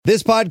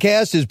This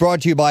podcast is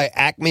brought to you by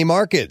Acme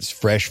Markets,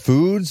 fresh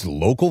foods,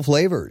 local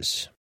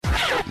flavors.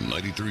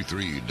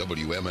 93.3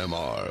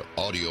 WMMR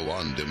Audio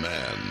on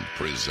Demand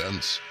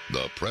presents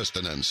the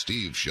Preston and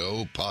Steve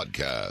Show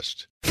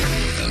podcast.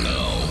 And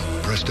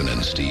now, Preston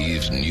and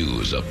Steve's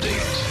news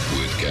update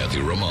with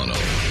Kathy Romano.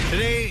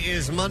 Today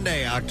is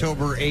Monday,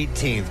 October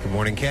 18th. Good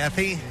morning,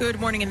 Kathy. Good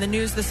morning. In the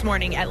news this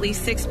morning, at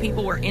least 6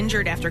 people were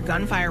injured after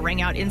gunfire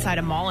rang out inside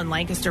a mall in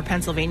Lancaster,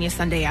 Pennsylvania,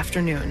 Sunday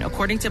afternoon.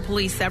 According to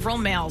police, several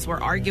males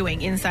were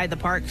arguing inside the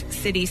Park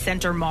City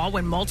Center Mall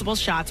when multiple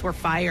shots were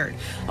fired.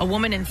 A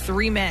woman and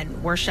 3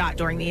 men were shot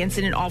during the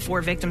incident. All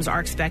 4 victims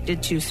are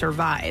expected to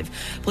survive.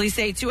 Police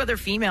say 2 other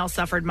females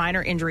suffered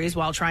minor injuries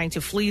while trying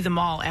to flee the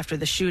mall after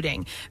the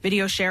shooting.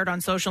 Video shared on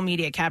social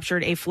media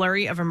captured a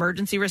flurry of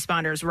emergency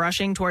responders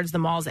rushing towards the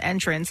mall's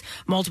entrance.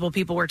 Multiple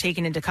people were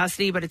taken into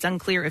custody, but it's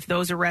unclear if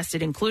those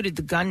arrested included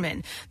the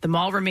gunman. The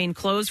mall remained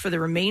closed for the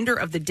remainder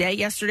of the day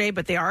yesterday,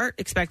 but they are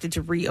expected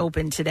to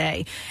reopen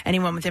today.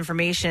 Anyone with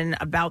information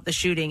about the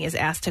shooting is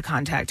asked to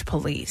contact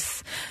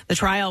police. The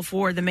trial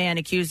for the man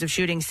accused of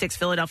shooting 6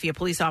 Philadelphia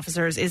police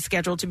officers is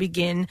scheduled to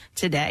begin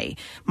today.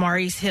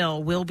 Maurice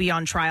Hill will be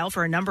on trial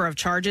for a number of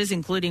charges,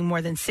 including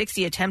more than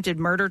 60 attempted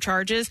murder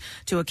charges,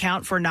 to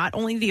account for not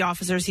only the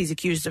officers he's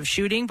accused of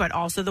shooting, but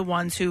also the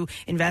ones who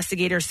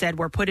investigators said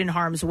were put in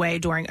harm's way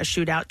during a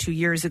shootout 2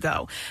 years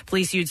ago.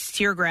 Police used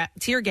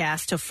tear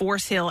gas to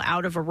force Hill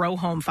out of a row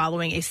home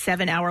following a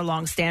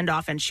 7-hour-long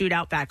standoff and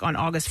shootout back on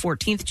August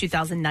 14th,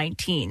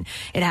 2019.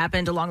 It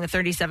happened along the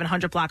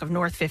 3700 block of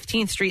North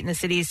 15th Street in the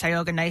city's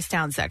Tioga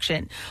Nicetown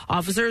section.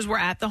 Officers were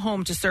at the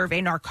home to serve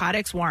a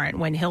narcotics warrant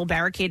when Hill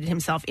barricaded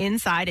himself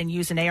inside and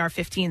used an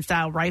AR-15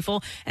 style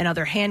rifle and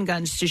other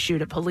handguns to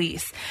shoot at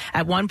police.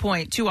 At one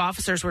point, 2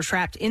 officers were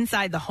trapped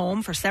inside the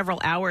home for several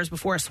hours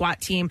before a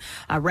SWAT team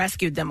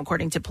rescued them,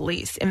 according to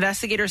police.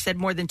 Investigators said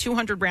more than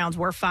 200 rounds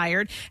were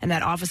fired and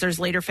that officers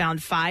later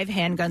found 5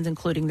 handguns,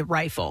 including the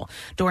rifle.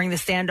 During the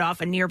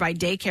standoff, a nearby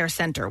daycare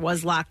center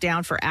was locked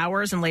down for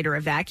hours and later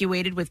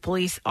evacuated, with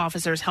police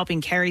officers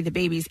helping carry the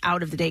babies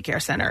out of the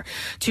daycare center.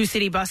 2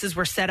 city buses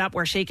were set up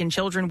where shaken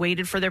children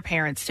waited for their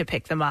parents to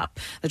pick them up.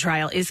 The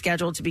trial is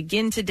scheduled to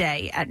begin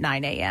today at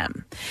 9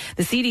 a.m.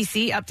 The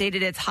CDC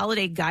updated its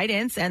holiday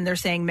guidance, and they're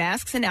saying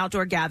masks and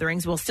outdoor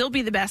gatherings will still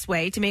be the best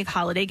way to make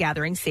holiday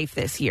gatherings safe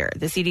this year.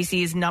 The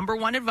CDC's number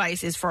one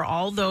advice is for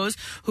all those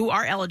who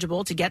are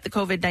eligible to get the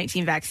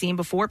COVID-19 vaccine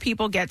before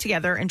people get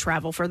together and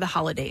travel for the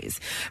holidays.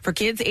 For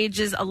kids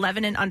ages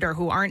 11 and under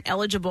who aren't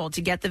eligible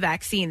to get the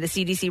vaccine, the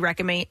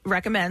CDC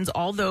recommends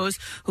all those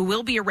who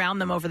will be around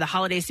them over the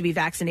holidays to be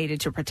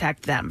vaccinated to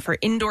protect them. For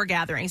indoor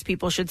gatherings,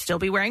 people should still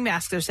be wearing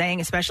masks, they're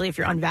saying, especially if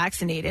you're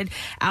unvaccinated.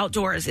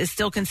 Outdoors is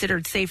still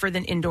considered safer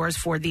than indoors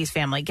for these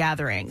family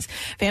gatherings.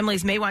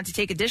 Families may want to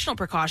take additional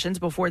precautions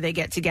before they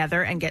get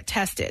together and get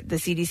tested. The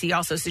CDC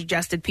also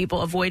suggested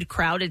people avoid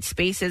crowded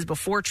spaces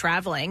before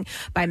traveling.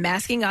 By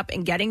masking up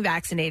and getting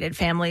vaccinated,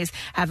 families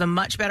have a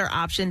much better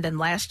option than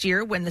last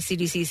year when the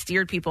CDC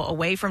steered people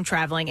away from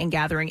traveling and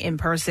gathering in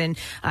person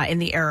in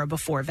the era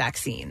before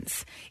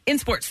vaccines. In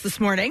sports this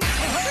morning.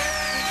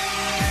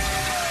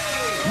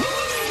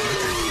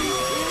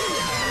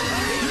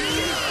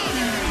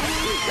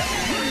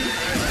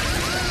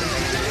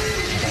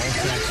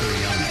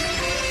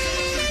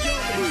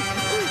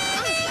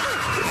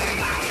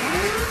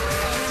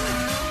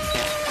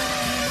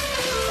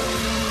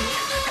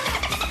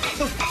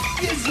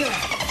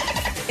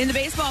 In the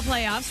baseball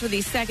playoffs for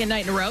the second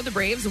night in a row, the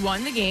Braves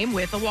won the game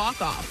with a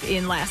walk-off.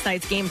 In last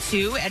night's Game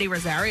 2, Eddie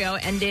Rosario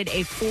ended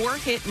a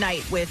 4-hit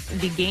night with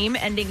the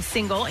game-ending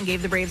single and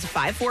gave the Braves a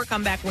 5-4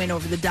 comeback win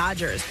over the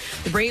Dodgers.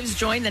 The Braves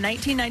joined the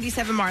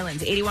 1997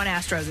 Marlins, 81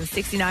 Astros, and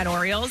 69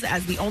 Orioles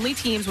as the only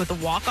teams with a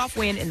walk-off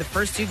win in the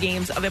first 2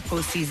 games of a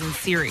postseason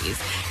series.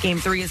 Game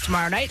 3 is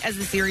tomorrow night as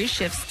the series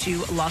shifts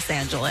to Los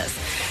Angeles.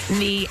 In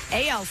the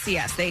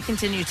ALCS, they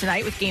continue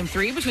tonight with Game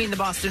 3 between the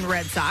Boston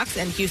Red Sox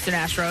and Houston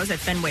Astros at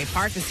Fenway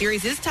Park. The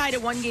series is tied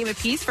at 1 game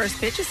apiece. First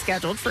pitch is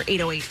scheduled for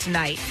 8:08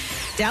 tonight.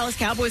 Dallas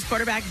Cowboys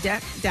quarterback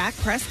Dak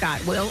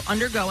Prescott will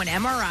undergo an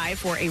MRI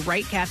for a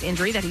right calf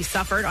injury that he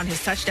suffered on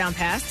his touchdown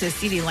pass to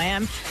CeeDee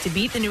Lamb to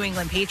beat the New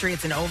England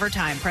Patriots in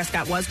overtime.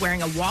 Prescott was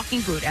wearing a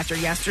walking boot after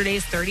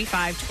yesterday's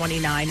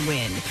 35-29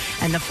 win.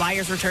 And the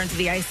Flyers return to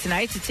the ice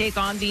tonight to take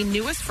on the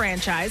newest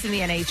franchise in the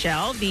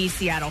NHL, the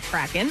Seattle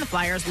Kraken. The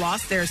Flyers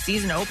lost their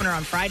season opener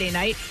on Friday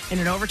night in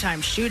an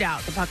overtime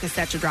shootout. The puck is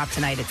set to drop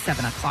tonight at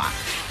 7 o'clock.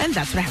 And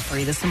that's what I have for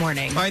you this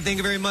morning. All right, thank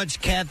you very much,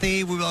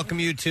 Kathy. We welcome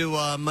you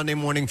to Monday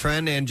Morning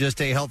Friend, and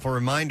just a helpful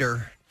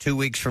reminder, 2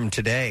 weeks from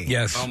today.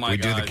 Yes. Oh my we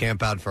God. do the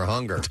Camp Out for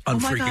Hunger. It's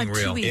unfreaking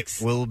real. It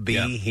will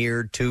be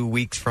here 2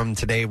 weeks from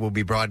today. We'll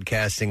be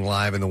broadcasting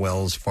live in the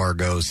Wells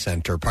Fargo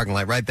Center parking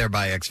lot right there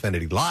by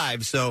Xfinity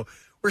Live. So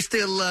we're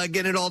still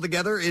getting it all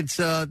together. It's,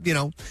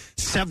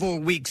 several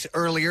weeks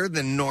earlier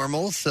than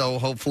normal. So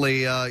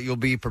hopefully you'll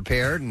be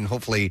prepared, and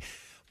hopefully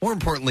More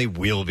importantly,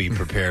 we'll be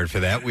prepared for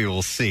that. We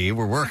will see.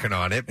 We're working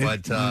on it,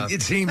 but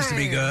it seems to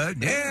be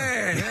good.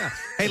 Yeah.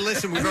 Hey,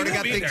 listen, we've already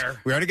got things.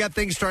 We already got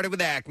things started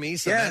with Acme,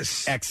 so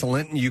that's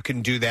excellent. You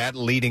can do that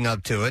leading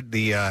up to it,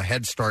 the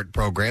Head Start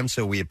program.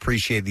 So we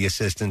appreciate the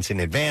assistance in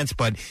advance.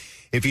 But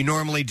if you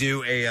normally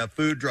do a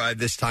food drive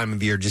this time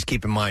of year, just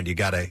keep in mind you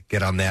got to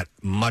get on that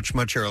much,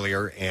 much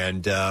earlier,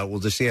 and we'll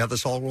just see how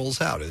this all rolls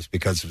out. It's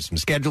because of some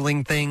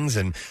scheduling things,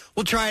 and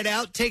we'll try it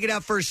out, take it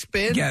out for a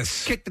spin,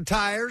 kick the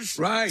tires,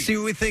 see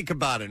what we think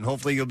about it, and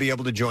hopefully you'll be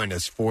able to join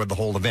us for the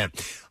whole event.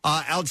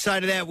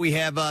 Outside of that, we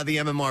have the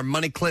MMR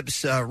Money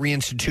Clips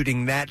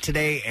reinstituting that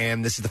today,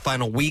 and this is the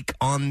final week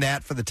on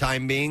that for the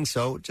time being,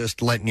 so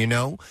just letting you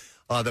know.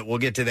 That we'll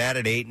get to that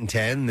at 8 and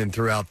 10 and then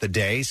throughout the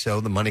day. So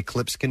the Money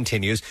Clips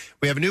continues.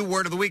 We have a new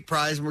Word of the Week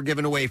prize, and we're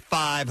giving away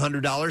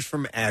 $500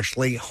 from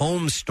Ashley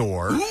Home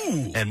Store.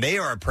 Ooh. And they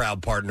are a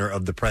proud partner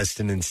of the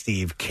Preston and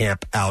Steve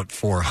Camp Out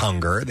for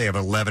Hunger. They have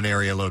 11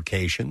 area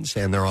locations,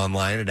 and they're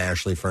online at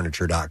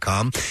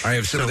ashleyfurniture.com. I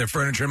have some of their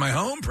furniture in my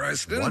home,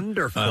 Preston.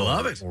 Wonderful. I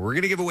love it. We're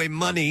going to give away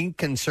money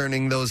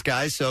concerning those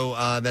guys. So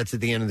that's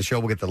at the end of the show.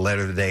 We'll get the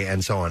letter of the day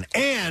and so on.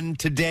 And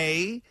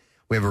today,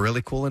 we have a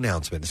really cool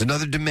announcement. It's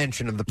another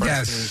dimension of the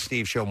Preston and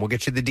Steve show, and we'll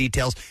get you the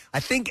details. I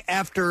think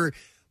after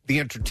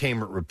the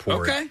entertainment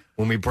report,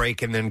 when we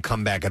break and then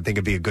come back, I think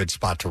it'd be a good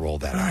spot to roll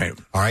that out.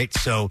 All right,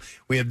 so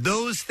we have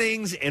those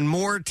things and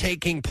more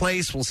taking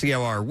place. We'll see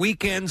how our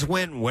weekends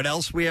went and what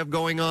else we have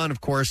going on. Of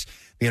course,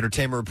 the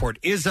entertainment report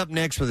is up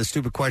next with a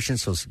stupid question,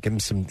 so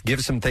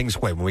give some things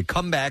away. When we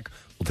come back,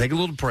 we'll take a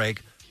little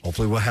break.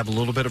 Hopefully we'll have a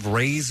little bit of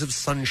rays of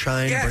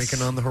sunshine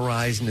breaking on the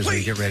horizon as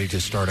we get ready to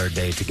start our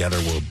day together.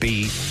 We'll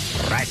be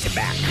right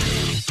back.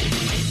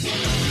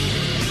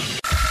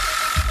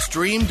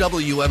 Stream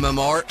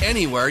WMMR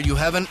anywhere you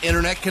have an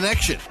internet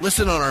connection.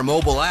 Listen on our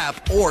mobile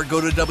app or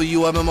go to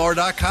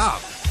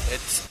WMMR.com.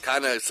 It's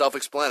kind of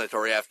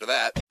self-explanatory after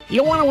that.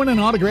 You want to win an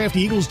autographed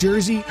Eagles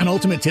jersey, an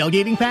ultimate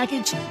tailgating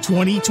package,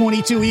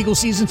 2022 Eagles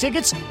season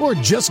tickets, or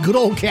just good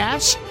old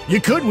cash?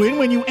 You could win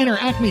when you enter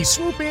Acme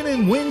Swoop In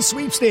and Win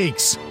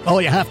sweepstakes.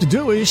 All you have to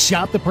do is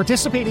shop the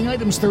participating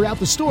items throughout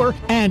the store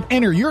and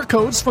enter your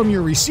codes from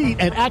your receipt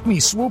at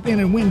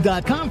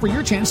acmeswoopinandwin.com for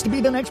your chance to be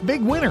the next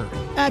big winner.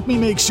 Acme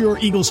makes sure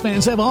Eagles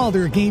fans have all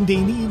their game day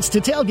needs to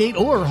tailgate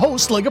or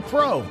host like a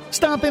pro.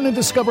 Stop in and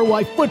discover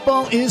why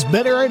football is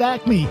better at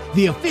Acme,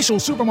 the official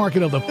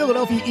supermarket of the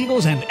Philadelphia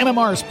Eagles and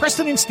MMR's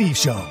Preston and Steve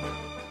Show.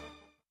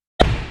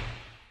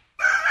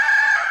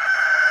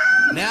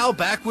 Now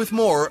back with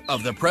more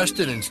of the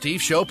Preston and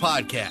Steve Show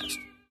podcast.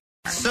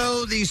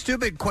 So the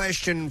stupid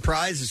question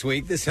prize this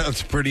week, this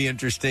sounds pretty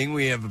interesting.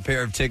 We have a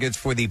pair of tickets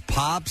for the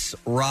Pops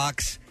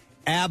Rocks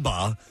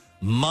ABBA,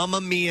 Mamma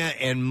Mia,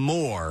 and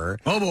More.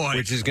 Oh, boy.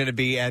 Which is going to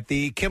be at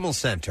the Kimmel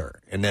Center.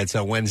 And that's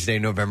Wednesday,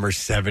 November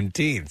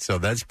 17th. So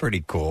that's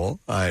pretty cool.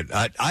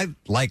 I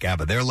like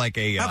ABBA. They're like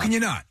a... How can you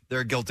not?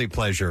 They're a guilty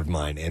pleasure of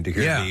mine. And to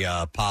hear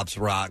the Pops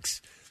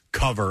Rocks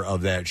cover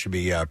of that should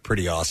be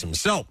pretty awesome.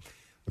 So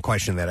the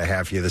question that I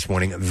have for you this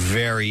morning, a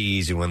very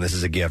easy one. This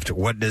is a gift.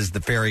 What does the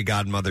fairy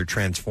godmother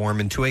transform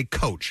into a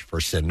coach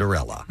for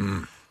Cinderella?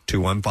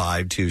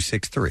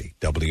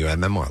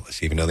 215-263-WMMR.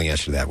 Let's even know the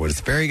answer to that. What does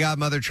the fairy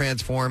godmother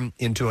transform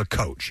into a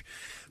coach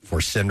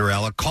for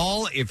Cinderella?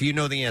 Call if you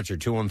know the answer.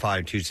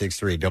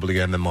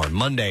 215-263-WMMR.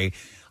 Monday,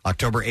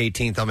 October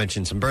 18th. I'll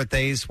mention some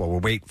birthdays while we're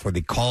waiting for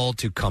the call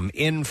to come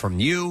in from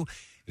you.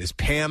 It is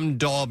Pam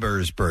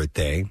Dauber's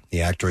birthday,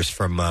 the actress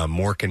from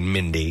Mork and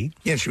Mindy.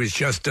 Yeah, she was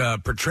just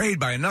portrayed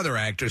by another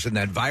actress in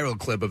that viral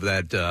clip of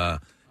that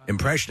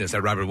impressionist,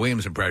 that Robert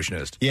Williams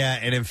impressionist. Yeah,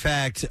 and in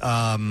fact,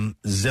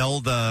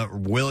 Zelda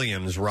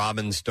Williams,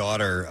 Robin's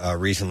daughter,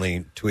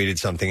 recently tweeted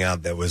something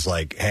out that was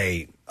like,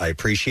 hey, I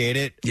appreciate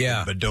it,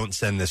 but don't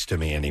send this to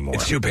me anymore.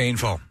 It's too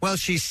painful. Well,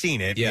 she's seen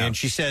it, and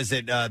she says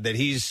that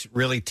he's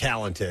really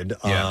talented.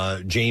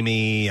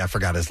 Jamie, I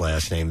forgot his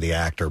last name, the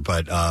actor,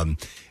 but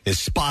is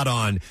spot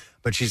on.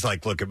 But she's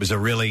like, look, it was a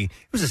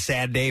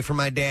sad day for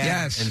my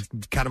dad, and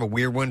it's kind of a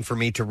weird one for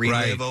me to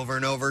relive over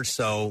and over,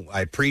 so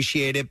I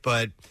appreciate it,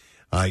 but...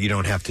 you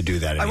don't have to do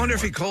that anymore. I wonder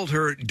if he called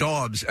her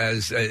Daubs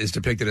as is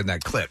depicted in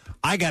that clip.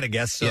 I got to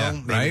guess so. Yeah,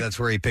 Maybe that's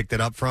where he picked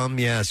it up from.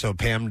 Yeah, so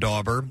Pam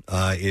Dauber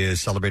is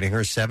celebrating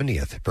her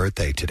 70th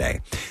birthday today.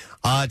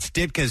 It's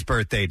Ditka's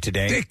birthday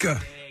today.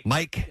 Ditka.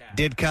 Mike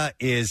Ditka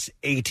is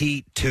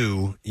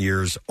 82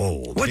 years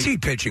old. What's he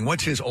pitching?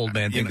 What's his old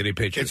man thing that he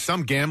pitches? It's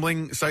some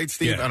gambling site,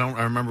 Steve. Yeah.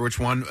 I remember which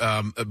one.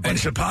 And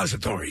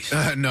suppositories.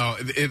 No,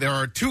 there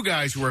are two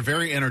guys who are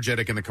very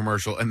energetic in the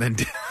commercial, and then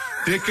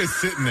Dick is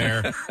sitting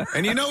there,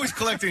 and you know he's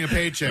collecting a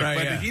paycheck,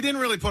 but he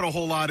didn't really put a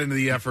whole lot into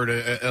the effort,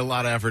 a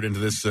lot of effort into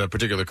this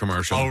particular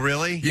commercial. Oh,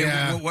 really?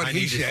 Yeah. What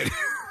he said.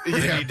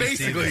 Yeah,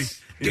 basically.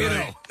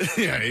 Yeah,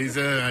 he's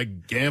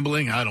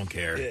gambling. I don't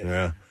care.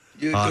 Yeah.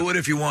 You do it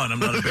if you want. I'm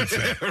not a big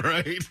fan.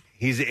 Right?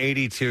 He's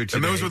 82 today.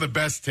 And those were the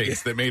best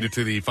takes that made it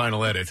to the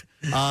final edit.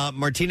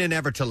 Martina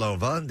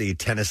Navratilova, the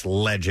tennis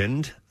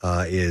legend,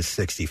 is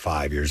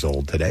 65 years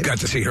old today. Got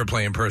to see her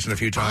play in person a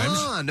few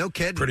times. No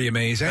kidding. Pretty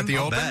amazing. At the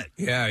Open?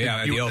 Yeah,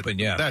 at the Open,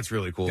 yeah. That's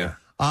really cool. Yeah.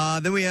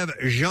 Then we have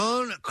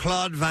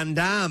Jean-Claude Van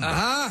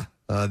Damme.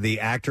 The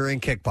actor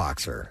and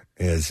kickboxer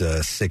is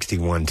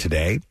 61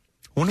 today.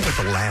 I wonder what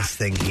the last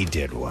thing he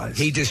did was.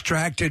 He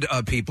distracted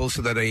people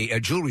so that a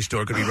jewelry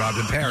store could be robbed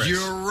in Paris.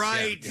 You're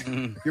right.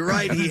 Yeah. You're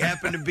right. He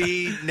happened to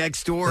be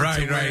next door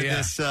to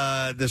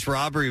where this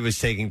robbery was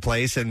taking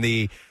place, and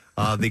the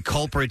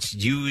culprits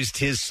used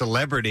his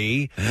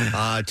celebrity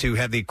to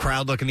have the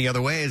crowd looking the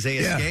other way as they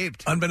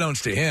escaped.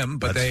 Unbeknownst to him,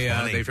 but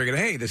they figured,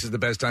 hey, this is the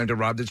best time to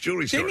rob this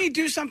jewelry store. Didn't he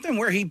do something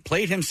where he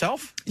played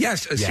himself?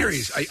 Yes, a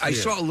series. I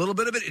saw a little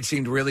bit of it. It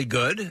seemed really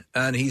good,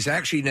 and he's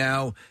actually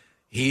now...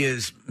 He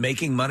is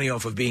making money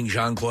off of being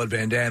Jean-Claude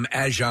Van Damme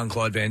as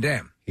Jean-Claude Van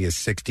Damme. He is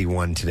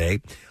 61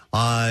 today.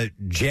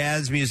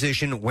 Jazz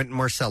musician Wynton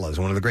Marsalis,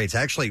 one of the greats.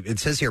 Actually, it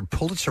says here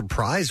Pulitzer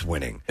Prize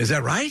winning. Is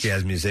that right?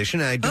 Jazz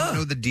musician. I don't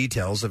know the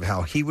details of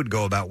how he would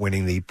go about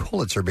winning the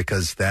Pulitzer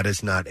because that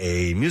is not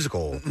a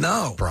musical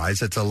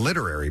prize. It's a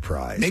literary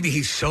prize. Maybe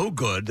he's so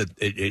good that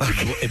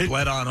it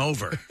bled on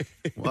over.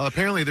 Well,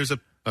 apparently there's a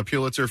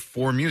Pulitzer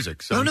for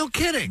music. So no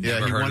kidding.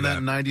 Yeah, he won that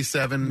in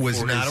 97.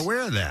 Was not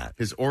aware of that.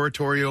 His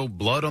oratorio,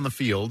 Blood on the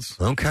Fields.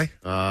 Okay.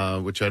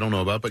 Which I don't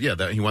know about, but yeah,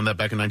 he won that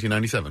back in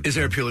 1997. Is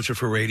there a Pulitzer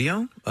for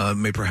radio?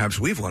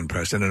 Perhaps we've won,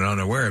 Preston, and are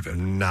unaware of it.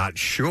 Not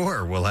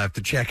sure. We'll have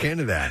to check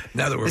into that.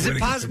 Now that is it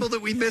possible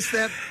that we missed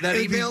that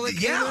email?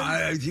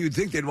 You'd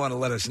think they'd want to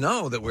let us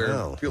know that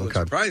we're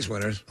Pulitzer Prize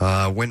winners.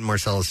 Wynton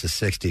Marsalis is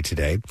 60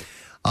 today.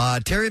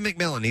 Terry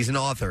McMillan, he's an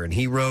author, and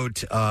he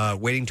wrote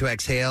Waiting to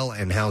Exhale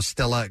and How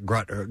Stella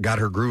Got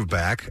Her Groove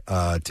Back,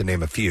 to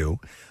name a few.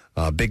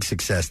 Big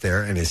success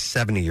there, and is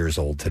 70 years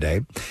old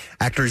today.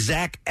 Actor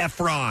Zac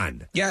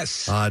Efron.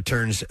 Yes.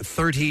 Turns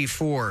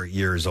 34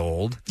 years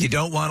old. You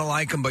don't want to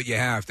like him, but you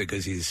have to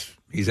because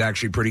he's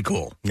actually pretty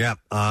cool. Yeah.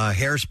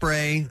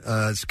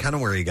 Hairspray is kind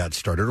of where he got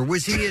started. Or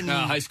was he in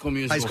High School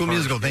Musical? High School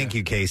Musical. Thank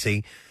you,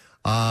 Casey.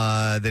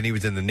 Then he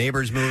was in the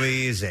Neighbors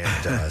movies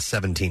and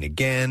 17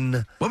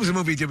 Again. What was the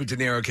movie he did with De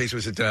Niro? Case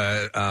was it?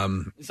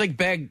 It's like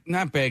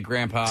not Bad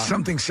Grandpa.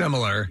 Something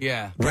similar.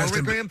 Yeah. War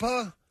with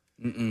Grandpa.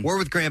 War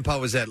with Grandpa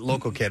was that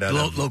local kid.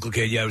 Local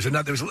kid. Yeah, it was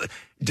another. There was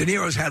De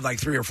Niro's had like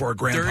 3 or 4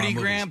 Grandpa Dirty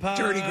movies. Grandpa.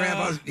 Dirty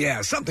Grandpa.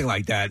 Yeah, something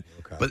like that.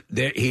 Okay. But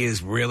he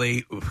is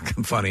really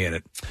funny in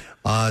it.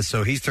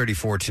 So he's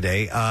 34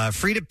 today.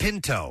 Frida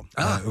Pinto,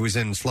 who was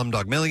in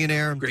Slumdog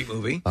Millionaire. Great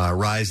movie.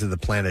 Rise of the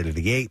Planet of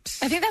the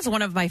Apes. I think that's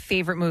one of my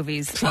favorite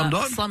movies.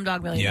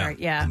 Slumdog Millionaire.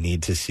 Yeah. I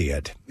need to see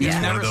it. Yeah.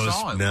 It's Never one of those.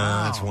 saw it. No,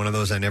 Wow. it's one of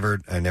those I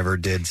never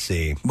did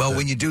see. Well,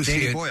 when you do Danny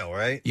see it, Boyle,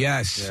 right?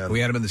 Yes,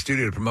 we had him in the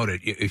studio to promote it.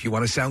 If you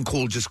want to sound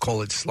cool, just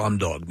call it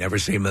Slumdog. Never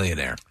say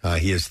Millionaire.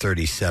 He is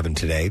 37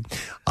 today.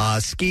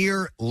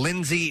 Skier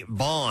Lindsey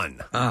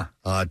Vonn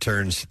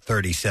turns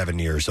 37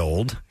 years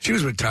old. She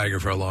was with Tiger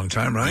for a long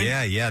time, right?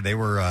 Yeah. They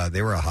were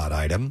a hot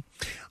item.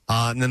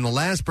 And then the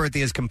last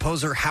birthday is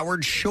composer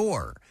Howard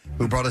Shore,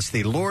 who brought us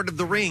the Lord of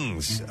the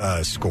Rings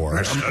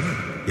score.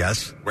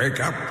 Yes. Wake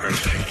up,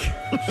 Preston.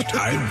 It's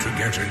time to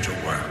get into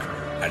work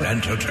and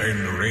entertain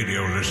the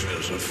radio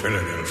listeners of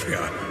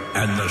Philadelphia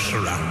and the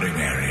surrounding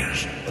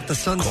areas. But the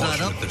sun's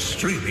not up. With the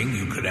streaming,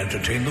 you could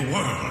entertain the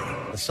world.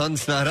 The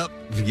sun's not up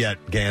yet,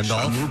 Gandalf.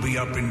 Sun will be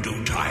up in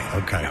due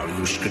time. Okay. Now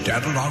you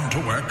skedaddle on to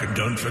work and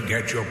don't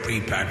forget your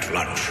pre-packed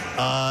lunch.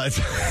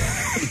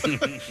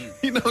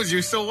 He knows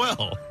you so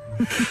well.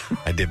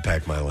 I did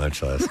pack my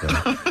lunch last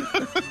night.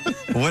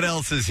 What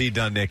else has he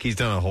done, Nick? He's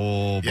done a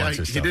whole bunch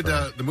of stuff. He did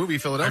the movie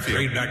Philadelphia. I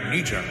played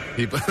Magneto.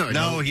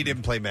 He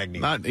didn't play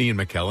Magneto. Not Ian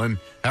McKellen.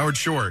 Howard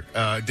Shore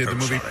did the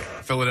movie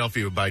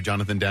Philadelphia by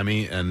Jonathan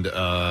Demme and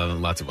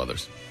lots of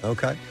others.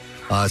 Okay.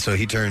 So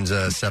he turns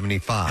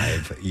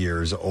 75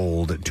 years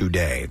old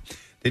today.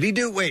 Did he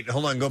do... Wait,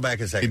 hold on. Go back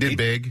a second. He did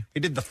Big.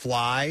 He did The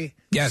Fly.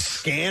 Yes.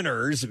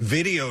 Scanners.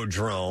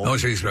 Videodrome. Oh,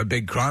 so he's a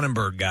big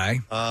Cronenberg guy.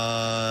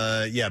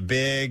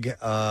 Big.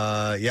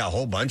 A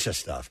whole bunch of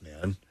stuff,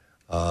 man.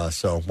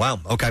 Wow.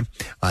 Okay.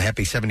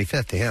 Happy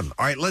 75th to him.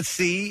 All right, let's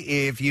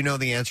see if you know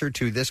the answer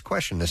to this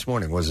question this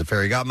morning. Was a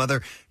fairy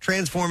godmother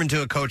transform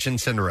into a coach in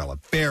Cinderella?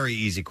 Very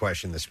easy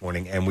question this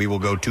morning, and we will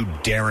go to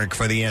Derek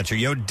for the answer.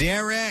 Yo,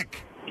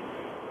 Derek.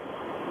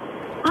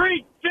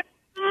 Great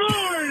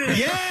morning.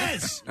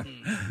 Yes.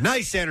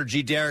 Nice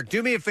energy, Derek.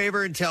 Do me a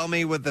favor and tell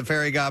me what the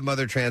fairy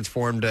godmother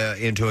transformed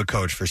into a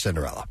coach for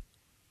Cinderella.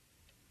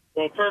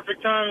 Well,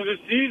 perfect time of the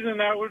season,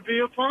 that would be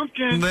a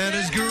pumpkin. That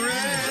is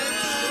correct.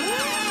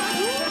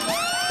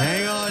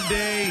 Hang on,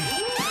 Dave.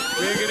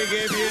 We're going to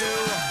give you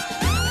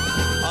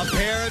a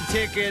pair of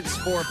tickets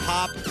for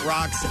Pop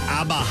Rocks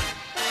ABBA.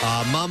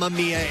 Mamma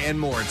Mia and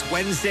more. It's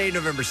Wednesday,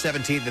 November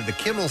 17th at the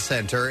Kimmel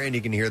Center, and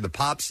you can hear the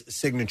Pop's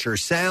signature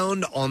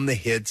sound on the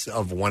hits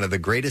of one of the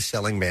greatest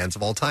selling bands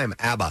of all time,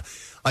 ABBA.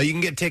 You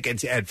can get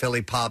tickets at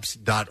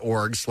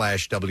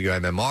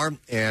phillypops.org/WMMR.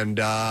 And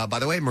by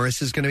the way,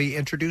 Marissa's going to be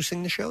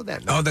introducing the show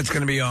that night. Oh, that's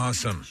going to be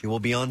awesome. She will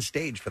be on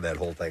stage for that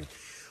whole thing.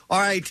 All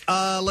right,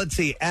 let's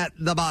see. At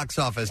the box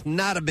office,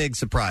 not a big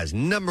surprise.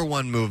 Number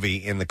one movie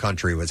in the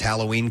country was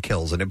Halloween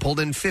Kills, and it pulled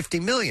in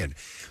 $50 million,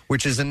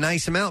 which is a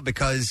nice amount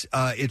because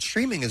it's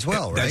streaming as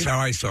well, right? That's how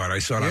I saw it. I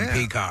saw it on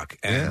Peacock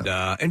and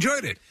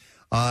enjoyed it.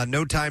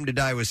 No Time to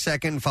Die was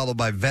second, followed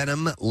by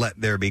Venom, Let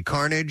There Be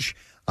Carnage.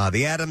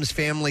 The Addams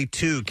Family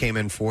 2 came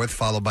in fourth,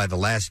 followed by The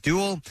Last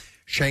Duel.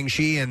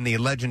 Shang-Chi and the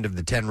Legend of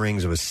the Ten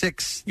Rings was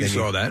sixth. You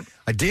saw that?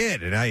 I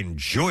did, and I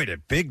enjoyed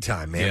it big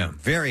time, man. Yeah. I'm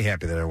very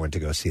happy that I went to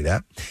go see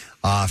that.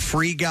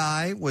 Free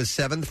Guy was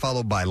seventh,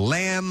 followed by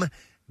Lamb,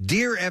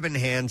 Dear Evan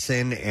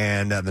Hansen,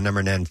 and the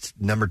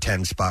number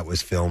 10 spot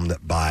was filmed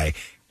by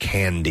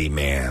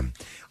Candyman.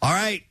 All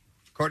right,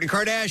 Kourtney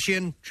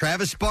Kardashian,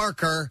 Travis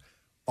Barker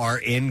are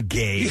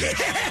engaged.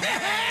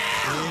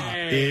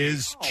 It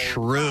is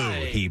true.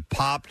 Right. He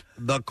popped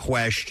the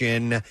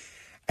question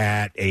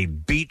at a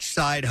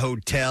beachside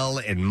hotel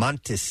in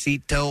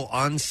Montecito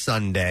on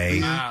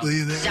Sunday. Wow.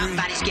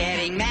 Somebody's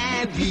getting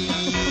married.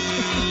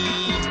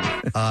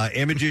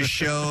 Images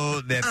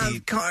show that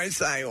of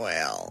course I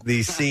will.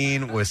 The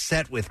scene was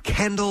set with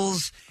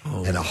candles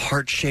and a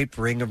heart-shaped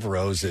ring of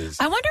roses.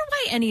 I wonder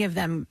why any of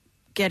them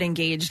get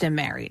engaged and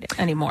married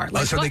anymore.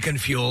 Like, so they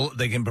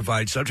can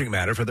provide subject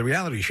matter for the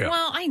reality show.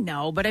 Well, I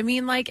know, but I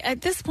mean, like,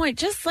 at this point,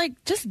 just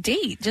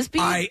date. Just be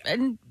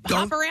and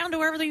hop around to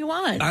wherever you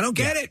want. I don't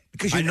get it,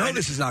 because you know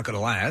this is not going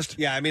to last.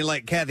 Yeah, I mean,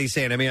 like Kathy's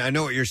saying, I mean, I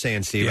know what you're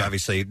saying, Steve. Yeah.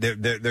 Obviously, they're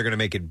going to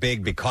make it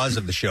big because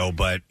of the show,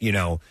 but, you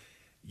know,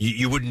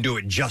 you wouldn't do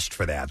it just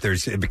for that.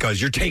 Because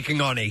you're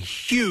taking on a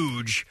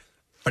huge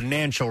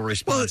financial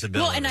responsibility.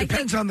 Well, and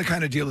depends on the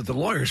kind of deal that the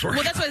lawyers work.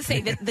 Well, that's what I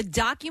say. The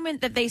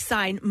document that they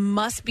sign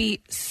must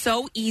be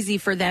so easy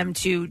for them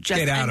to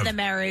just end the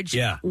marriage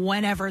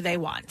whenever they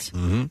want.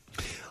 Mm-hmm.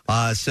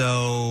 And it's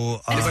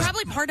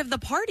probably part of the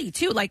party,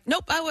 too. Like,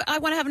 nope, I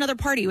want to have another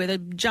party with a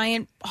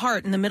giant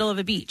heart in the middle of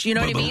a beach. You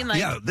know what I mean? Like,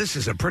 yeah, this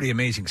is a pretty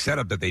amazing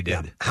setup that they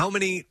did. Yeah. How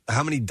many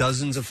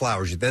dozens of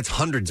flowers? That's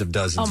hundreds of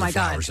dozens of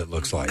flowers, it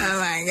looks like. Oh,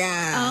 my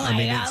God. Oh,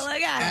 my God.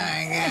 Look at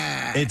it. Oh, my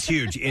God. It's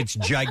huge. It's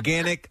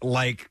gigantic,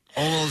 like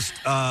almost,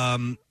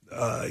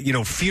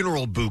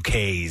 funeral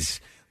bouquets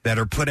that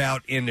are put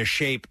out in the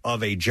shape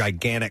of a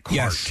gigantic heart.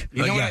 Yes.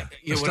 You know what?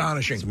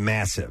 Astonishing. It's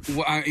massive.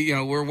 Well,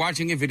 we're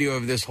watching a video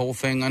of this whole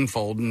thing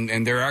unfold,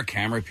 and there are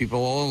camera people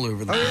all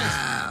over the place.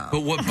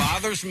 But what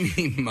bothers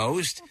me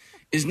most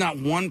is not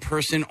one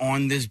person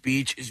on this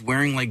beach is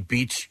wearing, like,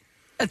 beach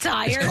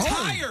attire.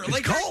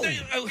 It's cold.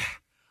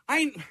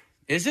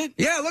 Is it?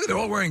 Yeah, look, they're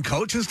all wearing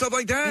coats and stuff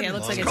like that. Yeah, it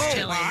looks like it's it's cold.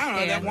 chilly. I don't know.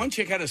 Yeah. That one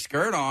chick had a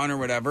skirt on or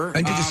whatever.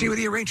 And did you see what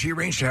he arranged? He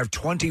arranged to have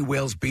 20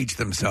 whales beach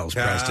themselves,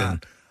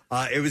 Preston.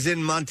 It was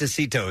in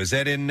Montecito. Is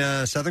that in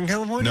Southern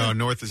California? No,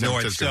 north of San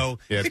Francisco.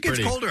 So it gets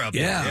colder up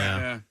there.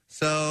 Yeah.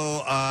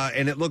 So,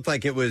 and it looked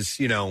like it was,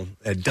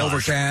 at dusk.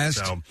 Overcast.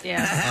 So,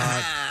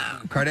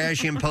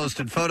 Kardashian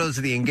posted photos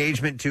of the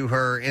engagement to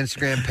her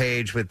Instagram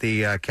page with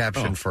the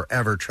caption,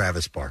 Forever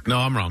Travis Barker. No,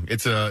 I'm wrong.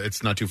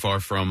 It's not too far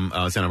from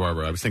Santa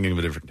Barbara. I was thinking of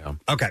a different town.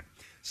 Okay.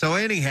 So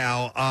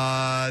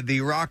anyhow,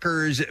 the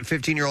rocker's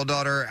 15-year-old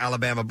daughter,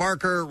 Alabama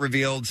Barker,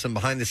 revealed some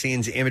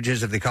behind-the-scenes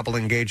images of the couple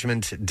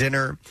engagement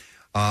dinner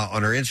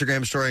on her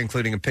Instagram story,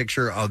 including a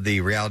picture of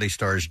the reality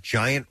star's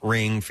giant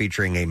ring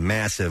featuring a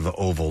massive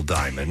oval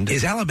diamond.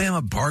 Is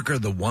Alabama Barker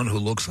the one who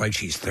looks like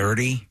she's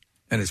 30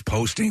 and is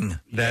posting?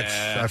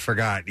 I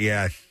forgot.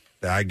 Yeah,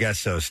 I guess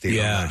so, Steve.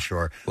 Yeah. I'm not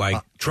sure.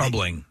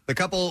 Troubling. The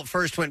couple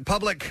first went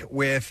public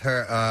with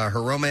her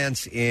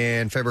romance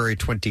in February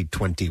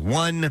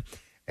 2021.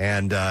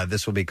 And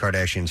this will be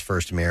Kardashian's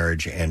first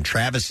marriage and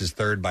Travis's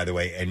third, by the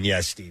way. And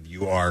yes, Steve,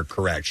 you are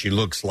correct. She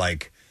looks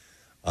like,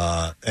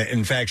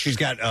 in fact, she's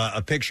got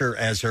a picture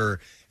as her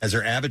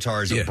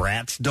avatar as a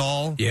Bratz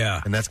doll.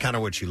 Yeah, and that's kind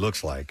of what she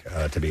looks like,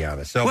 to be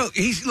honest. So, well,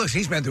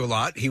 he's been through a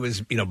lot. He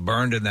was,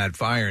 burned in that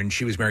fire, and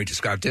she was married to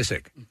Scott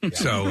Disick.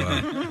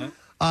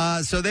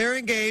 So they're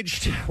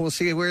engaged. We'll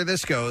see where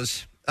this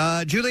goes.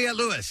 Juliette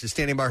Lewis is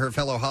standing by her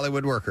fellow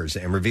Hollywood workers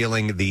and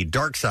revealing the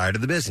dark side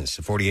of the business.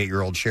 The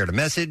 48-year-old shared a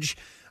message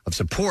of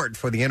support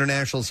for the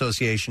International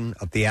Association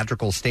of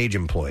Theatrical Stage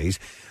Employees,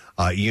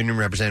 a union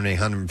representing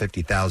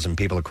 150,000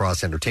 people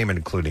across entertainment,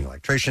 including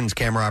electricians,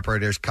 camera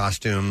operators,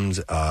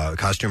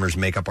 costumers,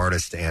 makeup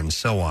artists, and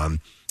so on.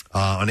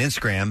 On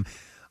Instagram,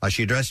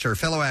 she addressed her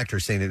fellow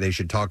actors, saying that they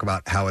should talk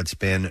about how it's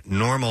been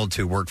normal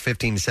to work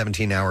 15 to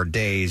 17-hour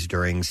days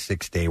during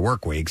 6-day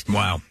work weeks.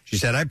 Wow. She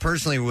said, I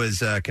personally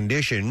was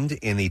conditioned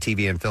in the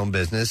TV and film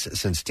business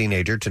since a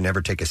teenager to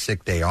never take a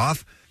sick day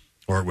off,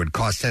 or it would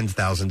cost tens of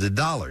thousands of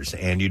dollars,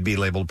 and you'd be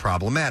labeled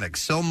problematic.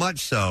 So much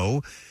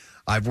so,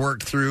 I've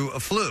worked through a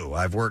flu.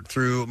 I've worked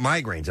through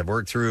migraines. I've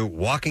worked through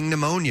walking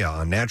pneumonia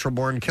on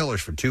natural-born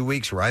killers for 2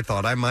 weeks where I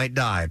thought I might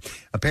die.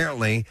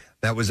 Apparently,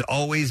 that was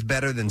always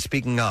better than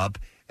speaking up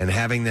and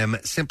having them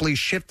simply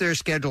shift their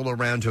schedule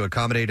around to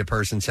accommodate a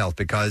person's health,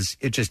 because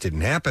it just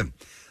didn't happen.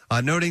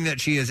 Noting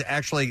that she is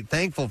actually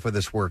thankful for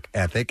this work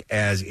ethic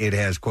as it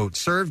has, quote,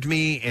 served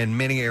me in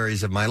many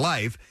areas of my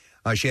life.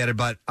 She added,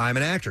 but I'm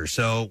an actor,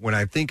 so when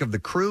I think of the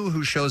crew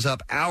who shows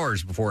up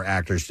hours before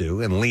actors do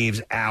and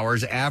leaves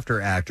hours after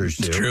actors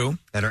do, true,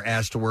 and are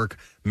asked to work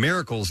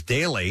miracles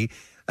daily,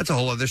 that's a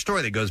whole other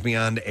story that goes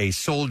beyond a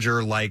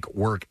soldier-like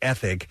work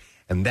ethic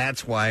and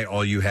that's why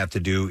all you have to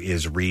do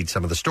is read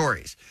some of the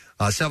stories.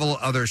 Several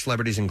other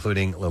celebrities,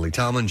 including Lily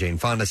Tomlin, Jane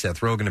Fonda,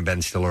 Seth Rogen, and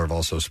Ben Stiller, have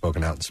also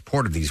spoken out in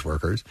support of these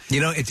workers.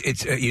 You know,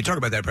 it's you talk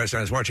about that, Preston.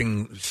 I was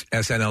watching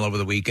SNL over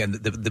the weekend.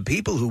 The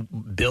people who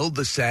build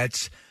the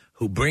sets,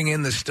 who bring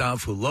in the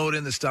stuff, who load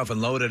in the stuff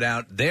and load it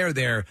out, they're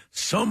there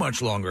so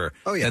much longer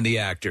than the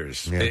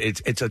actors. Yeah.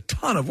 It's a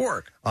ton of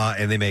work.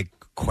 And they make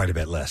quite a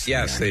bit less.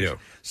 Yes, they do.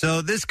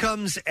 So this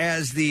comes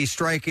as the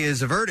strike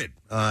is averted.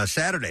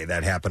 Saturday,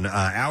 that happened,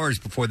 hours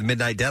before the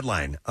midnight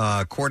deadline.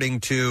 According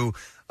to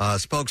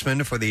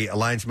spokesman for the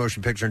Alliance of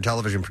Motion Picture and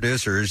Television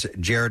Producers,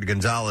 Jared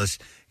Gonzalez,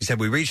 he said,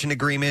 we reached an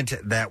agreement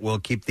that will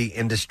keep the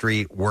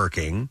industry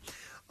working.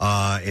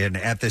 And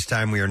at this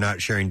time, we are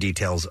not sharing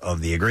details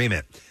of the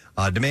agreement.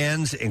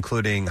 Demands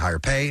including higher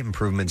pay,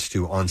 improvements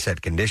to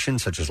on-set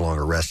conditions, such as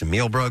longer rest and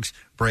meal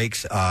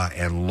breaks,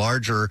 and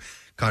larger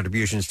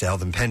contributions to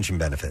health and pension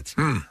benefits.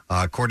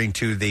 According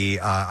to the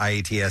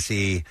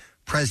IATSE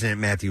President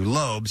Matthew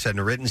Loeb said in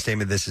a written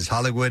statement, this is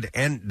Hollywood,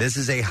 and this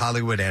is a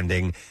Hollywood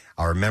ending.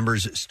 Our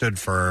members stood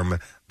firm.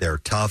 They're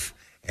tough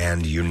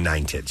and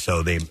united.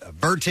 So they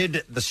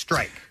averted the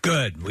strike.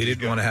 Good. We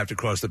didn't want to have to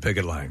cross the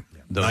picket line,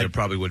 though there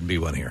probably wouldn't be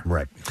one here.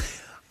 Right.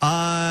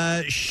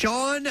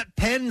 Sean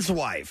Penn's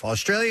wife,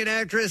 Australian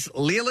actress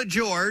Leela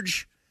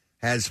George,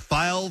 has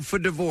filed for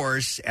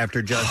divorce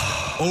after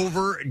just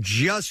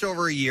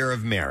over a year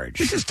of marriage.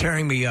 This is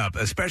tearing me up,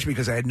 especially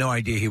because I had no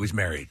idea he was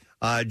married.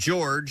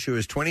 George, who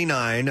is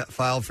 29,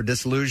 filed for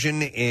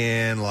dissolution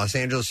in Los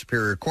Angeles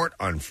Superior Court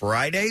on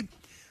Friday.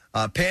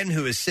 Penn,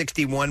 who is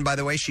 61, by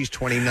the way, she's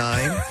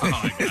 29.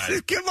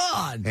 Come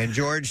on. And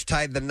George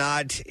tied the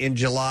knot in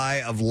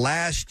July of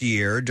last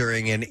year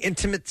during an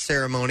intimate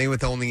ceremony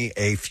with only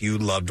a few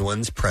loved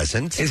ones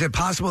present. Is it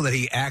possible that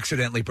he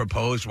accidentally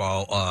proposed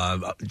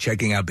while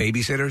checking out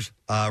babysitters?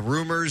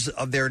 Rumors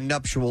of their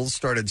nuptials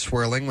started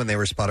swirling when they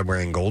were spotted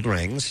wearing gold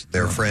rings.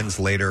 Their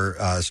friends later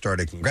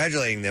started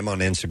congratulating them on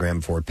Instagram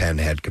before Penn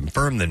had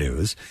confirmed the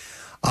news.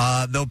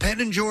 Though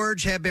Penn and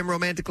George have been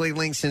romantically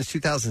linked since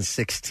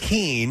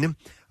 2016,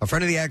 a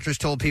friend of the actress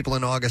told People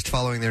in August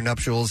following their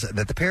nuptials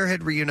that the pair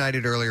had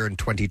reunited earlier in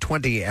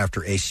 2020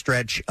 after a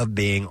stretch of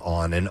being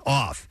on and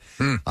off.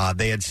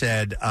 They had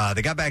said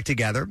they got back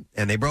together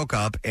and they broke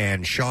up,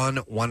 and Sean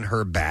won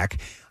her back.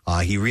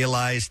 He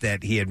realized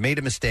that he had made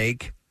a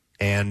mistake,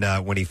 and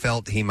when he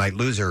felt he might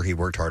lose her, he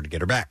worked hard to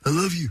get her back. I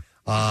love you.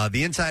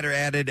 The insider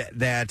added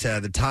that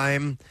the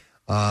time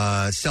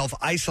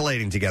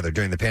self-isolating together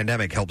during the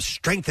pandemic helped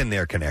strengthen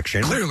their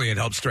connection. Clearly it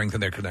helped strengthen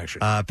their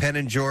connection. Penn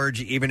and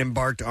George even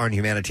embarked on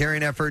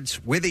humanitarian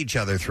efforts with each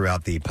other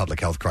throughout the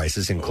public health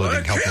crisis,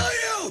 including helping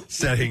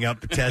setting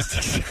up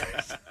testing.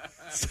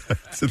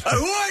 I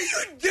want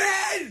you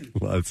dead!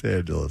 Los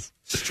Angeles.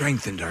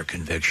 Strengthened our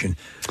conviction.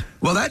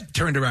 Well, that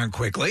turned around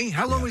quickly.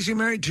 How long was he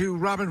married to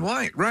Robin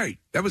White? Right.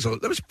 That was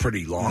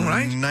pretty long,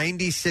 right?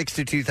 96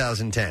 to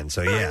 2010.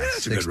 So,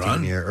 that's a good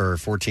run.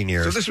 14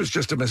 years. So this was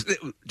just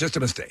a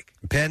mistake.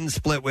 Penn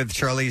split with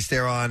Charlize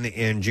Theron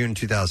in June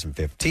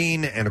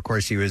 2015. And, of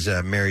course, he was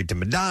married to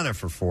Madonna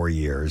for 4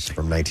 years,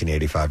 from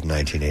 1985 to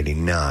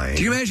 1989.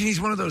 Do you imagine he's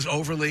one of those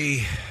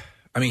overly...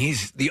 I mean,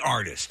 he's the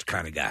artist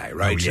kind of guy,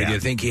 right? Oh, yeah. So do you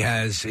think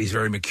he's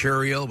very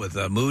mercurial with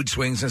mood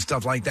swings and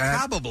stuff like that?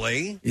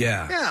 Probably.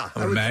 Yeah. Yeah.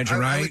 I would imagine,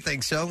 right? I would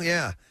think so,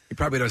 yeah. He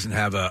probably doesn't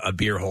have a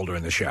beer holder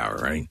in the shower,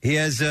 right? He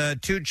has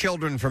 2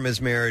 children from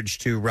his marriage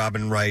to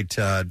Robin Wright,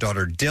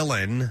 daughter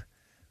Dylan,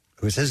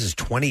 who says is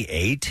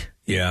 28.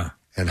 Yeah.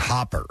 And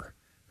Hopper,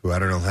 who I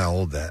don't know how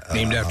old that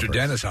named after Hopper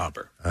Dennis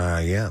Hopper.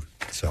 Yeah.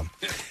 So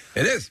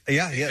it is.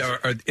 Yeah, yes.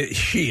 Or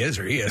she is,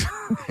 or he is.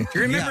 Do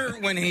you remember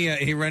when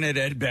he rented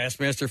Ed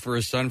Bassmaster for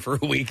his son for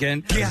a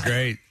weekend? That was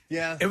great.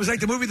 Yeah. It was like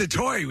the movie The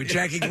Toy with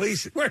Jackie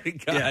Gleason. Swear to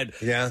God.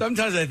 Yeah.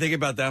 Sometimes I think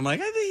about that. I'm like,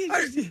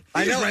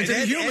 I know.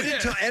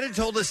 Ed had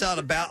told us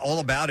all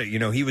about it. You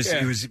know, he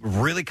was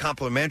really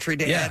complimentary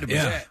to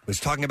Ed. Was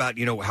talking about,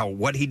 how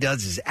what he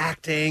does is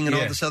acting and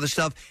all this other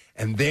stuff.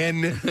 And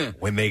then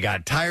when they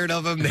got tired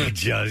of him, they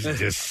just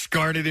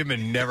discarded him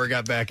and never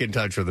got back in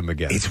touch with him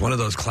again. It's one of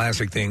those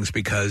classic things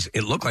because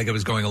it looked like it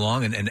was going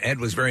along, and Ed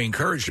was very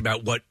encouraged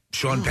about what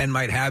Sean Penn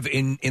might have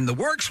in the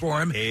works for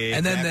him. Exactly.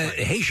 And then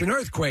the Haitian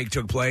earthquake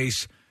took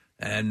place,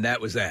 and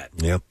that was that.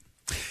 Yep.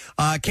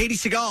 Katie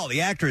Seagal,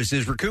 the actress,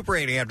 is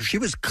recuperating after she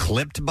was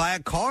clipped by a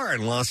car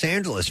in Los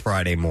Angeles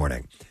Friday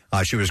morning.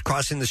 She was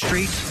crossing the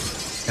street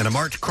in a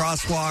marked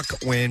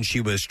crosswalk when she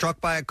was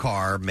struck by a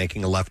car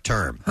making a left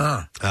turn.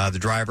 The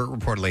driver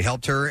reportedly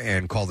helped her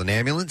and called an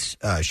ambulance.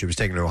 She was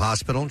taken to a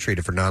hospital and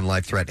treated for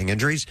non-life-threatening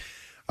injuries.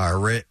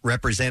 Our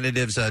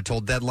representatives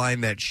told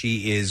Deadline that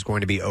she is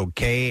going to be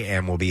okay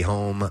and will be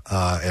home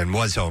and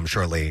was home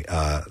shortly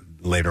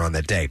later on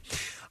that day.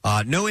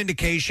 No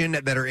indication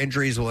that her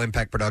injuries will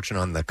impact production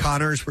on the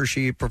Connors where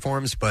she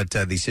performs, but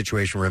the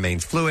situation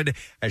remains fluid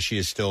as she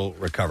is still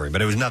recovering.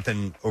 But it was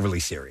nothing overly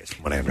serious,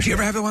 from what I understand. Do you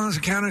ever have one of those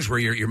encounters where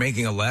you're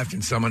making a left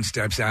and someone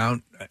steps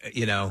out?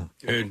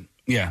 Dude,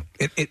 yeah.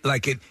 It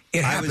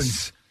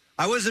happens.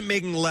 I wasn't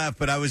making a left,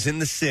 but I was in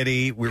the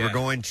city. We were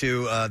going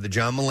to the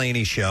John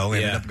Mulaney show.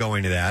 Ended up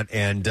going to that,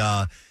 and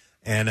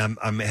and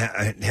I'm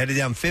headed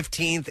down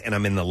 15th, and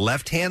I'm in the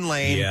left-hand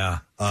lane. Yeah.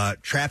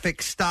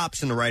 Traffic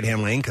stops in the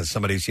right-hand lane because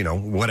somebody's,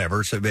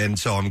 whatever. So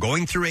I'm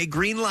going through a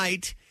green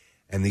light,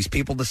 and these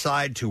people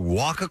decide to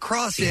walk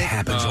across it. It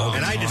happens all the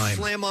time. And I just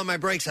slam on my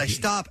brakes. I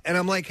stop, and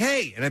I'm like,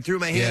 hey. And I threw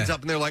my hands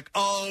up, and they're like,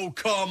 oh,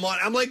 come on.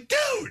 I'm like,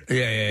 dude.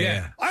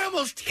 Yeah. I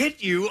almost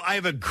hit you. I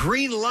have a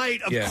green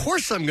light. Of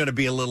course I'm going to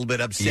be a little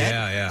bit upset.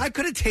 Yeah. I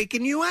could have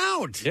taken you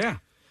out. Yeah.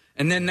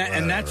 And then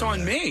that's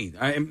on me.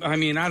 I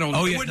mean, I don't.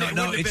 Oh, it wouldn't have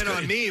been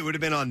on me. It would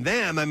have been on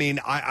them. I mean,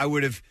 I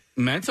would have.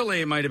 Mentally,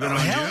 it might have been on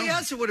hell you.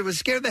 Yes, it would have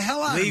scared the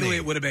hell out of me. Legally,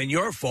 it would have been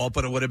your fault,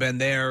 but it would have been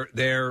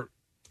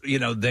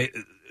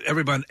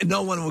everyone.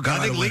 No one would. I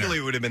think legally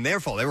it would have been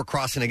their fault. They were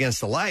crossing against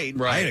the light.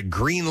 Right. I had a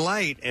green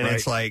light, and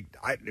it's like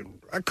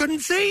I couldn't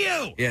see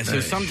you. Yeah. So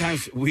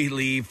sometimes we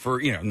leave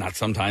for not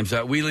sometimes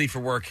we leave for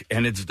work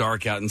and it's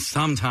dark out, and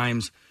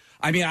sometimes.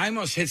 I mean, I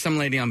almost hit some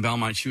lady on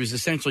Belmont. She was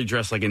essentially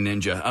dressed like a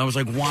ninja. I was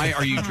like, "Why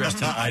are you dressed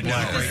in all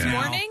black this right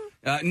morning?"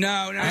 No,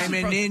 I'm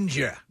a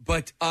ninja.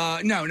 But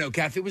no,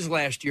 Kath, it was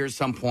last year at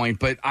some point.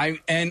 But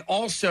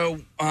also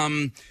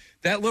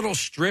that little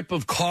strip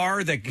of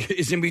car that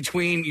is in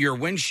between your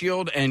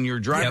windshield and your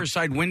driver's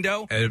side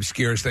window. It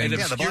obscures things.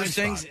 It obscures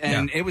things,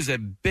 and it was a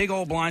big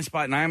old blind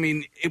spot. And I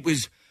mean, it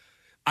was.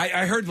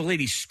 I heard the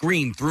lady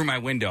scream through my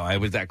window. I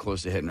was that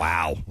close to hitting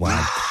her.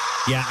 Wow.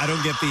 Yeah, I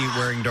don't get the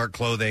wearing dark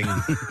clothing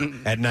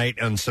at night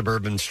on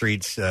suburban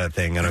streets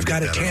thing. I've got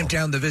to tamp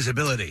down the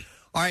visibility.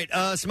 All right,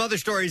 some other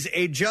stories.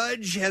 A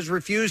judge has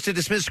refused to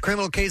dismiss a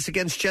criminal case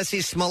against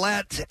Jesse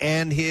Smollett,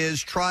 and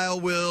his trial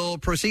will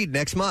proceed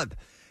next month.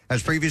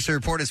 As previously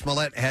reported,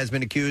 Smollett has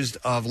been accused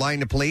of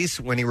lying to police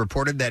when he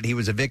reported that he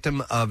was a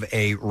victim of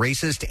a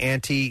racist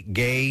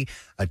anti-gay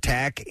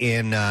attack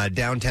in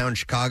downtown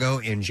Chicago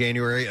in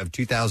January of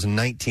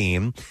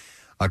 2019.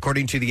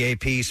 According to the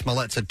AP,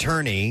 Smollett's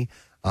attorney,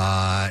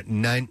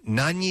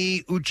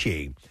 Nanyi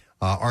Uchi,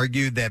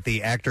 argued that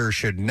the actor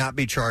should not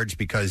be charged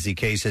because the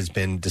case has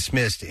been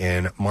dismissed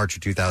in March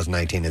of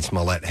 2019, and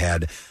Smollett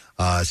had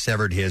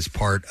severed his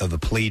part of the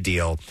plea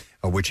deal,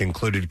 which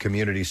included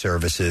community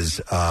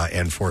services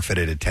and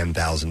forfeited a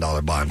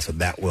 $10,000 bond. So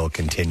that will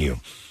continue.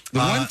 The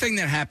one thing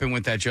that happened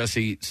with that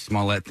Jussie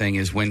Smollett thing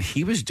is when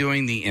he was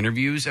doing the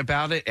interviews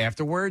about it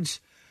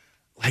afterwards,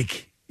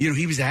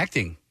 he was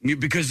acting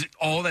because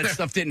all that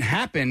stuff didn't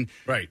happen.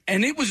 Right.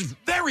 And it was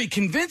very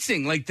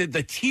convincing. Like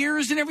the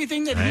tears and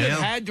everything that he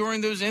had during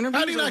those interviews.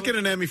 How do you not get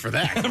an Emmy for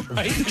that?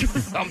 Right?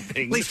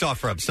 Something. At least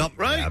offer up something.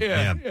 Right?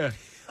 Yeah.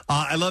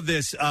 I love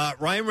this.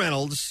 Ryan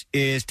Reynolds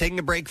is taking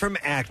a break from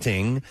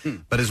acting,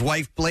 but his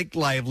wife, Blake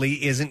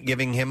Lively, isn't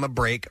giving him a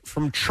break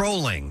from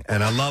trolling.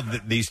 And I love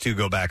that these two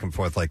go back and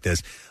forth like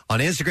this. On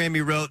Instagram,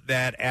 he wrote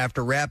that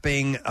after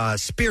wrapping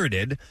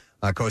Spirited,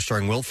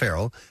 co-starring Will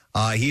Ferrell,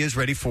 he is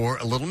ready for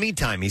a little me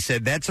time. He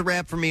said, "That's a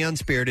wrap for me on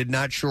Spirited.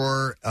 Not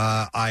sure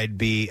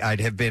I'd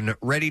have been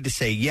ready to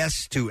say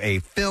yes to a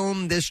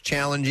film this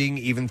challenging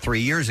even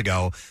 3 years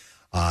ago.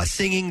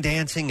 Singing,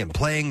 dancing, and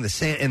playing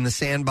in the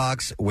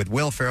sandbox with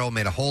Will Ferrell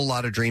made a whole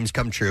lot of dreams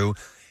come true.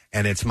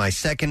 And it's my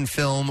second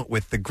film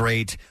with the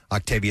great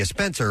Octavia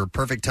Spencer.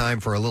 Perfect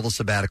time for a little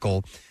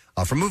sabbatical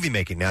for movie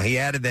making." Now, he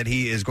added that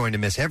he is going to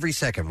miss every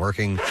second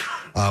working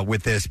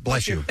with this,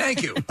 bless you,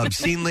 thank you,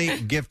 obscenely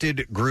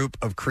gifted group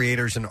of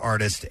creators and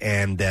artists,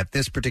 and that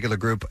this particular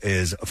group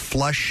is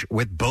flush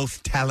with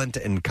both talent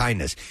and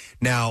kindness.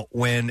 Now,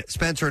 when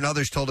Spencer and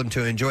others told him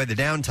to enjoy the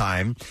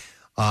downtime,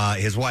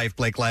 his wife,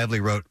 Blake Lively,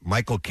 wrote,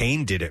 "Michael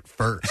Caine did it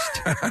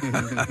first."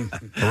 A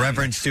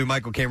reference to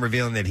Michael Caine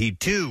revealing that he,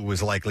 too,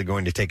 was likely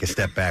going to take a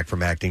step back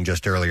from acting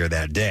just earlier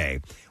that day.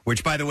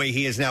 Which, by the way,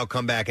 he has now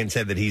come back and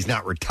said that he's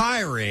not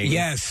retiring.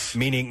 Yes.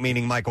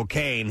 Meaning Michael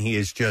Caine, he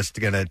is just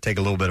going to take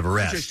a little bit of a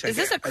rest. Is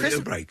this a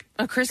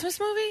Christmas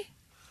movie?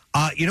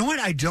 You know what?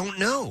 I don't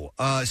know.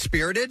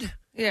 Spirited?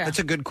 Yeah. That's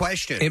a good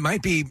question. It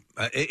might be.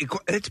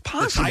 It's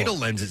possible. The title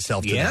lends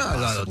itself to that,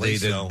 possibly,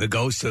 the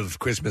ghosts of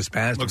Christmas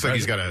past. Looks like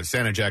he's got a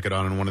Santa jacket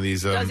on in one of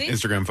these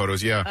Instagram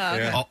photos. Yeah.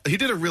 Okay. He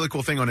did a really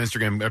cool thing on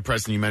Instagram.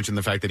 Preston, you mentioned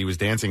the fact that he was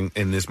dancing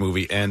in this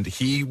movie, and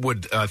he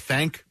would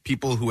thank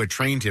people who had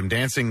trained him,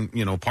 dancing,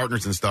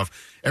 partners and stuff,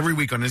 every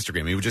week on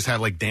Instagram. He would just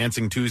have like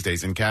Dancing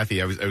Tuesdays. And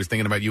Kathy, I was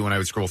thinking about you when I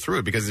would scroll through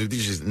it because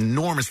these just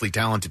enormously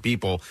talented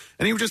people,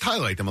 and he would just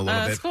highlight them a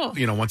little bit,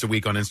 cool. Once a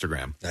week on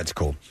Instagram. That's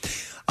cool.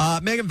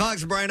 Megan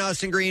Fox and Brian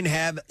Austin Green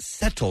have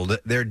settled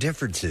their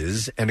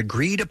differences and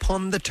agreed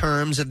upon the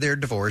terms of their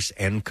divorce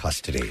and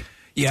custody.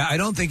 Yeah, I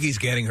don't think he's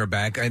getting her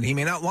back, and he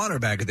may not want her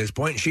back at this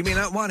point. She may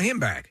not want him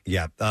back.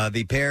 Yeah,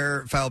 the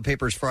pair filed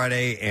papers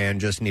Friday and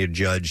just need a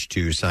judge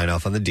to sign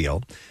off on the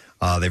deal.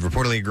 They've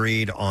reportedly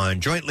agreed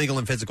on joint legal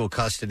and physical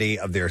custody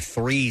of their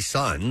 3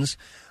 sons.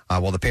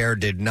 While the pair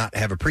did not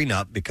have a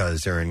prenup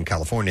because they're in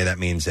California, that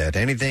means that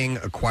anything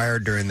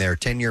acquired during their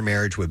 10-year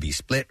marriage would be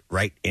split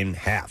right in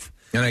half.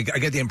 And I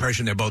get the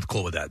impression they're both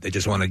cool with that. They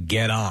just want to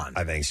get on.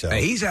 I think so.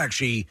 He's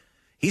actually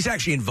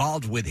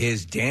involved with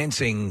his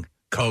dancing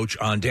coach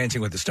on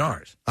Dancing with the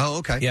Stars. Oh,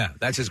 okay. Yeah,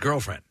 that's his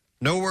girlfriend.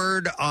 No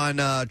word on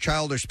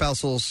child or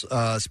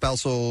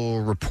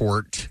spousal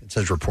report. It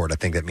says report. I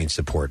think that means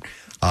support.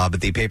 But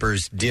the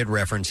papers did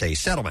reference a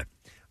settlement.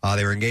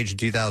 They were engaged in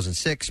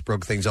 2006,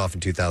 broke things off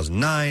in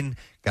 2009,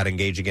 got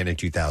engaged again in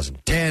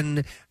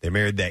 2010. They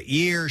married that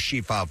year.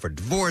 She filed for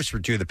divorce,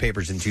 returned the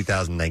papers in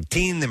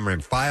 2019, then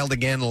filed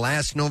again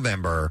last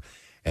November.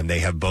 And they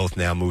have both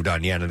now moved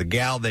on. Yeah, and the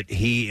gal that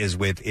he is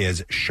with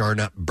is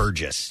Sharna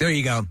Burgess. There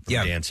you go.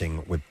 Yeah.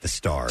 Dancing with the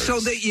Stars. So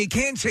you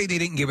can't say they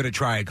didn't give it a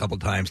try a couple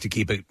times to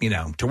keep it,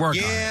 to work on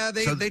it. Yeah,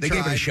 they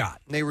gave it a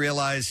shot. They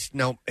realized,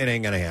 nope, it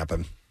ain't going to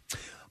happen.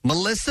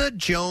 Melissa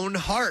Joan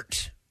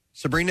Hart.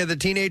 Sabrina the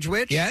Teenage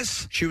Witch?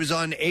 Yes. She was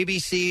on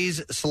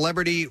ABC's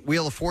Celebrity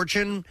Wheel of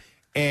Fortune.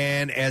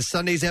 And as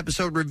Sunday's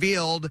episode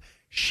revealed,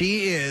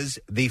 she is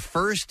the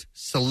first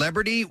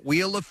Celebrity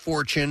Wheel of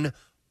Fortune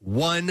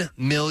 $1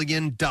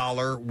 million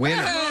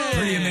winner. Hey!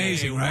 Pretty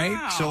amazing, right?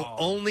 Wow. So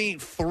only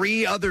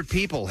 3 other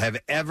people have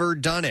ever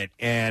done it,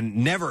 and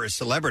never a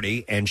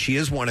celebrity, and she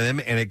is one of them,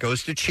 and it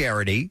goes to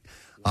charity.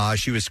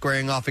 She was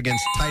squaring off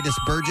against Titus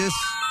Burgess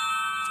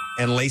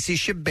and Lacey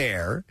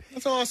Chabert.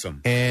 That's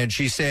awesome. And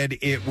she said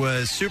it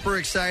was super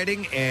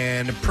exciting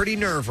and pretty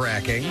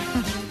nerve-wracking.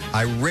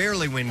 I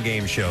rarely win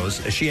game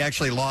shows. She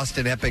actually lost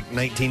an epic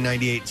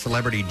 1998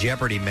 Celebrity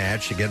Jeopardy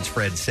match against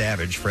Fred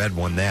Savage. Fred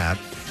won that.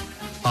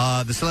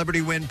 The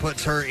celebrity win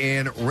puts her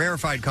in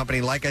rarefied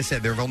company. Like I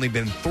said, there have only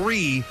been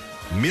 3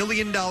 $1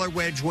 million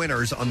wedge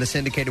winners on the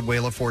syndicated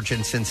Wheel of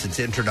Fortune since its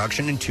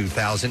introduction in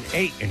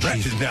 2008, and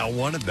she's now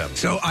one of them.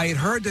 So I had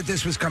heard that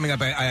this was coming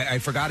up. I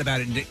forgot about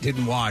it and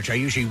didn't watch. I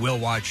usually will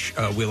watch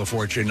Wheel of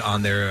Fortune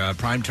on their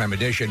primetime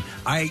edition.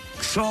 I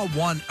saw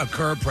one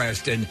occur,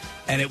 Preston,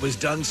 and it was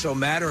done so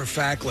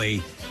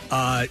matter-of-factly.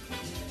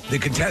 The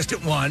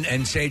contestant won,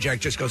 and Sajak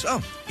just goes,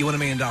 "Oh, you won $1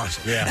 million."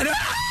 Yeah. And,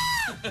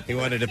 he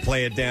wanted to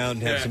play it down,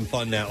 have some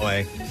fun that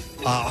way.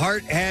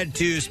 Hart had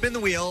to spin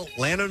the wheel,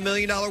 land on $1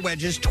 million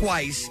wedges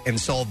twice, and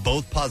solve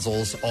both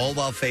puzzles, all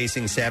while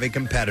facing savvy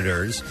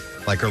competitors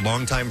like her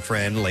longtime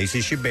friend,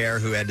 Lacey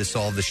Chabert, who had to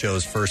solve the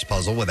show's first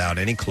puzzle without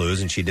any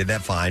clues, and she did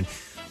that fine.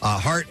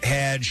 Hart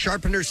had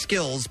sharpened her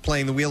skills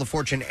playing the Wheel of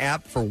Fortune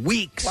app for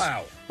weeks.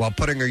 Wow. While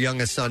putting her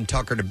youngest son,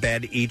 Tucker, to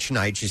bed each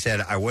night. She said,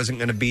 "I wasn't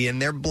going to be in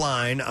there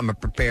blind. I'm a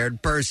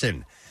prepared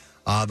person."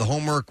 The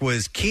homework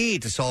was key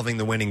to solving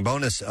the winning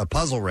bonus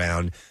puzzle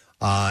round,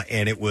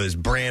 and it was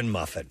bran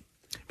muffin.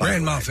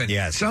 Bran muffin.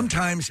 Yes.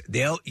 Sometimes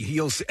he'll.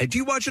 Do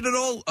you watch it at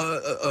all?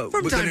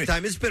 From time to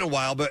time. It's been a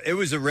while, but it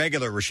was a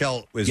regular.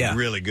 Rochelle was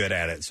really good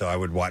at it, so I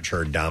would watch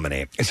her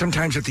dominate. And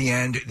sometimes at the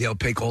end, they'll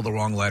pick all the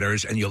wrong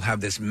letters, and you'll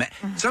have this.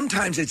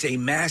 Sometimes it's a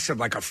massive,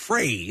 like a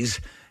phrase,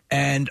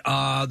 and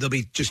there'll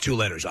be just 2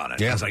 letters on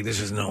it. Yeah. I was like, this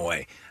is no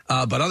way.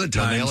 But other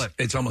times,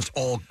 it's almost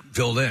all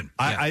filled in.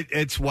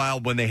 It's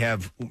wild when they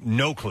have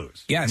no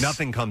clues. Yes.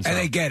 Nothing comes and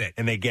up. they get it.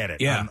 And they get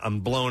it. Yeah. I'm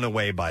blown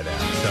away by that.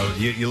 So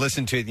you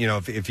listen to it,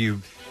 if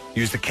you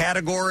use the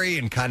category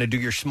and kind of do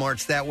your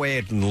smarts that way,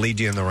 it can lead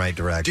you in the right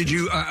direction. Did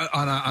you,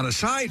 on a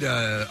side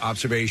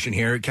observation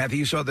here, Kathy,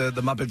 you saw the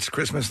Muppets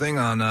Christmas thing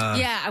on...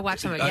 yeah, I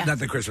watched some of it, yeah. Not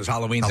the Christmas,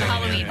 Halloween thing.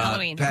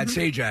 Halloween. Pat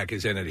Sajak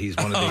is in it. He's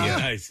one of the...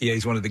 nice. Yeah,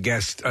 he's one of the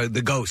guests,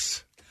 the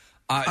ghosts.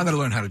 I'm going to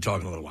learn how to talk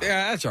in a little while.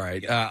 Yeah, that's all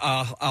right.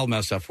 I'll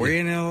mess up for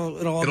you, and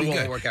it'll all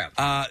work out.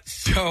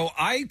 So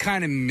I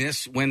kind of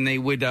miss when they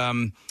would,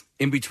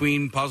 in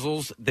between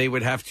puzzles, they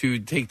would have to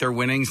take their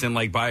winnings and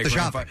buy a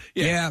grandfather.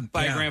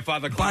 Buy a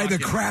grandfather clock. Buy the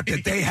crap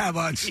that they have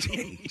on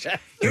stage.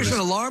 Here's an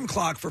alarm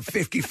clock for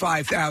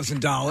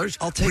 $55,000.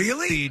 I'll take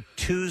the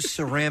 2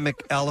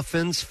 ceramic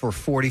elephants for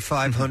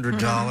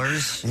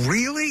 $4,500.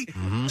 Really?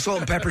 Salt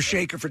and pepper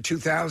shaker for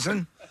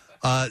 $2,000.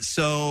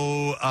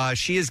 So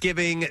she is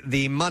giving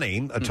the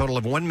money, a total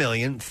of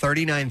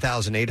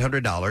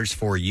 $1,039,800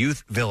 for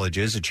Youth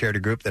Villages, a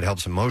charity group that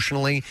helps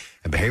emotionally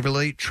and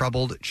behaviorally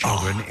troubled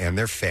children and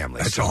their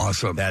families. That's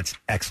awesome. That's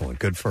excellent.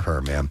 Good for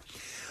her, ma'am.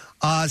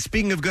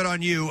 Speaking of good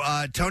on you,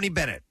 Tony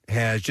Bennett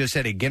has just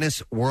set a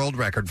Guinness World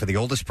Record for the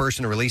oldest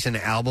person to release an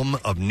album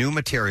of new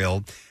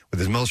material with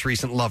his most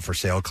recent Love for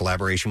Sale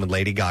collaboration with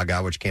Lady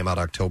Gaga, which came out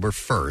October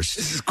 1st.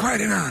 This is quite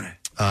an honor.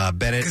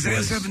 Bennett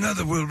because I have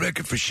another world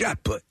record for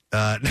shot put.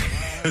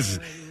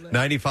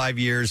 95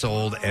 years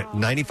old,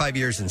 95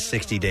 years and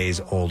 60 days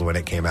old when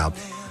it came out.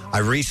 I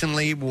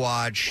recently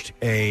watched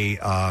a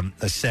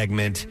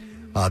segment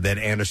that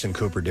Anderson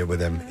Cooper did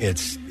with him.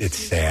 It's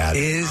sad.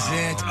 Is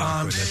it?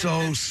 I'm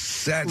so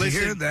sad to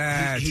hear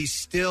that. He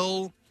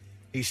still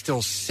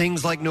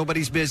sings like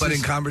nobody's business. But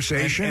in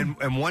conversation?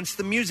 And once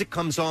the music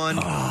comes on,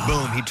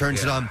 boom, he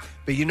turns it on.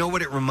 But you know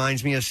what it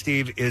reminds me of,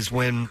 Steve, is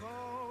when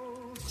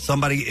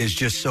somebody is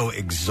just so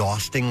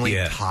exhaustingly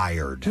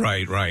tired.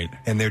 Right.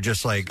 And they're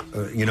just like,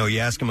 you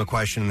ask them a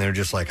question and they're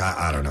just like,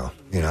 I don't know.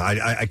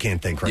 I can't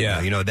think right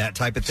now. That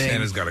type of thing.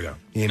 Santa's got to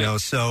go.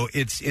 So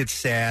it's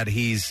sad.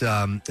 He's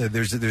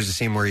there's a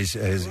scene where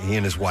he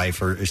and his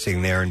wife are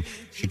sitting there and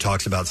she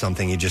talks about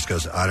something. He just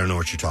goes, I don't know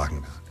what you're talking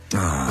about.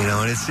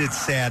 And it's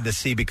sad to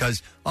see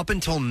because up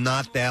until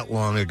not that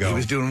long ago, he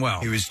was doing well.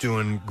 He was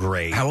doing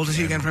great. How old is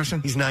he again, Preston?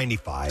 He's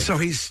 95. So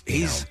he's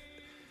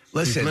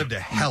Listen, He's lived a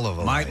hell of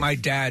a life. My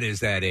dad is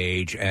that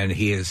age, and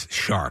he is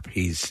sharp.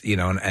 He's,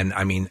 and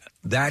I mean,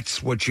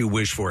 that's what you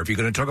wish for. If you're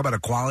going to talk about a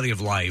quality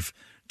of life,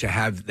 to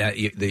have that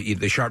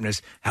the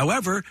sharpness.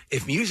 However,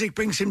 if music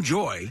brings him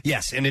joy,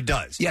 yes, and it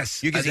does.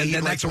 Yes, you can see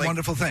then that's a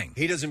wonderful thing.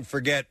 He doesn't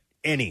forget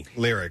any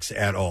lyrics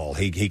at all.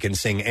 He can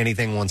sing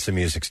anything once the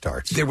music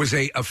starts. There was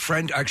a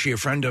friend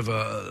of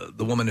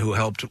the woman who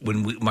helped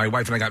when my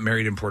wife and I got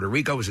married in Puerto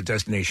Rico. It was a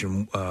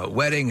destination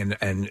wedding,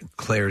 and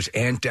Claire's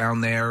aunt down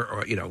there,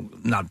 or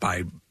not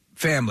by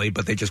family,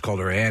 but they just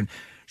called her aunt.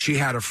 She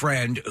had a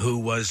friend who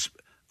was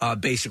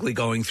basically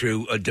going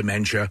through a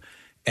dementia.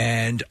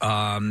 And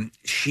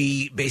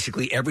she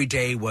basically every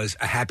day was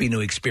a happy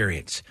new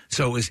experience.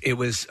 So it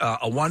was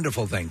a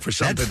wonderful thing for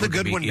some people. That's the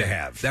good one to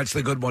have. That's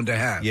the good one to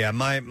have. Yeah,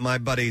 my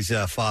buddy's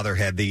father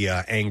had the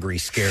angry,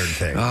 scared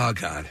thing. Oh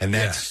God, and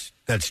that's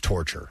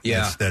torture.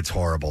 Yeah, that's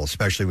horrible,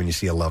 especially when you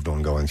see a loved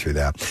one going through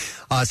that.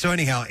 So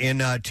anyhow,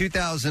 in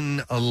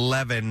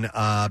 2011,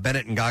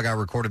 Bennett and Gaga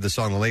recorded the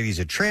song "The Lady's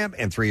a Tramp,"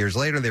 and 3 years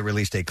later, they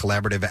released a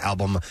collaborative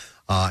album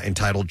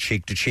entitled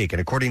 "Cheek to Cheek." And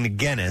according to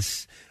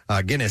Guinness,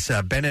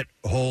 Bennett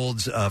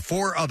holds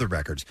 4 other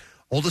records.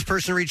 Oldest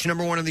person to reach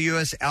number 1 on the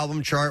U.S.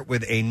 album chart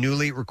with a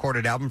newly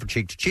recorded album for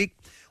Cheek to Cheek.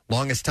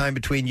 Longest time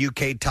between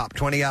UK top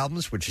 20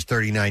 albums, which is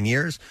 39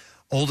 years.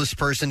 Oldest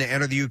person to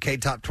enter the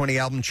UK top 20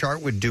 album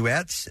chart with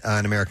Duets,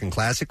 an American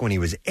classic, when he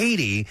was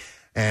 80.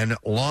 And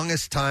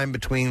longest time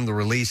between the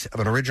release of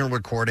an original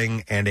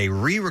recording and a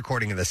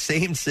re-recording of the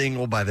same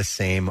single by the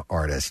same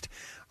artist.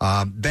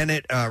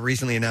 Bennett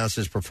recently announced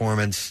his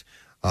performance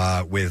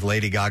with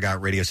Lady Gaga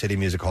at Radio City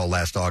Music Hall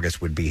last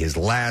August would be his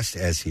last,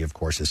 as he, of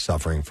course, is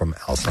suffering from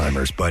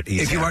Alzheimer's. But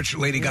if you watch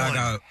Lady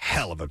Gaga,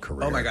 hell of a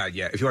career. Oh my God,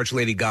 yeah! If you watch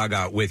Lady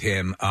Gaga with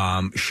him,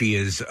 she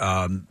is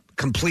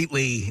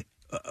completely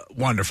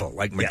wonderful,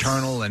 like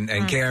maternal and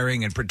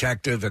caring and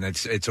protective, and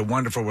it's a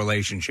wonderful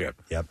relationship.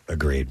 Yep,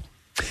 agreed.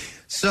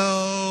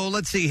 So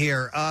let's see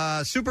here.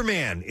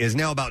 Superman is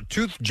now about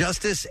truth,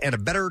 justice, and a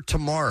better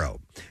tomorrow.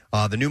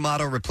 The new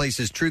motto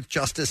replaces truth,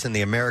 justice, and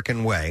the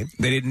American way.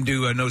 They didn't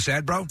do no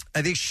sad, bro?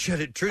 I think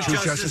should truth,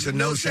 justice, and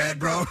no sad,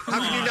 bro. How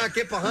can you not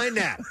get behind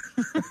that?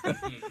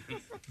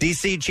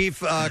 DC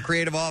Chief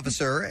Creative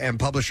Officer and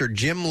Publisher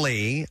Jim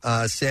Lee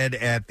said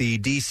at the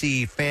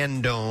DC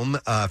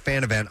Fandom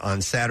fan event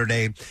on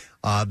Saturday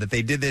that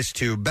they did this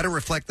to better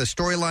reflect the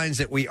storylines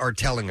that we are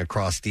telling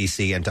across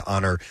DC and to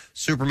honor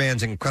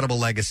Superman's incredible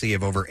legacy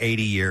of over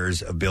 80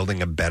 years of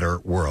building a better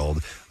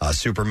world.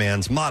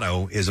 Superman's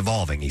motto is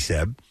evolving, he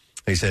said.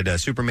 He said,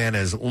 Superman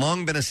has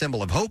long been a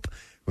symbol of hope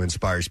who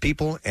inspires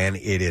people, and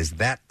it is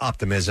that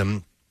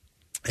optimism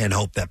and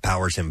hope that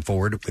powers him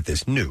forward with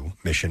this new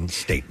mission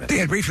statement. They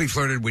had briefly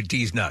flirted with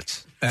D's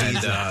nuts. And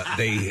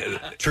they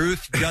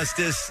truth,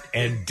 justice,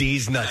 and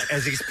D's nuts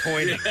as he's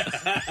pointing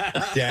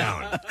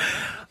down.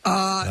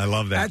 I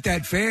love that. At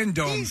that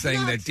Fandom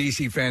thing, that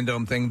DC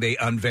Fandom thing, they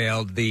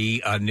unveiled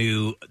the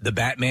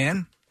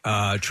Batman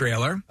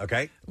trailer.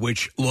 Okay.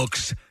 Which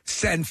looks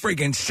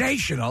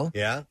sensational.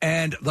 Yeah.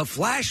 And the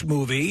Flash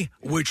movie,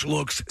 which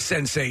looks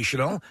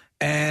sensational.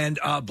 And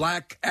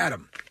Black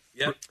Adam.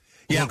 Yep.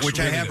 Yeah, which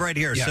really I have good. right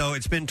here. Yeah. So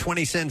it's been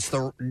 20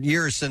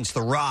 years since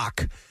The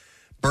Rock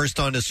burst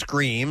onto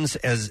screens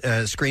as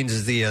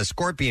the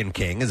Scorpion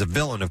King, as a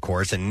villain, of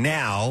course, and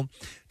now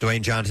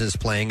Dwayne Johnson is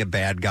playing a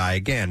bad guy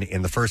again.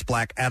 In the first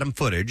Black Adam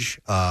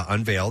footage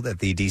unveiled at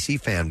the DC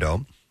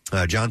Fandom,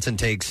 Johnson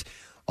takes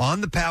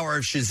on the power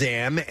of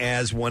Shazam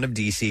as one of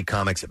DC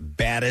Comics'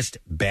 baddest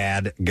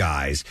bad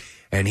guys.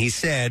 And he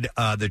said,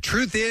 the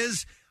truth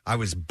is, I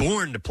was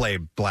born to play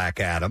Black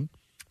Adam.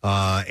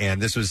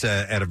 And this was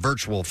at a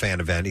virtual fan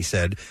event, he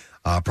said,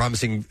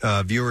 promising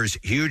viewers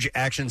huge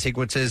action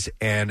sequences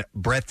and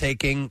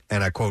breathtaking,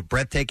 and I quote,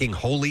 breathtaking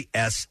holy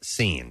S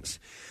scenes.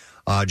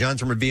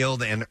 Johnson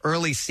revealed an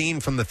early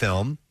scene from the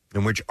film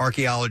in which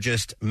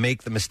archaeologists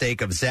make the mistake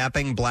of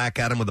zapping Black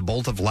Adam with a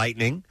bolt of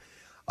lightning.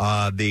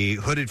 The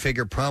hooded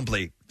figure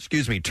promptly,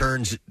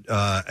 turns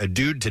a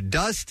dude to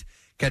dust,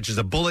 catches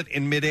a bullet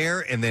in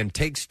midair, and then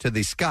takes to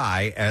the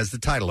sky as the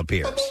title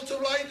appears. A bolt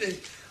of lightning.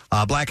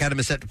 Black Adam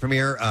is set to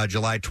premiere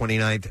July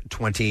 29th,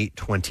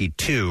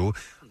 2022.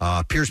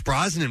 Pierce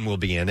Brosnan will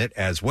be in it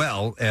as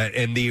well,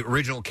 in the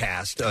original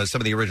cast,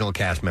 some of the original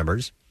cast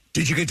members.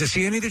 Did you get to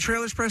see any of the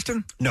trailers,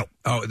 Preston? No.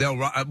 Oh,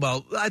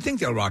 I think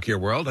they'll rock your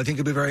world. I think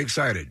you'll be very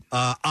excited.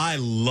 I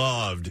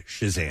loved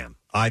Shazam.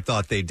 I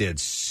thought they did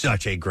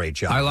such a great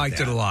job. I liked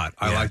it a lot.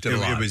 I liked it a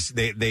lot. It was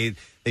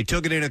they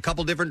took it in a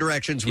couple different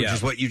directions, which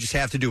is what you just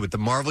have to do with the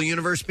Marvel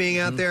universe being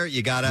out there.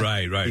 You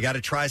gotta You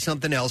gotta try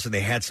something else, and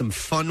they had some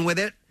fun with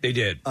it. They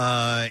did.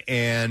 What's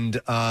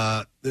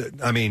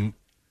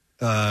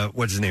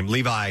his name?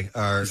 Levi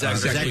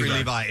Zachary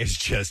Levi is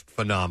just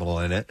phenomenal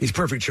in it. He's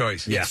perfect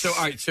choice. Yes. So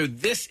all right. So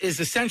this is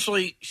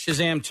essentially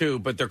Shazam 2,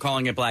 but they're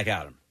calling it Black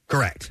Adam.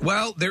 Correct.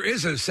 Well, there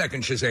is a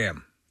second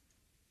Shazam.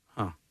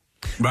 Huh.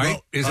 Right?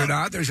 Well, Is there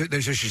not? There's a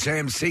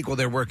Shazam sequel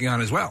they're working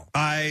on as well.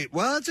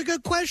 Well, it's a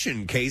good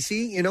question,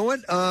 Casey. You know what?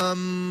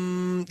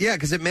 Yeah,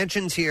 because it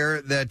mentions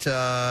here that,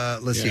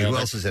 let's see, who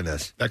else is in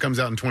this? That comes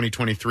out in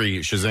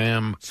 2023,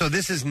 Shazam. So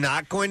this is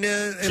not going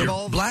to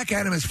involve... Black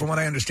Adam is, from what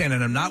I understand,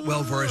 and I'm not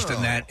well-versed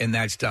in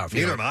that stuff.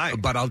 Neither am I.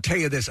 But I'll tell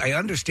you this, I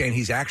understand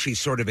he's actually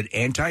sort of an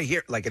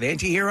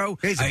anti-hero.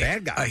 He's a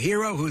bad guy. A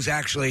hero who's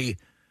actually...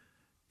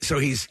 So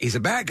he's a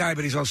bad guy,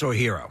 but he's also a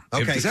hero.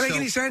 Okay, Does that make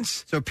any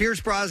sense? So Pierce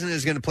Brosnan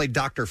is going to play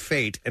Dr.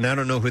 Fate, and I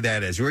don't know who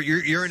that is.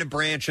 You're in a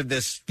branch of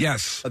this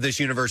of this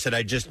universe that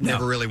I just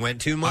never really went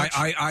too much.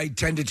 I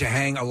tended to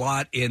hang a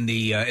lot in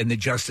the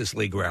Justice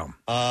League realm.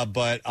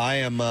 But I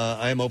am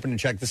open to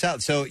check this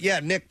out. So yeah,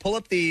 Nick, pull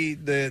up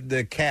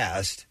the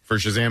cast for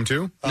Shazam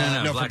 2.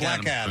 No, for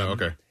Black Adam. Oh,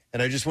 okay.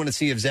 And I just want to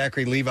see if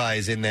Zachary Levi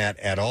is in that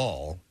at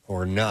all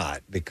or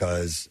not,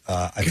 because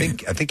I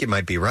think you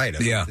might be right. I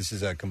think this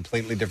is a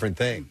completely different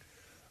thing.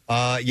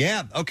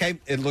 Okay.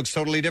 It looks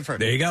totally different.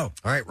 There you go.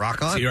 All right,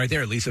 rock on. See right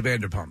there, Lisa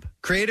Vanderpump.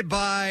 Created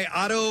by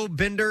Otto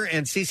Binder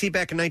and CC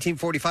back in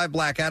 1945,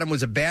 Black Adam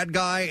was a bad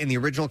guy in the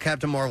original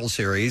Captain Marvel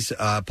series,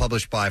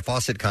 published by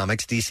Fawcett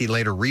Comics. DC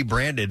later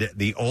rebranded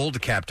the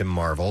old Captain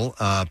Marvel,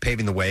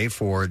 paving the way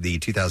for the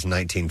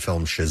 2019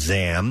 film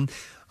Shazam.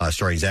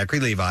 Starring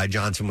Zachary Levi.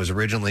 Johnson was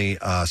originally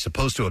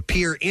supposed to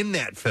appear in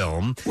that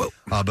film,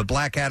 but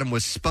Black Adam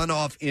was spun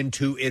off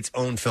into its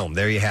own film.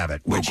 There you have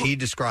it, which he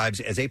describes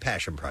as a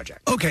passion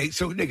project. Okay,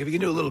 so Nick, if you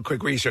can do a little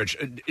quick research,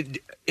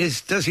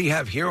 does he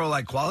have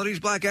hero-like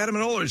qualities, Black Adam,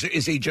 at all, or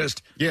is he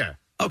just... Yeah.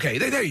 Okay,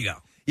 there you go.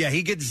 Yeah,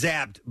 he gets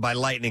zapped by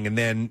lightning, and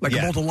then... Like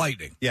a bolt of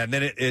lightning. Yeah, and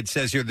then it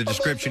says here, the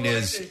description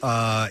is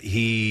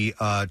he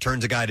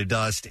turns a guy to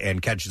dust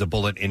and catches a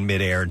bullet in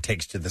midair and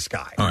takes to the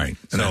sky. All right.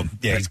 So,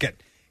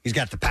 he's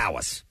got the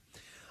powers.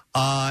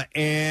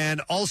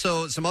 And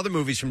also some other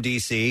movies from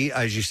DC,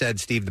 as you said,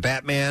 Steve the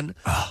Batman,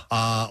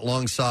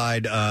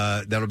 alongside,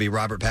 that'll be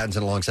Robert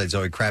Pattinson alongside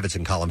Zoe Kravitz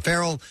and Colin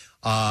Farrell.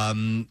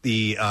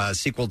 The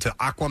sequel to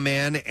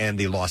Aquaman and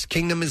the Lost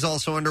Kingdom is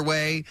also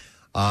underway.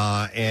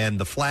 And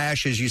The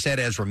Flash, as you said,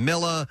 Ezra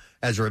Miller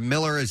as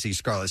the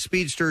Scarlet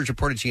Speedster is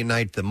reported to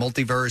unite the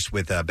multiverse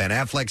with Ben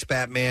Affleck's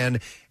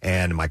Batman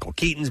and Michael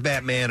Keaton's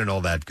Batman and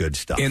all that good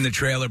stuff. In the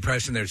trailer,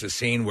 Preston, there's a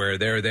scene where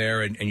they're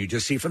there and you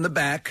just see from the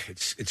back,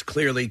 it's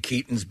clearly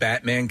Keaton's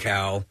Batman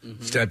cowl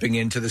stepping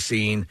into the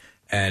scene.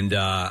 And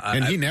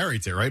he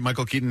narrates it, right?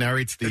 Michael Keaton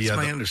narrates the... That's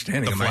my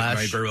understanding. The Flash,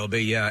 might very well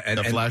be, yeah. And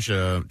the Flash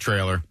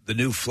trailer. The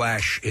new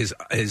Flash,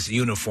 his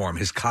uniform,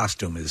 his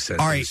costume is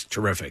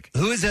terrific.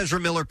 Who is Ezra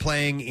Miller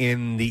playing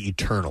in the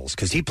Eternals?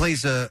 Because he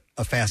plays a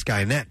fast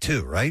guy in that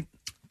too, right?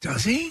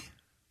 Does he?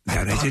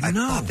 I didn't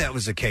know. I thought that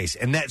was the case.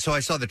 And so I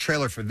saw the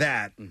trailer for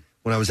that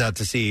when I was out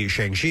to see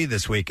Shang-Chi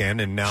this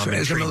weekend, and now I'm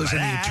Ezra Miller's in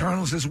the that.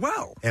 Eternals as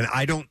well. And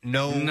I don't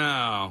know.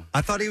 No.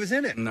 I thought he was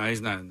in it. No,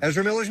 he's not.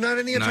 Ezra Miller's not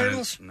in the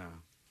Eternals? No.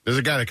 There's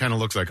a guy that kind of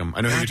looks like him.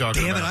 I know who you're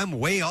talking about. Damn it, I'm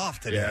way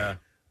off today. Yeah.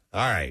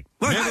 All right.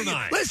 Well, Never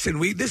mind. Listen,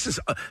 this is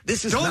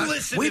Don't not,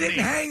 listen we to didn't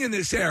me. hang in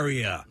this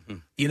area.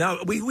 You know,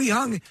 we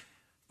hung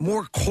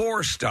more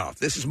core stuff.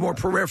 This is more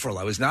peripheral.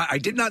 I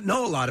did not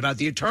know a lot about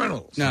the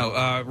Eternals.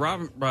 No,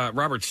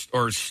 Robert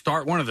or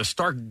Stark, one of the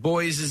Stark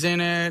boys is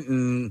in it,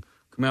 and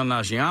Kumail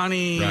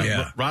Nanjiani. Right.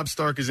 Yeah. Rob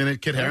Stark is in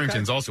it. Kit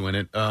Harington's also in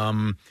it.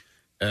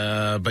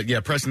 But yeah,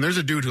 Preston, there's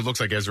a dude who looks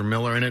like Ezra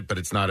Miller in it, but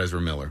it's not Ezra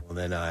Miller. Well,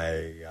 then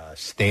I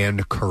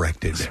stand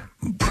corrected.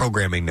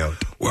 Programming note.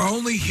 We're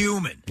only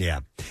human. Yeah.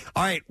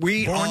 All right.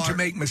 We Born are to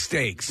make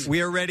mistakes.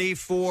 We are ready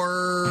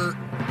for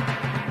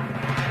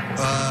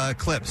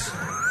clips.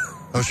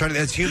 I was trying to.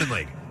 That's Human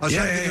League. I was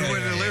trying to think of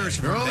where the lyrics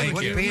from.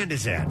 What band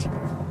is that?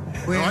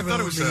 I thought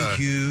it was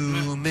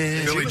human.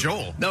 Billy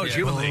Joel. No, it's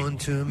Human League. Born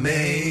to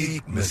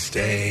make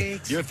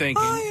mistakes. You're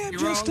thinking. I am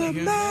just a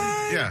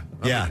man.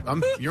 Yeah.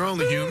 You're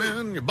only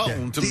human. You're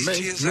born to These make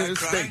tears I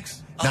cry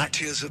mistakes. are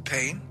tears of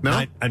pain.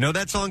 No? I know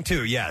that song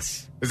too.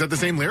 Yes. Is that the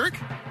same lyric?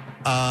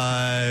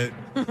 I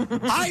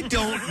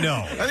don't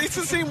know. I think it's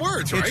the same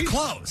words, right? It's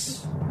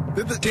close.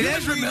 Did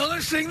Ezra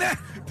Miller sing that?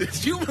 Did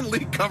Human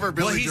League cover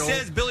Billy Joel?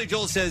 Billy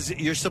Joel says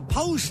you're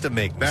supposed to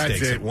make That's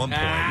mistakes it. at one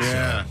point.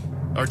 Yeah.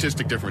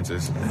 Artistic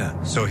differences.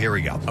 So here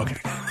we go. Okay.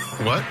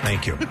 What?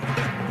 Thank you.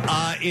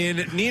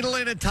 In Needle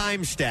in a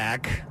Time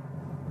Stack,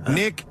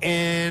 Nick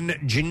and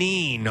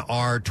Janine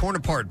are torn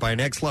apart by an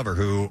ex-lover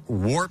who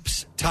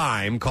warps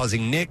time,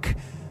 causing Nick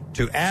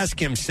to ask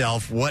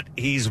himself what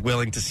he's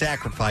willing to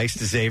sacrifice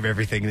to save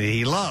everything that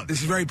he loves.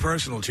 This is very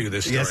personal to you,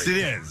 this story. Yes, it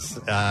is.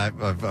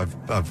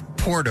 I've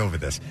poured over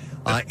this.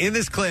 In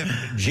this clip,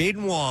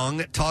 Jaden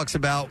Wong talks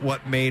about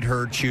what made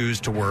her choose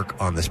to work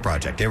on this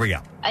project. Here we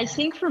go. I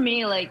think for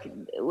me, like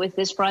with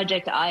this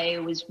project, I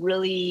was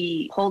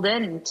really pulled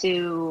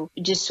into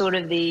just sort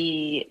of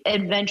the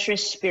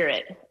adventurous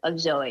spirit of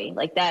Zoe.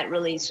 Like that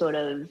really sort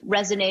of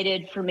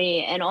resonated for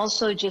me. And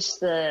also just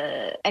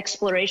the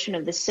exploration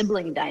of the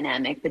sibling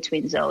dynamic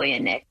between Zoe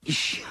and Nick.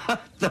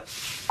 Shut the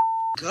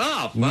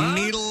up, huh?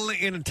 Needle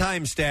in a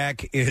Time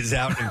Stack is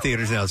out in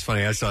theaters now. It's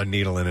funny. I saw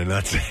Needle in a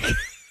Nutsack.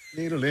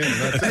 Needle in a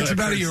Nutsack. That's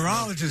about a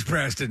urologist,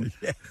 Preston.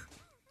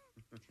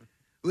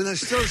 When I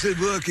started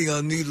working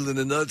on Needle in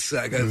a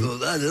Nutsack, I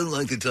thought, I don't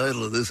like the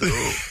title of this at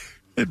all.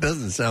 It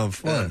doesn't sound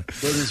fun.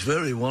 But it's a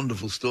very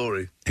wonderful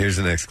story. Here's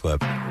the next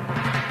clip.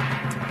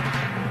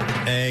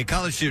 A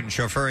college student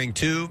chauffeuring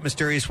two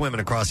mysterious women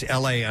across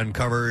L.A.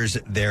 uncovers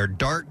their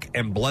dark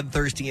and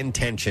bloodthirsty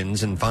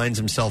intentions and finds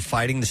himself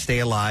fighting to stay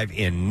alive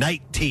in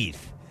Night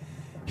Teeth.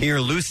 Here,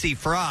 Lucy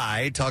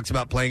Fry talks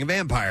about playing a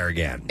vampire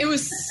again. It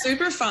was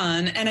super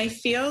fun, and I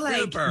feel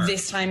like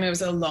this time it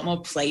was a lot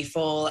more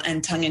playful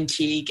and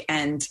tongue-in-cheek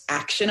and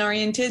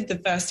action-oriented. The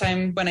first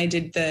time when I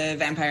did the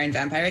Vampire and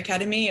Vampire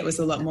Academy, it was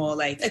a lot more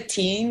like a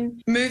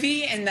teen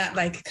movie, and that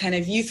like kind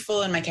of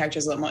youthful, and my character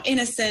was a lot more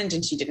innocent,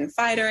 and she didn't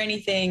fight or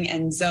anything,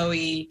 and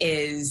Zoe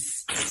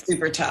is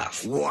super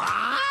tough.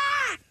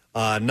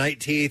 What? Night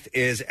Teeth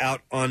is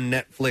out on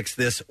Netflix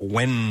this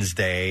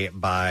Wednesday,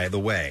 by the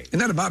way. Isn't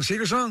that a Bob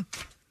Seger song?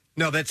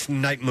 No, that's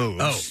Night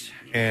Moves. Oh.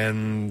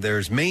 And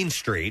there's Main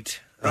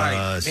Street.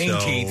 Right. Main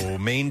Teeth.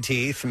 Main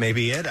Teeth,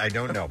 maybe it. I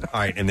don't know. All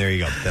right, and there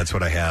you go. That's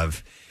what I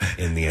have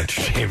in the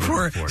entertainment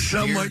For report.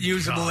 somewhat Dear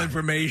usable God.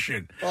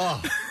 information.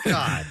 Oh,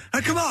 God.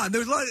 Come on.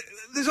 There's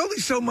only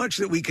so much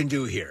that we can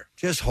do here.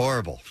 Just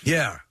horrible.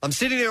 Yeah. I'm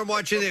sitting there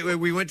watching it.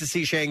 We went to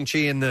see Shang-Chi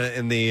in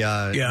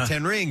the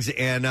 10 Rings,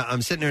 and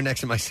I'm sitting there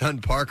next to my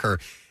son, Parker,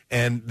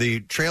 and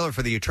the trailer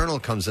for the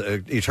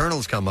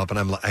Eternals come up, and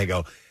I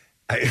go,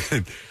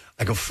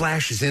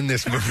 Flash is in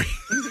this movie.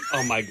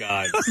 Oh, my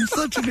God. I'm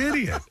such an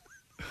idiot.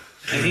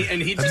 And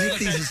he I make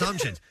these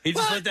assumptions. He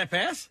just let that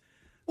pass?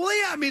 Well,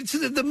 yeah, I mean, so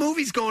the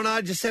movie's going on.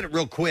 I just said it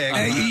real quick.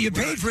 You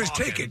paid for his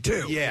ticket,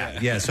 too.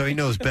 Yeah, so he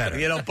knows better.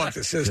 You don't buck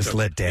the system. Just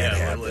let Dad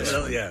have this.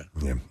 Yeah.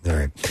 All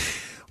right.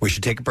 We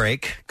should take a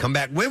break. Come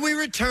back. When we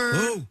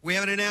return, we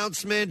have an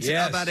announcement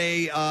about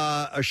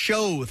a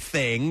show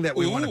thing that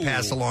we want to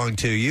pass along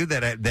to you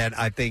that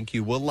I think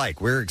you will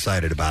like. We're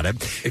excited about it.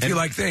 If you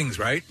like things,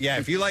 right? Yeah,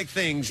 if you like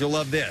things, you'll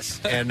love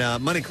this. And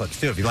money clips,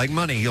 too. If you like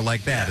money, you'll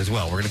like that as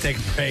well. We're going to take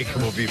a break,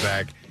 and we'll be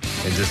back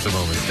in just a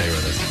moment. Stay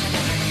with us.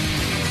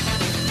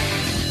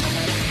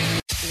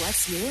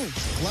 What's new?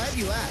 Glad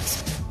you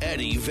asked.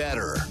 Eddie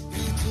Vedder.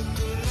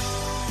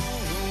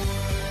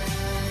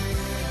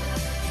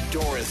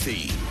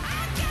 Dorothy.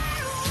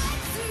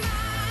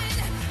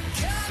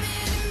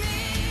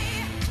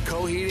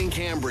 Coheed and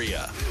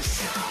Cambria.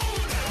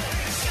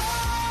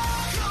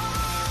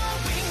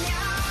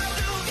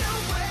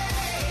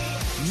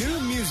 New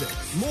music,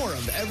 more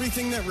of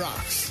everything that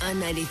rocks. On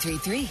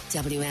 93.3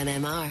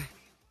 WMMR.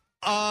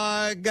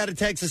 Got a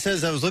text that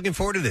says, I was looking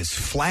forward to this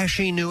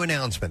flashy new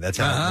announcement. That's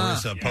how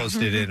Marissa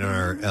posted it in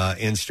our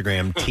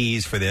Instagram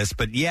tease for this.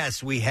 But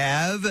yes, we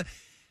have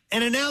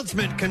an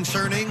announcement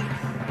concerning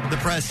the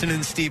Preston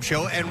and Steve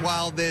show. And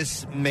while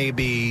this may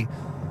be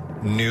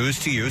news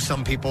to you,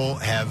 some people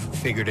have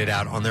figured it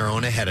out on their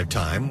own ahead of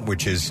time,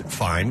 which is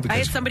fine. I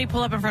had somebody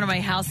pull up in front of my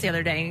house the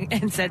other day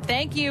and said,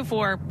 thank you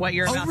for what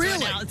you're about to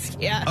announce.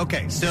 Yeah.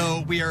 Okay,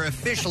 so we are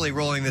officially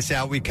rolling this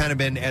out. We've kind of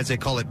been, as they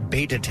call it,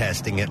 beta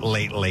testing it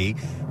lately,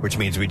 which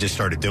means we just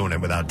started doing it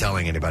without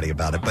telling anybody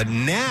about it. But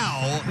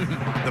now,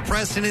 the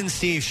Preston and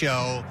Steve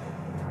show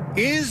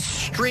is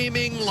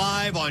streaming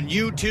live on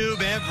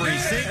YouTube every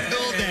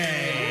single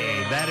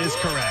day. That is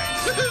correct.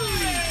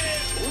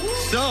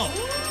 So,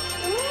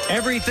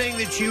 everything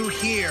that you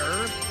hear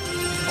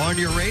on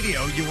your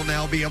radio, you will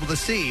now be able to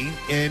see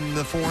in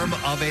the form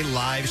of a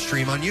live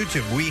stream on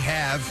YouTube. We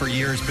have, for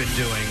years, been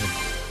doing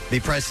the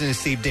Preston and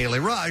Steve Daily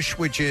Rush,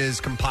 which is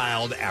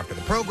compiled after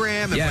the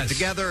program and put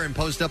together and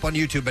posted up on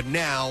YouTube. But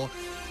now,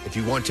 if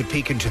you want to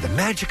peek into the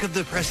magic of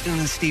the Preston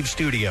and Steve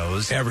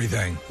studios,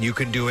 everything, you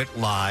can do it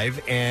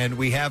live. And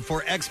we have,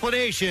 for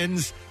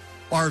explanations,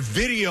 our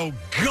video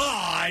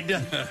god,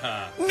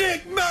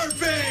 Nick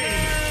Murphy!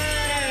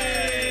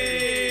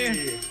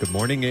 Good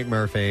morning, Nick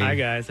Murphy. Hi,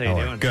 guys. How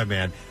you doing? Good,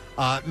 man.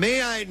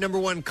 May I, number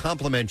one,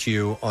 compliment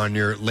you on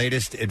your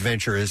latest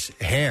adventurous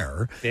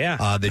hair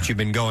that you've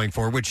been going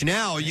for, which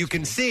now you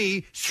can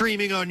see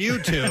streaming on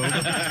YouTube.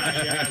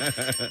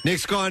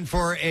 Nick's gone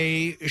for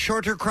a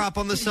shorter crop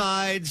on the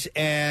sides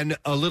and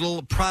a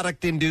little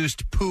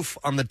product-induced poof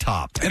on the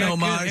top. An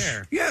homage,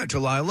 to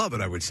Lyle Lovett,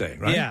 I would say,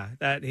 right? Yeah,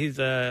 that he's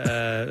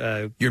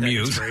your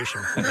muse.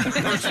 Inspiration.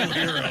 Personal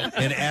hero.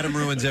 And Adam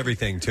ruins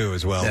everything, too,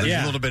 as well.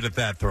 There's a little bit of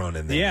that thrown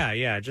in there.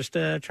 Yeah, just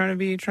trying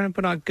to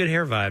put on good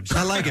hair vibes.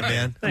 I like it, man.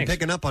 I'm Thanks.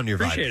 picking up on your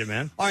vibe. Appreciate it,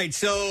 man. All right,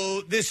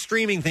 so this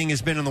streaming thing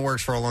has been in the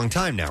works for a long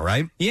time now,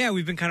 right? Yeah,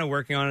 we've been kind of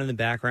working on it in the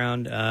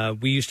background.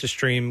 We used to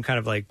stream kind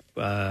of like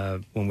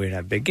when we'd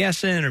have big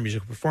guests in or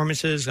musical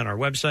performances on our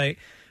website.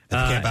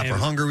 Camp Out for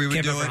Hunger, we would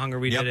Camp do Out for it. Hunger,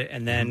 we did it.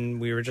 And then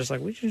we were just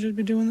like, we should just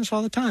be doing this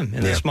all the time.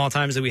 And the small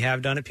times that we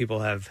have done it, people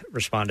have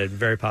responded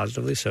very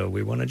positively, so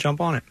we want to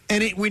jump on it.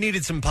 And we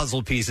needed some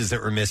puzzle pieces that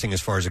were missing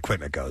as far as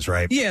equipment goes,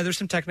 right? Yeah, there's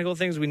some technical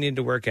things we need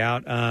to work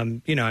out.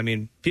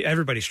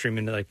 Everybody's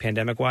streaming like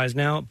pandemic-wise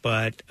now,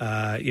 but,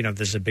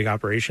 this is a big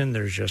operation.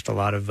 There's just a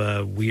lot of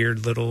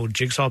weird little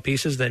jigsaw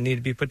pieces that need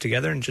to be put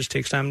together, and it just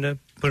takes time to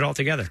put it all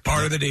together.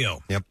 Part of the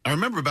deal. Yep. I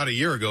remember about a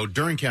year ago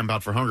during Camp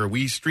Out for Hunger,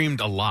 we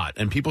streamed a lot,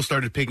 and people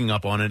started picking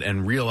up on it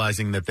and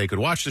realizing that they could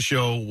watch the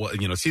show,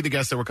 see the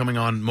guests that were coming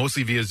on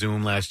mostly via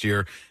Zoom last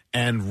year,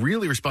 and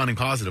really responding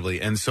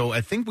positively. And so I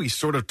think we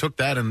sort of took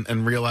that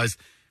and realized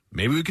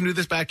maybe we can do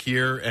this back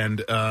here,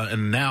 and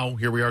now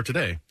here we are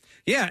today.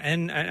 Yeah,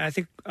 and I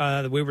think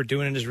the way we're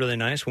doing it is really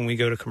nice. When we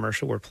go to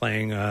commercial, we're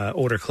playing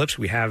older clips.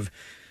 We have,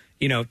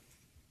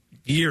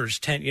 years,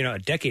 a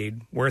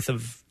decade worth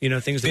of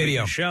things that we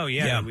can show.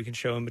 Yeah, we can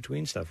show in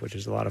between stuff, which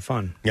is a lot of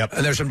fun. Yep.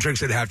 And there's some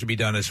tricks that have to be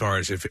done as far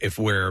as if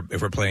we're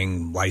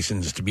playing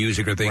licensed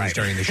music or things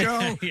during the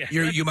show.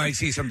 You might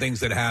see some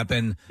things that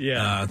happen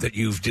that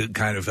you've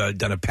kind of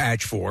done a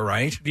patch for,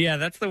 right? Yeah,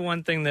 that's the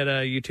one thing that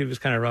YouTube is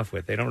kind of rough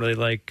with. They don't really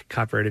like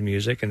copyrighted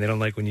music, and they don't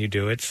like when you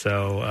do it.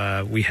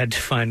 So we had to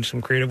find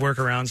some creative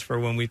workarounds for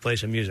when we play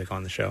some music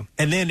on the show.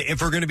 And then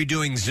if we're going to be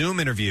doing Zoom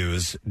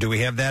interviews, do we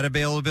have that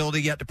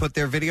availability yet to put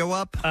their video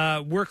up?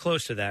 We're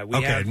close to that.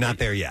 Not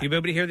there yet. You'll be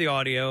able to hear the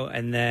audio,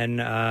 and then,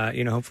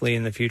 hopefully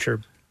in the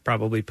future,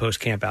 probably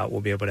post-camp out,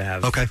 we'll be able to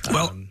have... Okay.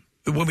 Well,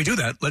 when we do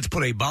that, let's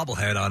put a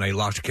bobblehead on a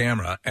locked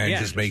camera and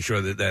just make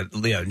sure that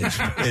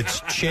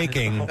it's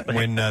shaking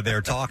when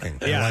they're talking.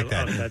 Yeah, I like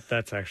that.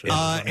 That's actually...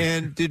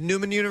 and did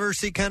Newman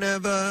University kind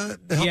of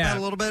help out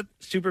a little bit?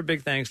 Super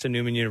big thanks to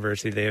Newman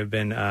University. They have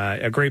been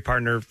a great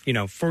partner,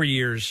 for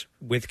years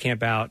with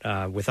Camp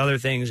Out, with other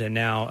things, and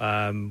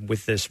now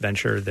with this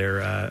venture, they're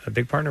a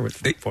big partner with.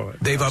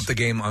 They've upped the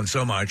game on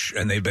so much,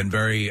 and they've been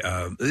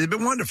they've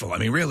been wonderful. I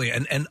mean, really,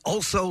 and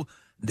also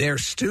their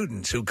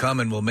students who come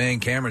and will man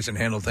cameras and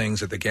handle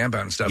things at the Camp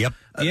Out and stuff. Yep.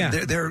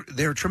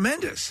 They're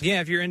tremendous. Yeah,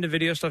 if you're into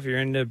video stuff, you're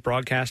into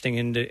broadcasting,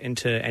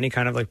 into any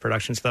kind of like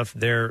production stuff,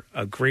 they're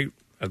a great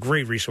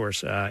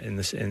resource in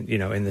this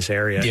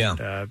area. Yeah.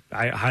 And,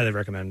 I highly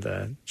recommend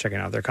checking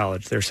out their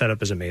college. Their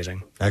setup is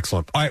amazing.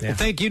 Excellent. All right. Well,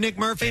 thank you, Nick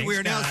Murphy. Thanks, we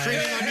are now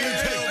streaming on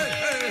YouTube.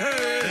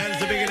 That is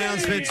the big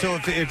announcement. So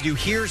if you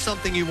hear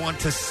something you want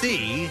to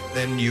see,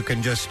 then you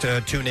can just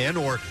tune in,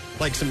 or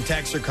like some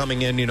texts are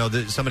coming in.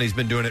 Somebody's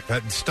been doing it.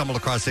 Stumbled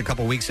across it a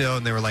couple weeks ago,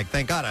 and they were like,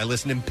 "Thank God I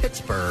listened in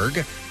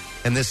Pittsburgh."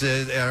 And this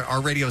is our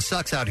radio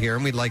sucks out here,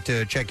 and we'd like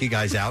to check you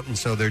guys out, and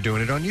so they're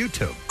doing it on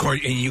YouTube.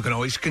 And you can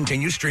always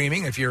continue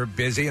streaming if you're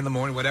busy in the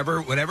morning, whatever,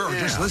 or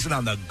just listen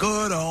on the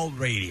good old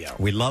radio.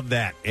 We love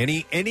that.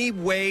 Any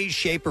way,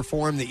 shape, or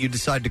form that you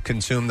decide to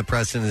consume the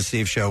Preston and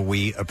Steve Show,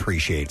 we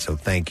appreciate. So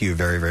thank you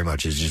very, very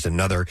much. It's just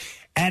another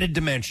added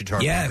dimension to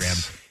our program.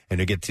 And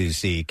to get to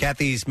see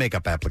Kathy's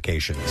makeup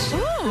applications.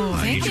 Ooh,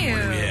 thank you.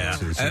 Yeah.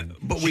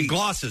 But she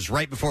glosses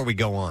right before we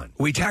go on.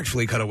 We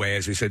tactfully cut away,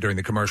 as we said during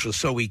the commercials,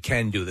 so we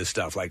can do this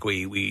stuff. Like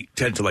we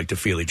tend to like to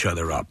feel each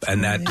other up,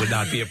 and that would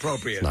not be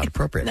appropriate. It's not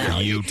appropriate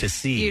for you to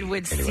see. You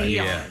would see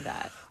all of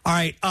that. All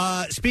right.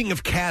 Speaking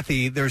of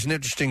Kathy, there's an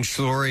interesting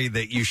story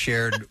that you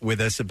shared with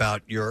us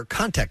about your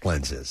contact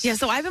lenses. Yeah,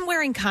 so I've been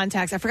wearing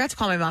contacts. I forgot to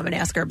call my mom and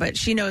ask her, but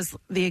she knows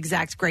the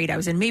exact grade I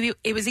was in. Maybe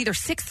it was either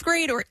 6th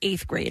grade or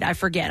 8th grade. I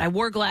forget. I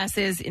wore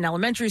glasses in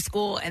elementary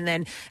school, and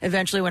then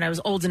eventually when I was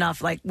old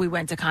enough, we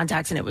went to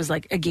contacts, and it was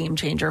like a game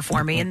changer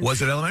for me. And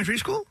was it elementary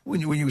school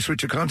when you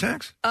switched to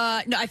contacts?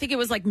 No, I think it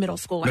was like middle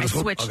school when I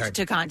switched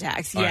to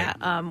contacts. All yeah,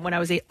 right. When I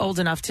was old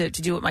enough to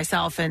do it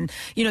myself. And,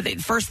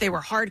 first they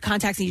were hard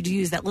contacts, and you had to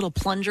use that little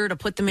plunger to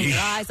put them in your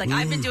eyes.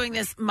 I've been doing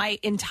this my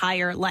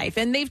entire life,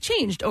 and they've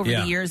changed over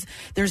the years.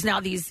 There's now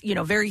these,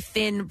 very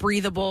thin,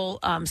 breathable,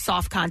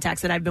 soft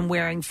contacts that I've been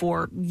wearing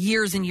for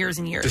years and years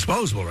and years.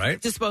 Disposable, right?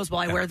 Disposable.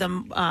 I wear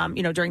them,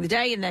 during the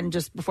day, and then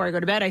just before I go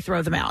to bed, I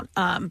throw them out.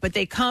 But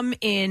they come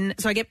in,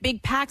 so I get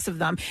big packs of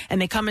them,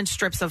 and they come in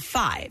strips of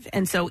 5.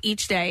 And so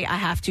each day I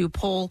have to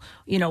pull,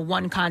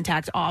 one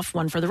contact off,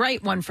 one for the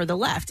right, one for the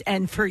left.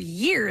 And for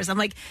years, I'm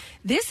like,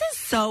 this is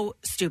so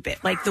stupid.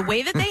 Like the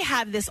way that they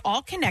have this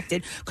all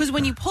connected, because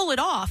when you pull it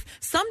off,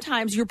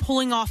 sometimes you're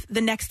pulling off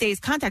the next day's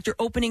contact. You're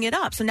opening it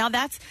up. So now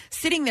that's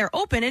sitting there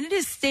open, and it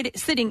is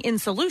sitting in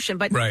solution,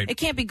 but it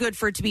can't be good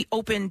for it to be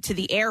open to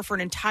the air for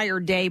an entire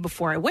day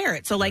before I wear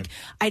it. So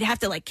I'd have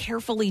to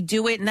carefully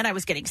do it. And then I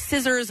was getting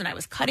scissors and I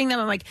was cutting them.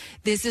 I'm like,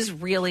 this is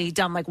really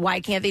dumb. Like, why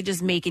can't they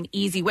just make an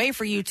easy way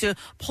for you to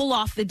pull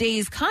off the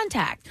day's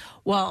contact?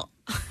 Well,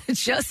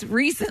 just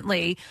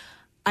recently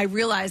I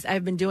realized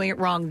I've been doing it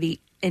wrong the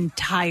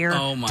entire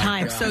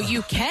time. God. So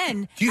you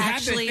can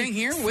actually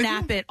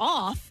snap it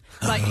off,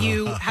 but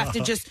you have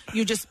to just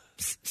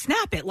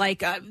snap it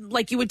like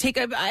you would take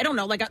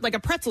like a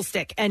pretzel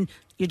stick, and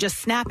you just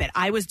snap it.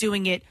 I was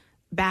doing it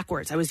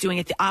backwards. I was doing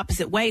it the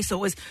opposite way,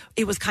 so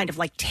it was kind of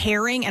like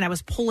tearing, and I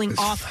was pulling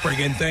off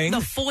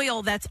the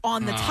foil that's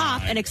on the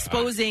top and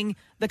exposing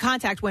the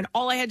contact, when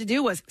all I had to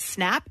do was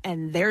snap,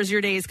 and there's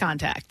your day's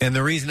contact. And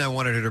the reason I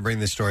wanted her to bring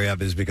this story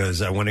up is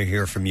because I want to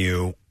hear from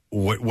you.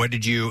 what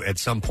did you at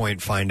some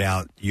point find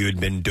out you had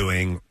been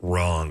doing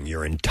wrong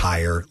your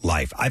entire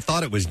life? I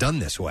thought it was done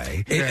this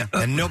way,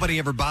 and nobody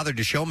ever bothered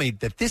to show me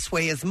that this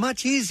way is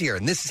much easier,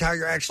 and this is how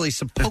you're actually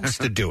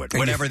supposed to do it,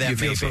 whatever that you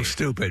may feel be. so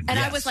stupid. And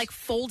I was like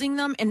folding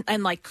them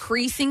and like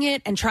creasing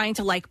it and trying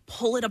to like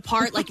pull it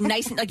apart like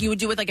nice, like you would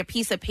do with like a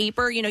piece of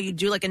paper. You know, you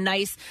do like a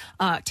nice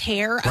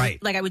tear. Right.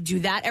 I would do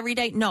that every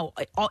day. No,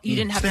 you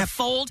didn't have to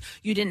fold.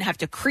 You didn't have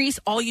to crease.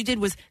 All you did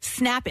was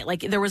snap it. Like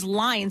there was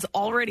lines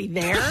already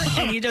there,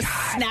 and you just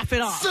snap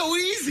it off. So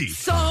easy.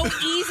 So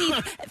easy.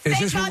 Is Thank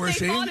this what God we're they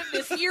seeing? thought of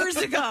this years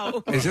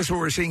ago. Is this what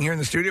we're seeing here in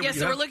the studio? Yeah,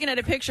 so we're looking at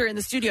a picture in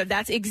the studio.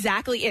 That's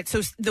exactly it.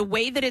 So the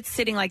way that it's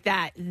sitting like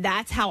that,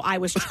 that's how I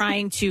was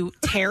trying to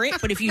tear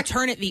it. But if you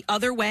turn it the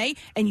other way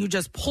and you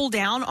just pull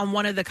down on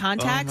one of the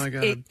contacts, my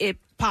God. it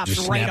pops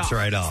Just right snaps off.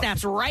 right off.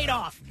 Snaps right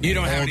off. You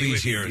don't have All any these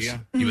with you, years.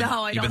 do you? No, You've been,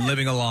 I You've don't. been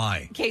living a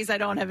lie. In case I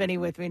don't have any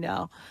with me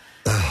now.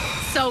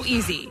 So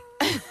easy.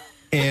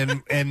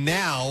 And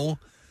now,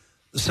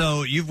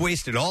 so you've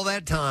wasted all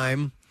that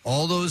time,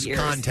 all those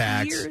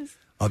contacts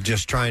of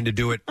just trying to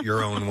do it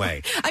your own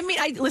way. I mean,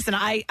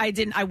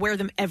 I wear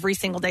them every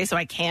single day, so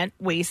I can't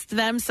waste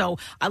them. So,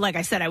 like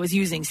I said, I was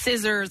using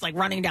scissors, like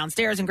running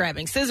downstairs and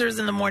grabbing scissors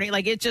in the morning.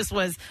 Like it just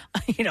was,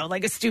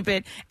 like a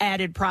stupid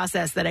added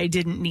process that I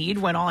didn't need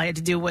when all I had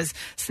to do was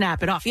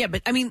snap it off. Yeah,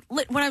 but I mean,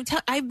 when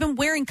I've been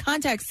wearing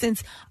contacts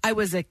since I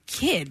was a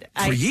kid.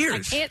 For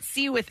years. I can't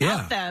see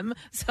without them,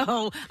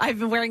 so I've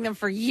been wearing them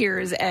for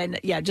years. And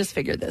just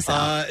figured this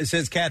out. It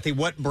says, Kathy,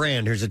 what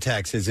brand? Here's a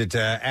text. Is it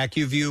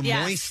AccuView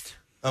Yes. Moist?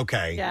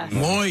 Okay. Yes.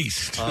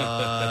 Moist.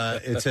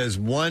 It says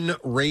one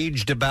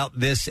raged about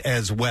this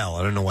as well.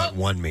 I don't know what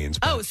one means.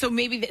 But. Oh, so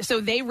maybe so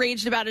they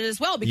raged about it as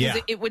well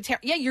because it would tear.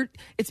 Yeah,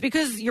 it's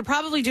because you're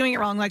probably doing it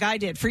wrong, like I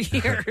did for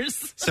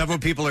years. Several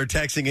people are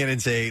texting in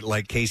and say,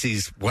 like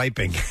Casey's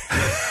wiping.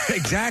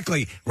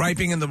 Exactly.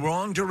 Wiping in the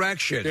wrong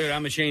direction. Dude,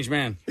 I'm a changed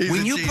man.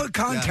 When you put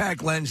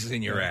contact lenses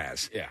in your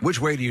ass, which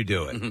way do you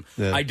do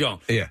it? I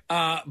don't. Yeah.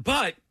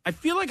 But I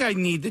feel like I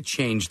need to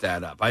change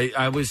that up.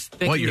 I was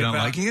thinking What, you're not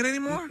about- liking it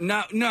anymore?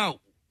 No.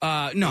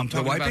 I'm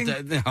talking wiping?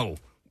 about that. No.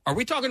 Are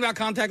we talking about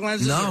contact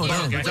lenses? No, Or-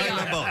 no. Okay. We're talking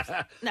about both.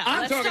 No, I'm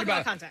let's talking talk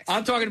about contacts.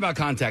 I'm talking about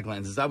contact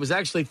lenses. I was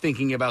actually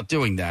thinking about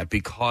doing that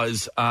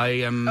because I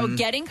am. Oh,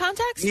 getting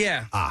contacts?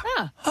 Yeah.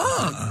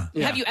 Yeah.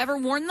 Have you ever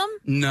worn them?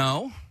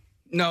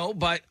 No,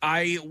 but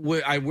I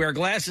wear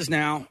glasses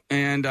now,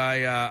 and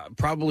I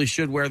probably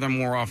should wear them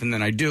more often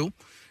than I do.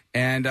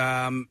 And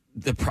I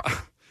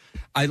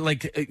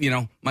like,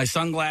 my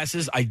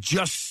sunglasses. I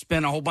just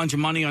spent a whole bunch of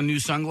money on new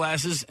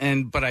sunglasses,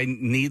 but I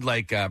need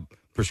like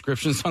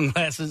prescription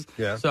sunglasses.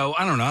 Yeah. So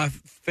I don't know. I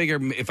figure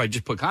if I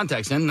just put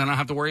contacts in, then I don't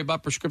have to worry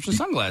about prescription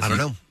sunglasses. I don't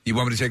know. You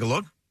want me to take a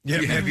look? Yeah.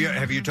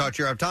 Have you talked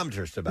to your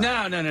optometrist about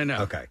it?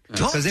 No. Okay.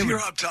 Talk to they your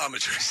would-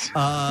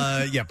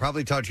 optometrist.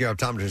 Probably talk to your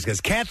optometrist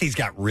because Kathy's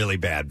got really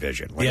bad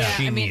vision. Like,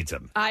 she needs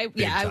them.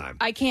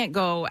 I can't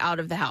go out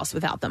of the house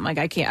without them. Like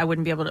I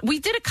wouldn't be able to. We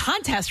did a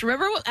contest.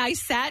 Remember, I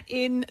sat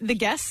in the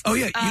guest. Oh,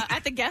 yeah,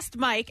 at the guest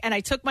mic, and I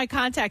took my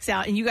contacts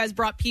out, and you guys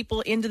brought people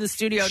into the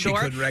studio She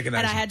door, couldn't recognize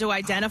and I them. had to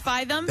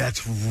identify them.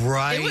 That's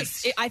right.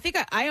 I think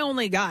I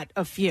only got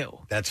a few.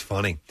 That's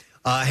funny.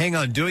 Hang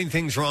on. Doing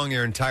things wrong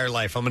your entire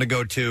life. I'm going to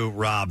go to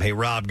Rob. Hey,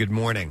 Rob, good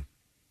morning.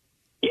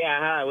 Yeah,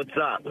 hi, what's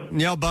up?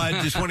 Yeah,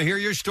 bud. Just want to hear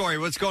your story.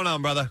 What's going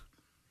on, brother?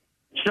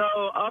 So,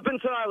 up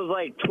until I was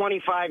like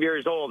 25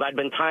 years old, I'd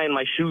been tying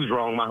my shoes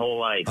wrong my whole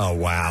life. Oh,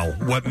 wow.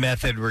 What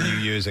method were you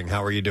using?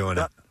 How were you doing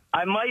it?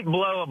 I might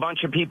blow a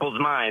bunch of people's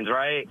minds,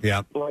 right?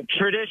 Yeah. Like,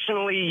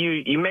 traditionally,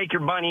 you make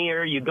your bunny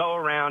ear, you go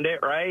around it,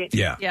 right?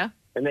 Yeah. Yeah.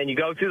 And then you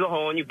go through the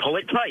hole and you pull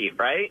it tight,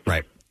 right?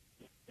 Right.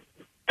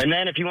 And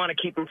then if you want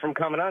to keep them from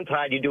coming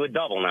untied, you do a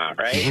double knot,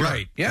 right?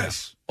 Right.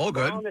 Yes. All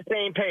good. We're on the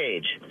same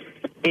page.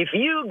 If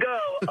you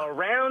go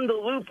around the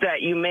loop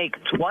that you make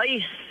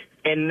twice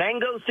and then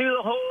go through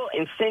the hole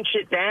and cinch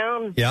it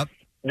down, Yep.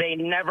 they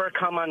never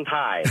come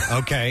untied.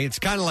 Okay. It's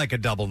kind of like a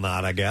double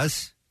knot, I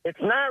guess. It's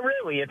not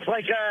really. It's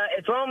like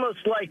it's almost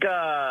like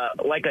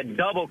a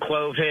double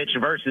clove hitch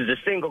versus a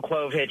single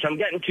clove hitch. I'm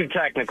getting too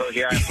technical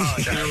here. I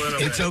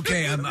apologize. It's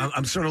okay.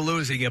 I'm sort of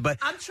losing it, but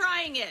I'm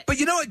trying it. But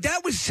you know what?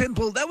 That was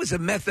simple. That was a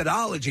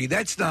methodology.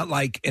 That's not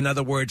like, in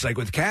other words, like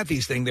with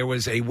Kathy's thing, there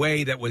was a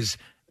way that was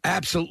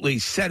absolutely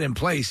set in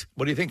place.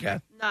 What do you think,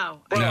 Kath?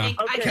 No. No. I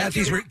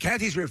think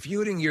Kathy's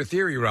refuting your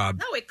theory, Rob.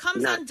 no, it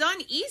comes undone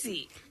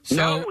easy.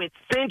 No, it's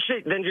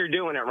cinches. Then you're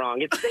doing it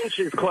wrong. It's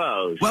cinches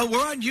closed. Well, we're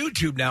on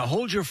YouTube now.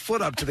 Hold your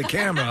foot up to the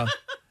camera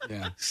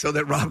so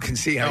that Rob can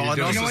see how you're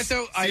doing. You know what,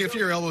 though? See if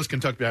your elbows can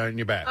tuck behind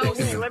your back.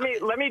 Okay, let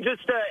me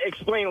just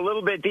explain a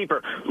little bit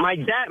deeper. My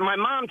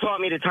mom taught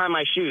me to tie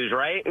my shoes,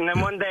 right? And then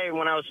one day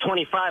when I was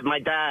 25, my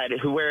dad,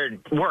 who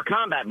wore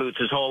combat boots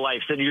his whole life,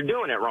 said, "You're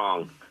doing it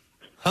wrong."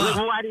 Like,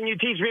 well, why didn't you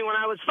teach me when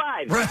I was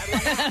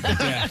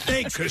 5?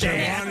 Thanks, because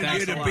I wanted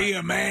you to be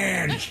a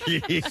man.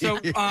 So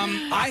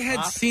I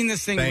had seen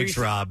this thing. Thanks,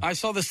 Rob. I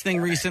saw this thing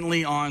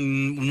recently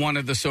on one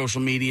of the social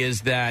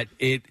medias that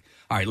it.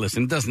 All right,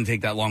 listen, it doesn't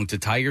take that long to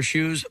tie your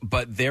shoes,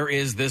 but there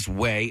is this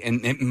way,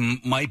 and it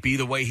might be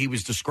the way he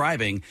was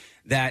describing,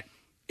 that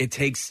it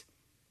takes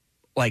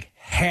like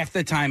half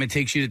the time it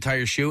takes you to tie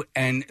your shoe,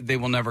 and they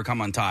will never come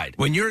untied.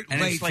 When you're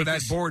And late it's like for that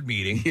this- board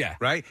meeting, Yeah.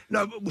 right?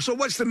 No, so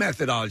what's the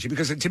methodology?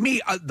 Because to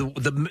me,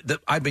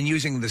 I've been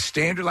using the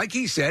standard, like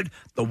he said,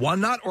 the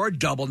one knot or a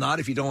double knot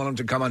if you don't want them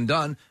to come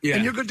undone,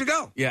 and you're good to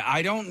go. Yeah,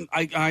 I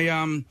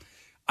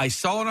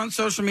saw it on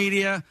social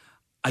media.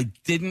 I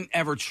didn't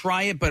ever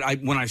try it, but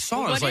when I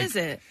saw it, I was like, What is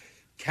it?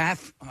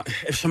 Kath,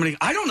 if somebody,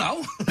 I don't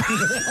know.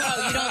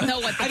 Oh, you don't know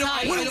what the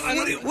tie is.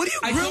 What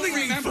are you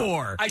grilling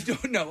for? I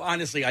don't know.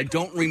 Honestly, I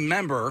don't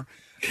remember,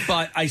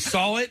 but I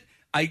saw it.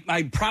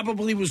 I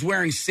probably was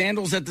wearing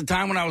sandals at the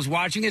time when I was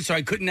watching it, so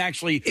I couldn't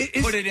actually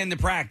put it into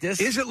practice.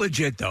 Is it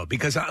legit, though?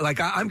 Because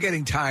I'm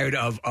getting tired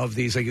of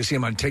these, like you see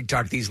them on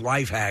TikTok, these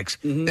life hacks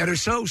that are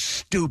so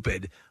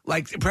stupid.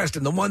 Like,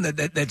 Preston, the one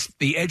that's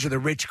the edge of the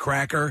rich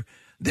cracker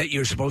that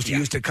you're supposed to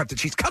use to cut the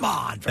cheese. Come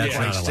on, for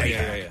Christ's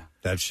sake.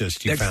 That's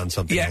just you found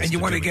something. Yeah, else and you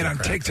to want do to with get your on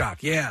cracker.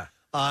 TikTok. Yeah.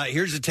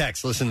 Here's a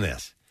text. Listen to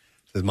this.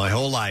 It says, my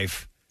whole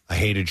life, I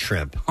hated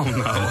shrimp.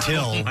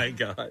 Until my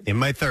God. in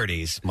my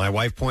 30s, my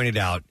wife pointed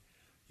out,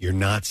 you're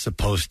not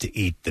supposed to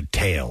eat the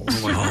tails.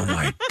 Oh,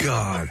 my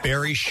God.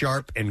 Very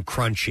sharp and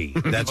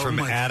crunchy. That's from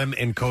Adam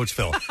in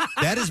Coatesville.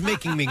 That is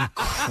making me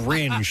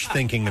cringe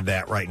thinking of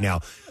that right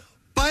now.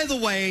 By the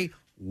way,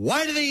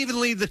 why do they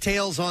even leave the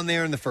tails on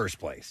there in the first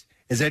place?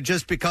 Is that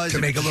just because to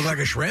make it look like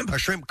a shrimp? A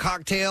shrimp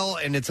cocktail,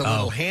 and it's a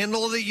little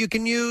handle that you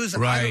can use?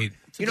 Right.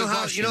 You know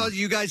how some of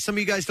you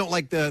guys don't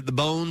like the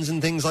bones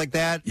and things like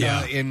that.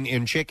 Yeah.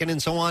 In chicken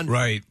and so on.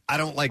 Right. I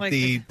don't like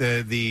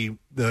the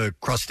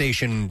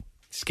crustacean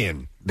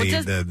skin.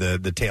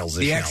 The tails.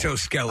 The shell.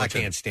 exoskeleton. I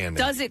can't stand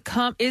that. Does it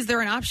come? Is there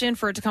an option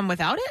for it to come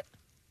without it?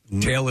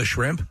 Tailless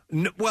shrimp?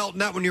 Well,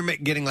 not when you're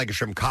getting like a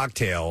shrimp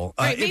cocktail.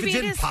 Right, if maybe it's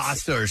it in is-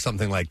 pasta or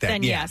something like that,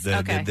 Then yeah, yes,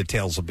 okay. the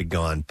tails will be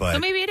gone. But So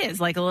maybe it is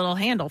like a little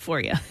handle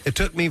for you. it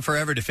took me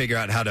forever to figure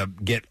out how to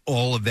get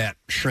all of that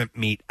shrimp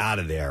meat out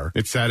of there.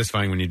 It's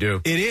satisfying when you do.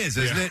 It is,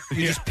 isn't it?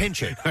 You just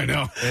pinch it. I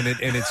know. And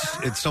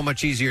it's so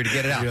much easier to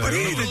get it out. Yeah. But For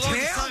for the the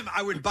longest time,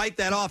 I would bite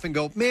that off and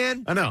go,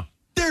 man, I know.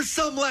 there's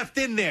some left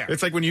in there.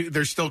 It's like when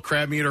there's still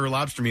crab meat or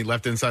lobster meat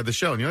left inside the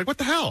shell, and you're like, what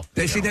the hell?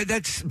 See,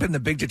 that's been the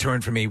big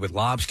deterrent for me with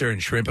lobster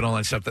and shrimp and all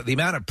that stuff. The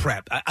amount of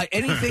prep,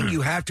 anything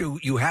you have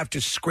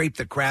to scrape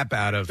the crap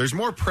out of. There's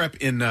more prep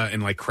in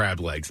like crab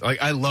legs.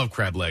 Like I love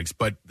crab legs,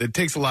 but it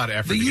takes a lot of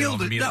effort. The to get all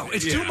yield, the meat no, out.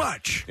 it's too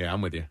much. Yeah,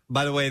 I'm with you.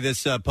 By the way,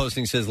 this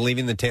posting says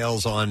leaving the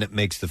tails on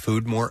makes the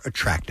food more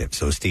attractive.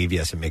 So, Steve,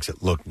 yes, it makes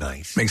it look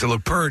nice. Makes it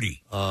look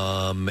purty.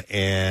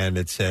 And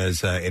it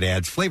says it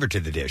adds flavor to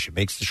the dish. It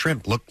makes the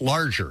shrimp look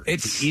larger.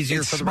 It's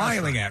easier it's for the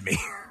smiling restaurant. at me.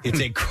 It's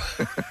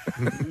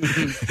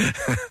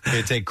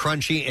a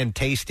crunchy and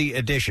tasty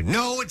addition.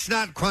 No, it's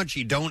not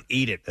crunchy. Don't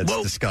eat it.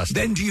 That's disgusting.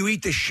 Then do you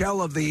eat the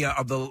shell of the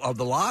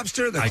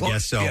lobster? I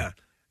guess so. Yeah.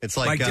 It's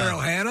like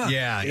Daryl Hannah?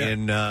 Yeah,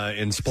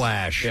 in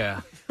Splash.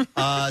 Yeah.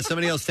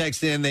 Somebody else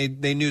texted in.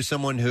 They knew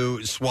someone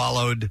who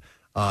swallowed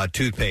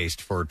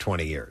toothpaste for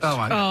 20 years.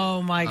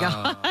 Oh my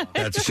God.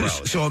 That's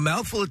gross. So a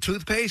mouthful of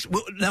toothpaste?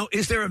 Well, now,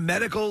 is there a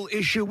medical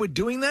issue with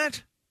doing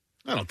that?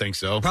 I don't think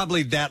so.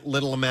 Probably that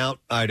little amount.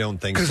 I don't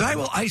think so. Because I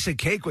will ice a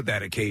cake with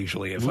that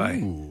occasionally if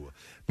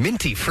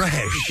minty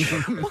fresh.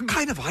 What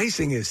kind of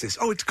icing is this?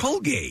 Oh, it's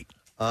Colgate.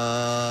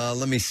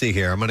 Let me see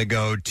here. I'm going to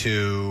go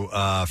to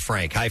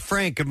Frank. Hi,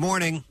 Frank. Good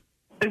morning.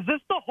 Is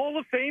this the Hall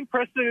of Fame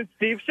Preston and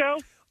Steve show?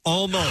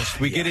 Almost.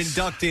 We get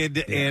inducted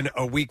in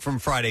a week from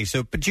Friday.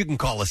 So, but you can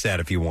call us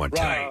that if you want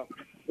to. Never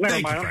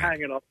Thank mind, you, I'm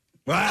Frank. hanging up.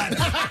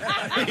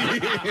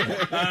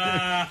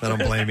 I don't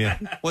blame you.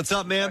 What's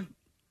up, man?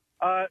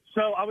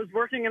 So I was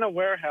working in a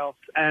warehouse,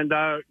 and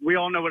we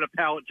all know what a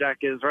pallet jack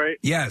is, right?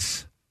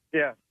 Yes.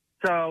 Yeah.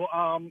 So,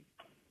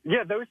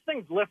 those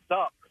things lift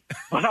up,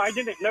 but I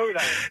didn't know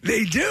that.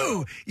 They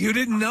do. You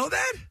didn't know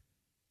that?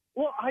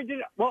 Well, I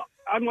didn't. Well,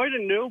 I might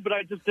have knew, but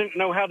I just didn't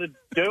know how to do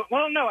it.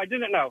 Well, no, I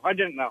didn't know.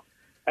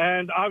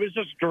 And I was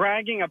just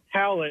dragging a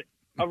pallet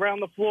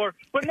around the floor,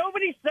 but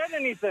nobody said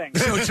anything.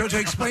 So to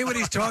explain what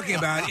he's talking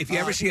about, if you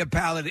ever see a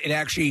pallet, it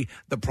actually,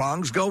 the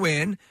prongs go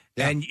in,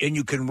 and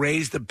you can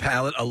raise the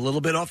pallet a little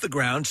bit off the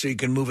ground so you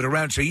can move it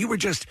around. So you were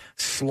just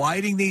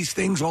sliding these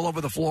things all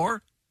over the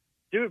floor?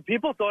 Dude,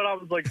 people thought I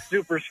was,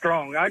 super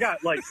strong. I got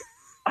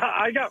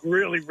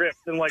really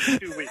ripped in, 2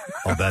 weeks.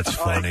 Oh, that's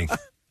funny.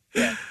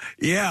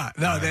 Yeah,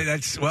 no,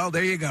 that's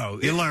there you go.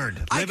 You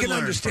learned. I can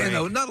understand,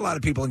 though, not a lot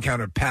of people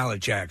encounter pallet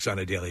jacks on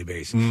a daily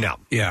basis. No.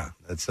 Yeah.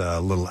 That's a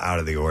little out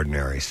of the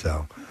ordinary,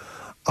 so.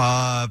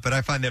 But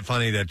I find it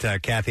funny that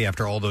Kathy,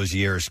 after all those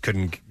years,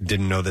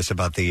 didn't know this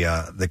about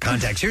the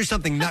contacts. Here's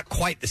something not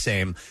quite the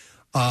same,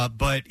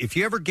 but if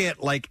you ever get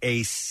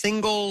a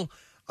single,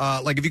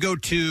 if you go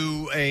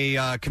to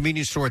a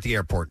convenience store at the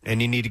airport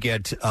and you need to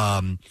get,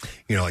 some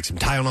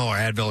Tylenol or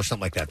Advil or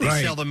something like that, they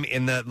sell them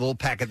in the little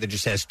packet that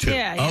just has 2.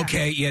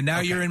 Okay,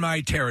 now you're in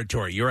my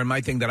territory. You're in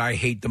my thing that I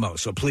hate the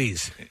most. So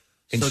please,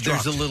 instruct. So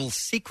there's a little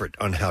secret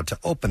on how to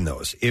open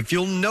those. If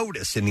you'll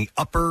notice in the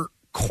upper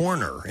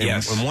corner,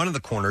 in one of the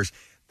corners,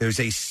 there's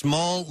a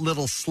small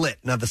little slit.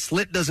 Now, the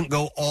slit doesn't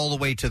go all the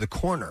way to the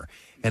corner.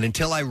 And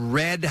until I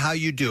read how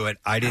you do it,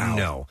 I didn't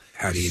know.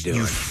 How do you do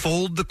You it?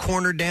 fold the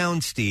corner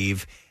down,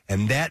 Steve,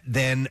 and that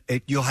then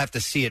you'll have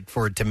to see it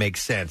for it to make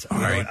sense. All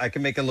right. I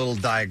can make a little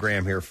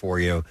diagram here for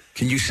you.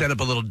 Can you set up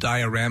a little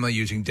diorama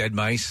using dead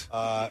mice?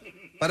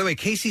 By the way,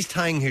 Casey's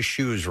tying his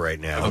shoes right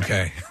now.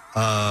 Okay.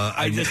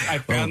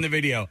 I found the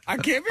video. I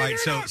can't All right,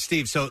 so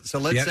Steve, so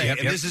let's say, and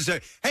this is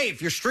hey,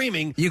 if you're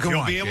streaming,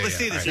 you'll be able to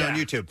see this on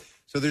YouTube.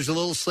 So there's a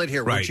little slit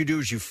here. Right. What you do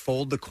is you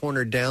fold the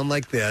corner down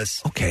like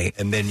this. Okay.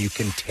 And then you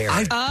can tear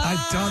I've it.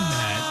 done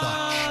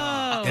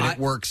that. And it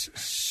works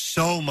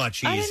so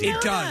much easier.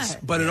 It does,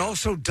 but it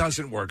also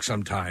doesn't work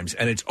sometimes,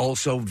 and it's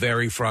also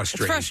very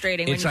frustrating. It's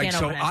frustrating when it's you like, can't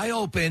so open it. I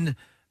open,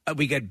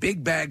 we get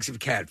big bags of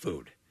cat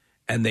food,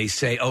 and they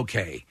say,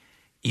 okay,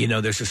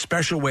 there's a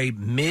special way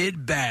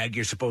mid-bag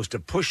you're supposed to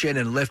push in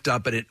and lift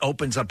up, and it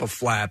opens up a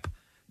flap.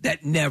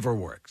 That never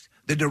works.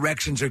 The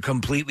directions are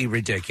completely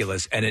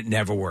ridiculous, and it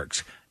never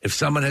works. If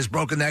someone has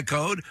broken that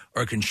code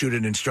or can shoot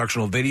an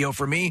instructional video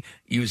for me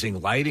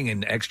using lighting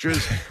and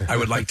extras, I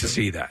would like to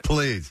see that.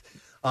 Please.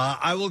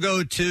 I will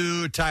go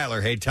to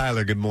Tyler. Hey,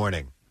 Tyler, good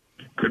morning.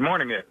 Good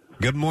morning, it.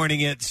 Good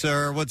morning,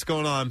 sir. What's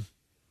going on?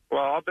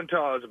 Well, up until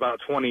I was about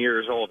 20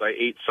 years old, I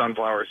ate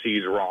sunflower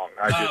seeds wrong.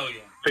 I just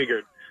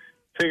figured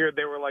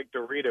they were like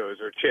Doritos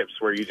or chips,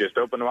 where you just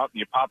open them up and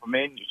you pop them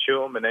in, you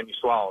chew them, and then you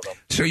swallow them.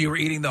 So you were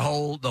eating the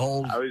whole.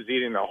 I was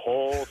eating the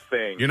whole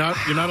thing. You're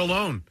not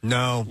alone.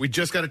 No, we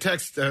just got a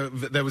text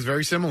that was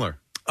very similar.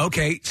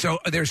 Okay, so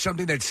there's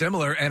something that's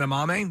similar.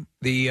 Edamame,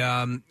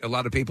 a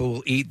lot of people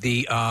will eat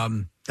the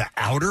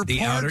outer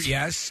part?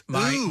 Yes,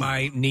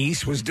 my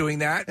niece was doing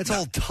that. It's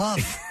all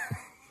tough.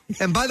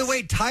 And by the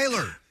way,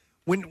 Tyler,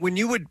 when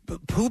you would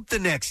poop the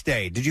next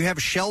day, did you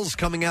have shells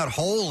coming out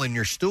whole in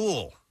your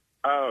stool?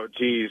 Oh,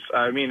 geez.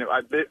 I mean,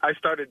 I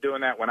started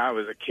doing that when I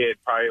was a kid,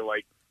 probably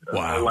like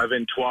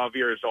 11, 12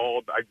 years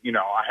old. I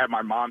had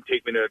my mom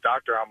take me to the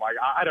doctor. I'm like,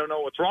 I don't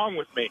know what's wrong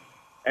with me.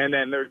 And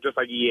then they're just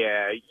like,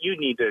 yeah, you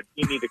need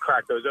to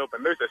crack those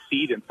open. There's a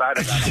seed inside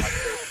of that. I'm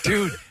like,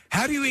 dude,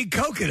 how do you eat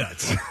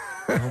coconuts?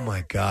 Oh,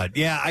 my God.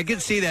 Yeah, I can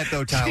see that,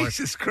 though, Tyler.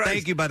 Jesus Christ.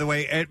 Thank you, by the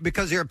way,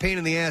 because you're a pain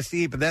in the ass to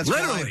eat, but that's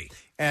literally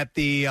why at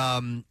the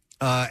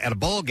at a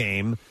ball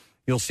game,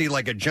 you'll see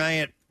like a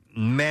giant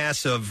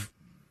mass of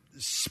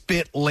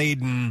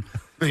spit-laden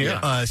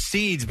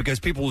seeds, because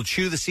people will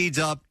chew the seeds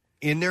up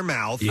in their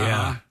mouth,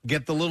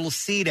 get the little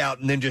seed out,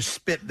 and then just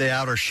spit the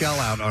outer shell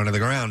out onto the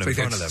ground in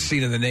front of them.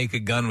 Scene of the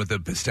Naked Gun with the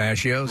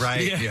pistachios,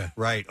 right? Yeah,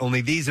 right.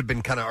 Only these have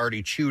been kind of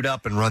already chewed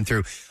up and run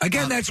through.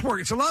 Again, that's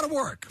work. It's a lot of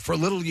work for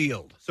little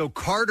yield. So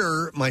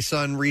Carter, my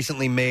son,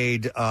 recently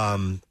made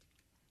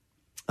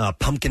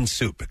pumpkin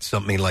soup. It's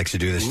something he likes to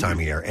do this time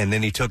of year. And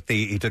then he took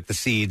the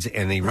seeds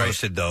and he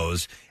roasted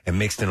those and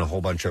mixed in a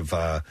whole bunch of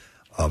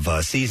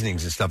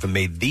seasonings and stuff and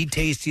made the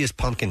tastiest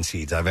pumpkin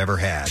seeds I've ever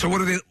had. So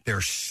what are they?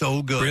 They're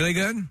so good. Really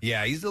good?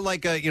 Yeah, he's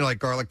like like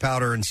garlic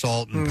powder and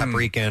salt and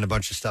paprika and a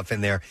bunch of stuff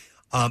in there.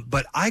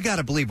 But I got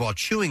to believe, while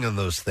chewing on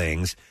those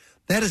things,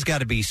 that has got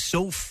to be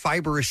so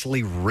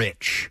fibrously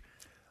rich.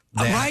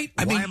 Right?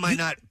 Why am I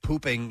not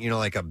pooping,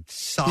 like a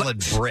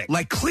solid brick?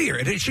 Like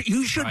clear.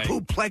 You should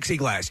poop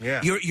plexiglass.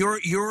 Yeah.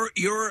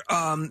 You're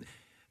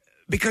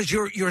because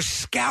you're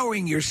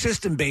scouring your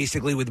system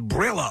basically with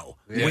Brillo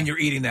when you're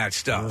eating that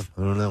stuff.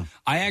 I don't know.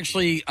 I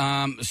actually,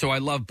 so I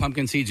love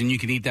pumpkin seeds, and you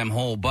can eat them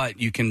whole, but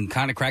you can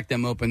kind of crack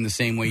them open the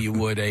same way you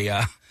would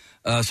a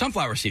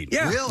sunflower seed.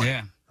 Yeah. Really?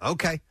 Yeah.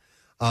 Okay.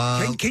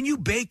 Can you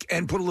bake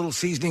and put a little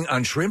seasoning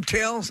on shrimp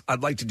tails?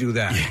 I'd like to do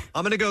that.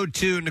 I'm going to go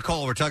to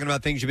Nicole. We're talking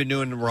about things you've been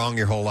doing wrong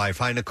your whole life.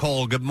 Hi,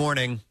 Nicole. Good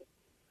morning.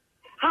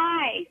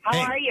 Hi. How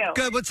are you?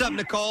 Good. What's up,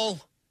 Nicole?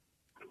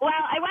 Well,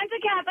 I went to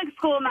Catholic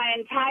school my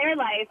entire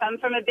life. I'm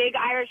from a big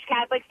Irish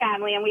Catholic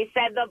family, and we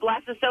said the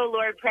Bless Us, O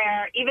Lord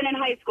prayer, even in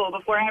high school,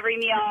 before every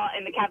meal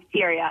in the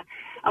cafeteria.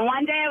 And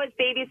one day I was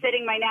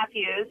babysitting my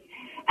nephews,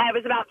 and I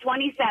was about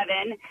 27,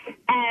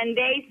 and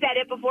they said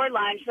it before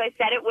lunch, so I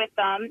said it with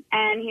them,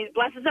 and he's,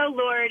 Bless us, O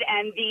Lord,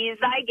 and these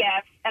thy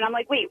gifts. And I'm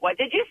like, wait, what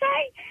did you say?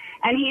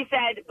 And he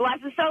said, Bless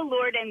us, O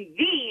Lord, and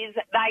these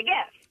thy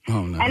gifts.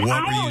 Oh, no. And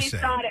What were you always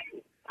saying?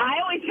 I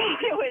always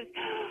thought it was,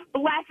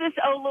 bless us,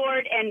 O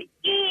Lord, and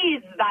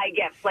ease thy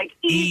gifts. Like,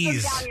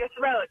 ease them down your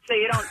throat so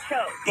you don't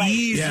choke. Like,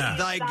 Ease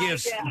thy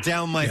gifts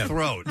down my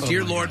throat.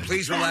 Dear Lord,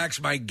 please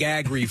relax my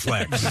gag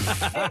reflex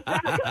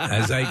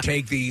as I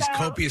take these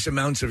copious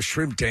amounts of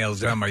shrimp tails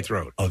down my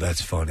throat. Oh,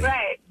 that's funny.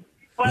 Right.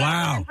 Well, I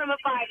Wow. learned from a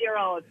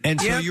 5-year-old. And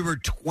so you were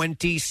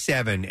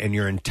 27 in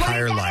your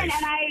entire 27,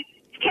 life. And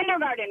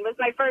kindergarten was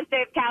my first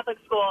day of Catholic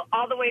school,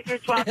 all the way through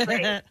 12th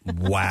grade.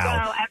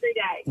 Wow. So every day.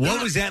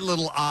 What was that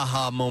little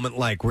aha moment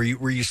like? Were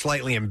you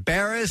slightly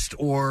embarrassed,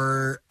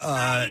 or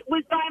I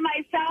was by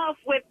myself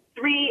with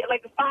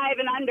 5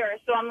 and under,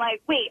 so I'm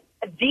like, wait,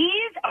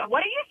 these?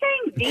 What are you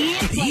saying?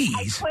 These? Like,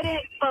 I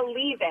couldn't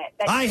believe it.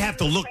 that I these have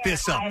to look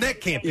this up.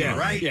 That can't be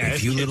right.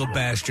 If you little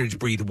bastards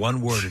breathe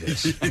one word of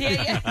this.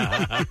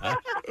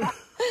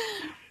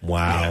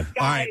 Wow. All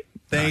right.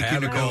 Thank you,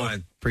 Have a good Nicole.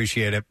 one.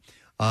 Appreciate it.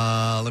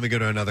 Let me go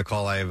to another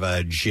call. I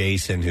have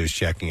Jason who's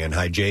checking in.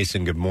 Hi,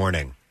 Jason. Good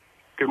morning.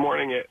 Good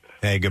morning.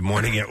 Hey, good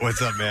morning.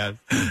 What's up, man?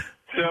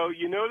 So,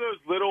 you know those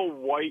little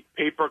white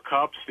paper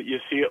cups that you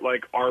see at,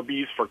 like,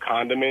 Arby's for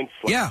condiments?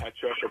 Like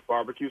ketchup or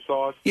barbecue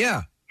sauce?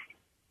 Yeah.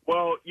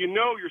 Well, you're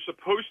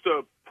supposed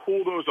to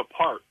pull those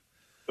apart.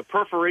 The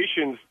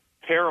perforations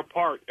tear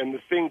apart, and the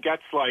thing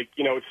gets, like,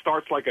 it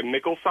starts like a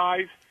nickel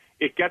size.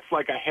 It gets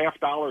like a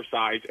 $50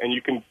 size, and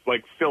you can,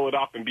 like, fill it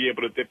up and be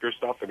able to dip your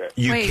stuff in it.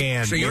 You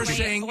can. So you're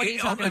saying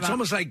it's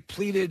almost like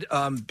pleated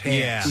pants.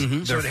 Yeah,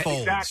 they're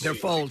folds. Exactly, They're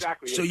folds.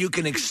 exactly. So you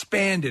can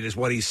expand it, is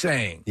what he's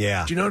saying.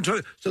 Yeah. Do you know what I'm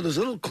talking? So those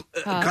little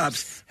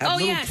cups have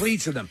little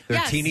pleats in them.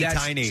 They're teeny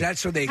tiny. That's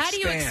so they expand.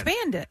 How do you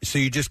expand it? So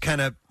you just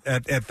kind of,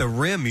 at the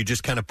rim, you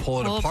just kind of pull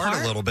it apart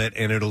a little bit,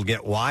 and it'll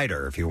get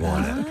wider if you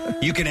want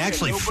it. You can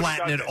actually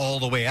flatten it all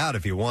the way out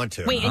if you want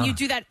to. Wait, and you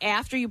do that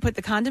after you put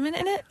the condiment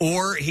in it?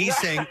 Or he's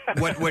saying,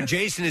 what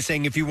Jason is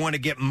saying, if you want to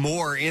get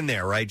more in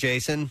there, right,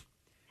 Jason?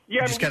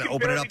 Yeah, just kind of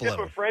open it up a little.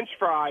 You can French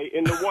fry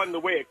in the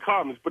way it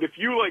comes, but if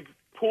you, like,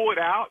 pull it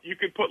out, you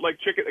could put, like,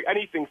 chicken, like,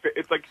 anything.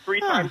 It's like 3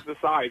 times the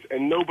size,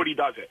 and nobody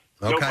does it.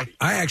 Okay. Nobody.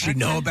 I actually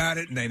know about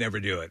it, and they never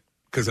do it.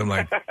 Because I'm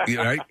like,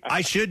 right?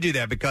 I should do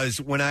that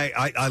because when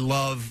I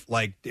love,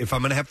 like, if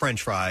I'm going to have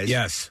French fries,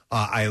 yes,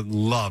 I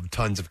love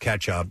tons of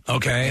ketchup.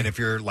 Okay. And if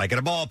you're like at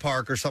a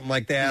ballpark or something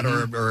like that,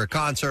 or a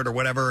concert or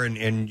whatever,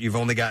 and you've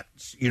only got,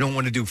 you don't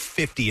want to do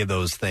 50 of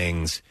those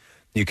things.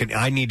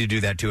 I need to do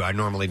that too. I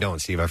normally don't,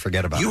 Steve. I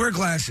forget about it. You wear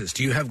glasses.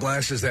 Do you have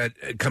glasses that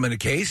come in a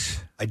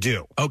case? I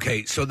do.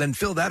 Okay, so then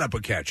fill that up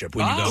with ketchup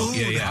when you go.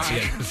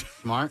 Yeah.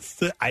 Smart.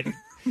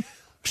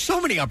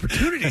 So many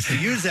opportunities to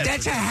use that.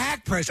 That's a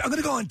hack, Press. I'm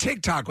going to go on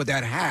TikTok with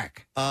that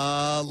hack.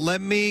 Let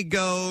me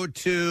go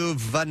to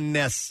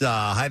Vanessa.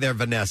 Hi there,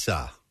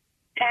 Vanessa.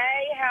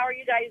 Hey, how are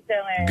you guys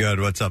doing? Good.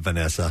 What's up,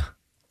 Vanessa?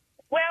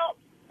 Well,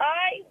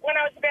 when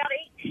I was about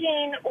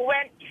 18,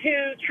 went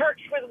to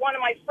church with one of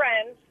my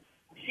friends.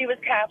 She was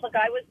Catholic.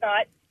 I was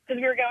not,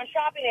 because we were going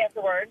shopping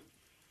afterwards.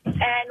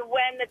 And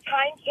when the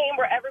time came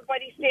where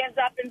everybody stands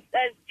up and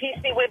says, peace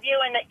be with you,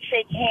 and they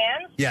shake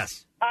hands.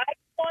 Yes. I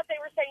thought they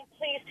were saying,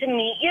 pleased to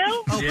meet you.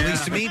 Oh,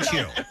 pleased to meet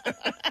you.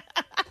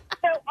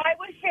 So I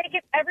was shaking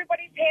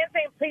everybody's hand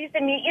saying, pleased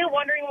to meet you,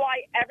 wondering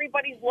why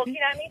everybody's looking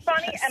at me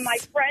funny. And my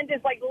friend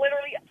is, like,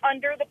 literally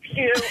under the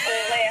pew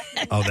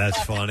laughing. Oh,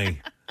 that's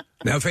funny.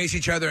 Now face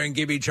each other and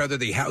give each other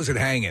the how's it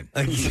hanging.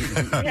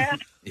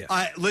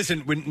 Listen,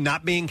 when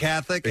not being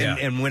Catholic,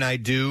 and when I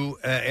do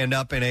end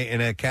up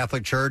in a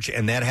Catholic church,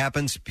 and that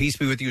happens, peace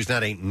be with you is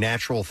not a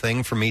natural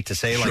thing for me to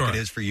say like it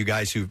is for you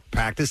guys who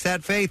practice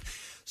that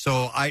faith.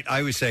 So I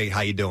always say,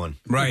 how you doing?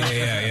 Right,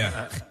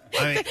 yeah.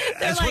 I mean,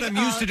 that's what I'm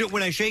used to do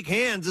when I shake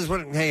hands. Is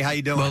what, hey, how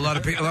you doing? Well, a lot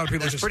of people. That's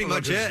just pretty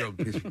much it.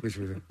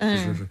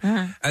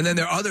 And then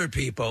there are other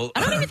people. I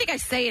don't even think I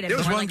say it There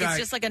was anymore. one Like, guy- it's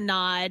just like a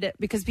nod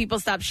because people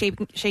stopped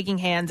shaking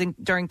hands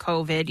during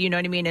COVID. You know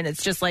what I mean? And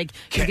it's just like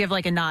you give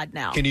like a nod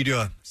now. Can you do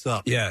a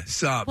sup? Yeah,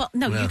 sup. Well,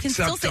 no, you can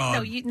Sup, still say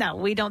dog. no.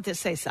 We don't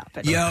just say sup.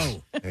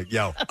 anymore.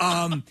 Yo.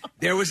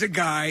 There was a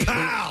guy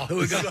who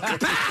would go,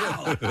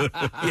 pow!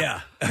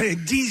 Yeah.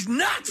 These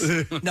nuts.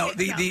 No,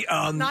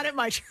 not at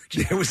my church.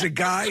 There was a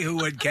guy who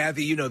would,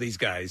 Kathy, you know these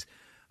guys,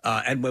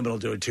 and women will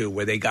do it too,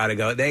 where they gotta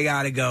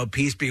go,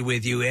 peace be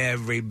with you,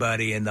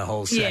 everybody in the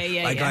whole set.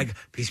 Like,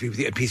 peace be with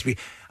you, peace be.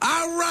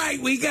 All right,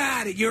 we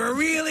got it. You're a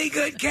really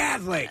good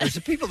Catholic. There's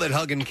the people that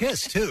hug and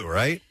kiss too,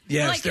 right?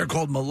 Yes, Like- they're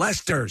called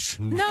molesters.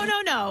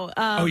 No.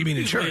 Oh, you mean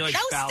in church? No,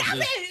 stop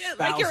it.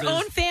 Like your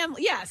own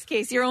family. Yes,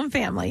 Case, your own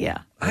family. Yeah.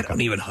 I don't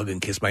even hug and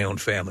kiss my own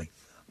family.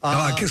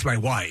 I kiss my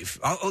wife.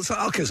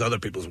 I'll kiss other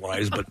people's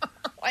wives, but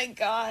Oh my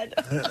God.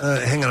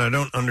 Hang on, I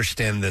don't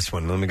understand this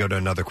one. Let me go to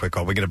another quick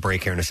call. We get a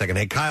break here in a second.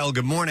 Hey, Kyle,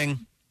 good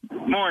morning.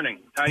 Morning.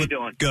 How you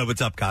doing? Good.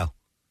 What's up, Kyle?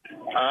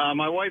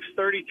 My wife's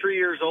 33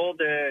 years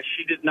old.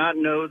 She did not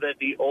know that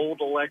the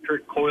old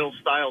electric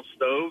coil-style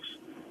stoves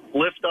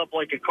lift up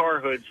like a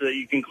car hood so that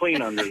you can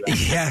clean under them.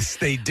 yes,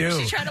 they do.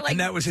 She's trying to, like, and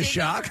that was a dig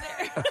shock.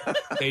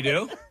 They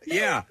do?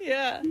 Yeah.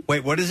 Yeah.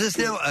 Wait, what is this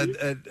now?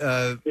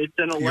 It's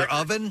an your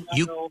oven?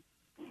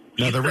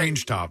 No, the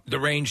range top. The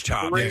range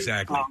top,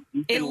 exactly.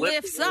 It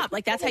lifts up.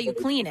 Like that's how you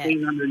clean it.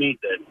 Clean underneath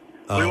it.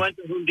 Oh. We went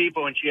to Home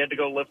Depot and she had to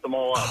go lift them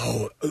all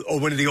up. Oh,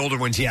 one of the older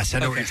ones. Yes, I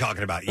know what you're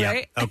talking about. Yeah.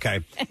 Right?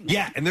 Okay.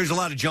 Yeah, and there's a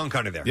lot of junk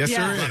under there. Yes, A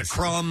there lot is. of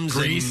crumbs,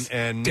 Grease.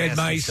 and Dead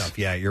nasty mice. stuff.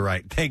 Yeah, you're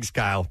right. Thanks,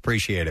 Kyle.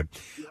 Appreciate it.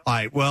 All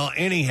right. Well,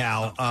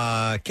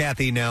 anyhow,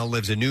 Kathy now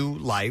lives a new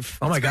life.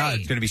 Oh, my God.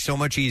 It's going to be so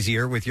much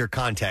easier with your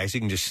contacts. You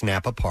can just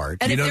snap apart.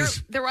 And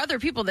if there were other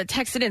people that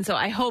texted in, so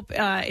I hope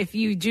if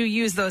you do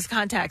use those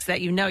contacts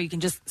that you can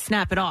just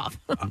snap it off.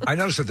 I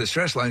noticed that the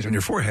stress lines on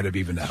your forehead have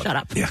evened out. Shut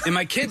up. Yeah. And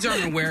my kids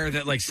aren't aware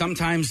that, like,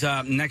 sometimes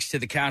next to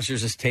the couch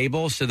there's this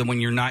table, so that when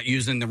you're not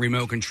using the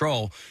remote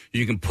control,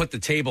 you can put the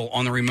table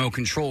on the remote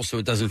control so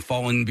it doesn't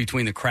fall in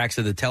between the cracks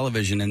of the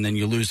television, and then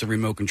you lose the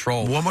remote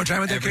control. One more time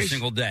with that, every Case?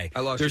 single day. I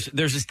lost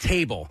There's this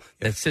table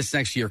that sits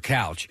next to your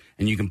couch,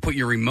 and you can put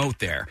your remote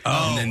there,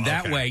 and then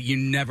that way you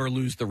never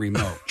lose the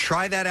remote.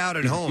 Try that out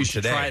at home You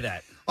should today. try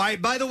that. All right,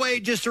 by the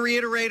way, just to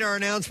reiterate our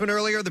announcement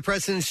earlier, the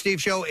Preston and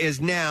Steve Show is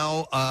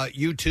now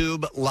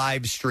YouTube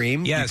live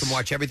stream. Yes. You can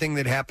watch everything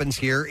that happens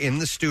here in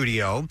the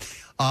studio.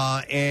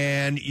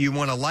 And you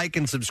want to like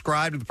and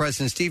subscribe to the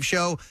Preston and Steve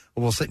Show.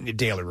 We'll send you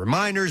daily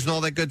reminders and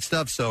all that good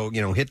stuff. So,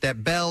 hit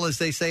that bell, as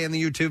they say in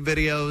the YouTube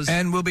videos.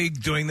 And we'll be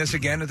doing this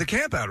again at the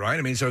camp out, right?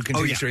 I mean, so it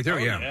continues straight through.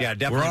 Yeah,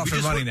 definitely. We're off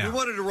and running now. We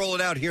wanted to roll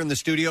it out here in the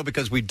studio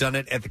because we've done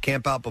it at the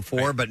camp out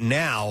before, but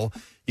now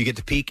you get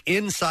to peek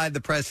inside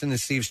the Preston and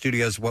Steve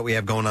studios, what we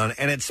have going on.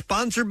 And it's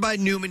sponsored by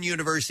Newman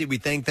University. We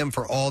thank them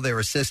for all their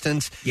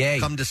assistance. Yay.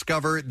 Come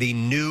discover the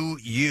new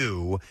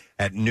you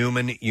at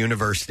Newman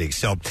University.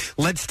 So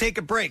let's take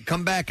a break.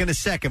 Come back in a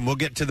second. We'll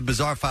get to the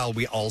bizarre file.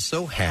 We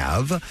also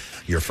have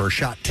your first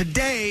shot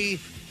today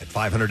at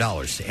 $500.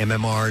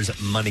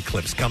 MMR's Money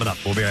Clips coming up.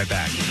 We'll be right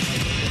back.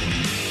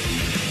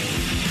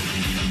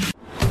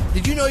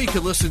 Did you know you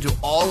can listen to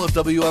all of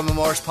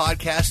WMMR's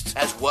podcasts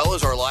as well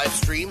as our live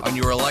stream on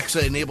your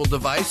Alexa-enabled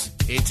device?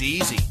 It's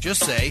easy.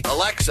 Just say,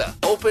 Alexa,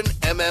 open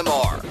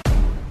MMR.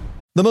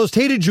 The most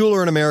hated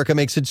jeweler in America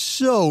makes it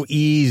so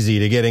easy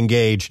to get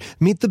engaged.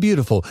 Meet the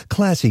beautiful,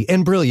 classy,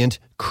 and brilliant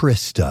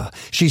Krista.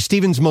 She's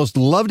Steven's most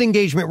loved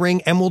engagement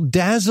ring and will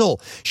dazzle.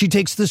 She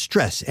takes the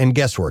stress and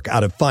guesswork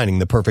out of finding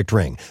the perfect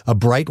ring. A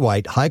bright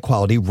white,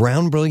 high-quality,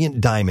 round brilliant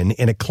diamond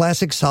in a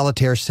classic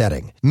solitaire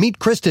setting. Meet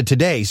Krista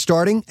today,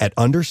 starting at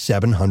under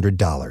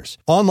 $700.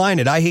 Online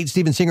at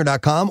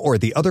IHateStevenSinger.com or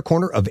at the other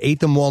corner of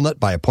 8th and Walnut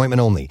by appointment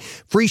only.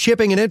 Free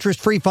shipping and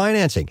interest-free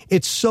financing.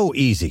 It's so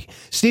easy.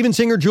 Steven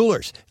Singer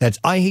Jewelers. That's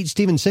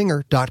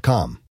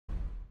IHateStevenSinger.com.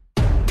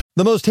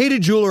 The most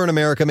hated jeweler in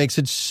America makes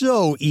it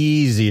so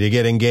easy to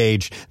get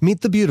engaged. Meet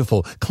the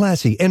beautiful,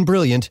 classy, and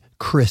brilliant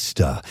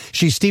Krista.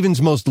 She's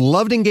Steven's most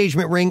loved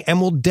engagement ring and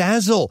will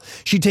dazzle.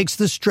 She takes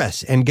the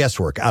stress and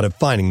guesswork out of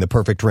finding the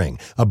perfect ring.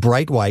 A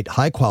bright white,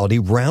 high-quality,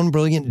 round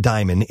brilliant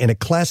diamond in a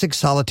classic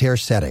solitaire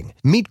setting.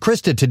 Meet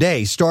Krista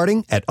today,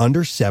 starting at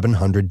under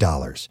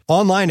 $700.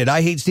 Online at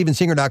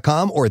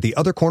IHateStevenSinger.com or at the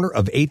other corner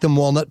of 8th and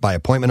Walnut by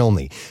appointment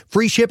only.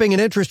 Free shipping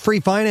and interest-free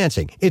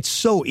financing. It's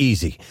so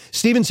easy.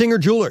 Steven Singer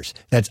Jewelers.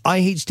 That's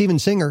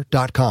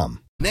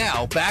IHateStevenSinger.com.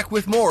 Now, back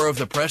with more of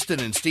the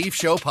Preston and Steve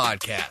Show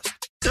podcast.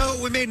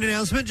 So we made an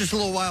announcement just a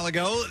little while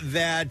ago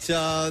that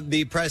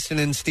the Preston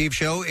and Steve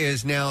Show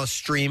is now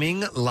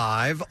streaming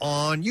live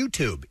on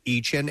YouTube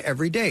each and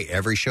every day,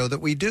 every show that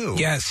we do.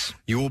 Yes.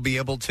 You will be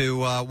able to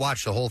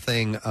watch the whole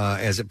thing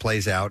as it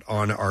plays out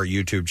on our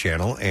YouTube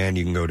channel, and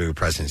you can go to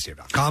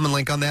PrestonandSteve.com and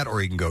link on that,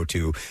 or you can go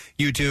to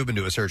YouTube and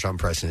do a search on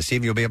Preston and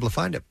Steve. You'll be able to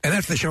find it. And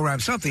after the show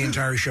wraps up, the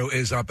entire show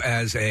is up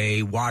as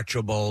a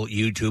watchable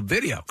YouTube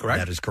video, correct?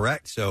 That is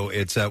correct. So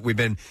it's we've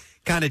been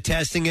kind of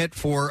testing it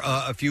for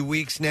a few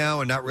weeks now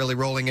and not really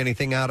rolling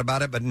anything out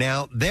about it. But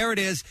now there it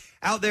is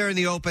out there in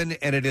the open,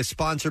 and it is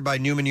sponsored by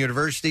Newman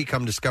University.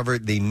 Come discover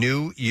the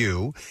new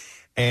you.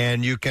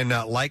 And you can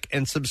like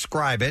and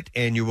subscribe it,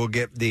 and you will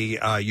get the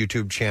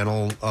YouTube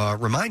channel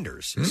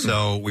reminders.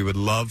 So we would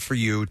love for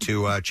you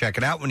to check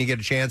it out when you get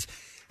a chance.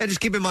 And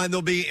just keep in mind,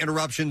 there'll be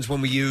interruptions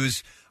when we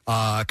use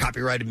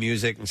copyrighted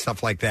music and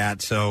stuff like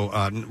that. So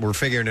we're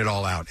figuring it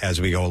all out as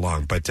we go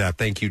along. But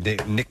thank you,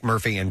 Nick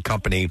Murphy and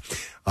company,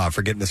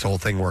 for getting this whole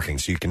thing working.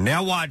 So you can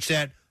now watch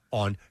that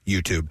on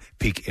YouTube.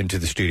 Peek into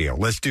the studio.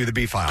 Let's do the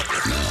B-File.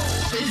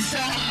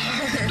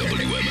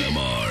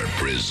 WMMR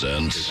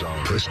presents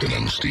Preston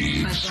and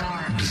Steve's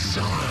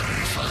Bizarre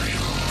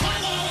File.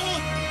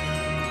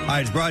 All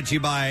right, it's brought to you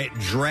by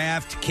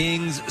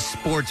DraftKings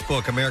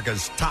Sportsbook,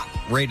 America's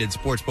top-rated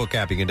sportsbook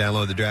app. You can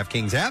download the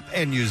DraftKings app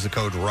and use the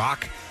code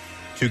ROCK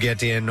to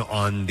get in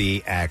on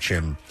the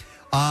action.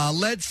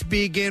 Let's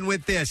begin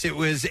with this. It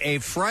was a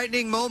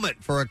frightening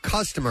moment for a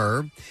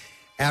customer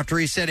after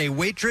he said a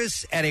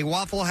waitress at a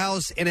Waffle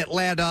House in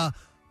Atlanta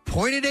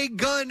pointed a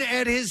gun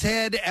at his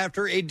head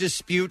after a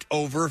dispute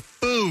over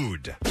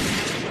food.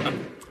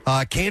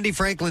 Candy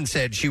Franklin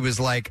said she was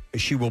like,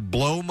 she will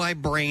blow my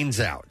brains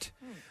out.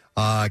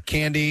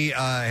 Candy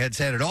had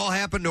said it all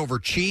happened over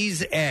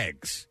cheese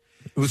eggs.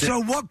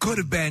 So what could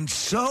have been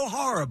so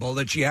horrible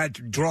that she had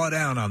to draw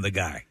down on the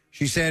guy?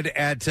 She said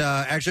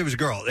actually it was a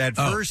girl. At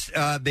first,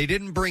 they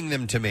didn't bring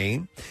them to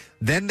me.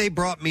 Then they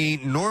brought me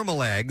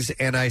normal eggs,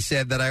 and I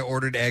said that I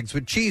ordered eggs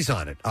with cheese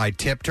on it. I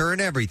tipped her and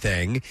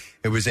everything.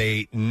 It was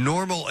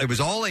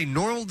all a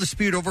normal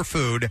dispute over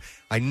food.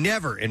 I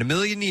never in a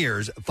million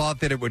years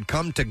thought that it would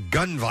come to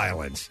gun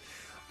violence.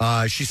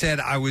 She said,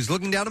 I was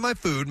looking down at my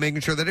food,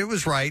 making sure that it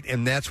was right,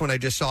 and that's when I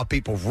just saw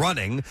people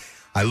running.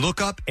 I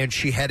look up, and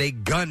she had a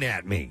gun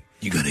at me.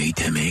 You gonna eat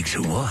them eggs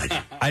or what?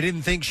 I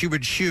didn't think she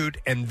would shoot,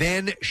 and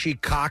then she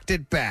cocked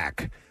it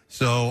back.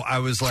 So I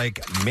was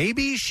like,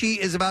 maybe she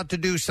is about to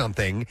do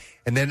something.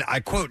 And then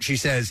I quote, she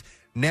says,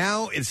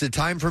 now it's the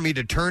time for me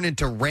to turn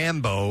into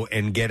Rambo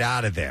and get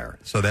out of there.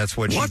 So that's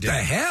what she did. What the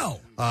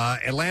hell?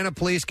 Atlanta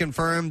police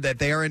confirmed that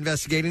they are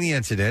investigating the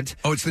incident.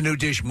 Oh, it's the new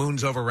dish,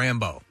 Moons Over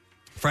Rambo.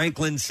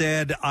 Franklin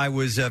said, I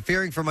was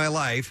fearing for my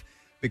life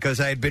because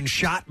I had been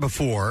shot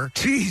before.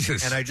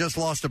 Jesus. And I just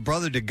lost a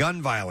brother to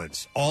gun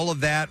violence. All of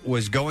that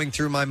was going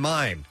through my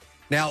mind.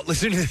 Now,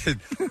 listen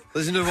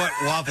to what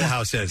Waffle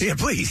House says. Yeah,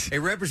 please. A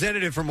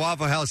representative from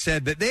Waffle House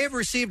said that they have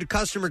received a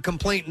customer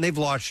complaint and they've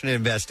launched an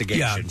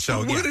investigation. Yeah, So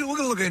we're going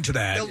to look into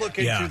that. They'll look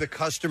into the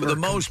customer For the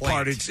most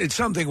complaint. part, it's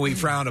something we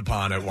frown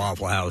upon at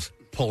Waffle House.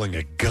 Pulling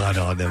a gun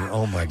on them.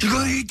 Oh, my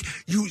God.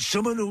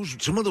 Some of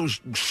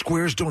those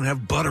squares don't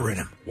have butter in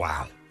them.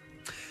 Wow.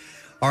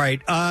 All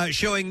right.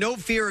 Showing no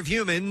fear of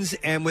humans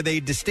and with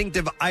a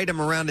distinctive item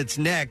around its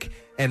neck,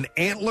 an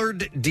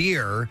antlered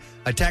deer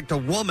attacked a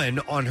woman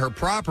on her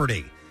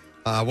property.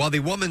 While the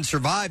woman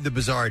survived the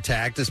bizarre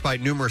attack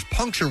despite numerous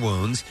puncture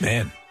wounds,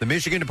 the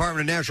Michigan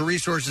Department of Natural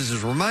Resources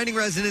is reminding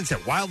residents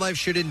that wildlife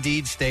should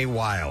indeed stay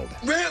wild.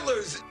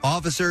 Rattlers!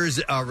 Officers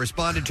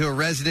responded to a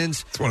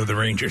residence. It's one of the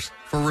Rangers.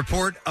 For a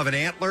report of an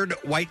antlered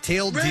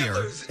white-tailed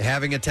deer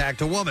having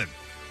attacked a woman.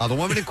 The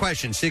woman in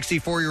question,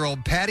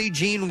 64-year-old Patty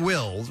Jean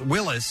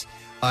Willis,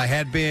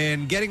 had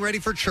been getting ready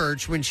for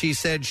church when she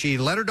said she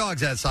let her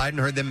dogs outside and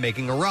heard them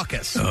making a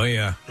ruckus. Oh,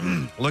 yeah.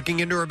 Looking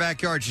into her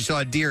backyard, she saw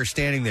a deer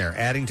standing there.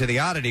 Adding to the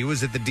oddity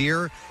was that the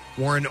deer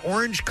wore an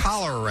orange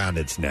collar around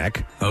its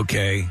neck.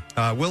 Okay.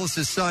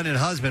 Willis's son and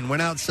husband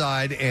went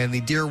outside, and the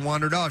deer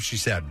wandered off, she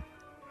said.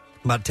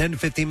 About 10 to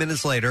 15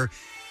 minutes later,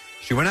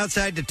 she went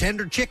outside to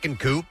tend her chicken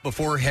coop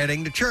before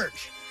heading to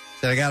church.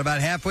 Said, I got about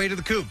halfway to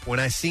the coop when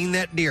I seen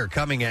that deer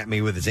coming at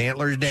me with his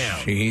antlers down.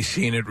 She's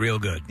seen it real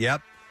good.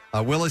 Yep.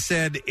 Willis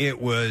said it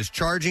was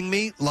charging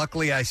me.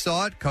 Luckily, I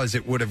saw it because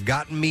it would have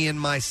gotten me in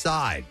my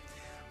side.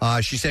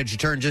 She said she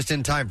turned just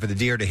in time for the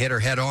deer to hit her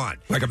head on.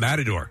 Like a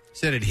matador.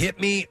 Said it hit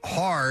me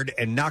hard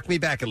and knocked me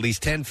back at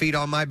least 10 feet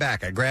on my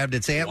back. I grabbed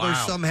its antlers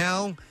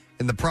somehow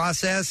in the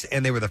process,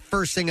 and they were the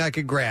first thing I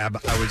could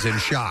grab. I was in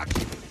shock.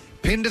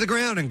 Pinned to the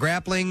ground and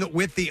grappling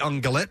with the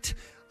ungulate,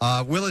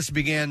 Willis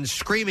began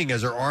screaming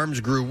as her arms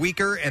grew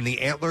weaker and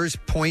the antlers'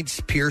 points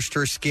pierced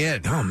her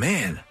skin. Oh,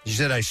 man. She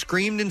said, I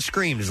screamed and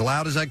screamed as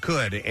loud as I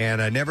could,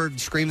 and I never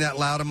screamed that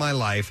loud in my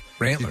life.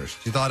 Antlers.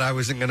 She thought I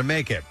wasn't going to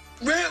make it.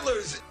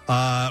 Rattlers!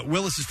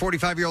 Willis's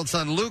 45-year-old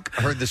son, Luke,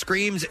 heard the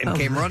screams and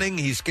came running.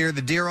 He scared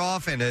the deer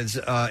off and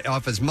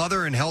off his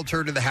mother and held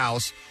her to the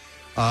house,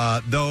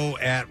 though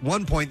at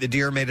one point the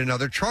deer made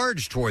another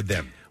charge toward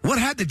them. What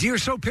had the deer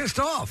so pissed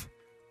off?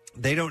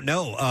 They don't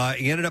know.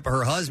 He ended up,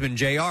 her husband,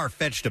 JR,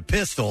 fetched a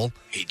pistol.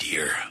 Hey,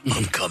 dear,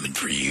 I'm coming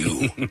for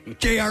you.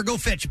 JR, go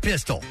fetch a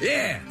pistol.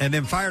 Yeah. And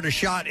then fired a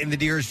shot in the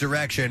deer's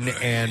direction,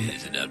 and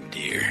Listen up,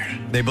 dear.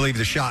 they believe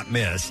the shot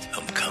missed.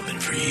 I'm coming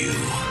for you.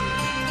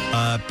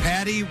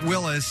 Patty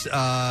Willis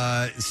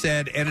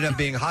ended up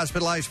being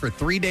hospitalized for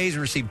 3 days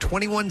and received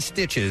 21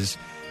 stitches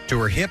to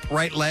her hip,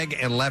 right leg,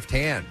 and left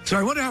hand. So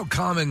I wonder how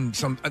common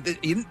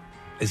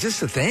is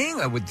this the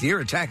thing with deer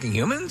attacking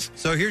humans?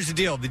 So here's the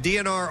deal. The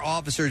DNR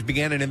officers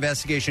began an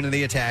investigation of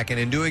the attack, and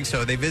in doing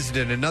so, they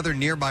visited another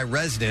nearby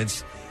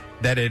residence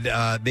that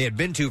they had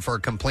been to for a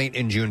complaint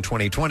in June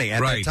 2020.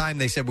 At that time,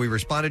 they said, we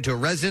responded to a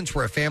residence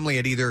where a family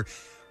had either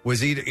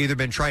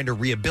been trying to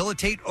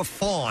rehabilitate a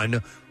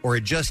fawn or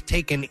had just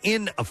taken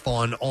in a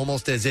fawn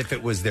almost as if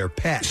it was their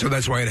pet. So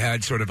that's why it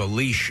had sort of a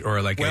leash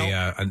or like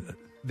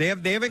They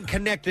haven't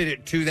connected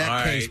it to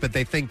that case, but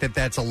they think that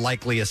that's a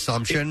likely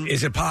assumption.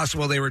 Is it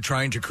possible they were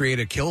trying to create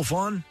a kill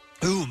fawn?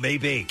 Ooh,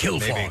 maybe. Kill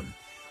Maybe.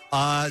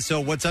 fawn. So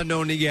what's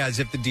unknown, is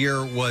if the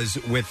deer was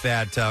with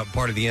that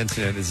part of the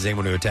incident, is the same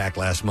one who attacked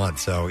last month.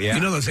 So, yeah.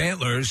 You know those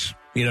antlers,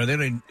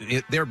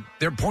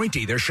 they're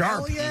pointy, they're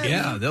sharp. Oh,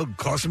 yeah. They'll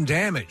cause some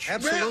damage.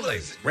 Absolutely.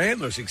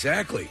 Rattlers,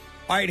 exactly.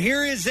 All right,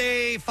 here is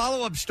a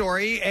follow-up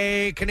story.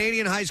 A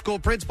Canadian high school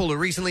principal who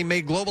recently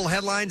made global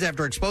headlines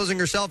after exposing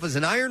herself as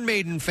an Iron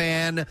Maiden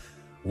fan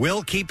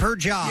will keep her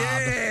job,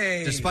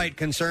 despite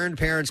concerned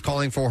parents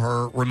calling for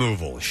her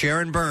removal.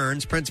 Sharon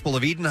Burns, principal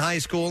of Eden High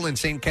School in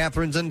St.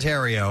 Catharines,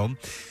 Ontario,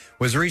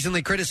 was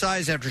recently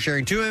criticized after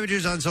sharing 2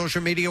 images on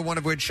social media, one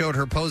of which showed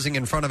her posing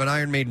in front of an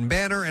Iron Maiden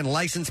banner and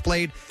license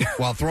plate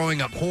while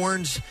throwing up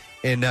horns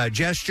in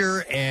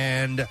gesture,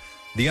 and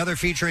the other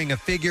featuring a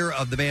figure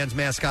of the band's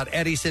mascot,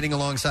 Eddie, sitting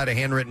alongside a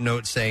handwritten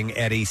note saying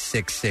Eddie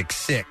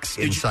 666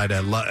 inside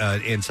a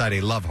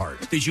love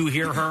heart. Did you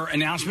hear her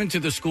announcement to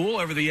the school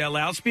over the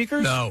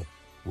loudspeakers? No.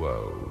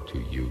 Woe to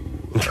you.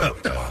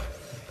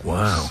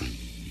 Wow.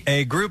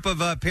 A group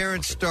of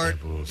parents started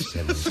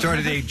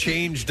a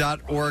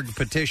Change.org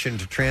petition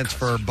to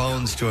transfer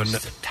Burns to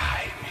another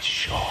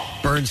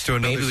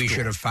Maybe we school.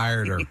 should have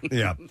fired her.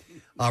 Yeah.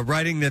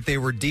 Writing that they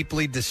were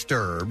deeply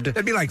disturbed.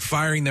 That'd be like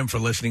firing them for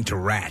listening to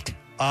Rat.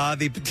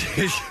 The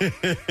petition,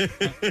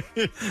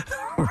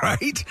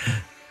 right?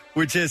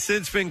 Which has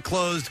since been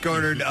closed,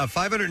 garnered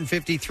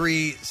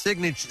 553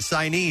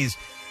 signees,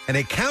 and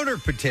a counter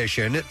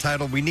petition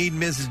titled "We Need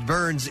Mrs.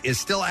 Burns" is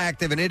still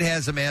active, and it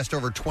has amassed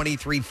over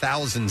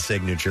 23,000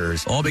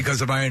 signatures. All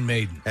because of Iron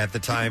Maiden at the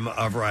time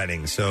of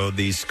writing. So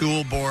the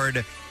school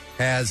board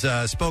has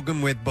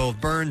spoken with both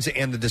Burns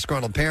and the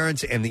disgruntled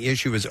parents, and the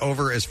issue is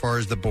over as far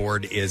as the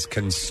board is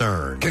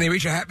concerned. Can they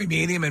reach a happy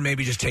medium and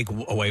maybe just take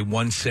away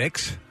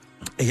 1/6?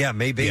 Yeah,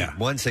 maybe.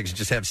 1/6,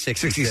 just have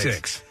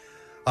 66.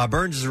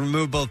 Burns has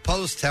removed both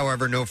posts.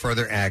 However, no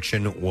further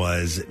action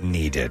was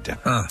needed.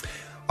 Huh.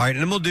 All right,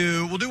 and then we'll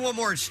do one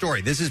more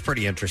story. This is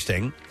pretty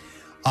interesting.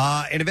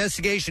 An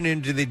investigation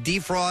into the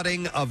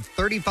defrauding of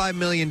 $35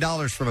 million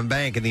from a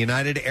bank in the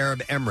United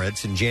Arab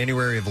Emirates in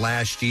January of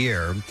last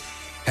year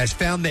has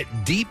found that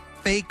deep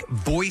fake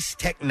voice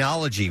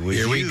technology was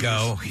used.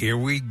 Here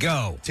we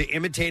go. To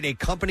imitate a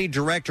company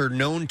director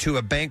known to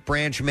a bank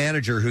branch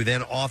manager who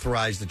then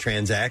authorized the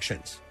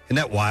transactions. Isn't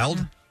that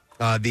wild?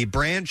 The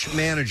branch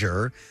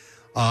manager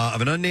of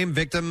an unnamed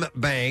victim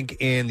bank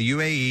in the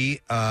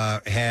UAE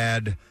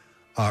had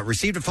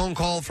received a phone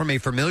call from a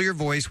familiar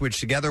voice,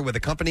 which together with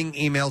accompanying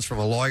emails from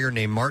a lawyer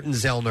named Martin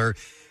Zellner,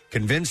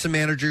 convinced the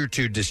manager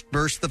to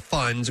disperse the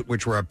funds,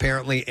 which were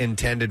apparently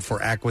intended for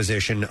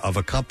acquisition of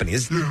a company.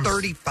 It's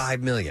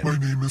 $35 million. My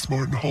name is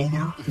Martin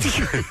Holner.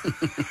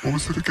 What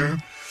was it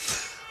again?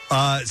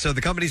 So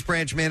the company's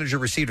branch manager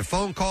received a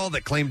phone call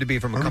that claimed to be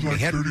from a company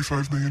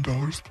 $35 million,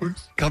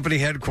 please. Company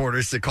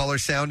headquarters. The caller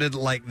sounded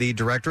like the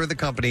director of the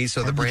company,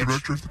 so the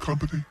director of the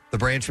company. The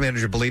branch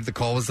manager believed the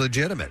call was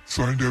legitimate.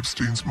 Signed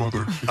Epstein's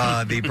mother.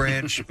 The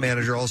branch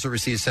manager also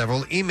received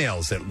several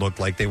emails that looked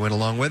like they went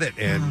along with it,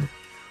 and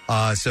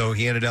so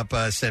he ended up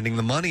sending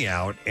the money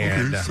out.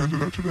 And send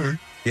it out today.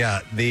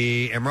 Yeah,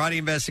 the Emirati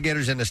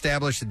investigators had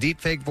established the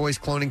deepfake voice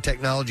cloning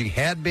technology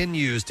had been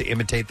used to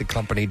imitate the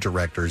company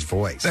director's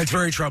voice. That's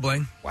very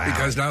troubling. Wow.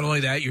 Because not only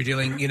that, you're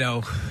dealing,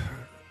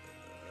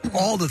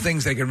 all the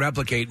things they can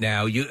replicate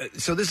now.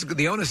 So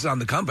the onus is on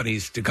the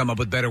companies to come up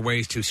with better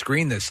ways to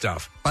screen this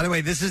stuff. By the way,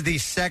 this is the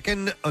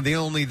second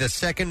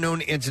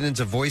known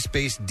incidence of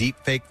voice-based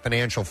deepfake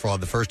financial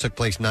fraud. The first took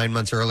place 9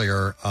 months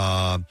earlier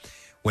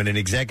when an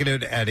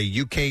executive at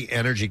a UK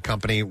energy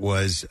company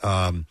was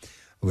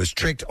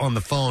tricked on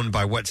the phone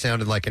by what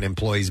sounded like an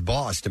employee's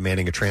boss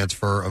demanding a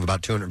transfer of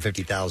about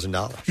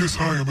 $250,000. Yes,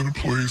 hi, I'm an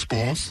employee's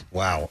boss.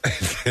 Wow.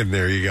 And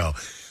there you go.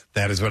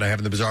 That is what I have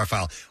in the bizarre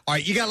file. All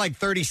right, you got like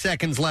 30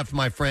 seconds left,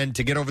 my friend,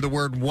 to get over the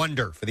word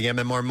wonder for the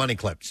MMR money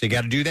clip. So you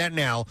got to do that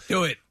now.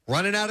 Do it.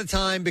 Running out of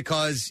time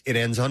because it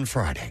ends on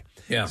Friday.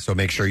 Yeah. So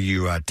make sure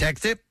you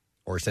text it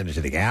or send it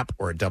to the app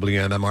or at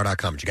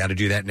WMMR.com. But you got to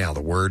do that now.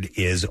 The word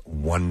is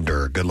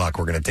wonder. Good luck.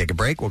 We're going to take a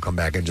break. We'll come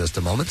back in just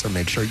a moment, so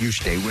make sure you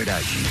stay with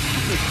us.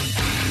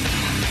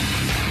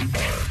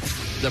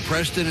 The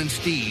Preston and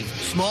Steve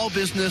Small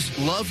Business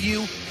Love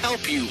You,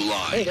 Help You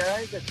line. Hey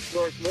guys, it's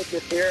George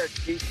Lucas here at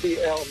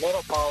GCL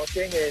Metal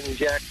Polishing in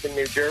Jackson,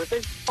 New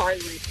Jersey. I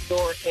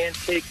restore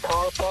antique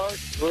car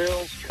parts,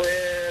 grills,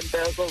 trim,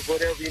 bezels,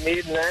 whatever you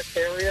need in that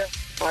area.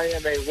 I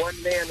am a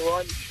one-man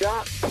run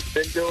shop.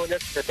 Been doing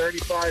this for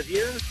 35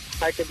 years.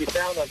 I can be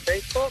found on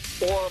Facebook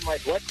or on my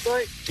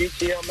website,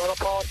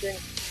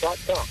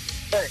 gclmetalpolishing.com.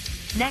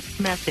 Thanks. Next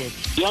message.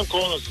 Yeah, I'm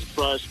calling as a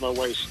surprise to my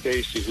wife,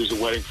 Stacy, who's a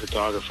wedding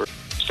photographer.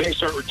 If things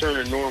start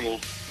returning normal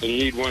and you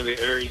need one of the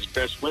area's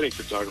best wedding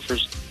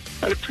photographers,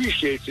 I'd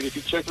appreciate it if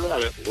you check her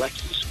out at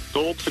Lexus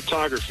Gold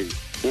Photography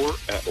or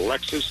at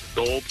Lexus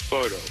Gold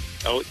Photo,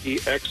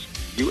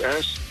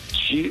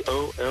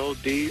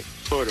 LEXUSGOLD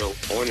Photo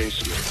on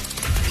Instagram.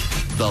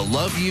 The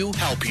Love You,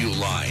 Help You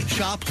line.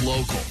 Shop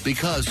local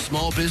because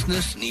small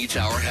business needs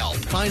our help.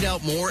 Find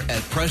out more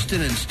at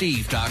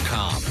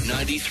PrestonandSteve.com.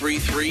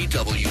 93.3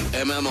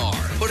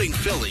 WMMR. Putting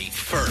Philly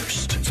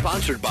first.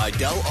 Sponsored by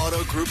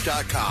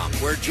DellAutoGroup.com,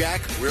 where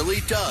Jack really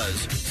does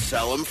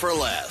sell them for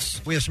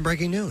less. We have some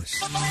breaking news.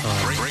 Breaking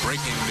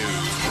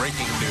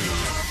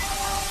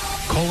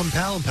news. Colin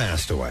Powell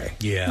passed away.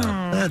 Yeah.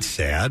 That's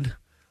sad.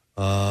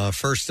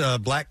 First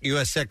black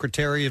U.S.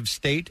 Secretary of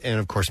State and,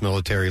 of course,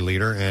 military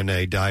leader, and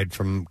he died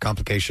from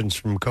complications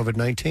from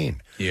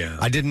COVID-19. Yeah.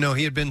 I didn't know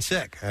he had been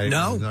sick. I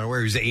was not aware.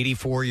 He was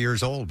 84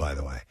 years old, by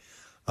the way.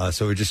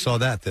 So we just saw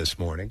that this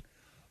morning.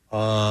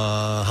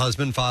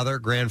 Husband, father,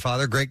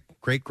 grandfather,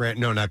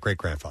 not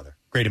great-grandfather.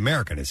 Great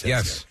American, it says.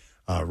 Yes.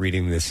 Here,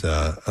 reading this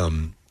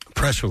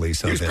press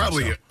release. He was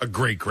probably so. a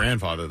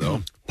great-grandfather,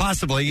 though.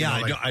 Possibly, yeah.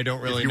 I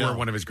don't really know. If you were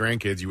one of his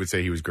grandkids, you would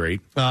say he was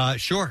great.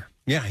 Sure.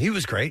 Yeah, he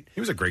was great. He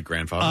was a great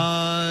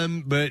grandfather.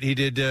 But he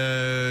did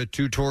 2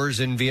 tours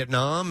in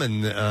Vietnam,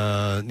 and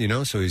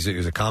so he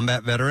was a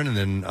combat veteran, and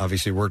then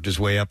obviously worked his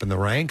way up in the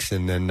ranks,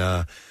 and then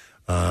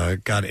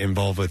got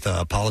involved with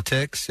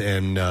politics,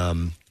 and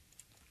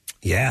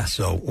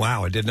so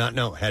wow, I did not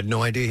know, had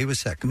no idea he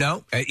was sick.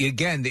 No,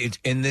 again, it's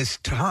in this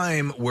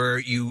time where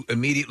you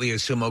immediately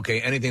assume,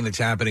 okay, anything that's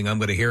happening, I'm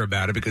going to hear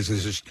about it because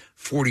there's just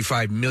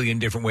 45 million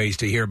different ways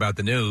to hear about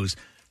the news.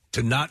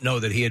 To not know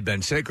that he had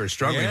been sick or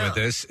struggling with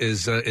this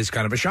is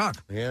kind of a shock.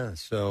 Yeah.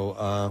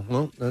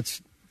 So,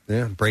 that's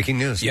breaking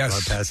news. Yes.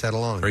 I'll pass that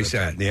along. Very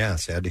sad. Yeah,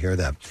 sad to hear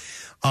that.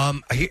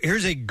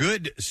 Here's a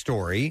good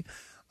story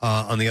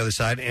on the other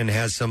side and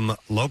has some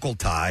local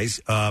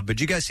ties.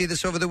 But you guys see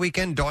this over the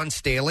weekend? Dawn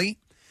Staley,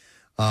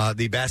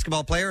 the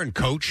basketball player and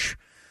coach.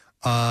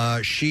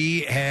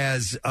 She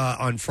has,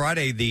 on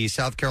Friday, the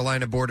South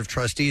Carolina Board of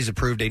Trustees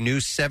approved a new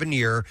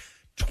 7-year,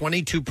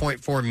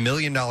 $22.4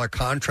 million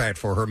contract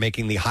for her,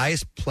 making the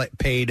highest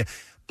paid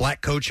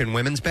black coach in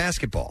women's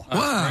basketball.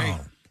 Wow.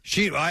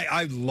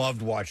 I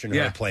loved watching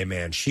her play,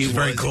 man. She was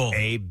very cool.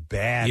 a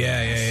badass.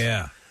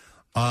 Yeah.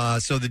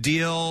 So the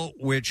deal,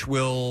 which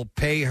will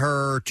pay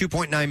her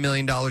 $2.9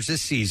 million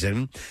this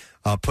season,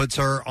 puts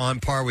her on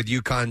par with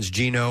UConn's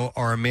Gino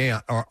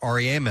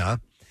Auriemma,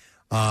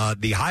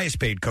 the highest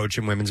paid coach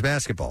in women's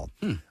basketball.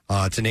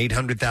 It's an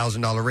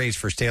 $800,000 raise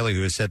for Staley,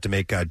 who is set to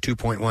make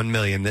 $2.1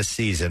 million this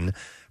season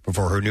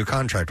before her new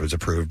contract was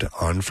approved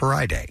on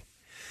Friday.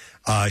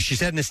 She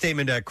said in a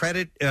statement,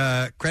 credit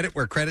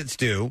where credit's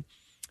due.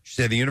 She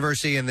said the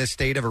university in this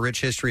state have a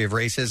rich history of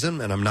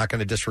racism, and I'm not going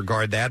to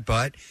disregard that,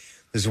 but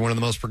this is one of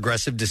the most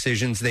progressive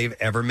decisions they've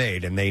ever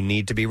made, and they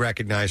need to be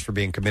recognized for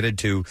being committed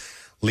to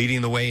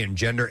leading the way in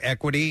gender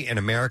equity in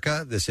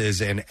America. This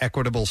is an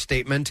equitable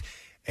statement,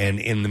 and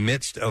in the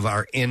midst of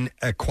our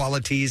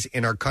inequalities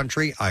in our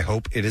country, I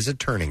hope it is a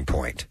turning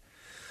point.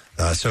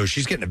 So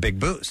she's getting a big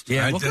boost.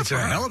 Yeah, that's a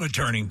hell of a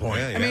turning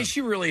point. I mean,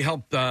 she really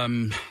helped,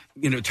 turn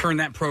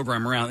that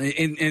program around.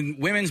 In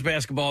women's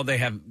basketball, they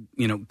have,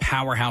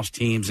 powerhouse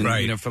teams.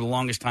 And, for the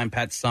longest time,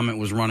 Pat Summitt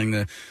was running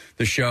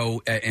the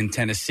show in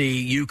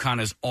Tennessee. UConn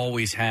has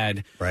always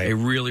had a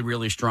really,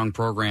 really strong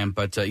program.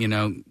 But,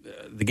 the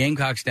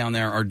Gamecocks down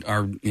there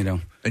are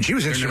And she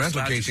was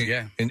instrumental, Casey,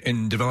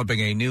 in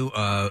developing a new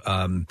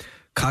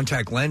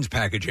contact lens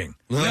packaging.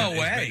 No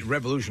way. It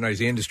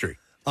revolutionized the industry.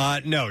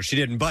 No, she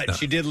didn't. But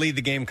she did lead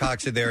the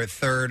Gamecocks to their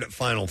third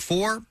Final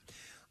Four.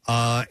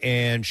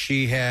 And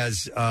she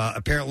has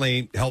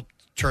apparently helped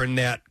turn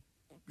that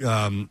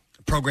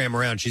program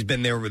around. She's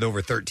been there with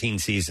over 13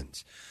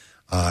 seasons,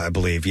 I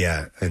believe,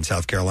 in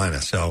South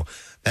Carolina. So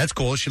that's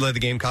cool. She led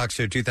the Gamecocks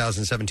to a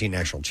 2017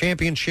 national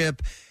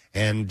championship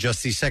and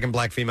just the second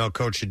black female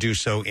coach to do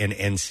so in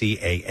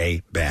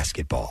NCAA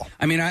basketball.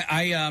 I mean,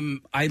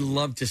 I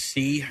love to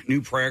see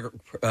new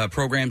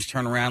programs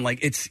turn around. Like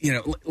it's,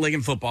 like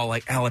in football,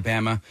 like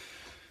Alabama,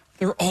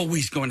 they're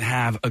always going to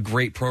have a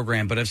great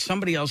program. But if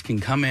somebody else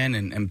can come in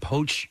and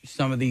poach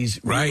some of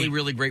these really,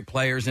 really great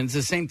players, and it's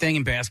the same thing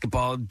in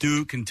basketball,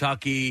 Duke,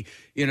 Kentucky,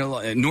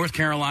 North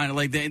Carolina,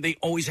 like they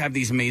always have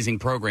these amazing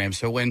programs.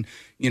 So when,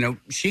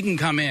 she can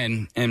come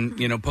in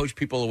and, poach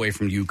people away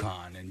from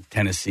UConn and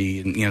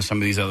Tennessee and, some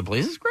of these other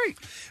places, great.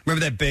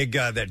 Remember that big,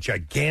 that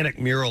gigantic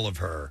mural of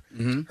her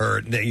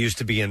that used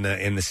to be in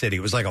the city?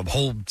 It was like a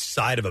whole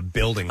side of a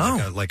building,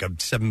 like a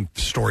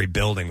 7-story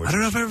building. I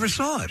don't know if I ever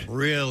saw it.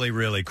 Really,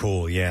 really cool.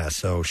 Yeah.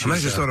 So I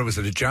just thought it was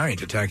a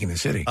giant attacking the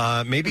city.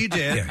 Maybe you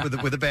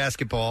did with a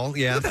basketball.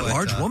 Yeah, look at that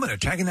large woman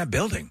attacking that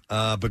building.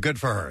 But good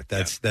for her.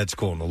 That's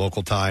cool. And the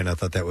local tie, and I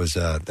thought that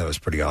was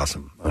pretty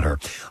awesome on her.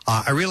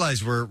 I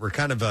realize we're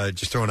kind of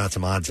just throwing out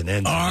some odds and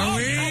ends. Are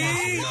we?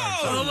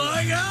 Oh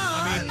my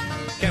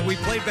God! We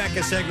played back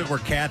a segment where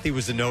Kathy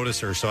was a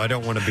noticer, so I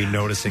don't want to be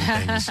noticing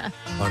things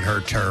on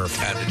her turf.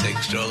 Had to take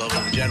a stroll over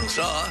to General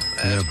Saw.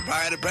 That's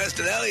proprietor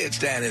Preston Elliott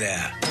standing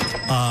there.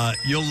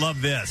 You'll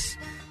love this.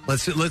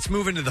 Let's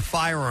move into the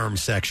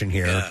firearms section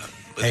here. Yeah,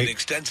 with an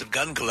extensive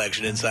gun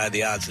collection inside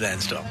the odds and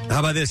ends store. How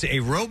about this? A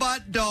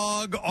robot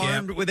dog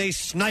armed with a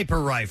sniper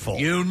rifle.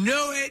 You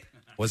knew it.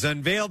 Was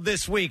unveiled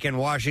this week in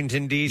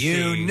Washington, D.C.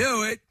 You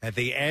knew it. At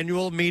the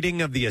annual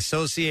meeting of the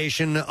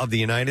Association of the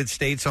United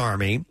States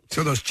Army.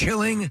 So those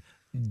chilling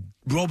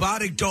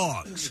robotic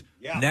dogs.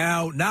 Yeah.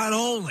 Now, not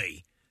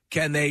only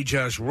can they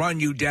just run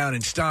you down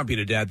and stomp you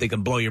to death, they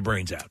can blow your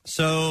brains out.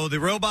 So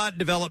the robot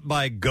developed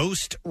by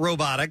Ghost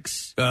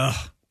Robotics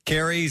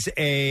carries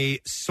a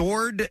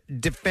Sword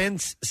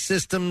Defense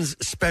Systems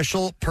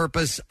Special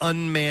Purpose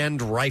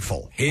Unmanned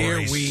Rifle. Here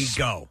we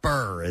go.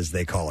 Spur, as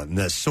they call it. And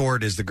the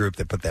Sword is the group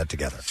that put that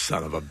together.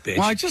 Son of a bitch.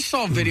 Well, I just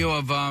saw a video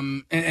of,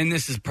 and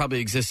this has probably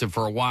existed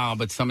for a while,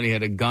 but somebody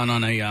had a gun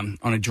on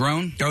a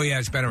drone. Oh, yeah,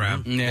 it's been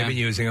around. Yeah. They've been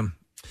using them.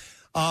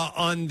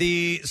 On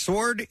the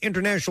Sword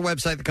International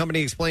website, the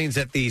company explains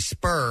that the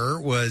Spur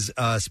was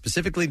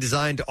specifically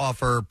designed to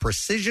offer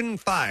precision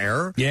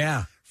fire.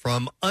 Yeah.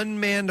 From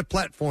unmanned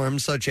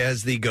platforms such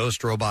as the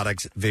Ghost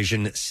Robotics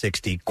Vision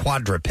 60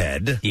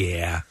 quadruped.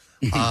 Yeah.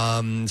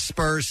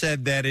 Spur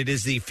said that it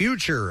is the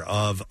future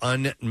of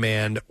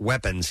unmanned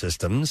weapon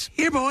systems.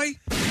 Here, boy.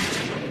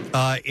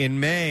 In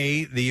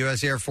May, the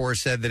U.S. Air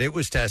Force said that it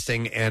was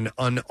testing an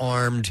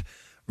unarmed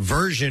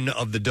version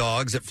of the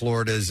dogs at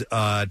Florida's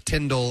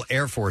Tyndall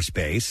Air Force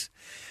Base.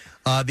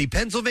 The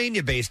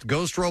Pennsylvania-based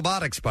Ghost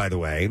Robotics, by the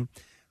way,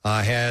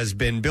 has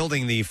been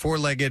building the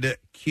four-legged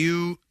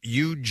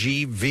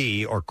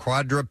QUGV, or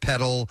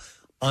quadrupedal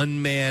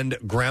unmanned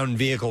ground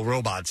vehicle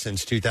robot,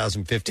 since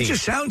 2015. It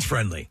just sounds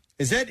friendly.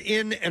 Is that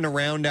in and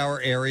around our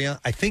area?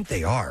 I think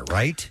they are,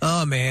 right?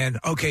 Oh, man.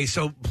 Okay,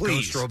 so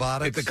please, Ghost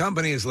Robotics. if the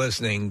company is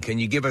listening, can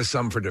you give us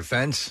some for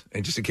defense?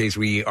 And just in case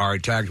we are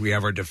attacked, we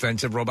have our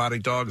defensive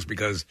robotic dogs,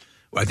 because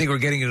I think we're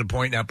getting to the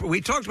point now. We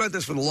talked about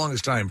this for the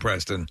longest time,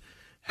 Preston,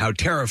 how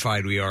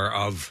terrified we are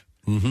of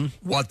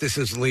what this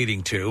is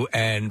leading to.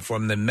 And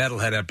from the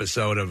Metalhead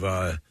episode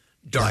of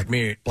Black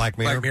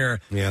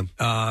Mirror. Yeah.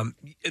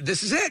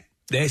 This is it.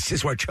 This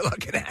is what you're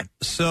looking at.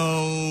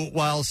 So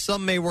while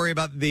some may worry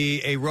about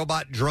a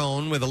robot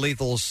drone with a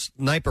lethal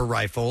sniper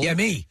rifle. Yeah,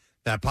 me.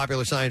 That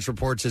Popular Science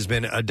reports has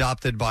been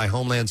adopted by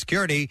Homeland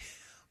Security.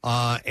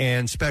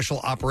 and Special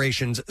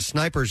Operations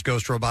Snipers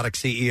Ghost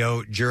Robotics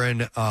CEO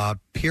Jiren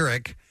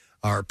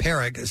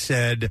Parekh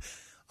said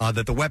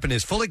that the weapon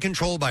is fully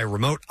controlled by a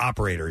remote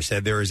operator.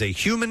 Said there is a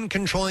human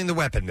controlling the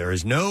weapon. There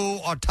is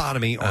no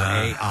autonomy or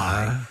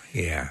AI.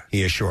 Yeah,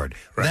 he assured.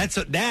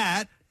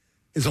 That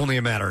is only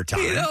a matter of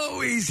time. It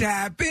always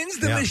happens.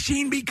 The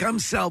machine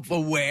becomes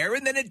self-aware,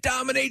 and then it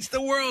dominates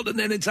the world, and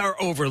then it's our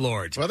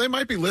overlords. Well, they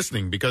might be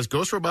listening because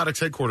Ghost Robotics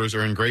headquarters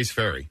are in Grace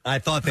Ferry. I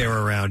thought they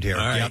were around here.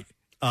 All right.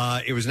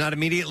 Yep. It was not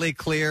immediately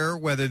clear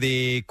whether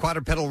the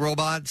quadrupedal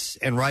robots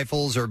and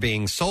rifles are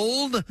being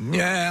sold.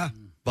 Yeah.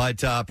 But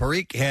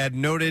Parikh had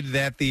noted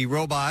that the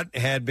robot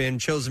had been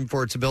chosen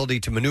for its ability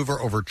to maneuver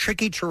over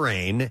tricky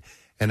terrain,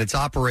 and its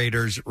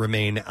operators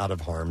remain out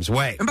of harm's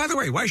way. And by the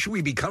way, why should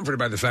we be comforted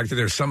by the fact that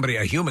there's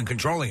a human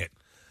controlling it?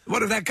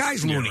 What if that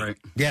guy's loony? Yeah, right.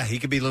 Yeah, he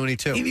could be loony,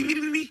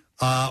 too.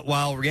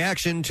 While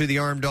reaction to the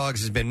armed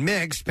dogs has been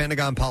mixed,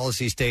 Pentagon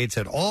policy states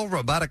that all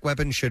robotic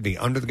weapons should be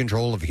under the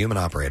control of a human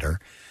operator.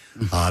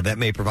 That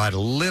may provide a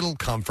little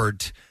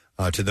comfort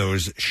to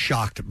those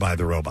shocked by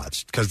the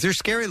robots, because they're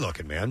scary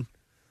looking, man.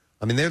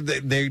 I mean,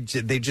 they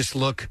just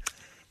look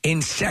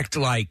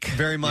insect-like,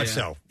 very much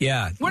so.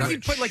 Yeah. What if you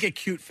put like a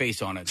cute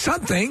face on it?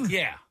 Something.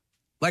 Yeah.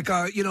 Like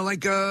I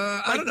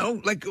don't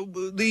know, like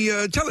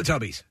the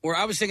Teletubbies. Or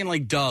I was thinking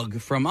like Doug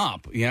from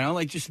Up,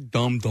 like just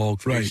dumb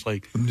dog face.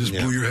 Like, just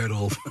blew your head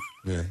off.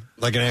 Yeah.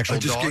 Like an actual I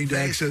just dog gained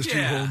face? access to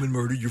your home and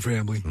murdered your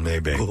family.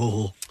 Maybe.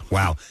 Oh.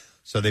 Wow.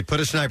 So they put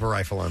a sniper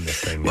rifle on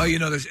this thing. Well,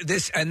 there's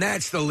this, and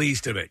that's the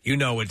least of it.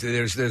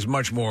 There's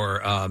much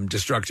more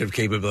destructive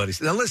capabilities.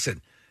 Now, listen,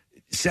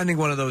 sending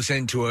one of those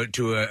into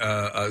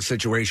a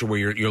situation where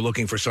you're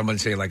looking for someone,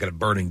 say, like at a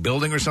burning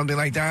building or something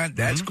like that,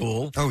 that's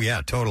cool. Oh, yeah,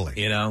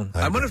 totally.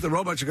 I wonder if the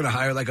robots are going to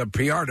hire like a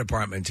PR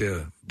department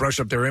to brush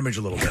up their image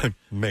a little bit.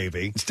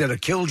 Maybe. Instead of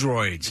kill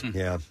droids.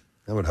 Yeah,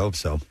 I would hope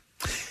so.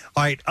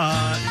 All right,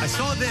 I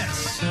saw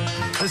this.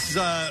 This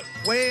is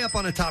way up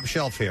on the top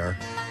shelf here.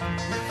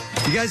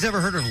 You guys ever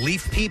heard of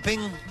leaf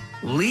peeping?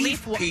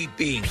 Leaf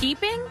peeping.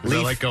 Peeping? Is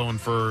that like going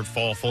for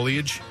fall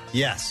foliage?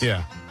 Yes.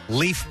 Yeah.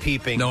 Leaf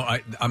peeping. No,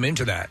 I'm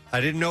into that. I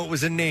didn't know it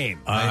was a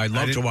name. I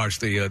love to watch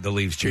the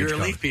leaves change. You're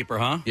a leaf peeper,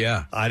 huh?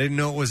 Yeah. I didn't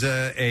know it was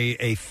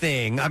a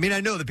thing. I mean,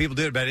 I know that people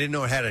do it, but I didn't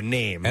know it had a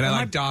name. And I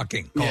like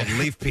docking. Called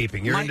leaf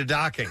peeping. You're into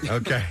docking.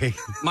 Okay.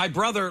 My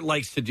brother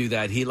likes to do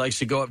that. He likes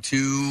to go up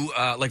to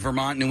like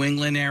Vermont, New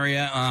England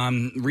area.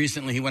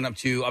 Recently, he went up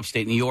to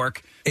upstate New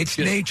York. It's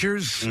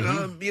nature's,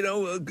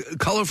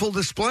 colorful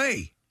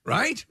display.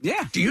 Right?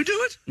 Yeah. Do you do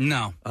it?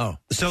 No. Oh.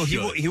 So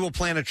he will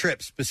plan a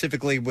trip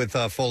specifically with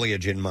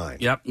foliage in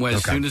mind. Yep. Well,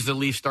 as soon as the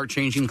leaves start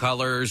changing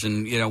colors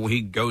and,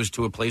 he goes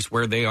to a place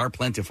where they are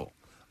plentiful.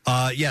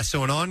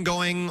 So an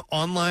ongoing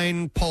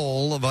online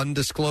poll of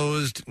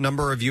undisclosed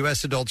number of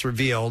U.S. adults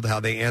revealed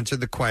how they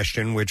answered the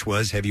question, which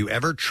was, have you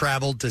ever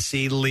traveled to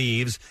see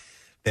leaves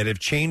that have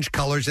changed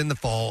colors in the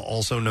fall,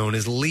 also known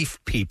as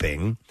leaf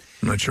peeping?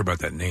 I'm not sure about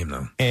that name,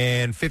 though.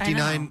 And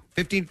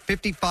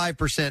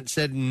 55%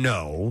 said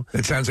no.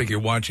 It sounds like you're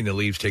watching the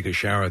leaves take a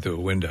shower through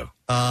a window.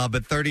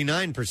 But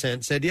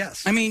 39% said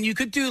yes. I mean, you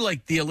could do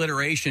like the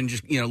alliteration,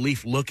 just,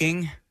 leaf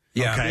looking.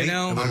 Yeah, okay.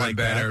 I like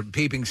better. That.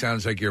 Peeping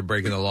sounds like you're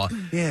breaking the law.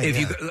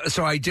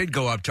 So I did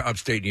go up to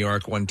upstate New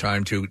York one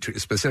time to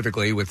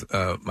specifically with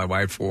my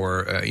wife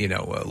for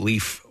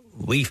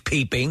leaf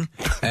peeping,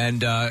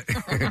 and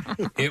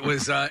it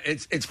was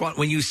it's fun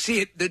when you see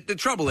it. The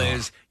trouble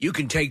is you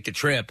can take the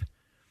trip,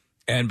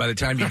 and by the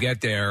time you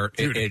get there,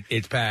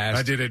 it's past.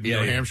 I did it in New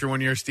Hampshire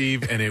one year,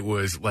 Steve, and it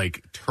was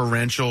like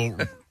torrential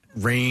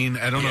rain.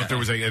 I don't know if there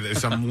was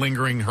some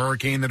lingering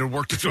hurricane that had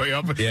worked its way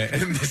up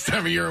in this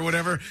time of year or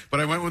whatever. But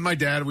I went with my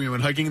dad. We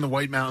went hiking in the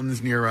White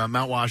Mountains near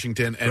Mount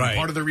Washington. And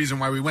part of the reason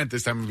why we went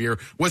this time of year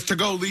was to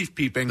go leaf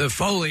peeping. The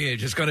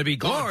foliage is going to be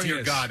glorious. Oh,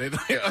 dear God.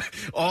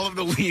 All of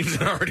the leaves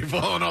had already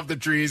fallen off the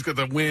trees because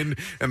of the wind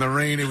and the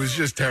rain. It was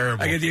just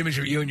terrible. I get the image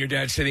of you and your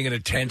dad sitting in a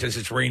tent as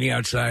it's raining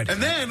outside.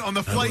 And then on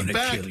the flight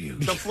back,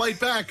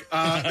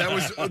 that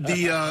was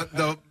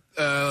the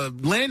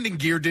landing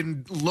gear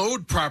didn't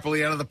load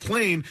properly out of the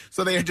plane,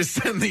 so they had to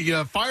send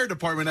the fire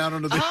department out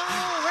onto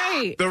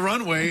the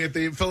runway at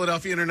the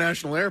Philadelphia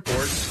International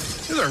Airport.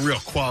 This is a real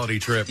quality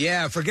trip.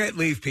 Yeah, forget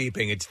leaf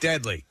peeping. It's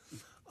deadly.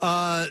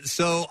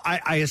 So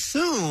I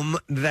assume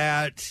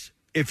that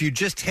if you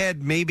just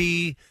head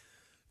maybe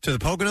to the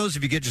Poconos,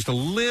 if you get just a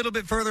little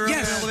bit further up in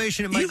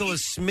elevation, it might go a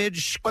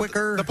smidge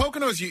quicker. The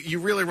Poconos, you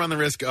really run the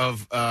risk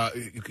of,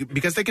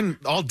 because they can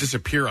all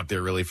disappear up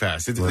there really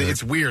fast.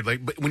 It's weird.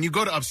 But when you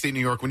go to upstate New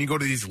York, when you go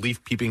to these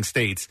leaf-peeping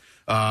states,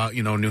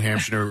 New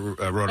Hampshire,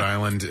 Rhode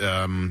Island,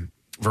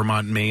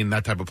 Vermont, Maine,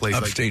 that type of place.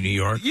 Upstate New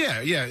York.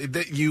 Yeah.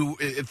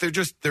 If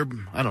they're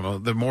I don't know,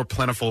 they're more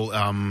plentiful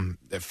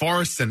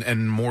forests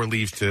and more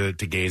leaves to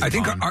gaze I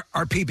think upon.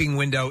 our peeping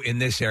window in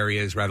this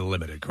area is rather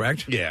limited,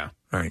 correct? Yeah.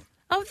 All right.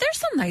 Oh, there's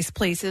some nice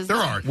places. There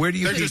are. Where do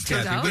you peep? There's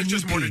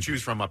just more to peep?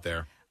 choose from up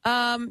there.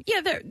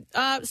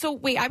 So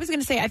wait, I was going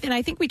to say, I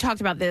think we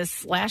talked about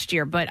this last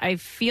year, but I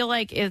feel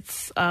like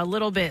it's a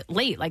little bit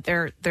late. Like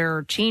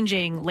they're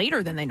changing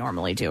later than they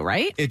normally do,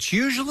 right? It's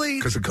usually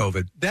because of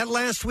COVID. That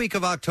last week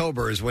of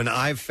October is when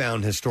I've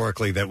found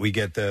historically that we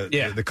get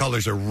the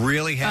colors are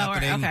really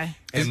happening. okay.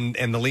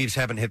 And the leaves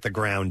haven't hit the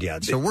ground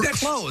yet, so we're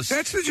close.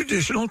 That's the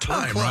traditional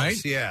time, close,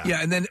 right? yeah.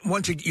 yeah. And then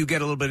once you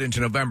get a little bit into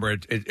November,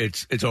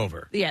 it's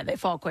over. Yeah, they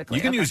fall quickly.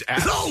 You can use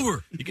apps. It's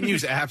over. You can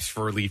use apps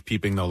for leaf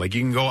peeping though. Like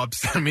you can go up.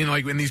 I mean,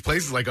 like in these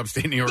places like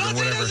upstate New York or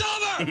whatever. It's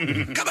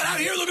over. Coming out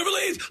here looking for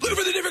leaves, looking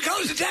for the different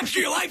colors attached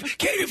to your life.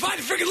 Can't even find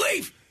a freaking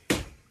leaf.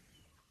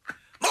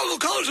 Multiple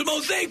colors of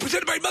mosaic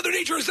presented by Mother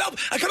Nature herself.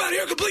 I come out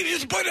here completely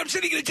disappointed. I'm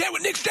sitting in a tent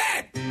with Nick's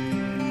dad.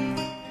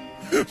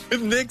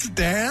 With Nick's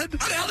dad?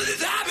 How the hell did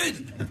this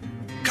happen?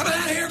 Coming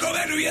out of here, going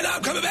back to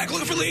Vietnam, coming back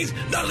looking for leaves.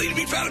 Not a lead to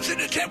be found. I'm sitting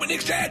in a tent with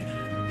Nick's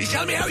dad. He's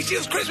telling me how he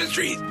steals Christmas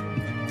trees.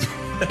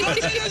 Oh,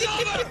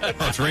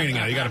 it's raining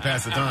out. You got to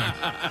pass the time.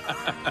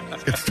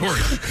 It's a good story.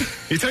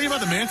 He tell you about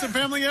the Manson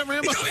family yet,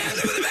 Rambo? He told me I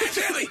live with the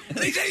Manson family. And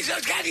he said he saw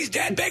Kathy's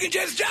dad begging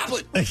Janis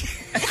Joplin. What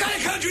kind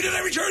of country did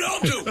I return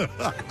home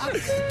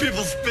to?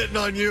 People spitting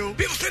on you.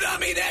 People spitting on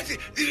me. That's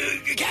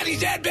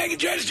Kathy's dad begging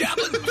Janis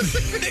Joplin.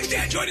 Nick's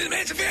dad joining the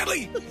Manson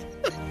family.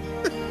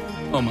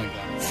 Oh, my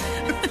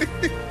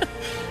God.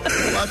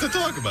 A lot to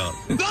talk about.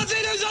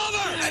 Nothing is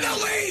over. And no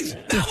leaves.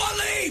 Not one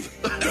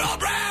leaf. They're all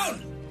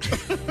brown.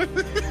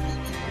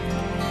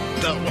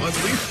 Not one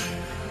leaf.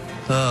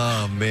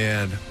 Oh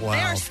man! Wow.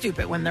 They are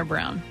stupid when they're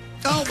brown.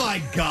 Oh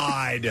my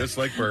God! Just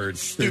like birds.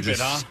 Stupid,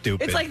 huh?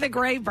 Stupid. It's like the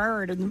gray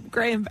bird and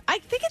gray. I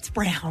think it's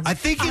brown. I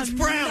think it's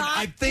brown. not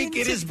I think it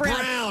into is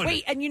brown.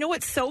 Wait, and you know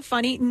what's so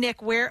funny,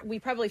 Nick? Where we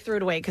probably threw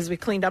it away because we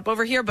cleaned up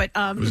over here, but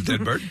it was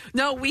dead bird.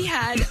 No, we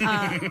had.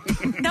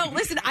 No,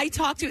 listen. I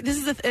talked to. This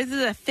is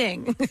a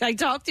thing. I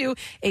talked to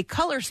a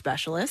color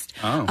specialist,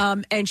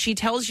 and she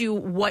tells you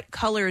what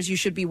colors you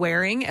should be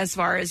wearing as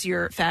far as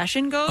your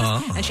fashion goes,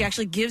 and she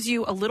actually gives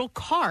you a little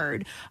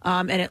card,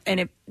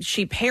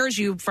 she pairs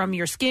you from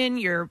your skin,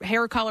 your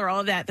hair color,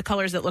 all of that, the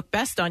colors that look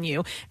best on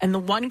you. And the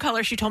one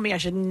color she told me I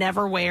should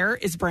never wear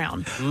is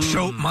brown.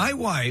 So my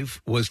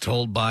wife was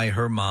told by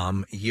her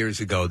mom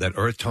years ago that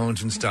earth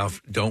tones and stuff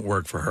don't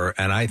work for her,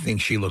 and I think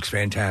she looks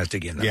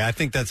fantastic in them. Yeah, I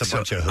think that's a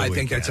bunch of hooey. I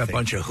think that's a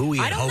bunch of hooey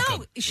I and don't hokum.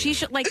 know. She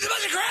should like. It's a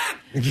bunch of crap.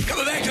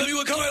 Coming back, tell me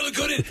what color I look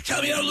good in.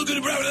 Tell me I don't look good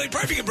in brown. I look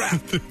perfect in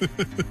brown.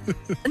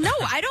 No,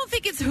 I don't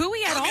think it's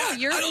hooey at all. I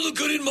don't look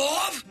good in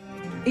mauve.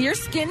 Your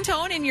skin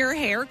tone and your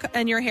hair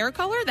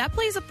color, that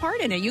plays a part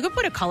in it. You can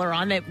put a color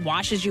on that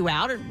washes you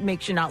out or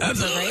makes you not look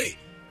so great.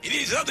 You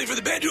need something for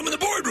the bedroom and the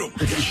boardroom.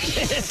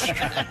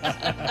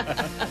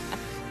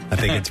 I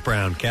think it's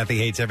brown. Kathy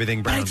hates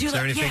everything brown. do Is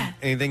there like-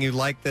 anything you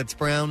like that's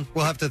brown?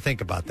 We'll have to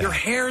think about that. Your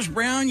hair's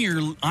brown.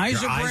 Your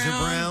eyes are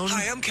brown.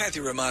 Hi, I'm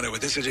Kathy Romano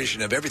with this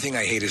edition of Everything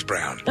I Hate is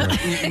Brown.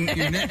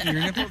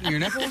 Your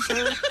nipples.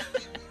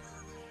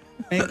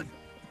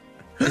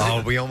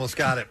 Oh, we almost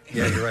got it.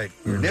 Yeah, you're right.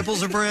 Your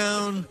nipples are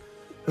brown.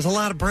 There's a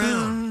lot of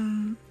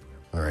brown.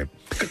 All right.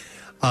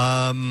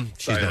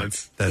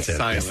 Silence. That's it.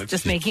 Silence.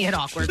 Just making it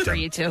awkward for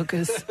you two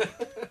because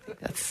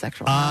that's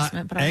sexual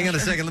harassment. But I'm hang not on a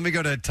sure. second. Let me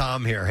go to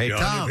Tom here. Hey,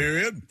 Tom.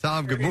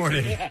 Tom, good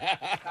morning.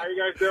 How you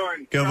guys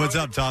doing? Good. What's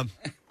up, Tom?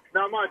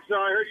 Not much. So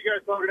I heard you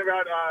guys talking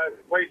about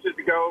places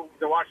to go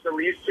to watch the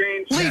leaves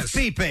change. Leaf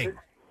peeping.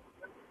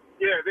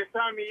 Yeah, this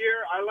time of year,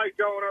 I like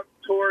going up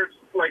towards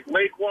like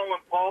Lake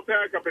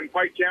Wallenpaupack up in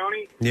Pike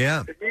County.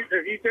 Yeah. If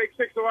you take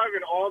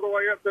 611 all the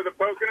way up to the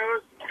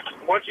Poconos,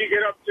 once you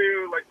get up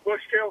to like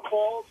Bushkill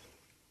Falls,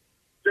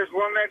 just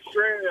run that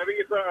straight. I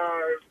think it's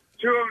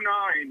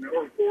 209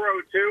 or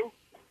 402.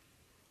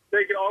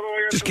 Take it all the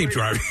way up. Just keep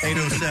driving.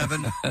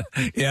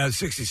 807. Yeah,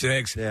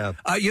 66. Yeah.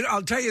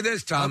 I'll tell you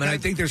this, Tom, and I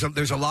think there's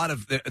a lot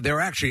of there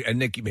are actually, and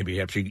Nick, maybe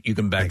actually you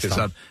can back this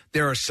up.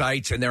 There are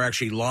sites and there are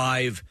actually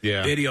live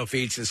video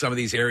feeds in some of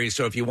these areas.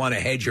 So if you want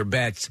to hedge your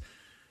bets,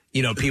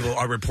 people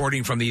are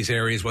reporting from these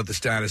areas what the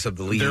status of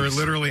the leaves. There are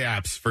literally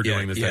apps for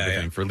doing this type of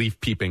thing, for leaf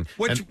peeping.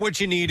 What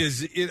you need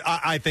is,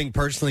 I think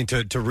personally,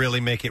 to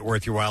really make it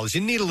worth your while, is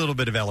you need a little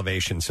bit of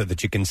elevation so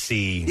that you can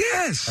see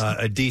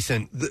a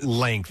decent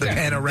length. The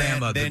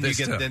panorama, Then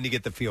the you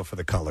get the feel for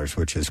the colors,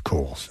 which is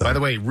cool. So. By the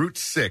way, Route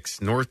 6,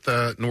 North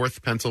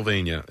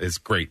Pennsylvania, is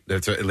great.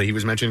 He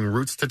was mentioning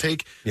routes to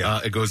take.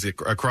 Yeah. It goes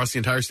across the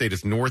entire state.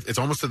 It's north. It's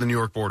almost to the New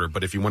York border.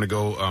 But if you want to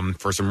go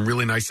for some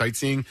really nice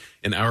sightseeing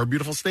in our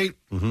beautiful state,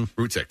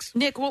 Route 6.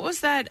 Nick, what was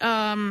that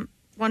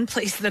one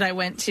place that I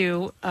went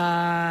to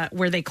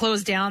where they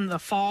closed down the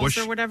falls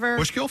or whatever?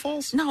 Bushkill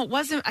Falls? No, it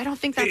wasn't. I don't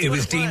think that's it what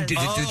was it deemed.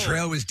 was. The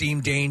trail was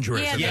deemed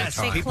dangerous. Yeah, at that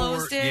time. they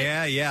closed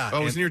it. Yeah.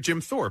 Oh, it was near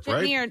Jim Thorpe,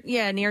 right?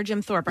 Near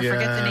Jim Thorpe. I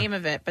forget the name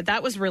of it, but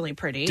that was really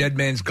pretty. Dead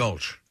Man's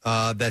Gulch.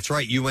 That's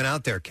right. You went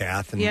out there,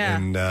 Kath,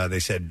 and they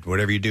said,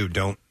 whatever you do,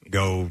 don't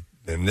go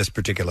in this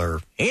particular.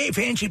 Hey,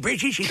 fancy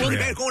britches, you think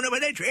about going over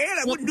that trail?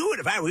 I wouldn't do it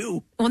if I were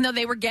you. Well, no,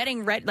 they were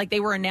getting red. Like they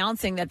were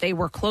announcing that they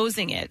were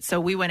closing it, so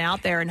we went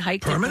out there and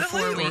hiked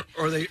permanently, it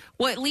before or they.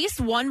 Well, at least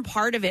one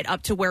part of it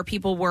up to where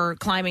people were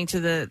climbing to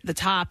the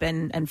top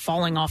and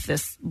falling off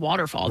this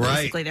waterfall. Right.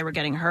 Basically, they were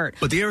getting hurt.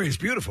 But the area is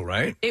beautiful,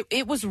 right?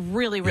 It was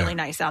really, really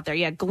nice out there.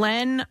 Yeah,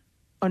 Glen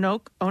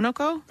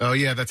Onoko? Oh,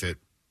 yeah, that's it.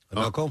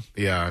 Onoko?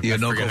 Yeah. The I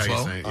forget Onoko how you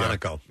flow? say it.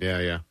 Onoko.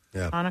 Yeah.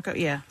 Onoko,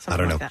 yeah. I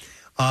don't know. Like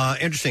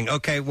that. Interesting.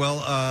 Okay,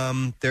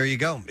 well, there you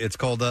go. It's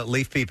called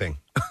leaf peeping.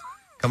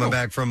 Coming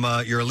back from,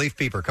 you're a leaf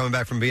peeper. Coming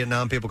back from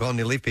Vietnam, people calling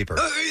you leaf peeper.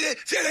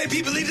 Say that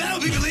people leaves, I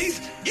don't people leaves.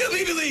 You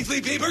people leaves,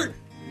 leaf peeper.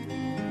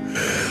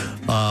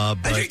 I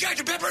drink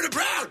Dr. Pepper and a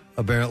Brown.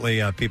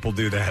 Apparently, people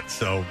do that,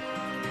 so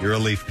you're a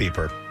leaf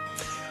peeper.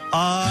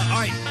 All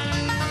right.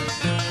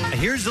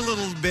 Here's a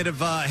little bit of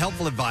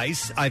helpful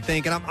advice, I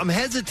think, and I'm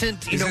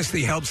hesitant. Is this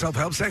the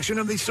self-help section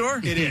of the store?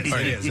 It is.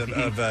 It is.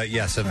 Of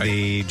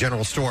the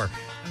general store.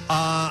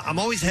 I'm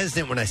always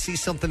hesitant when I see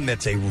something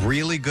that's a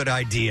really good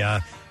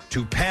idea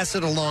to pass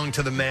it along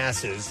to the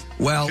masses.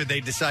 Well, should they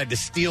decide to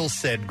steal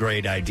said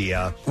great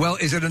idea? Well,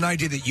 is it an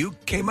idea that you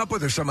came up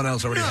with, or someone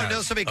else already has?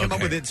 No, somebody came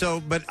up with it.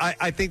 So, but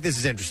I think this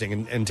is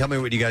interesting, and tell me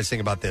what you guys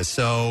think about this.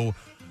 So,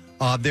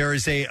 there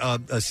is a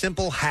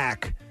simple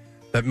hack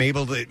that may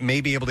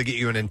be able to get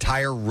you an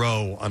entire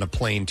row on a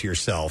plane to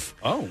yourself.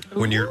 Oh,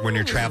 when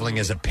you're traveling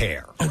as a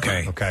pair.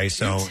 Okay.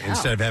 So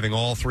instead of having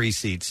all three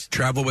seats,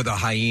 travel with a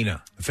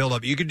hyena filled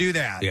up. You could do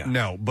that. Yeah.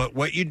 No, but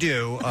what you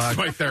do? It's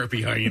my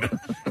therapy hyena.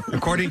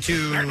 According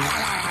to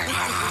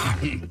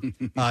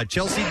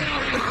Chelsea.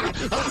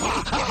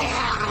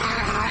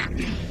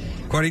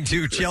 According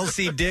to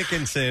Chelsea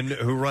Dickinson,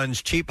 who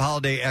runs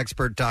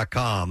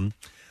CheapHolidayExpert.com,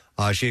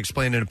 she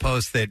explained in a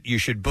post that you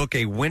should book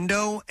a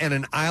window and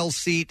an aisle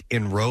seat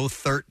in row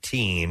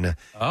 13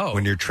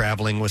 when you're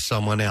traveling with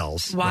someone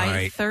else.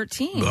 Why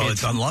 13? Well,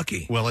 it's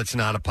unlucky. Well, it's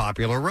not a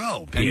popular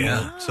row.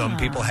 Some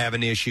people have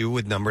an issue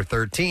with number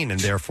 13, and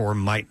therefore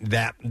might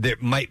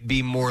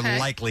be more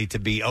likely to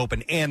be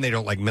open, and they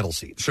don't like middle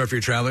seats. So if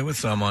you're traveling with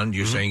someone,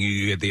 you're saying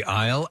you get the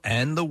aisle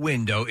and the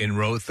window in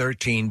row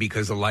 13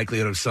 because the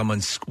likelihood of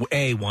someone,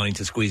 wanting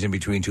to squeeze in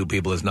between two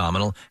people is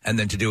nominal, and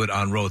then to do it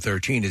on row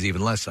 13 is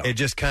even less so. It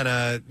just kind of,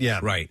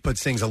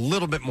 puts things a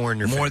little bit more in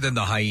your More favor. than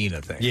the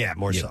hyena thing. Yeah,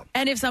 more so.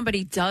 And if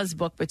somebody does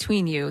book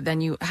between you, then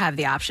you have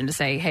the option to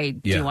say, hey,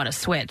 do you want to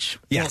switch?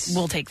 Yes.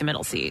 We'll take the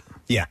middle seat.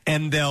 Yeah,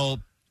 and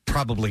they'll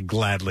probably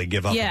gladly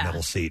give up a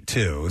middle seat,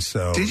 too.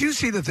 So, Did you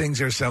see the things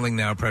they're selling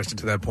now, Preston,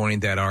 to that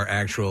point, that are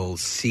actual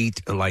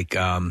seat, like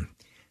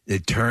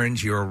it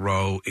turns your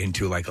row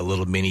into like a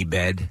little mini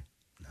bed?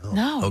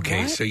 No.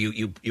 Okay, what? so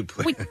you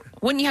put...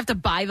 Wouldn't you have to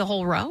buy the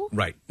whole row?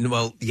 Right.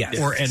 Well, yes.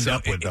 Or end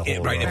up with the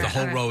whole right, row. if the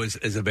whole row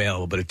is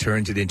available, but it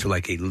turns it into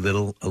like a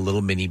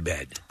little mini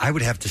bed. I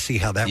would have to see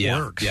how that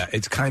works. Yeah,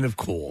 it's kind of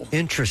cool.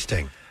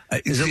 Interesting.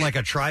 Is it like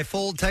a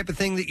trifold type of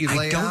thing that you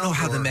lay out? I don't know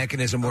how the or-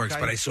 mechanism works,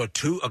 Okay. but I saw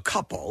a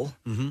couple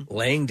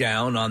laying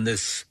down on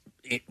this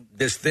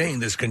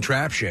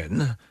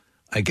contraption.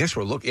 I guess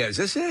we're looking. Yeah, is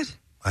this it?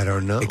 I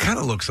don't know. It kind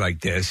of looks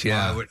like this.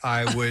 Yeah,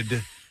 I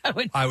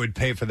would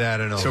pay for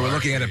that. In a So we're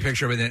looking at a heartbeat.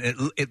 picture of it.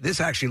 And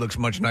this actually looks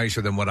much nicer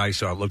than what I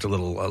saw. It looked a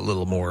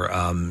little more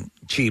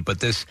cheap, but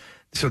this.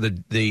 So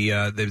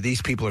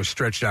these people are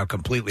stretched out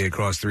completely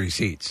across three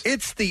seats.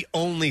 It's the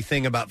only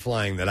thing about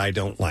flying that I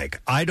don't like.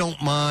 I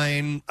don't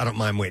mind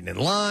waiting in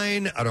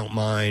line. I don't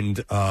mind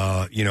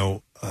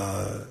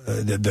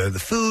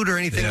the food or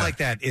anything like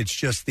that. It's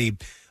just the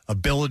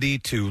ability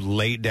to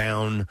lay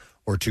down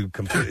or to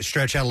completely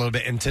stretch out a little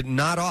bit and to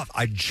nod off.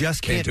 I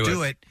just can't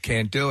do it.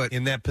 Can't do it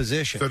in that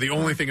position. So the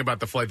only thing about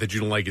the flight that you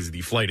don't like is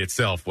the flight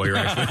itself while you're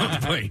actually on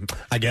the plane.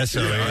 I guess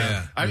so.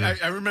 Yeah.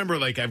 I remember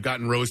I've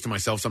gotten rows to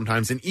myself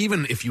sometimes, and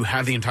even if you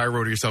have the entire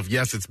row to yourself,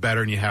 yes, it's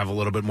better and you have a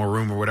little bit more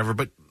room or whatever,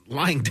 but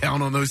lying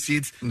down on those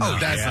seats,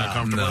 that's not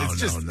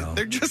comfortable.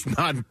 They're just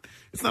not.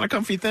 It's not a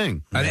comfy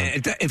thing.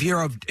 If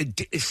you're of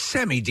a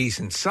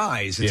semi-decent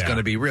size, it's going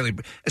to be really,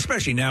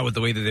 especially now with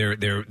the way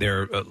that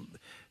they're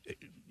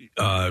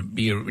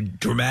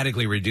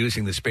dramatically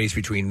reducing the space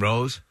between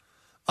rows.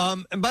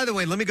 And by the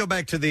way, let me go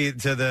back to the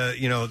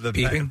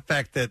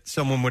fact that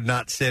someone would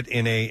not sit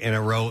in a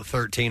row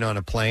 13 on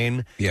a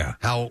plane. Yeah,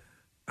 how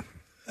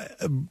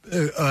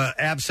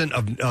absent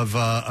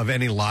of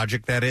any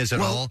logic that is at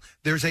all.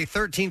 There's a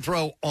 13th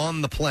row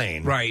on the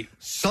plane. Right,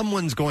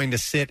 someone's going to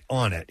sit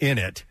in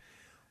it.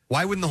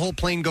 Why wouldn't the whole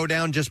plane go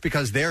down just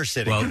because they're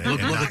sitting in it and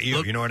not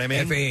you? You know what I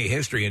mean? FAA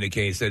history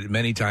indicates that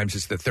many times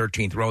it's the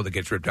 13th row that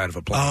gets ripped out of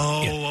a plane.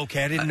 Oh,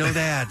 okay. I didn't know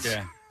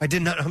that. I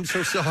did not. I'm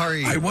so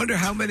sorry. I wonder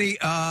how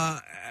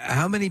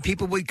many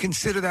people would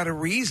consider that a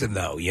reason,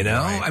 though. You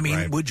know, Right, I mean,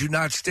 right. would you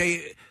not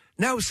stay?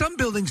 Now, some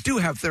buildings do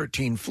have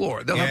 13th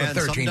floor. They'll have a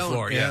 13th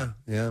floor. Yeah.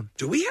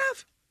 Do we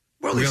have?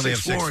 We're We only only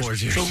six have 6 floors.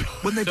 floors here. So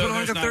wouldn't they put on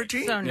like a there's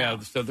 13? not- Yeah,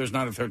 so there's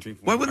not a 13th.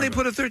 Why wouldn't they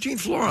put a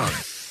 13th floor on?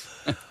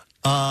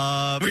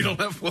 We don't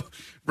have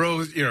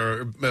rows,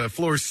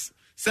 floors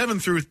 7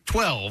 through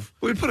 12.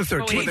 We'd put a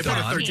 13 They put a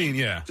on. 13,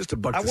 yeah. Just to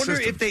buck I the wonder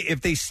system.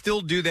 if they still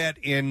do that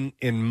in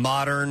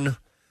modern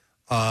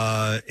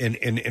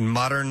in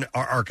modern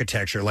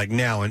architecture, like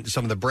now in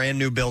some of the brand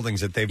new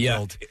buildings that they've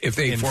built, if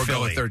they in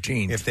forego a Philly,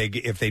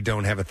 13th, if they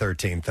don't have a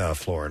 13th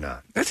floor or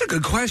not. That's a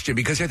good question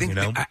because I think,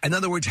 in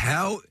other words,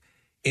 how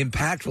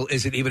impactful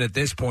is it even at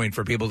this point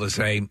for people to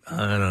say, I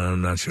don't know,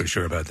 I'm not so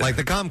sure about that? Like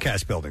the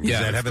Comcast building, does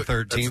that have a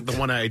 13th? That's the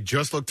one I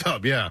just looked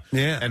up. Yeah.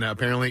 And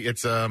apparently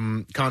it's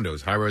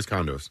condos, high-rise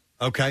condos.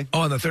 Okay. Oh,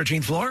 on the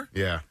 13th floor?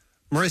 Yeah.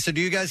 Marissa, do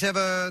you guys have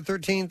a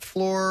 13th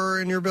floor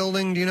in your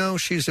building? Do you know?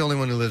 She's the only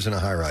one who lives in a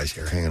high-rise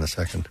here. Hang on a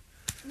second.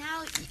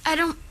 Now, I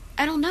don't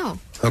know.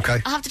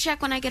 Okay. I'll have to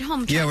check when I get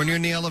home. Yeah, when you're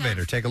in the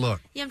elevator, take a look.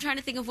 Yeah, I'm trying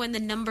to think of when the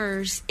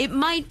numbers... It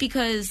might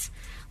because,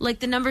 like,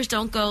 the numbers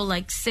don't go,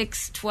 like,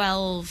 6,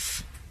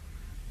 12...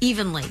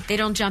 evenly. They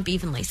don't jump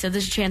evenly, so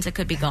there's a chance it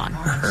could be gone.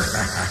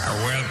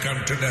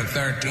 Welcome to the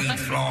 13th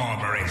floor,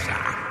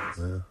 Marissa.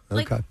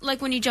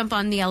 Like when you jump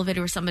on the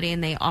elevator with somebody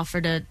and they offer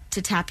to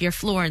tap your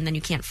floor and then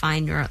you can't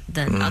find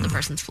the other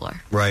person's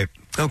floor. Right.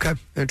 Okay.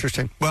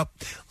 Interesting. Well,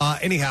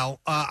 anyhow,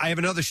 I have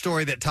another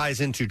story that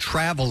ties into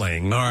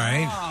traveling. All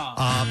right.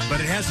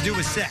 But it has to do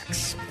with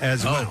sex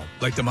as well.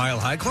 Like the Mile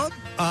High Club?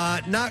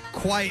 Not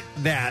quite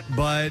that,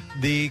 but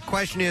the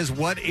question is,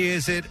 what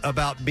is it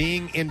about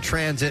being in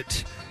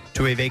transit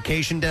to a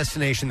vacation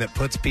destination that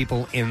puts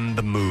people in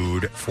the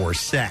mood for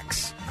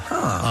sex?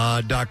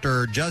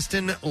 Dr.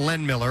 Justin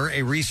Lenmiller,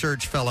 a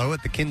research fellow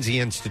at the Kinsey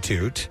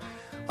Institute,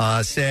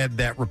 said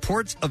that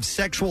reports of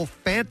sexual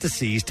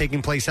fantasies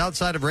taking place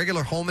outside of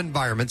regular home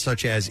environments,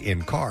 such as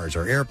in cars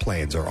or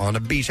airplanes or on a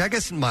beach, I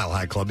guess in Mile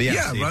High Club.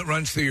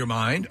 Runs through your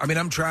mind. I mean,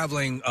 I'm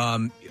traveling,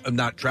 I'm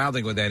not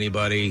traveling with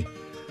anybody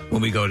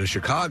when we go to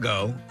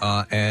Chicago,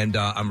 and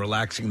I'm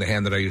relaxing the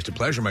hand that I used to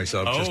pleasure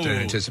myself just in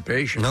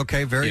anticipation.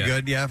 Okay, very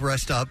good. Yeah,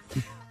 rest up.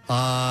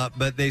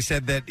 But they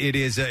said that it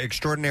is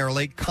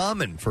extraordinarily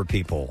common for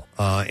people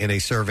in a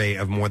survey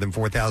of more than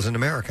 4,000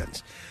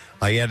 Americans.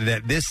 He added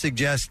that this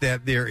suggests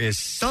that there is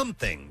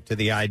something to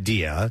the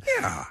idea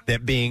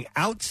that being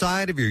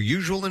outside of your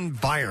usual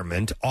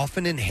environment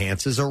often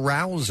enhances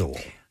arousal.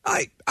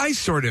 I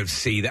sort of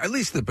see that, at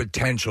least the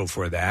potential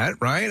for that,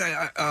 right?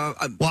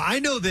 Well, I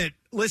know that,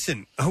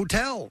 listen,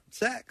 hotel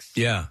sex.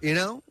 Yeah. You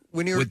know?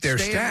 When you're with their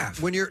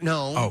staff. When you're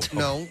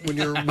when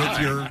you're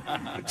with your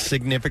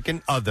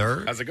significant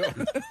other. How's it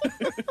going?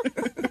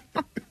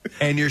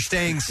 And you're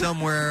staying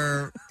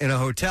somewhere in a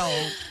hotel.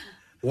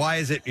 Why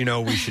is it,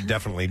 we should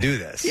definitely do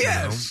this?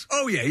 Yes. You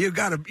know? Oh, yeah. You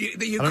got to.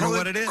 You I don't call know it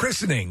what it is.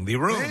 Christening the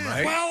room,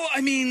 right? Well,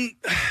 I mean,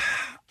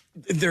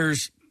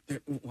 there's,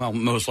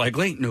 most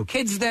likely no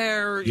kids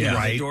there.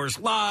 Right. The door's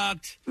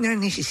locked. Not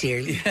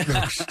necessarily.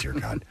 Oh, dear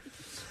God.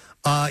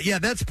 Yeah,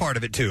 that's part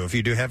of it too. If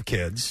you do have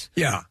kids,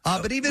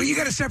 but even you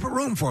got a separate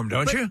room for them,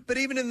 don't you? But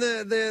even in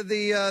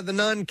the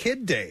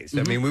non-kid days,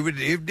 I mean,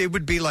 it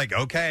would be like,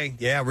 okay,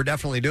 yeah, we're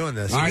definitely doing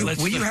this. All right,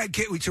 when you had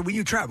kids, so when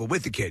you travel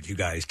with the kids, you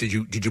guys,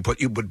 you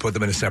would put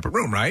them in a separate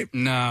room, right?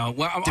 No,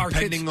 well, our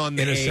depending kids, on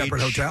the in a age,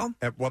 separate hotel.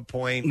 At what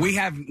point we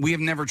have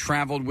never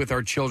traveled with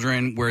our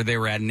children where they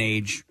were at an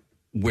age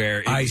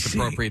where it was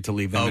appropriate to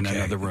leave them in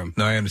another room.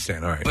 No, I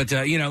understand. All right. But,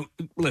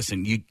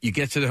 listen, you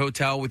get to the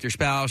hotel with your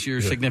spouse,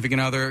 your significant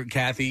other.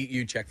 Kathy,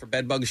 you check for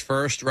bed bugs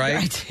first,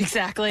 right?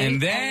 Exactly.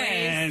 And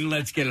then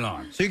let's get it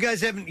on. So you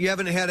guys haven't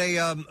had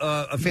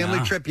a family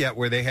trip yet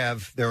where they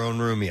have their own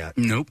room yet?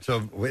 Nope.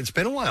 So it's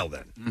been a while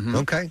then. Mm-hmm.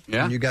 Okay.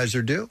 Yeah. And you guys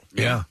are due?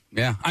 Yeah.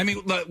 I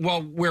mean,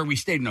 well, where we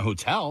stayed in a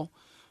hotel.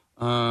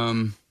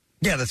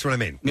 Yeah, that's what I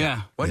mean.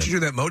 Yeah. Why don't you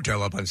do that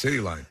motel up on City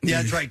Line?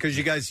 Yeah, that's right. Because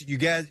you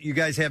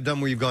guys have done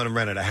where you've gone and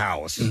rented a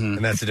house, and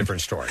that's a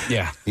different story.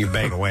 Yeah, you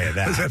bang away at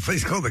that. What's that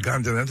place called? The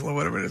Continental or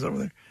whatever it is over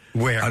there.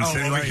 Where? On Oh,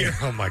 City over Line? here.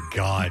 Oh my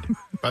God.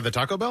 By the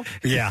Taco Bell?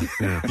 Yeah.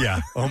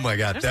 Oh my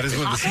God, that is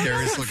one of the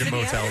scariest looking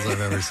motels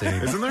I've ever seen.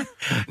 Isn't there?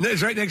 No,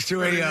 it's right next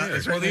to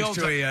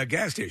a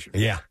gas station.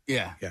 Yeah,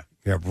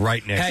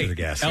 right next to the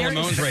gas station.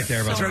 Elamone's right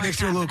there. It's right next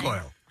to a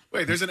Lukoil.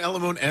 Wait, there's an El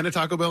Limon and a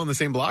Taco Bell in the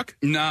same block?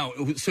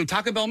 No, so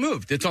Taco Bell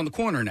moved. It's on the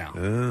corner now.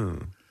 Oh.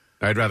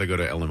 I'd rather go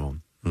to El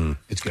Limon.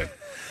 It's good.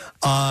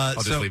 I'll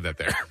just leave that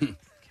there.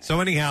 So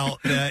anyhow,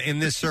 in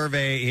this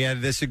survey,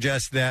 this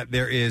suggests that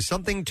there is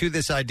something to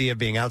this idea of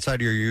being outside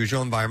of your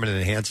usual environment and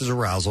enhances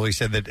arousal. He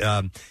said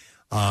that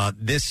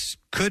this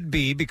could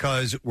be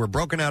because we're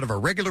broken out of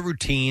our regular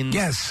routines.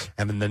 Yes.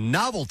 And the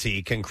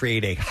novelty can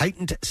create a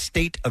heightened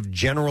state of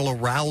general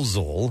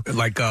arousal.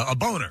 Like a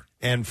boner.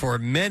 And for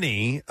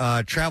many,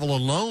 travel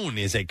alone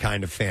is a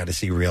kind of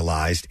fantasy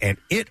realized, and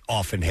it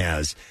often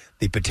has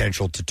the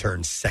potential to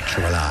turn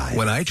sexualized.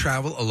 When I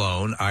travel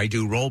alone, I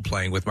do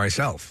role-playing with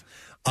myself.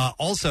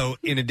 Also,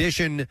 in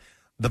addition,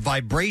 the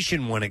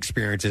vibration one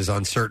experiences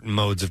on certain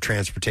modes of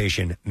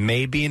transportation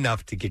may be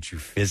enough to get you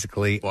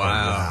physically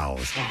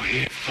aroused.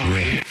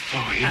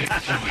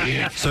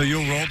 So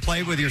you'll role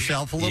play with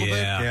yourself a little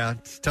bit? Yeah.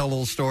 Tell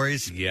little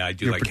stories? Yeah, I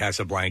do like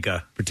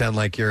Casablanca. Pretend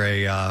like you're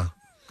a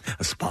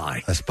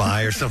spy. A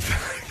spy or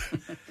something.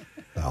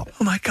 Oh,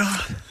 my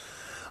God.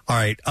 All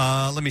right.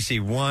 Let me see.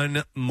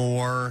 One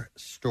more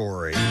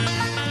story.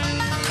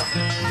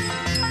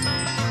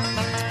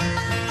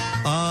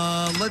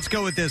 Let's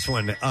go with this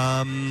one.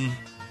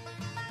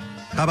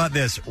 How about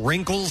this?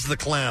 Wrinkles the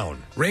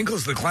Clown.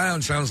 Wrinkles the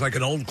Clown sounds like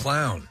an old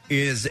clown.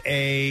 Is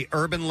a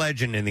urban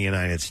legend in the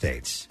United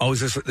States. Oh, is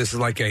this is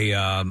like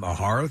a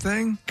horror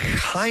thing?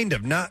 Kind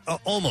of, not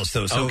almost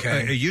though. So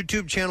Okay. a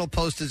YouTube channel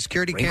posted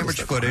security Wrinkles camera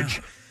the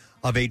footage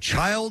of a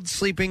child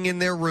sleeping in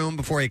their room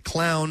before a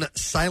clown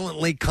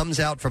silently comes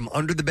out from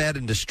under the bed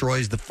and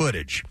destroys the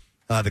footage.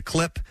 The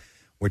clip,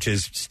 which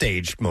is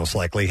staged most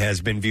likely,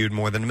 has been viewed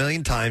more than 1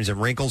 million times,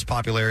 and Wrinkles'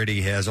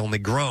 popularity has only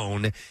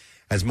grown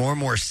as more and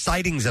more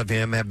sightings of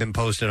him have been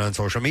posted on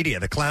social media.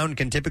 The clown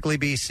can typically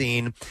be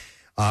seen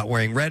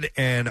wearing red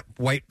and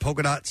white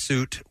polka dot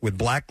suit with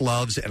black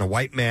gloves and a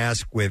white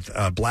mask with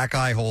black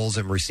eye holes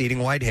and receding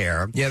white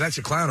hair. Yeah, that's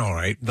a clown, all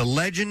right. The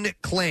legend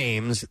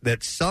claims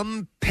that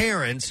some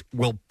parents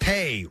will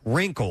pay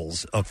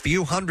Wrinkles a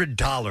few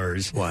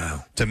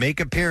 $100s to make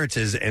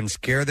appearances and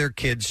scare their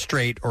kids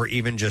straight or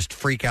even just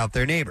freak out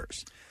their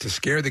neighbors. To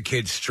scare the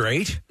kids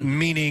straight?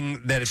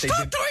 Meaning that if Stop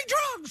they've been, doing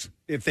drugs!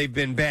 If they've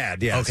been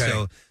bad, yeah.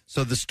 Okay.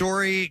 So the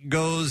story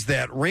goes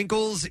that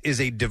Wrinkles is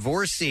a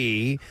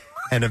divorcee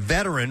and a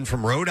veteran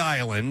from Rhode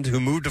Island who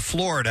moved to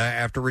Florida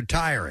after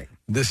retiring.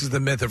 This is the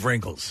myth of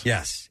Wrinkles.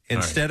 Yes.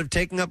 Instead of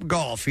taking up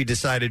golf, he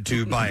decided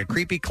to buy a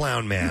creepy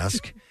clown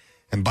mask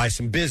and buy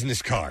some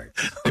business cards.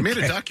 They made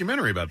a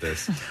documentary about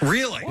this.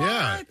 Really?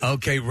 Yeah.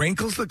 Okay,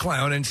 Wrinkles the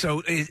Clown. And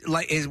so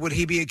would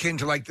he be akin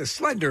to like the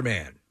Slender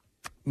Man?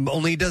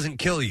 Only he doesn't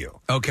kill you.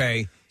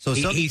 Okay. So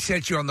he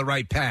sets you on the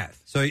right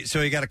path. So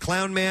he got a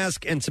clown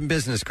mask and some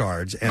business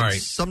cards. And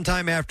Right.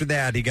 sometime after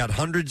that, he got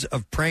hundreds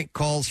of prank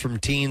calls from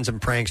teens and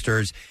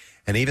pranksters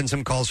and even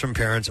some calls from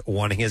parents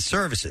wanting his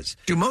services.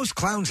 Do most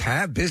clowns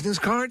have business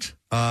cards?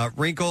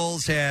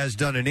 Wrinkles has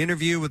done an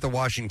interview with the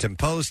Washington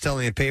Post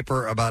telling the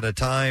paper about a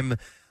time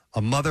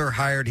a mother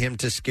hired him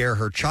to scare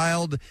her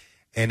child.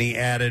 And he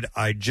added,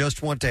 I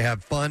just want to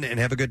have fun and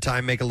have a good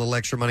time, make a little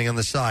extra money on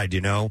the side,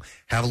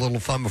 have a little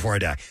fun before I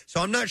die.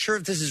 So I'm not sure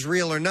if this is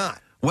real or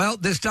not. Well,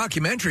 this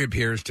documentary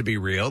appears to be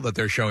real that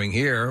they're showing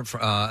here.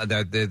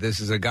 That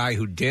this is a guy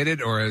who did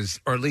it, or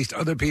at least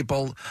other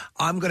people.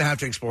 I'm going to have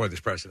to explore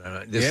this,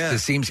 Preston.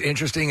 This seems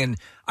interesting, and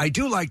I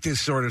do like this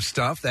sort of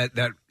stuff that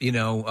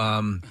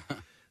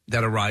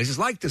arises,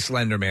 like the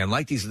Slender Man,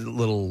 like these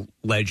little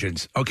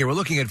legends. Okay, we're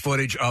looking at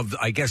footage of,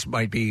 I guess,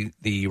 might be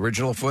the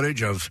original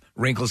footage of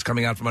Wrinkles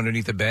coming out from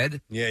underneath the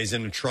bed. Yeah, he's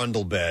in a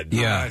trundle bed.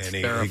 Yeah, and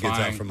he gets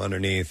out from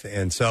underneath,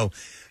 and so.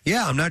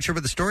 Yeah, I'm not sure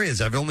what the story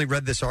is. I've only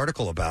read this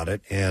article about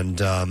it,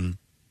 and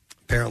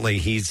apparently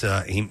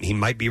he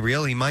might be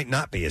real, he might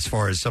not be, as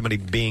far as somebody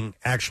being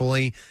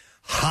actually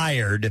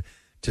hired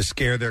to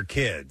scare their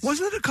kids.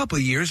 Wasn't it a couple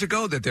of years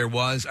ago that there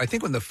was, I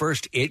think when the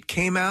first It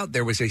came out,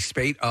 there was a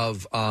spate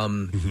of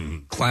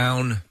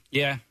clown...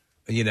 Yeah.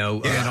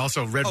 And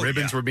also red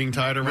ribbons were being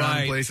tied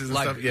around places and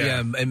stuff.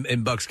 Yeah,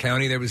 in Bucks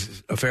County, there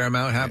was a fair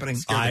amount happening.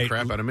 Scared the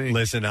crap out of me.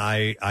 Listen,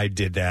 I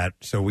did that.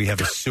 So we have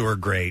a sewer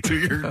grate. To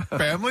your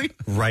family?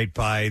 Right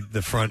by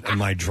the front of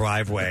my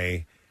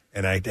driveway,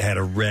 and I had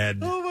a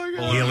red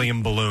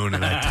helium balloon,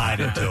 and I tied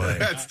it to it.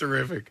 That's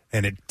terrific.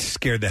 And it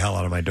scared the hell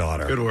out of my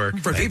daughter. Good work.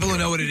 For people who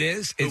know what it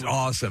is, it's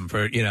awesome.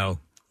 Yeah.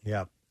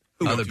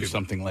 Who would do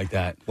something like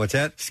that? What's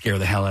that? Scare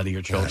the hell out of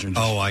your children.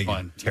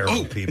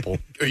 Terrible people.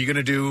 Are you going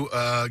to do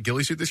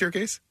ghillie suit this year,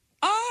 Case?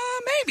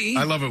 Maybe.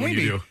 I love it when you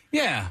do.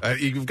 Yeah.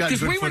 You've got Because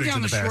good we went footage down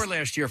in the the past. shore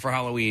last year for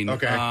Halloween.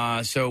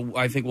 Okay. So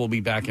I think we'll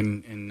be back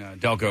in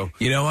Delco.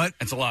 You know what?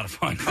 It's a lot of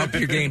fun. Up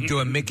your game, do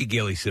a Mickey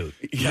Gilly suit.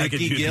 Yeah, I could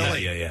Mickey do that.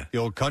 Gilly. Yeah. The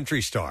old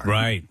country star.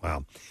 Right.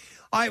 Wow.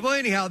 All right, well,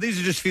 anyhow, these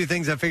are just a few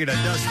things I figured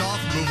I'd dust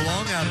off and move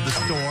along out of the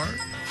store.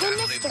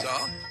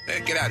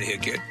 Get out of here,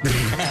 kid.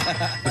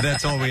 But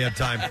that's all we have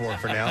time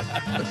for now.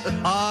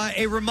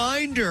 A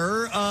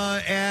reminder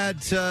in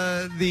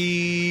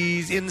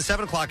the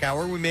 7 o'clock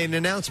hour, we made an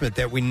announcement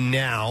that we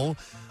now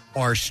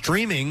are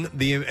streaming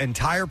the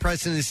entire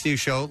Preston and Steve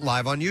show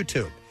live on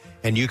YouTube.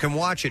 And you can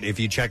watch it if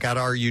you check out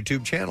our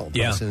YouTube channel,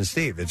 Preston and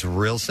Steve. It's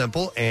real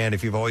simple. And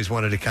if you've always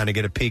wanted to kind of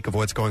get a peek of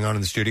what's going on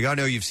in the studio, I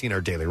know you've seen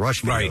our Daily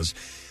Rush videos,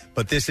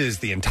 but this is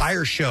the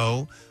entire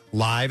show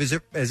live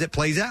as it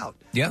plays out.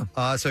 Yeah.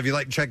 So if you'd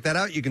like to check that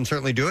out, you can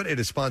certainly do it. It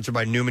is sponsored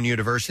by Newman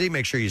University.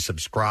 Make sure you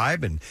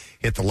subscribe and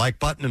hit the like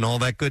button and all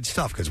that good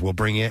stuff, because we'll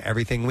bring you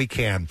everything we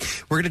can.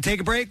 We're going to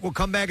take a break. We'll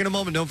come back in a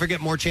moment. Don't forget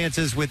more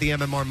chances with the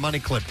MMR Money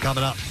Clip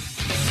coming up.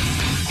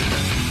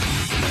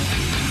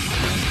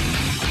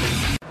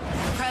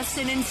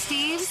 Preston and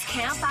Steve's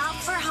Camp Out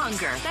for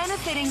Hunger,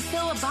 benefiting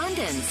Phil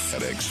Abundance.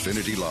 At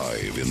Xfinity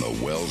Live in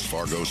the Wells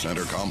Fargo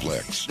Center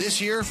complex. This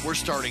year, we're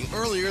starting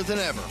earlier than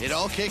ever. It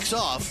all kicks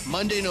off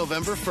Monday,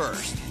 November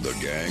 1st. The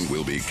gang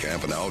will be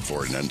camping out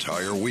for an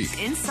entire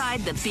week.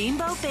 Inside the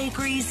Beambo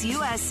Bakeries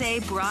USA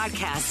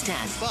broadcast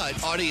tent.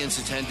 But audience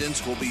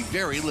attendance will be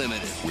very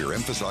limited. We're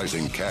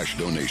emphasizing cash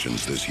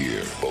donations this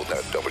year, both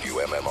at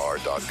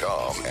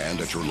WMMR.com and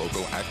at your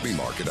local Acme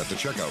Market at the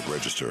checkout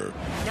register.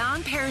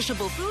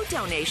 Non-perishable food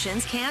donations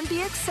donations can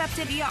be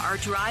accepted via our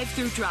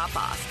drive-through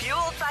drop-off,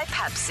 fueled by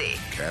Pepsi.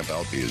 Camp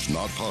Out is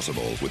not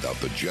possible without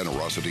the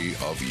generosity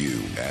of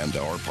you and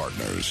our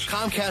partners.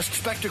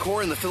 Comcast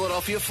Spectacor and the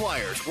Philadelphia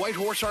Flyers, White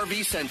Horse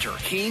RV Center,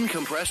 Keen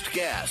Compressed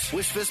Gas,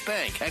 Wisfis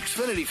Bank,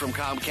 Xfinity from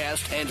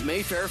Comcast, and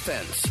Mayfair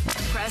Fence.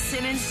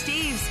 Preston and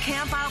Steve's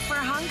Camp Out for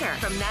Hunger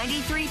from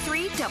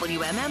 93.3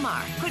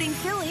 WMMR, putting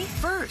Philly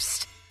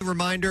first.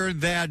 Reminder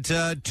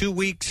that 2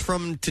 weeks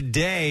from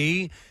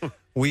today,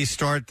 we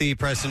start the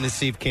Preston and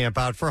Steve Camp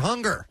Out for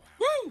Hunger.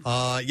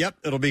 Yep,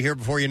 it'll be here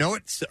before you know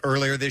it. It's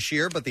earlier this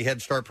year, but the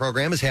Head Start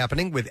program is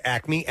happening with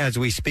Acme as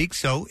we speak.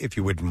 So if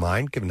you wouldn't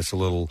mind giving us a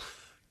little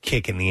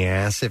kick in the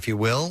ass, if you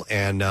will,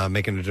 and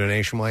making a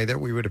donation while you're there,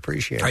 we would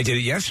appreciate it. I did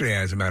it yesterday,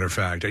 as a matter of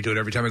fact. I do it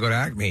every time I go to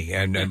Acme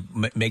and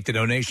make the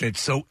donation. It's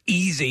so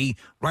easy,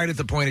 right at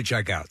the point of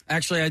checkout.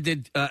 Actually, I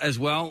did as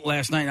well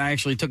last night. I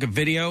actually took a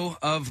video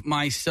of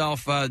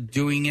myself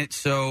doing it,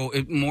 so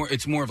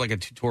it's more of like a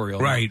tutorial.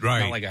 Right.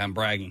 Not like I'm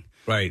bragging.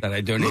 Right. That I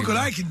donated. Look what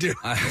I can do.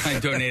 I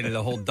donated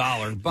a whole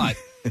 $1, but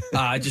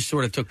I just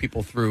sort of took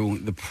people through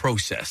the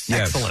process.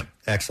 Yes.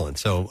 Excellent.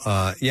 So,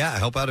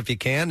 help out if you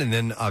can, and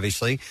then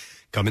obviously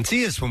come and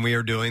see us when we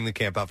are doing the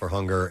Camp Out for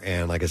Hunger.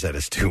 And like I said,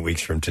 it's 2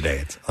 weeks from today.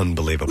 It's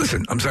unbelievable.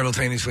 Listen, I'm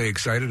simultaneously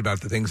excited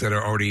about the things that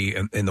are already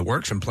in the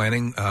works and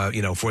planning,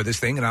 for this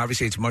thing. And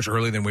obviously, it's much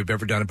earlier than we've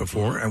ever done it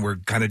before. And we're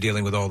kind of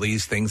dealing with all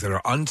these things that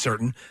are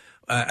uncertain.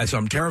 So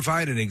I'm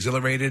terrified and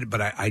exhilarated,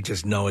 but I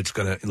just know it's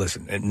going to,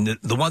 listen, and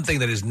the one thing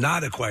that is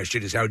not a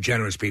question is how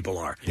generous people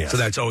are. Yes. So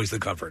that's always the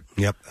comfort.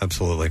 Yep,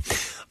 absolutely.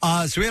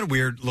 So we had a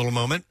weird little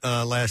moment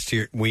last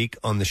week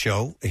on the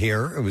show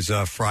here. It was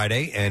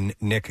Friday, and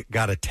Nick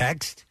got a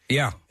text.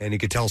 Yeah. And he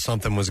could tell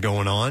something was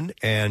going on,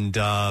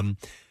 and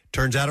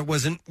turns out it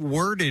wasn't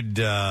worded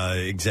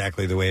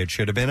exactly the way it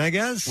should have been, I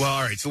guess. Well,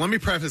 all right. So let me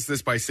preface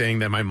this by saying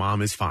that my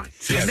mom is fine.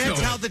 And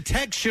that's how the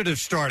text should have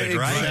started,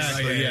 right?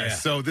 Exactly, yeah.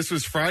 So this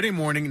was Friday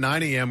morning,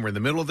 9 a.m. We're in the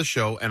middle of the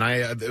show, and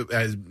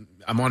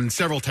I'm on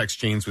several text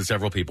chains with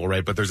several people,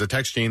 right? But there's a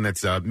text chain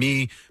that's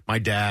me, my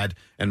dad,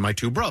 and my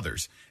two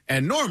brothers.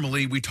 And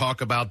normally we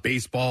talk about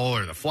baseball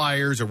or the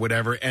Flyers or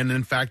whatever. And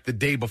in fact, the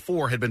day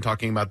before had been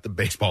talking about the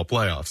baseball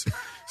playoffs.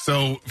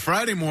 So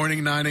Friday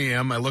morning, 9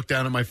 a.m., I look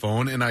down at my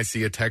phone and I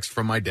see a text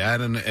from my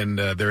dad. And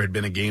there had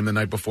been a game the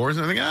night before.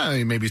 So I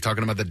think, maybe he's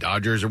talking about the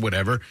Dodgers or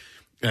whatever.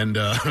 And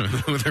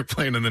they're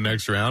playing in the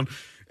next round.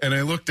 And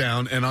I look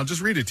down and I'll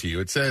just read it to you.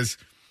 It says,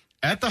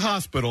 at the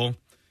hospital,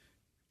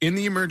 in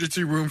the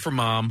emergency room for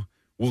mom,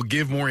 we'll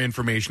give more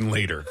information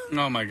later.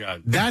 Oh, my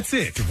God. That's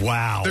it.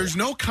 Wow. There's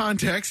no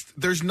context.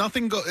 There's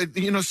nothing,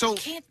 so. You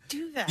can't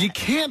do that. You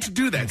can't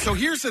do that. So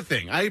here's the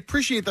thing. I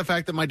appreciate the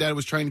fact that my dad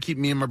was trying to keep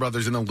me and my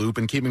brothers in the loop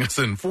and keeping us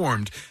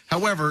informed.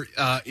 However,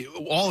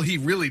 all he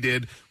really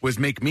did was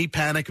make me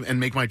panic and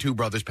make my two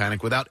brothers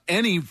panic without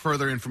any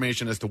further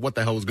information as to what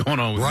the hell was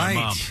going on with my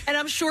mom. And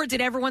I'm sure,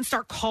 did everyone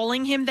start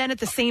calling him then at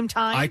the same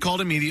time? I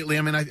called immediately.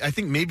 I mean, I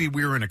think maybe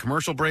we were in a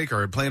commercial break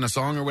or playing a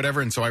song or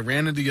whatever, and so I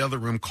ran into the other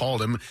room,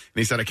 called him, and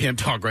he said, I can't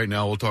talk right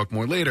now. We'll talk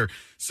more later.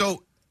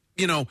 So,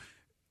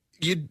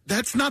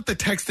 that's not the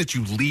text that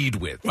you lead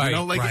with. Right,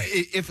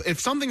 if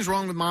something's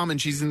wrong with mom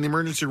and she's in the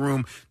emergency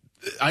room,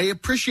 I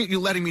appreciate you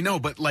letting me know,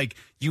 but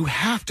you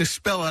have to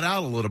spell it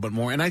out a little bit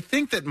more. And I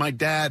think that my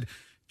dad,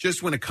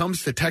 just when it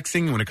comes to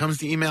texting, when it comes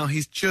to email,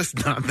 he's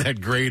just not that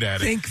great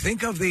at it.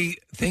 Think of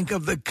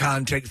the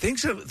context.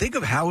 Think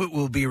of how it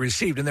will be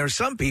received. And there are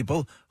some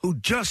people who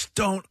just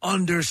don't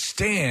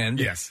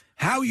understand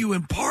how you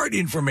impart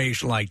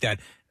information like that.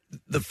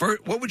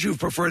 What would you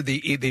prefer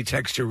the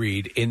text to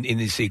read in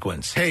the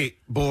sequence? Hey,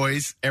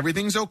 boys,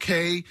 everything's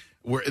okay.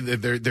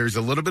 There's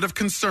a little bit of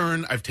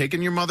concern. I've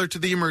taken your mother to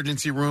the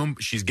emergency room.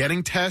 She's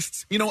getting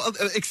tests.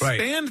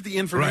 Expand the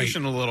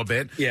information a little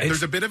bit. Yeah.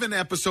 There's a bit of an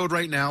episode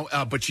right now,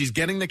 but she's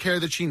getting the care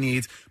that she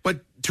needs. But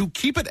to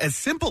keep it as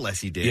simple as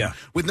he did,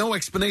 with no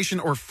explanation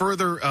or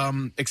further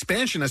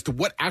expansion as to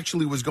what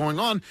actually was going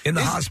on. In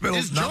the hospital,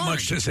 not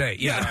much to say.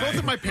 Yeah, both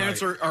of my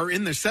parents are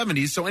in their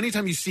 70s, so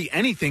anytime you see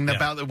anything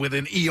about with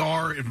an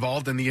ER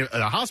involved and the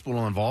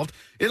hospital involved,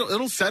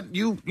 it'll set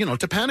you,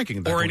 to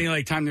panicking. Or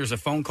any time there's a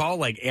phone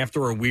call,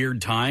 after a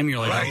weird time, you're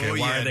like, okay,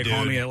 why are they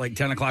calling me at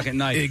 10 o'clock at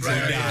night?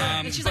 Exactly.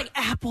 And she's like,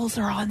 apples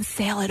are on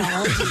sale at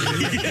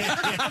Aldi.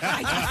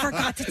 I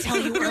forgot to tell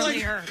you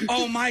earlier.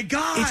 Oh my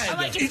God!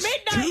 It's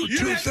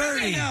midnight.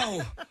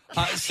 2:30.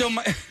 I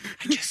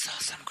just saw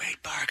some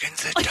great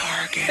bargains at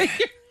Target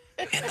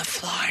in the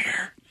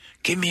Flyer.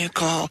 Give me a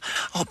call.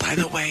 Oh, by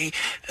the way,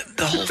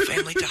 the whole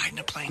family died in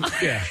a plane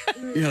crash.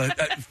 Yeah.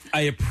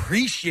 I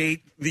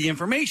appreciate the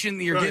information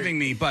that you're giving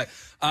me, but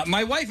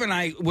my wife and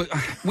I,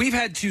 we've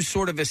had to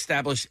sort of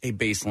establish a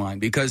baseline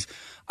because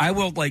I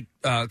will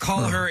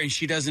call her and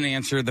she doesn't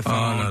answer the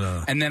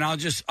phone, and then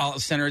I'll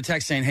send her a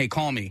text saying, "Hey,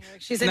 call me."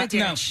 She's in a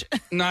ditch. No,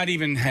 not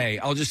even hey.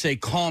 I'll just say,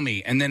 "Call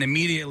me," and then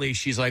immediately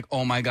she's like,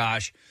 "Oh my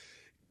gosh."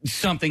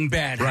 something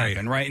bad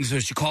happened, right? And so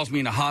she calls me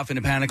in a huff and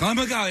a panic. Oh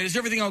my God, is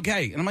everything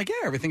okay? And I'm like, yeah,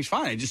 everything's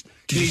fine. Did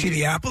you see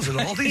the apples at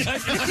Aldi's?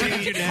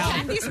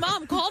 Andy's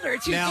mom called her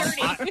at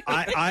 2:30.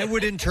 I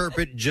would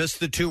interpret just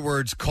the two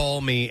words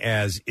 "call me"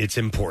 as it's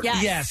important.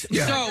 Yes.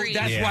 Yeah. So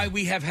that's why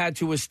we have had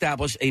to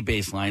establish a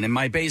baseline, and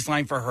my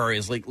baseline for her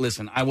is like,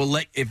 listen, I will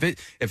let if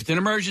it's an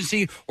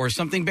emergency or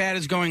something bad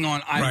is going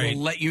on, I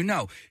will let you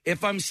know.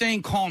 If I'm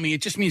saying call me,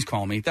 it just means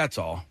call me. That's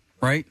all,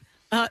 right?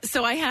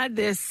 So I had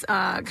this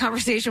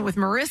conversation with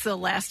Marissa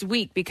last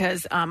week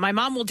because my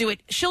mom will do it.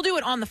 She'll do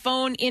it on the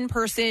phone, in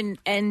person,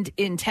 and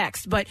in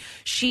text. But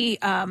she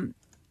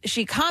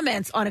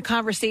comments on a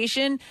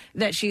conversation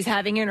that she's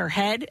having in her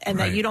head and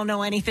that you don't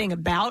know anything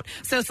about.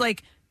 So it's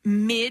like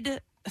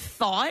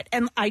mid-thought.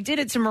 And I did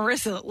it to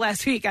Marissa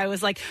last week. I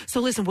was like,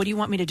 so listen, what do you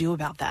want me to do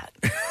about that?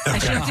 And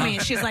she looked at me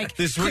and she's like,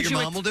 this is what your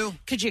mom will do?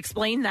 Could you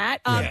explain that?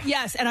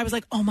 Yes. And I was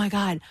like, oh my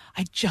God,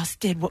 I just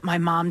did what my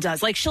mom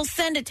does. Like, she'll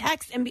send a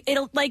text and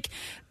it'll like,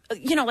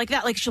 like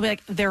that. Like, she'll be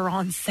like, they're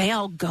on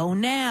sale. Go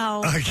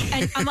now.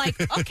 And I'm like,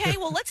 okay,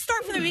 well, let's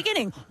start from the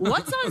beginning.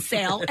 What's on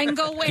sale and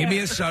go where? Give me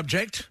a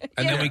subject,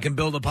 and then we can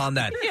build upon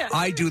that. Yeah.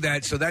 I do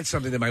that, so that's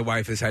something that my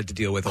wife has had to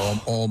deal with all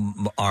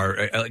our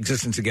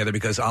existence together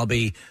because I'll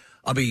be,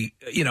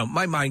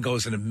 my mind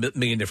goes in a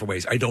million different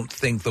ways. I don't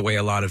think the way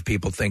a lot of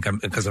people think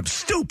because I'm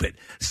stupid.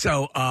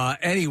 So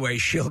anyway,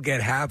 she'll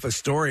get half a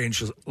story and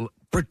she'll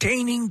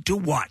pertaining to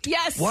what?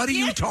 Yes. What are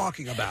you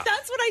talking about?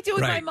 That's what I do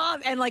with my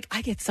mom. And like,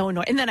 I get so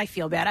annoyed. And then I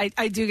feel bad.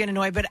 I do get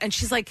annoyed. And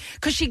she's like,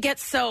 because she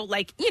gets so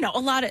like, a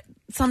lot of,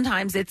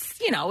 sometimes it's,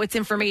 it's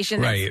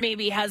information that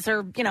maybe has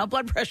her,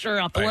 blood pressure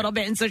up a little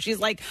bit. And so she's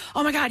like,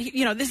 oh my God,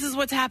 this is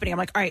what's happening. I'm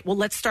like, all right, well,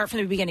 let's start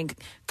from the beginning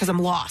because I'm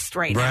lost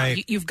right now.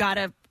 You've got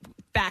to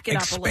back it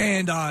up a little.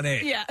 Expand on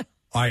it. Yeah.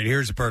 All right,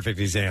 here's a perfect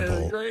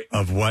example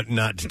of what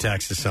not to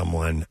text to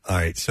someone. All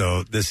right,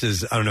 so this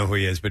is, I don't know who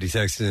he is, but he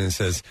texted and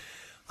says,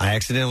 I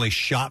accidentally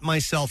shot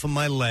myself in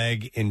my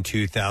leg in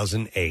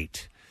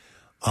 2008.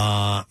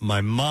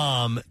 My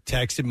mom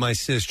texted my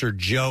sister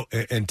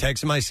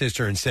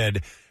and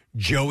said,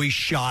 Joey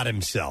shot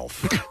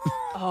himself.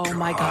 Oh,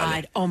 my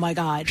God. Oh, my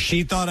God.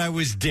 She thought I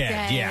was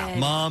dead. Yeah.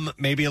 Mom,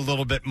 maybe a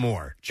little bit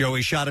more.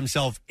 Joey shot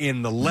himself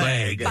in the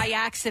leg. By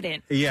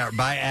accident. Yeah,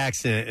 by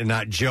accident, and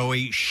not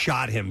Joey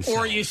shot himself.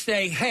 Or you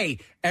say, hey,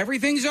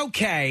 everything's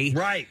okay.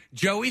 Right.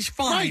 Joey's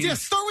fine. Right, yeah,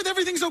 start with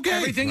everything's okay.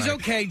 Everything's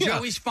okay. Yeah.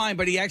 Joey's fine,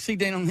 but he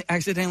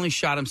accidentally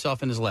shot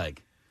himself in his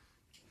leg.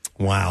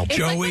 Wow. It's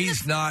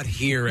Joey's not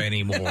here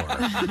anymore.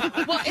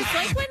 Well, it's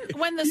like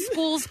when the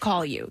schools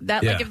call you.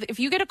 That like if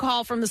you get a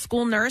call from the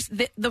school nurse,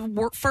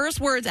 the first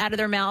words out of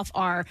their mouth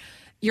are,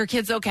 your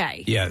kid's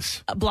okay.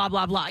 Yes. Blah,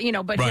 blah, blah.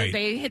 But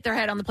they hit their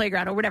head on the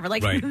playground or whatever.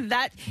 Like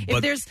that,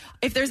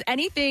 if there's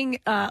anything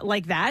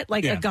like that,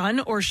 like a gun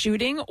or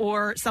shooting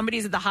or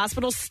somebody's at the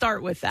hospital,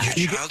 start with that.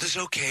 Your child is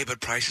okay, but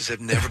prices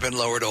have never been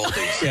lowered all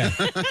days. Yeah.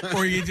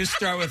 Or you just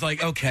start with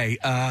like, okay,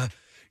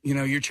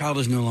 your child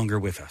is no longer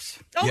with us.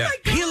 Oh, my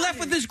God. He left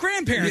with his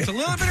grandparents a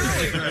little bit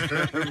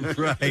earlier.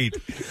 Right.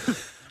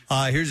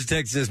 Here's a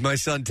text that says, my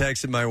son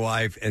texted my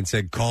wife and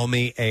said, call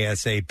me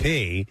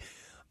ASAP.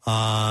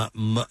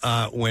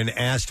 When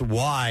asked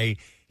why,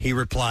 he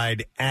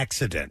replied,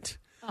 accident.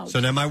 Oh,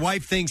 so now my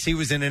wife thinks he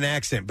was in an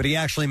accident, but he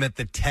actually meant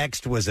the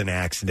text was an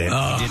accident.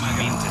 He didn't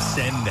mean to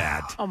send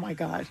that. Oh, my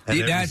God.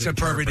 That's a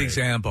perfect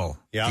example.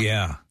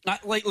 Yeah.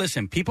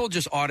 Listen, people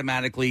just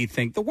automatically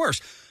think the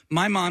worst.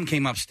 My mom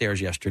came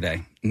upstairs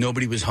yesterday.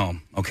 Nobody was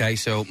home, okay?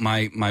 So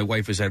my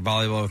wife was at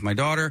volleyball with my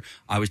daughter.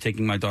 I was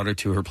taking my daughter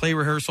to her play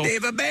rehearsal.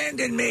 They've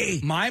abandoned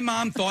me. My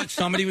mom thought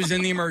somebody was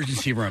in the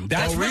emergency room.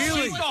 That's what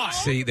she thought.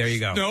 See, there you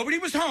go. Nobody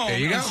was home. There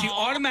you go. And she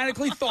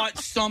automatically thought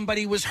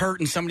somebody was hurt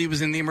and somebody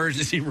was in the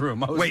emergency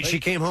room. Wait, she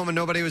came home and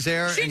nobody was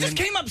there? She just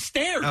came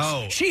upstairs.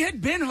 Oh. She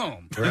had been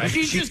home. Right.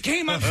 She just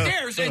came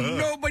upstairs and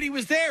nobody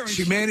was there. And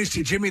she managed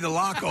to jimmy the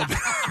lock open.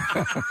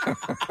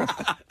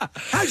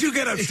 How'd you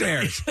get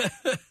upstairs?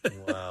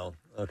 Wow.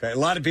 Okay. A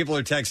lot of people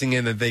are texting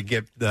in that they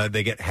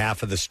get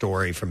half of the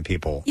story from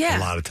people a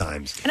lot of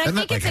times. And I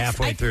think like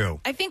halfway through.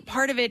 I think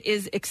part of it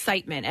is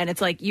excitement, and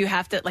it's like you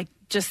have to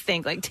just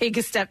think, take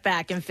a step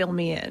back and fill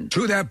me in.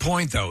 To that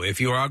point, though, if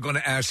you are going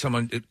to ask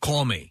someone to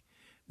call me,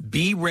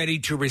 be ready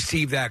to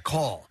receive that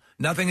call.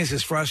 Nothing is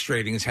as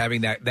frustrating as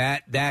having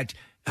that.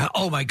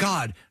 Oh my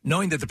God!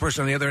 Knowing that the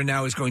person on the other end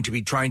now is going to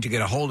be trying to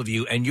get a hold of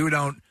you, and you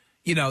don't.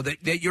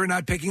 That you're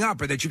not picking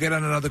up, or that you get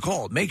on another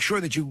call. Make sure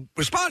that you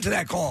respond to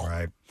that call.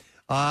 Right.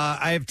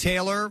 I have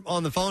Taylor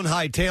on the phone.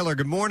 Hi, Taylor.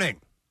 Good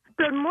morning.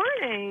 Good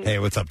morning. Hey,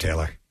 what's up,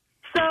 Taylor?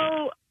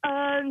 So,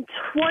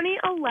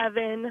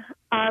 2011,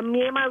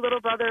 me and my little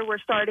brother were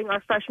starting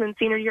our freshman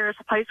senior years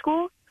of high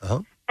school.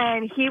 Uh-huh.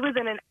 And he was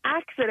in an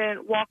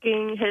accident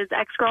walking his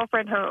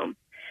ex-girlfriend home.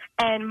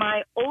 And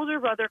my older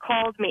brother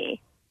called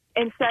me.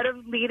 Instead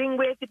of leading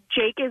with,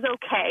 Jake is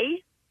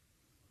okay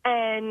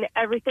and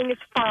everything is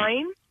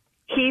fine,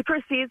 he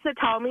proceeds to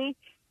tell me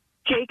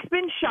Jake's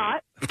been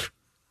shot.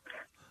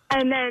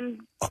 And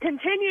then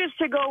continues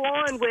to go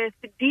on with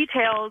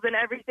details and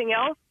everything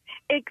else.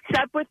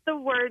 except with the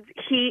words,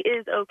 "He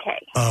is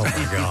okay." Oh,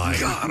 my God.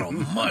 God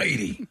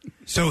almighty.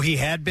 So he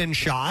had been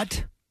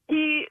shot?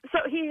 He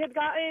had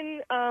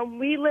gotten,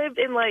 we lived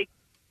in, like,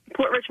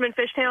 Port Richmond,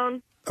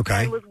 Fishtown.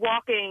 Okay. And was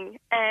walking,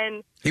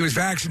 and he was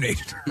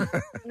vaccinated. him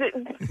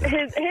and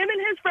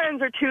his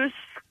friends are two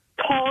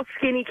tall,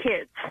 skinny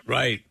kids.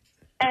 Right.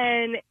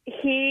 And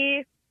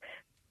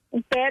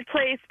bad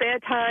place,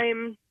 bad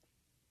time.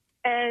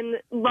 And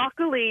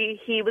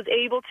luckily, he was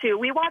able to.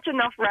 We watch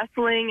enough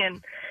wrestling,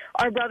 and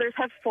our brothers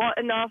have fought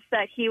enough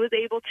that he was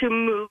able to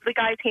move the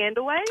guy's hand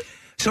away.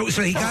 So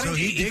he got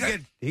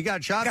he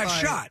got shot. Got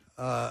by, shot.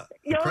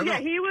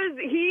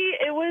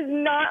 It was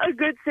not a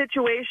good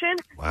situation.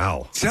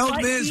 Wow.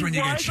 Self-biz when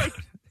you get was, shot.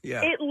 like,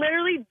 Yeah. It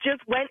literally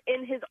just went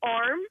in his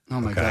arm.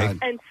 Oh, my God.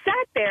 And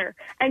sat there,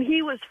 and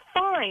he was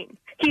fine.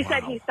 He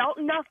said he felt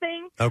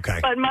nothing. Okay.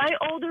 But my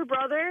older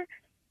brother,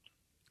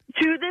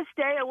 to this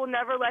day, I will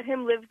never let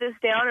him live this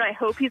down, and I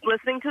hope he's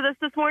listening to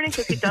this morning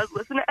because he does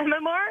listen to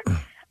MMR.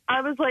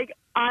 I was like,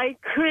 I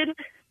could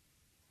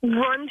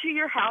run to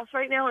your house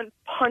right now and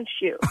punch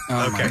you.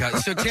 Oh, my God.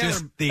 So, Taylor,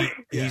 just the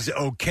he's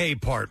okay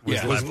part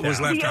was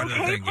left out.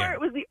 The okay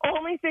part was the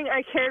only thing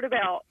I cared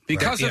about.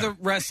 because of the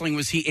wrestling,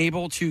 was he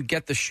able to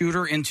get the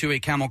shooter into a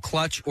camel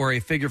clutch or a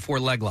figure 4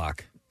 leg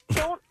lock?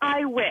 Don't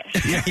I wish?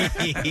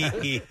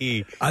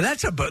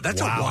 That's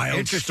a wild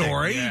Interesting.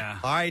 story. Yeah.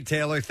 All right,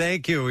 Taylor,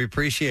 thank you. We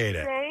appreciate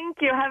it. Thank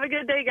you. Have a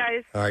good day,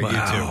 guys. All right, you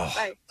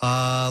too.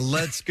 Bye.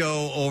 Let's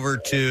go over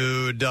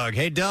to Doug.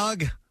 Hey,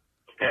 Doug.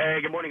 Hey,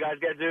 good morning, guys.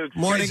 Gadzooks.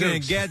 Morning,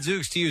 and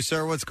Gadzooks to you,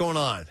 sir. What's going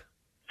on?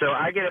 So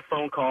I get a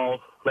phone call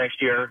last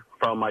year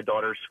from my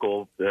daughter's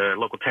school, the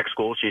local tech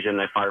school. She's in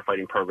the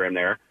firefighting program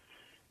there.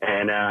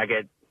 And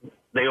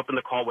they open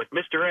the call with,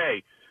 Mr.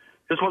 A,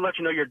 just want to let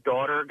you know your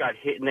daughter got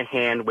hit in the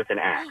hand with an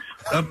axe.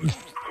 Okay.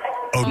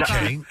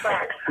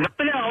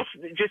 Nothing else.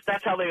 Just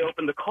that's how they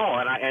opened the call.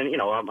 And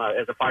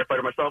as a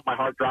firefighter myself, my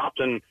heart drops.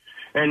 And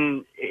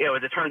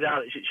as it turns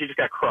out, she just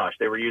got crushed.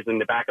 They were using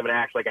the back of an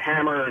axe like a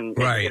hammer and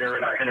hit her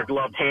in her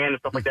gloved hand and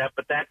stuff like that.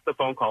 But that's the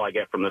phone call I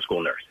get from the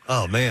school nurse.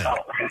 Oh, man.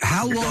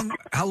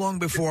 How long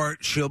before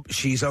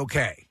she's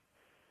okay?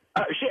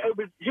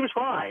 She was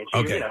fine. She,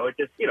 Okay. It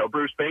just,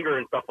 bruised finger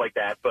and stuff like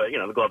that. But,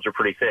 the gloves are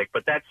pretty thick.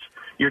 But I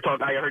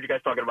heard you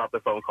guys talking about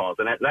the phone calls.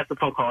 And that's the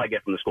phone call I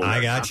get from the school nurse.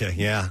 I gotcha.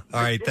 Yeah.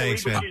 All right.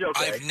 Thanks, man. She's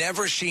okay. I've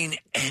never seen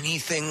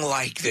anything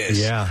like this.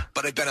 Yeah.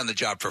 But I've been on the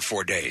job for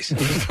 4 days.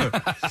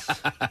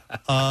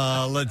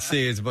 Let's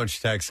see. There's a bunch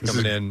of texts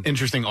coming in.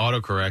 Interesting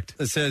autocorrect.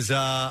 It says,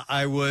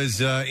 I was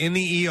in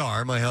the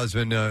ER. My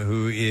husband,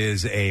 who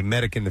is a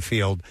medic in the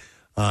field,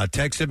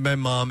 texted my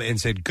mom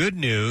and said, good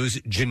news,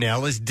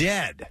 Janelle is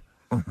dead.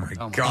 Oh, my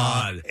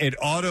God. It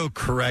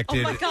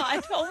auto-corrected. Oh, my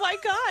God. Oh, my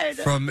God.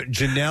 From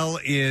Janelle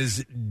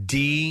is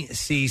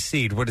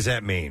DCC'd. What does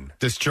that mean?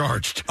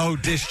 Discharged. Oh,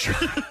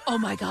 discharged. Oh,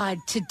 my God.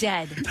 To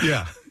dead.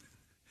 Yeah.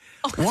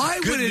 Why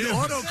Good would it news.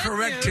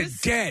 autocorrect to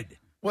dead?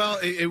 Well,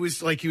 it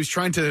was like he was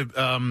trying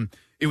to.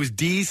 It was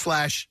D/C''D.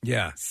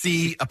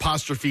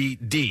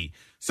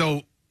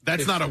 So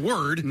that's not a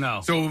word. No.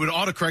 So it would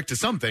autocorrect to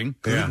something.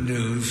 Good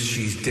news,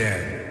 she's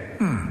dead.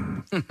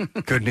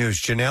 Good news,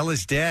 Janelle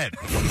is dead.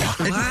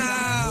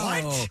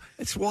 Wow. What?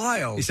 It's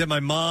wild. He said my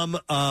mom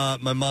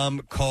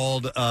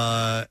called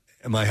my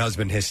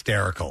husband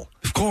hysterical.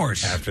 Of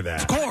course. After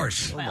that. Of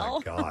course. Oh, my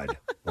God.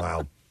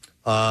 Wow.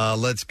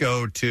 Let's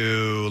go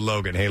to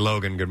Logan. Hey,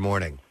 Logan, good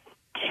morning.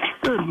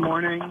 Good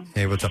morning.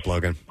 Hey, what's up,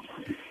 Logan?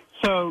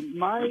 So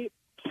my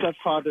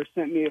stepfather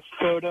sent me a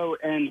photo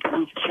and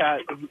group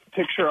chat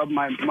picture of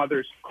my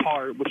mother's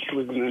car, which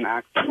was in an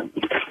accident.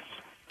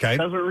 Okay.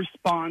 Doesn't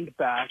respond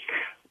back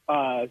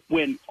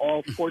when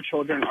all 4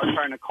 children are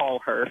trying to call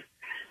her.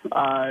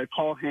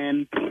 Call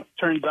him.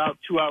 Turns out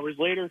 2 hours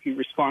later, he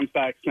responds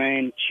back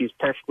saying she's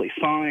perfectly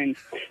fine.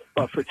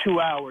 But for 2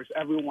 hours,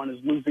 everyone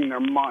is losing their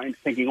mind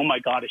thinking, oh, my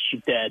God, is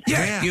she dead?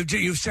 Yeah.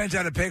 You've sent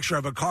out a picture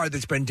of a car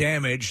that's been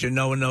damaged and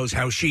no one knows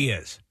how she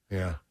is.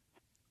 Yeah.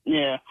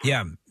 Yeah.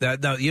 Yeah.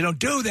 No, you don't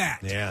do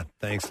that. Yeah.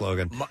 Thanks,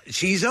 Logan.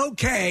 She's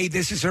okay.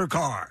 This is her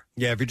car.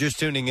 Yeah, if you're just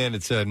tuning in,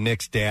 it's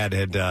Nick's dad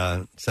had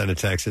sent a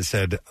text that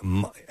said,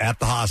 at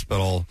the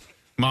hospital,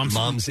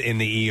 mom's in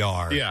the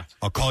ER. Yeah.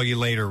 I'll call you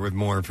later with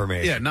more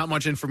information. Yeah, not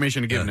much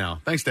information to give now.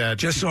 Thanks, Dad.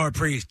 Just saw a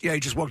priest. Yeah, he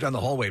just walked down the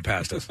hallway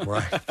past us.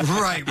 Right,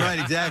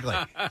 exactly.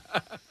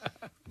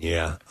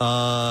 Yeah.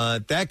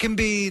 That can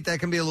be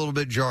a little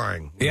bit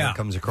jarring. When it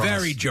comes across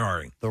very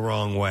jarring. the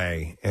wrong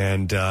way,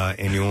 and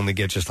you only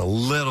get just a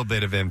little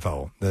bit of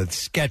info. The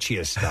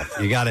sketchiest stuff.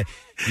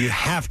 You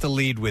have to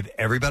lead with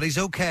everybody's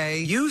okay.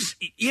 Use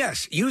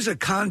a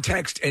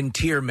context and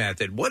tier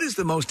method. What is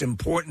the most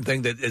important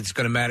thing that is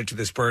going to matter to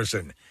this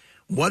person?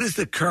 What is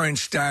the current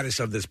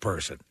status of this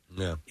person?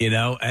 Yeah.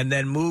 And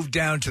then move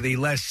down to the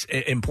less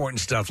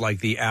important stuff like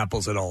the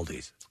apples at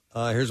Aldi's.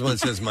 Here's one that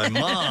says, my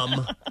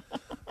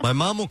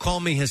mom will call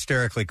me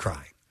hysterically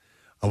crying.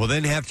 I will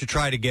then have to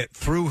try to get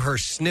through her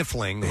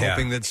sniffling,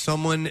 hoping that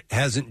someone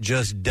hasn't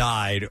just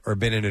died or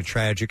been in a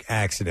tragic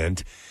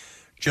accident.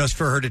 just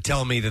for her to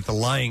tell me that The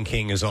Lion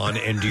King is on.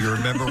 And do you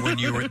remember when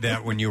you were little?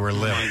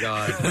 Oh my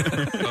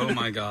God! Oh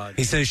my God!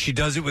 He says she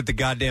does it with the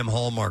goddamn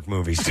Hallmark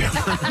movies too.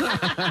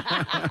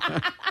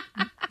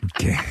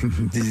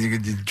 You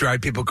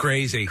drive people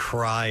crazy.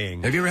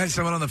 Crying. Have you ever had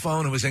someone on the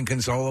phone who was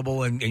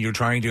inconsolable and you're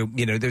trying to,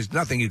 there's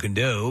nothing you can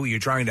do. You're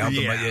trying to help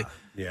them.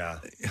 Yeah.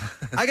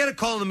 I got a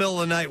call in the middle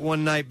of the night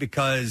one night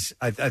because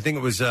I think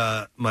it was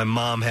my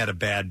mom had a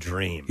bad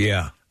dream.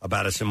 Yeah.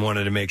 About us and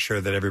wanted to make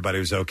sure that everybody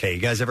was okay. You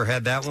guys ever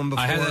had that one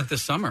before? I had that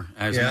this summer,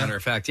 as a matter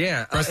of fact.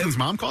 Yeah. Preston's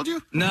mom called you?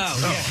 No.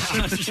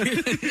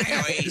 I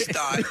always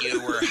thought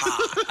you were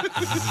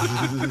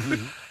hot.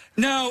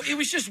 No, it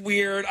was just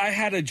weird. I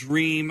had a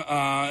dream.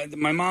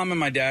 My mom and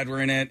my dad were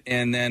in it,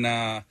 and then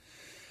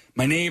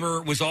my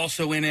neighbor was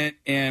also in it.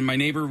 And my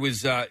neighbor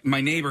has the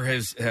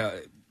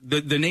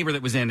neighbor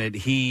that was in it.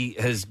 He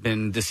has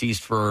been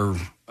deceased for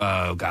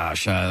a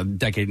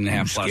decade and a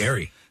half plus.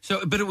 Scary.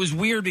 So, but it was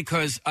weird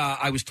because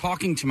I was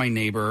talking to my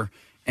neighbor,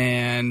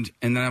 and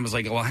then I was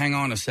like, well, hang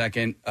on a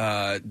second.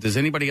 Does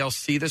anybody else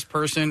see this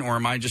person, or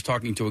am I just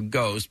talking to a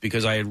ghost?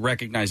 Because I had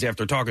recognized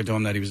after talking to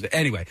him that he was...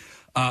 Anyway,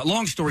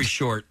 long story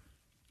short,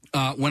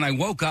 when I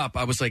woke up,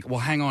 I was like, well,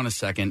 hang on a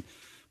second.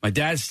 My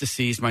dad's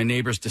deceased, my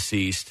neighbor's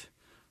deceased,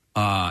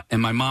 and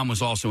my mom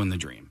was also in the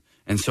dream.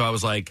 And so I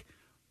was like,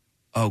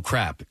 oh,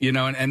 crap. And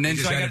then... You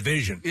just had a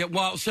vision. Yeah,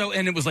 well,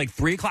 and it was like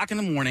 3 o'clock in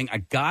the morning. I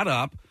got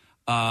up.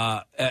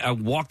 I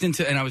walked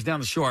into, and I was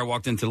down the shore. I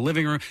walked into the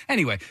living room.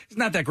 Anyway, it's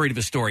not that great of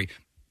a story.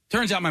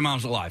 Turns out my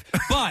mom's alive,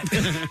 but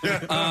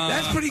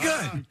that's pretty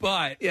good.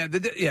 But yeah,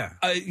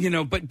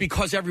 but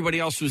because everybody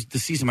else was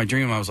deceased in my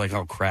dream, I was like,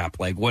 oh crap!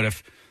 Like, what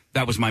if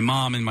that was my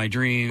mom in my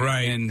dream?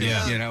 Right? And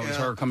it was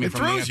her coming It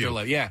from the throws you.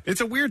 afterlife. Yeah,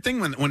 it's a weird thing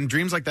when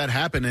dreams like that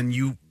happen, and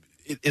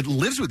it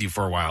lives with you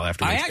for a while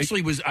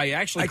afterwards.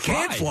 I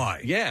can't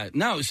fly. Yeah,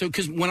 no. So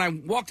because when I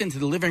walked into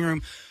the living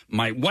room,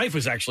 my wife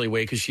was actually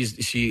awake because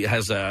she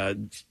has a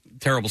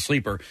terrible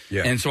sleeper.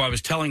 Yeah. And so I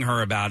was telling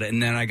her about it,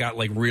 and then I got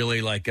like really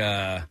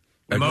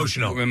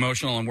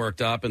emotional and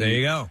worked up. And there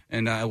you go.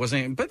 And I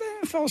wasn't, but then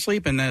I fell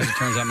asleep, and then it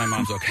turns out my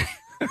mom's okay.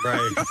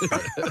 Right.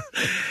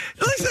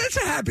 That's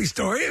a happy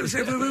story. If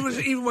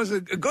it was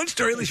a good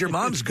story, at least your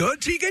mom's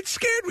good. So you get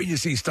scared when you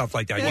see stuff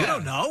like that. Yeah. You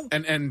don't know.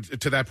 And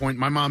to that point,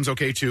 my mom's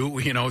okay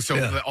too.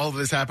 So all of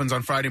this happens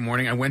on Friday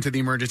morning. I went to the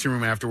emergency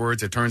room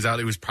afterwards. It turns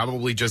out it was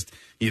probably just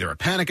either a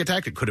panic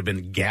attack. It could have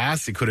been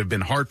gas. It could have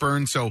been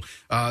heartburn. So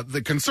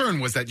the concern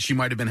was that she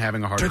might have been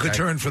having a heart attack. Took a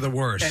turn for the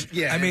worse.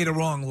 I made a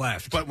wrong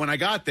left. But when I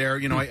got there,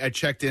 I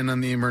checked in on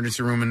the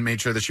emergency room and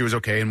made sure that she was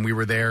okay. And we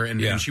were there.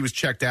 And she was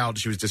checked out.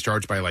 She was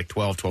discharged by like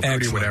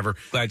 12:30 or whatever.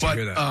 Glad to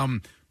hear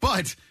that.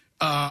 But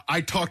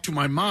I talked to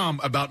my mom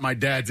about my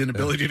dad's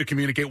inability to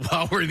communicate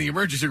while we're in the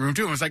emergency room,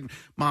 too. I was like,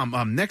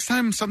 Mom, next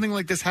time something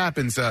like this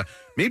happens,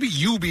 maybe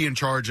you be in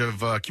charge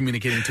of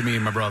communicating to me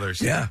and my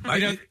brothers. Yeah.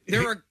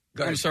 There were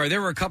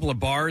a couple of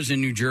bars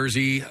in New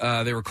Jersey.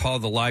 They were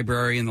called the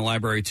Library and the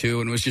Library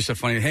 2, and it was just a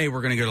funny, hey,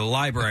 we're going to go to the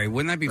library.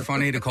 Wouldn't that be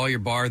funny to call your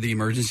bar the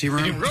emergency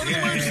room? I'm in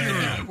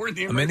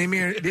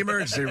the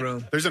emergency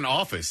room. There's an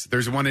office.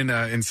 There's one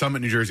in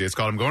Summit, New Jersey. It's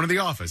called I'm Going to the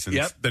Office, and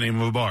it's the name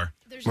of a bar.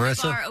 There's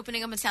a bar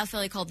opening up in South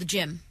Philly called the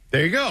Gym.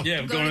 There you go. Yeah,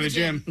 I'm going to the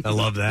gym. I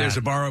love that. There's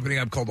a bar opening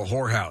up called the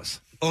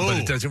Whorehouse. Oh, but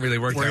it doesn't really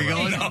work where that are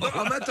you way. going? No,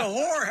 I'm at the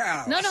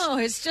Whorehouse. No,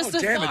 it's just a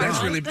damn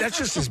bar. it, that's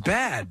just as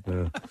bad.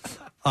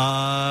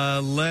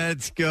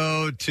 Let's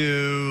go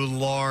to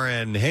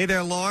Lauren. Hey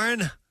there,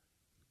 Lauren.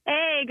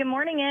 Hey, good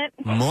morning, it.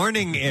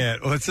 Morning,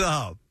 it. What's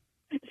up?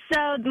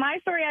 So my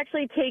story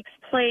actually takes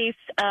place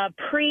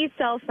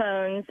pre-cell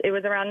phones. It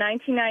was around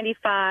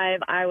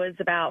 1995. I was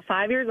about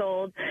 5 years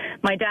old.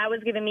 My dad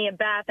was giving me a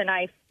bath, and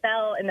I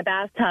fell in the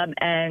bathtub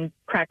and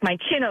cracked my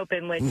chin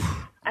open, which,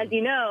 as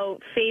you know,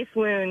 face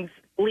wounds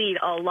bleed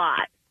a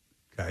lot.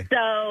 Okay.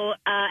 So,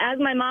 as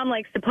my mom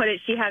likes to put it,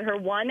 she had her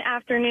one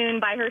afternoon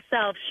by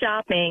herself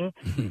shopping.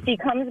 She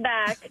comes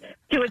back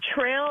to a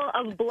trail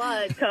of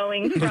blood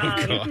going from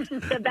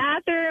the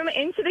bathroom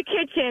into the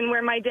kitchen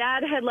where my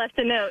dad had left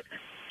a note.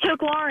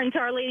 Took Lauren to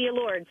Our Lady of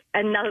Lourdes,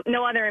 and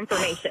no other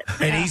information.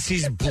 And he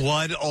sees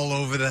blood all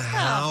over the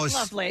house.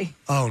 Lovely.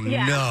 Oh,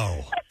 Yeah.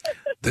 no.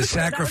 The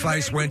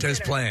sacrifice went as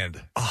planned.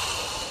 All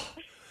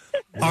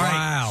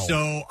right.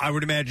 So I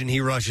would imagine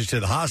he rushes to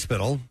the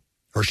hospital,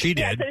 or she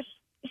did. Yeah, so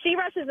she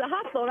rushes to the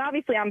hospital, and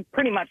obviously I'm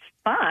pretty much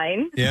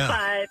fine. Yeah.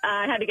 But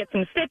I had to get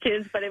some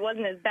stitches, but it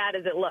wasn't as bad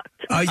as it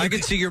looked. I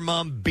could see your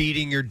mom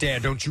beating your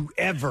dad. Don't you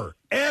ever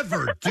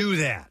do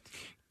that.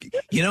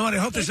 You know what? I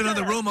hope there's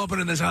another room open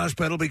in this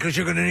hospital because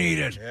you're going to need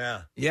it.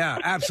 Yeah. Yeah,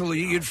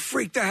 absolutely. You'd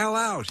freak the hell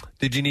out.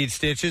 Did you need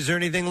stitches or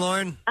anything,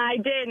 Lauren? I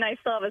did, and I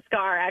still have a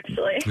scar,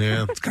 actually.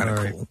 Yeah. It's kind of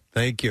cool.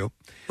 Thank you.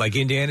 Like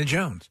Indiana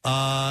Jones.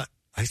 I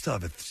still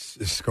have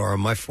a scar on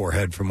my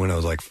forehead from when I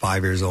was like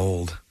 5 years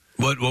old.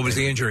 What was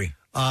the injury?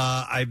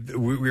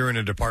 We were in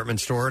a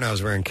department store, and I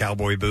was wearing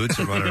cowboy boots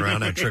and running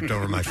around. I tripped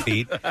over my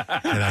feet,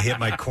 and I hit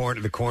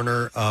the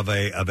corner of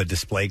a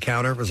display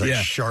counter. It was a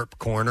sharp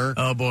corner.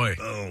 Oh, boy.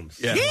 Boom.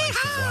 Yeah.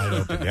 Wide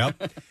open.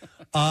 Yep.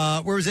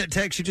 Where was that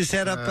text you just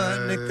had up,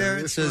 Nick, there?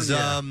 It says,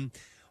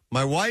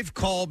 My wife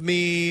called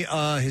me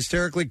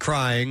hysterically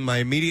crying. My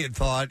immediate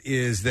thought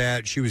is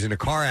that she was in a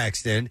car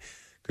accident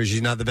because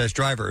she's not the best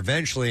driver.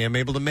 Eventually, I'm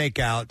able to make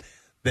out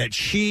that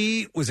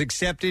she was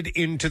accepted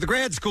into the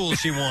grad school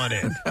she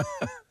wanted.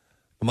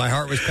 My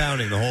heart was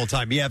pounding the whole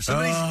time. Yeah,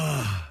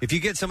 if you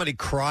get somebody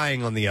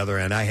crying on the other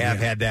end, I have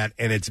had that,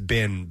 and it's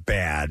been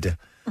bad.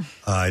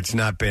 It's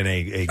not been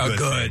a good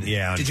thing.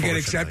 Yeah. Did you get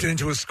accepted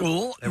into a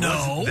school? It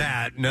wasn't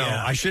that. No.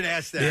 Yeah. I should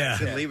ask that. Yeah. I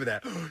should leave with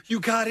that. You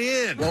got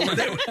in. Well,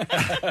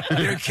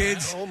 their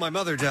kids. Oh, my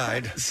mother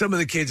died. Some of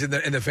the kids in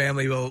the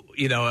family will,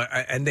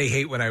 and they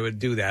hate when I would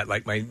do that,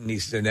 like my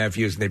nieces and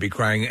nephews, and they'd be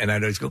crying, and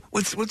I'd always go,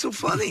 "What's so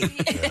funny?"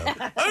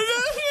 I'm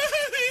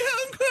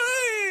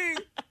crying.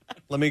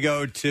 Let me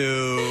go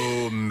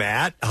to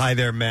Matt. Hi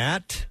there,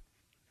 Matt.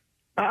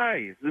 Hi,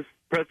 is this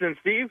Preston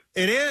Steve?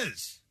 It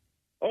is.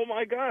 Oh,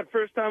 my God.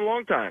 First time,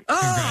 long time.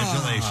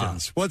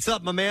 Congratulations. What's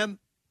up, my man?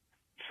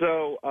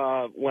 So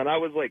when I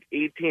was like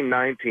 18,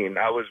 19,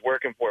 I was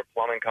working for a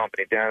plumbing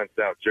company down in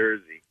South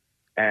Jersey,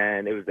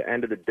 and it was the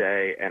end of the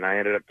day, and I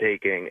ended up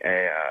taking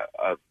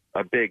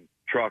a big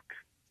truck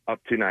up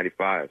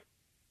 295.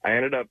 I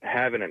ended up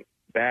having a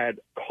bad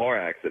car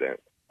accident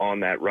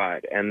on that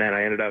ride, and then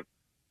I ended up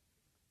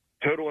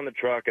totaling the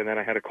truck, and then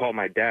I had to call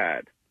my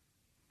dad.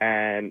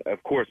 And,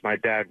 of course, my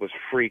dad was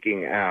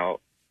freaking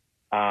out.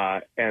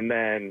 And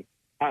then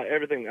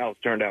everything else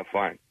turned out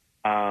fine.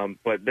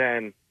 But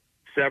then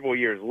several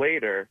years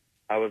later,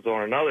 I was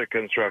on another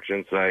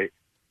construction site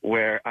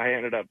where I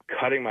ended up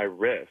cutting my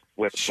wrist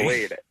with a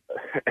blade.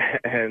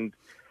 And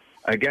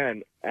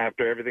again,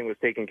 after everything was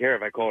taken care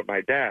of, I called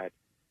my dad.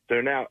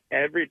 So now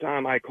every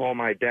time I call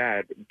my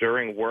dad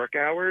during work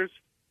hours,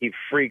 he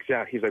freaks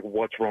out. He's like,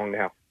 "What's wrong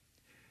now?"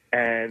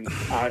 And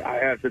I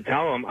have to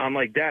tell him, I'm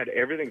like, "Dad,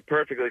 everything's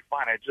perfectly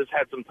fine. I just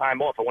had some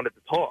time off. I wanted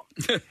to talk."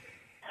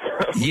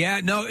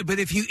 Yeah, no, but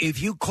if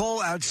you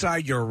call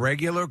outside your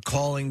regular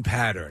calling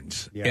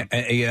patterns,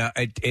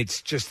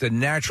 it's just the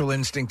natural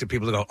instinct of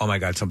people to go, "Oh my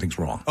God, something's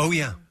wrong." Oh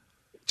yeah,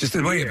 just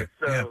the way of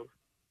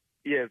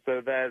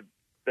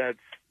it.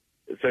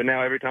 So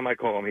now every time I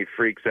call him, he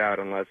freaks out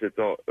unless it's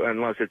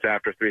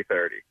after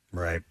 3:30.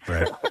 Right.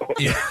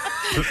 Yeah.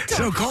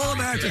 So call him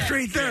after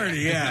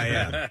 3:30.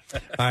 Yeah.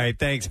 All right,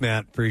 thanks,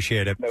 Matt.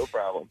 Appreciate it. No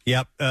problem.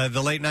 Yep,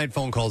 the late night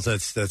phone calls.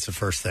 That's the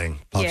first thing.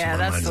 Pops in my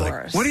that's mind. the Like,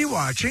 worst. What are you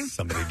watching?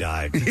 Somebody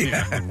died.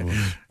 Yeah.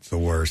 It's the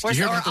worst. Or, Did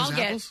you hear or about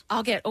those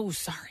I'll apples? get. Oh,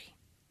 sorry.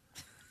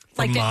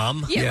 From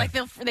Mom? Yeah, Yeah. like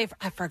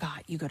I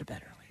forgot. You go to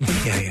bed early.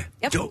 Yeah.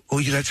 Yep.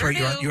 Oh, that's Sure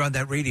right. do. You're on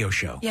that radio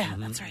show. Yeah,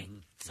 that's right.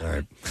 All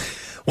right.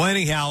 Well,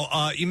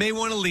 anyhow, you may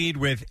want to lead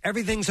with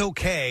 "Everything's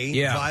okay."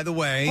 Yeah. By the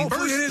way,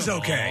 Hopefully it is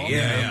okay.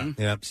 Yeah.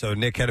 Yep. So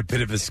Nick had a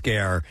bit of a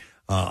scare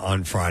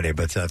on Friday,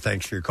 but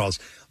thanks for your calls.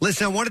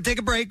 Listen, I want to take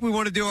a break. We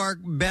want to do our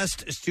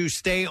best to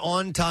stay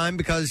on time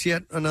because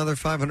yet another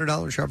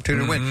 $500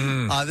 opportunity to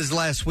win. This is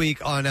last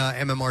week on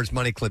MMR's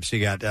Money Clips. You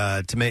got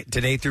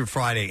today through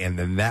Friday, and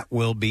then that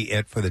will be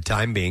it for the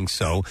time being.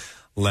 So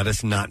let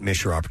us not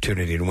miss your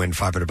opportunity to win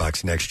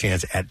 $500 next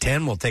chance at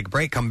 10. We'll take a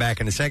break, come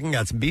back in a second.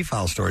 Got some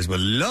B-File stories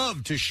we'd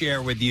love to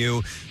share with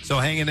you. So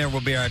hang in there.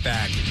 We'll be right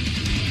back.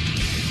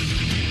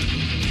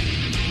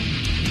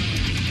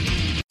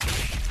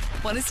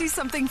 Want to see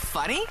something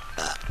funny?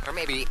 Or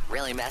maybe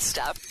really messed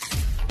up?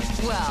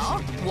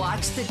 Well,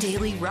 watch The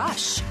Daily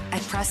Rush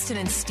at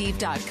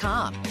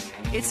PrestonandSteve.com.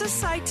 It's a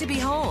sight to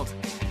behold.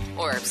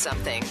 Or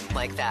something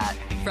like that.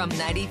 From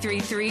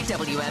 93.3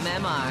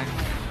 WMMR.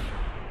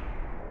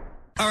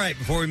 All right,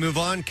 before we move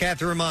on,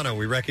 Kathy Romano,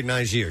 we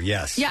recognize you.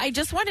 Yes. Yeah, I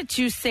just wanted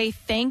to say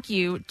thank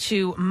you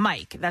to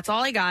Mike. That's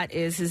all I got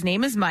is his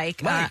name is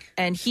Mike.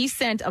 And he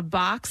sent a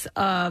box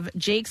of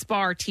Jake's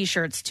Bar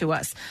T-shirts to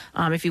us.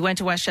 If you went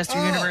to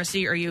Westchester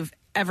University or you've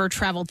ever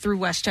traveled through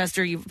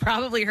Westchester, you've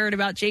probably heard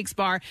about Jake's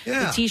Bar.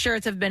 Yeah. The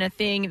T-shirts have been a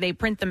thing. They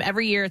print them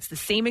every year. It's the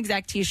same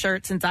exact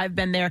T-shirt since I've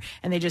been there,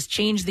 and they just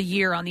change the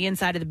year on the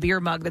inside of the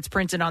beer mug that's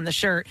printed on the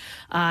shirt.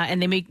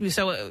 And they make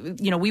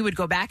we would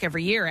go back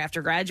every year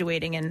after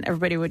graduating, and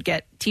everybody would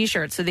get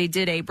T-shirts. So they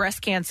did a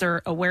breast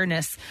cancer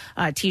awareness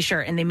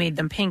T-shirt, and they made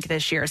them pink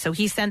this year. So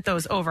he sent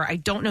those over. I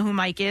don't know who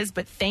Mike is,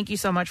 but thank you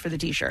so much for the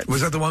T-shirts.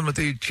 Was that the one with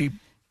the cheap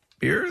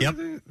beers? Yep.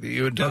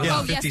 You had done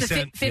Oh, yes,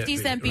 the 50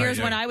 cent beers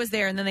when I was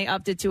there, and then they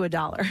upped it to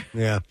 $1.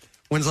 Yeah.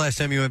 When's the last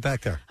time you went back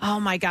there? Oh,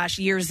 my gosh,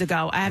 years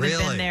ago. I haven't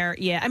Really? been there.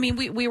 Yeah, I mean,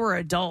 we were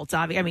adults,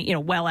 obviously. I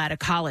mean, well out of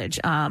college.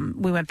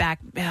 We went back,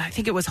 I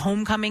think it was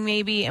homecoming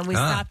maybe, and we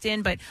stopped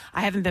in, but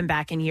I haven't been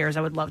back in years.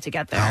 I would love to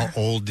get there. How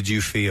old did you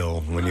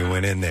feel when you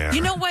went in there?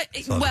 You know what?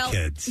 Saw the Well,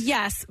 kids.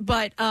 yes,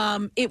 but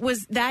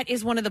that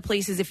is one of the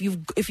places, if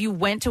you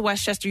went to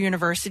Westchester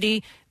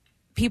University,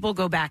 people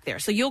go back there.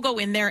 So you'll go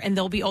in there and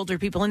there'll be older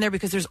people in there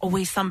because there's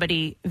always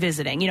somebody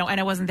visiting, and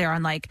I wasn't there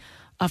on like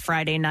a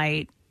Friday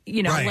night,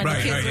 when the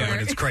kids were... when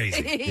it's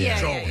crazy.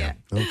 yeah.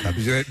 Okay.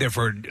 You're there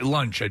for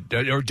lunch or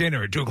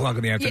dinner at 2 o'clock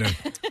in the afternoon.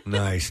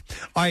 Nice.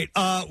 All right,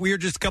 we are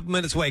just a couple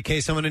minutes away.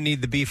 Case I'm going to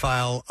need the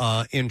B-File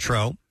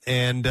intro,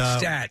 and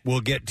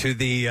we'll get to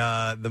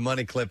the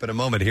money clip in a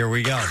moment. Here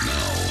we go.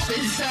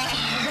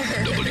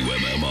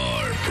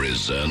 WMMR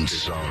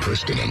presents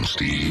Preston and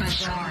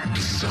Steve's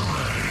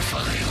Bizarre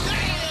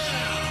File.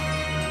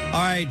 All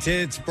right,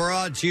 it's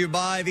brought to you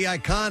by the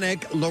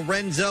iconic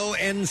Lorenzo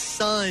and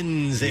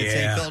Sons. It's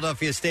a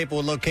Philadelphia staple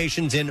with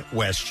locations in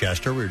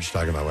Westchester. We were just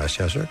talking about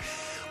Westchester.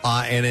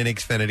 And in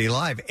Xfinity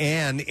Live.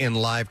 And in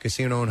Live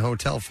Casino and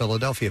Hotel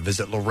Philadelphia.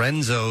 Visit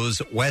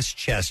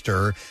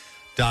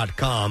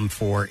lorenzoswestchester.com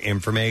for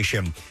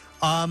information.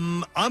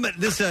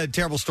 This is a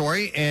terrible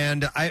story,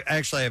 and I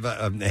actually have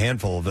a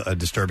handful of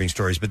disturbing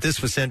stories, but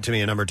this was sent to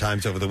me a number of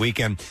times over the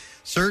weekend.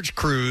 Search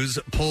crews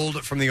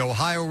pulled from the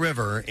Ohio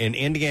River in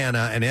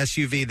Indiana an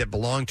SUV that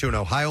belonged to an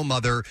Ohio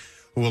mother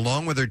who,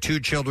 along with her 2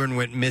 children,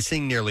 went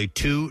missing nearly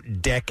 2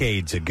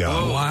 decades ago.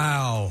 Oh,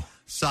 wow.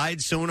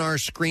 Side sonar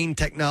screen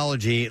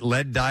technology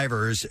led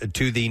divers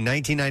to the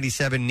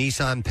 1997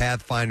 Nissan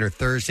Pathfinder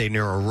Thursday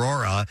near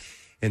Aurora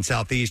in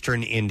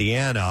southeastern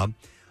Indiana.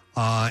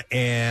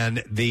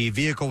 And the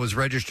vehicle was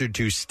registered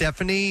to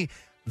Stephanie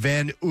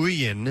Van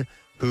Uyen,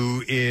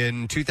 who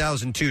in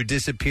 2002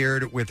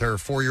 disappeared with her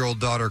 4-year-old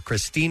daughter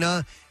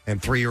Christina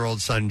and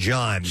 3-year-old son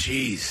John.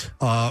 Jeez.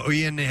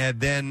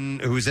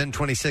 Uyen who was then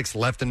 26,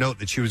 left a note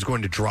that she was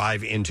going to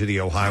drive into the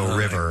Ohio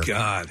River. My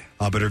God.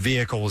 But her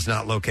vehicle was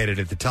not located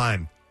at the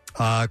time.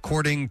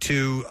 According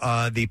to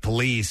the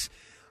police,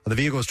 the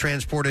vehicle was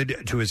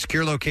transported to a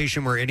secure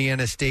location where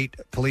Indiana State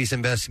Police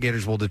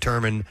investigators will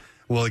examine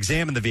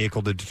the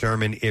vehicle to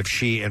determine if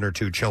she and her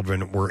 2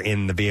 children were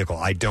in the vehicle.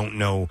 I don't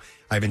know.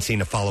 I haven't seen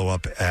a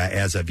follow-up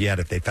as of yet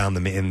if they found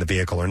them in the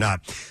vehicle or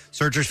not.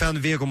 Searchers found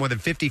the vehicle more than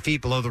 50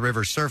 feet below the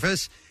river's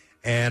surface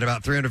and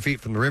about 300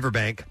 feet from the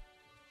riverbank.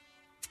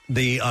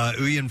 The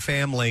Uyen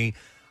family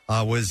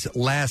was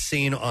last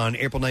seen on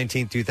April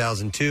 19,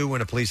 2002, when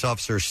a police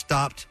officer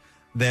stopped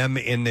them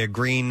in their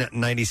green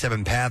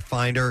 97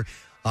 Pathfinder.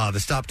 The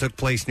stop took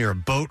place near a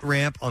boat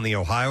ramp on the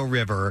Ohio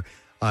River.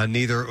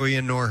 Neither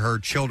Uyen nor her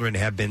children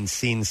have been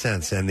seen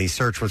since, and the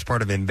search was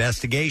part of an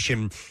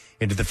investigation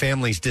into the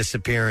family's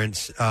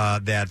disappearance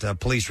that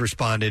police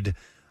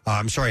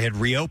had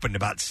reopened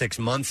about 6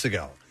 months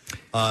ago.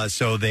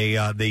 So they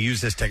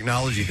used this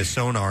technology, the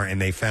sonar,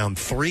 and they found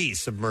 3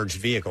 submerged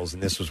vehicles,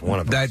 and this was one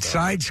of them. That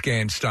side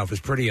scan stuff is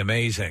pretty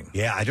amazing.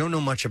 Yeah, I don't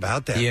know much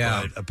about that,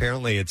 Yeah. but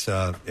apparently it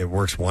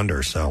works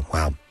wonders, so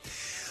wow.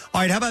 All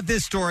right, how about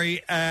this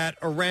story? At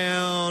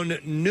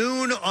around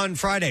noon on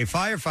Friday,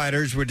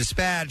 firefighters were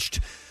dispatched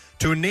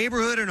to a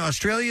neighborhood in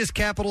Australia's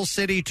capital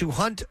city to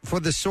hunt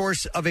for the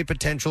source of a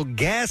potential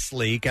gas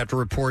leak after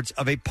reports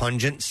of a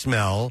pungent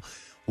smell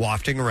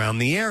wafting around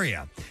the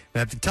area.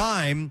 And at the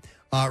time,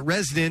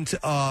 resident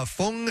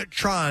Fung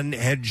Tran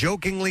had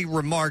jokingly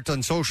remarked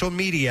on social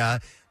media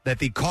that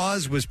the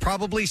cause was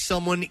probably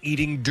someone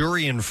eating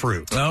durian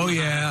fruit. Oh,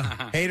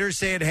 yeah. Haters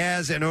say it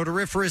has an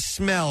odoriferous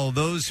smell.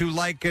 Those who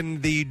liken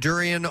the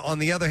durian, on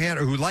the other hand,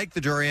 or who like the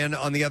durian,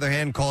 on the other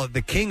hand, call it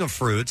the king of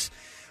fruits.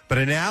 But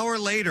an hour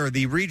later,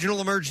 the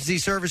Regional Emergency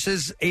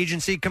Services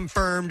Agency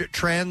confirmed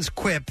Tran's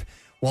quip.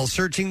 While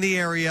searching the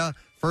area,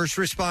 first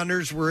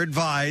responders were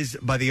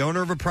advised by the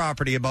owner of a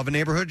property above a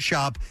neighborhood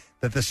shop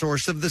that the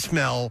source of the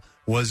smell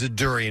was a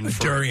durian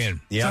fruit.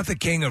 Durian. Yep. It's not the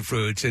king of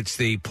fruits, it's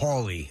the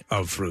Paulie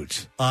of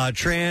fruits.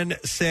 Tran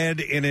said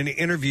in an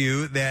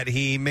interview that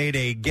he made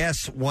a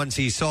guess once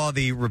he saw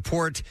the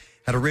report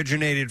had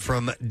originated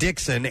from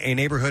Dixon, a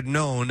neighborhood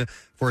known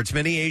for its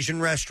many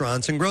Asian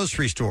restaurants and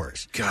grocery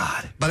stores.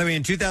 God. By the way,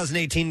 in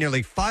 2018,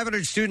 nearly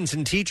 500 students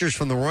and teachers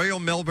from the Royal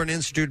Melbourne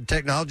Institute of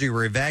Technology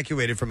were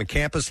evacuated from a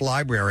campus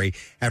library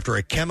after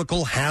a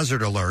chemical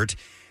hazard alert.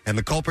 And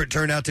the culprit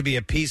turned out to be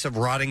a piece of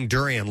rotting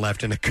durian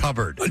left in a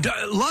cupboard.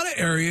 A lot of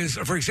areas,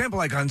 for example,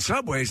 like on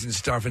subways and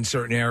stuff in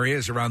certain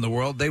areas around the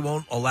world, they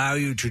won't allow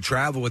you to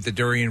travel with the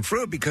durian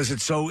fruit because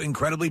it's so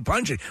incredibly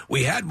pungent.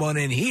 We had one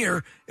in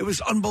here. It was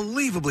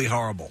unbelievably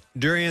horrible.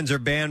 Durians are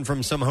banned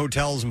from some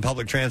hotels and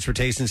public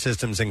transportation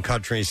systems in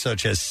countries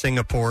such as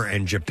Singapore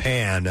and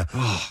Japan.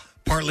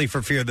 Partly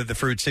for fear that the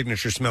fruit's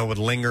signature smell would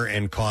linger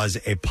and cause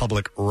a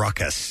public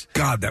ruckus.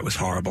 God, that was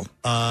horrible.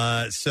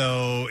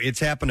 So it's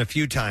happened a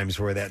few times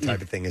where that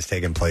type of thing has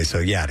taken place. So,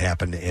 yeah, it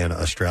happened in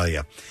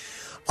Australia.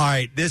 All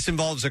right, this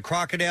involves a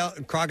crocodile.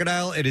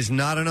 It is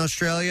not in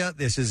Australia.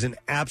 This is an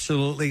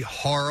absolutely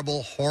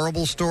horrible,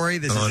 horrible story.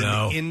 This is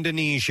in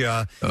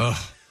Indonesia.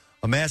 Oh.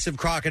 A massive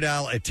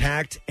crocodile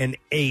attacked and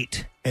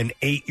ate an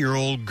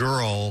 8-year-old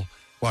girl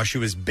while she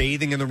was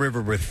bathing in the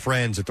river with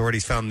friends.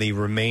 Authorities found the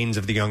remains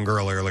of the young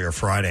girl earlier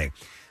Friday.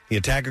 The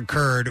attack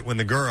occurred when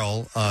the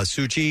girl,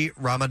 Suchi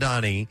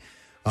Ramadhani,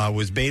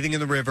 was bathing in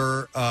the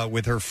river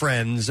with her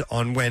friends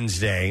on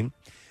Wednesday.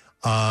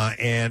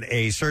 And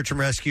a search and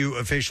rescue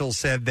official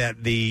said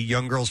that the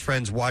young girl's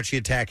friends watched the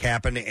attack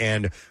happen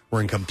and were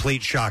in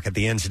complete shock at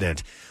the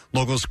incident.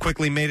 Locals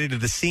quickly made it to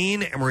the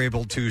scene and were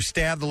able to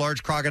stab the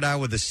large crocodile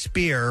with a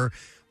spear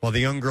while the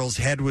young girl's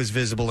head was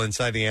visible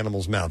inside the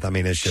animal's mouth. I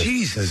mean, it's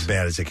just as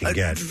bad as it can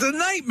get. It's a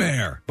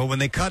nightmare. But when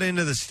they cut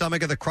into the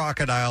stomach of the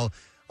crocodile,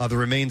 the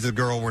remains of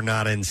the girl were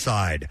not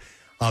inside.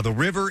 The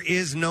river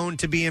is known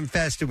to be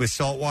infested with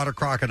saltwater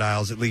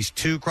crocodiles. At least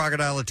 2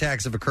 crocodile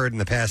attacks have occurred in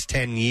the past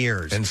 10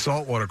 years. And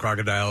saltwater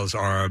crocodiles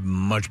are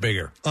much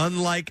bigger.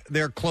 Unlike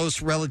their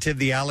close relative,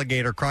 the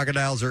alligator,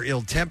 crocodiles are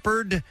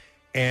ill-tempered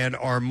and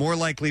are more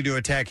likely to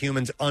attack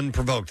humans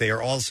unprovoked. They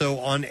are also,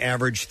 on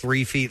average,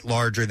 3 feet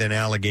larger than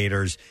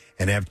alligators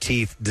and have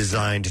teeth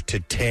designed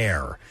to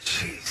tear.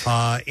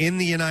 In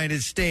the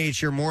United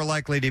States, you're more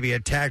likely to be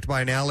attacked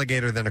by an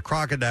alligator than a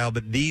crocodile,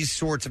 but these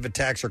sorts of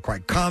attacks are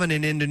quite common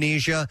in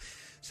Indonesia,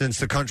 since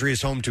the country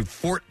is home to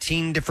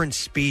 14 different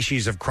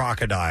species of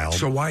crocodile.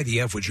 So why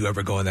the F would you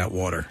ever go in that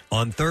water?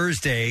 On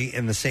Thursday,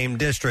 in the same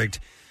district,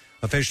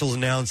 officials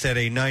announced that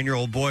a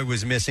 9-year-old boy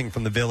was missing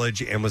from the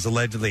village and was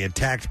allegedly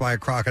attacked by a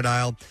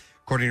crocodile.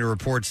 According to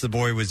reports, the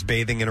boy was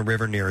bathing in a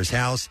river near his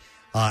house.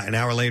 An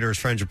hour later, his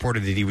friends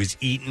reported that he was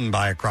eaten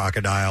by a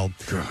crocodile.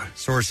 God.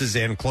 Sources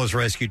and close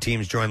rescue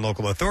teams joined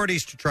local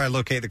authorities to try to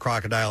locate the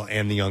crocodile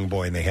and the young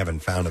boy, and they haven't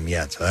found him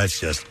yet. So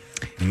that's just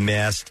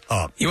messed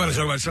up. You want to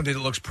talk about something that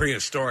looks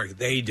prehistoric?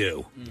 They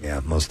do. Yeah,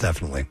 most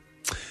definitely.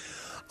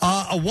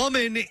 A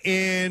woman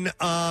in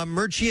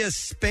Murcia,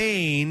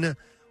 Spain,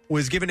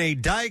 was given a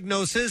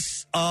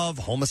diagnosis of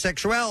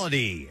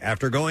homosexuality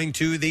after going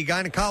to the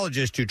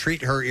gynecologist to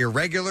treat her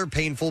irregular,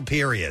 painful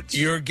periods.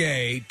 You're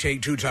gay.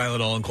 Take 2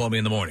 Tylenol and call me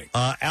in the morning.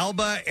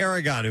 Alba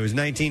Aragon, who is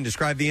 19,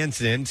 described the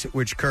incident,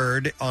 which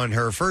occurred on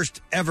her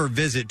first ever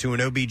visit to an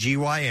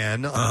OBGYN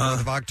on the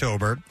 4th of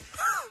October.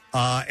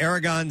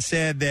 Aragon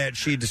said that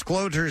she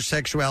disclosed her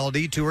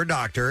sexuality to her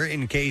doctor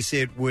in case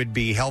it would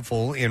be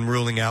helpful in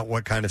ruling out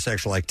what kind of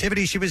sexual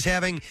activity she was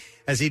having,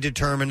 as he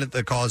determined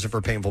the cause of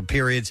her painful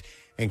periods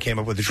and came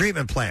up with a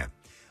treatment plan.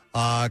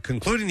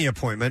 Concluding the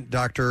appointment,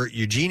 Dr.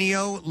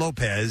 Eugenio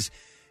Lopez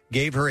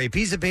gave her a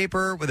piece of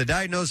paper with a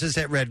diagnosis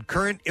that read,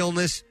 current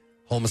illness,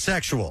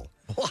 homosexual.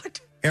 What?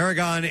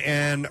 Aragon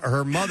and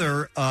her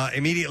mother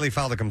immediately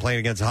filed a complaint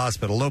against the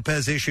hospital.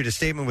 Lopez issued a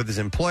statement with his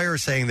employer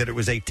saying that it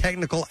was a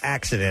technical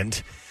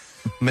accident.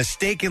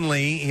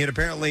 Mistakenly, he had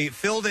apparently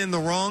filled in the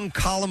wrong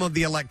column of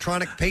the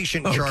electronic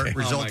patient chart,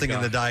 resulting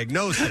in the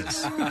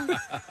diagnosis.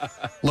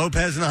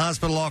 Lopez and the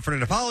hospital offered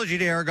an apology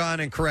to Aragon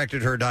and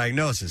corrected her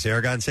diagnosis.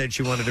 Aragon said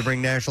she wanted to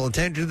bring national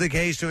attention to the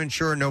case to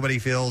ensure nobody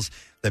feels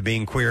that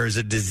being queer is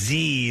a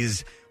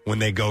disease when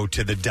they go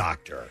to the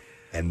doctor.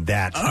 And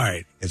that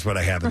is what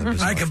I have in the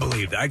I can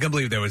believe that. I can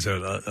believe there was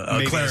a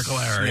clerical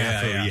error.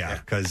 Yeah,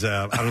 because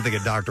I don't think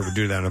a doctor would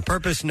do that on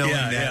purpose, knowing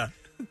that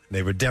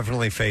they would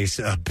definitely face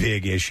a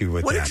big issue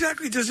with what that. What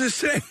exactly does this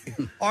say?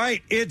 All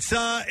right, it's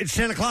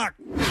 10 o'clock.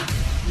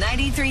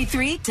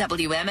 93.3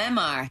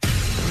 WMMR.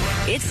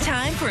 It's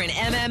time for an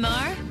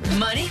MMR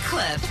Money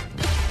Clip.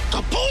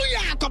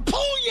 Kapooyah!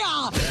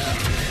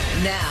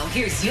 Kapooyah! Now,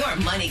 here's your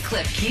Money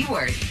Clip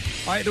keyword.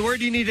 All right, the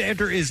word you need to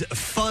enter is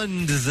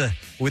funds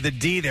with a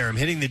D there. I'm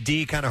hitting the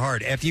D kind of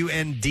hard.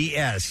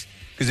 F-U-N-D-S.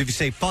 Because if you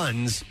say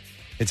funds,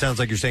 it sounds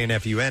like you're saying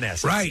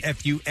F-U-N-S. Right.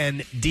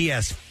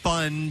 F-U-N-D-S.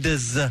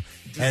 Funds,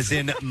 as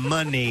in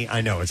money.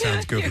 I know, it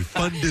sounds goofy.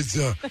 Funds.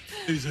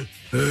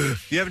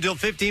 You have until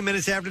 15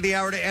 minutes after the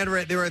hour to enter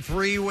it. There are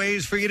 3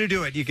 ways for you to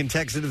do it. You can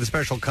text it to the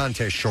special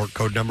contest short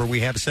code number we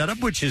have set up,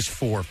 which is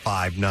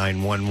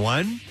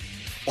 45911.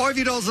 Or if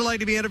you'd also like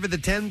to be entered for the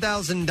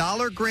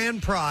 $10,000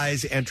 grand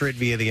prize, enter it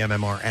via the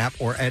MMR app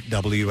or at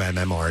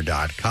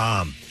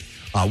WMMR.com.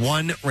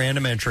 One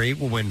random entry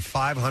will win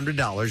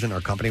 $500 in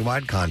our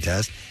company-wide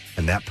contest,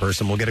 and that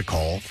person will get a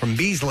call from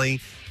Beasley.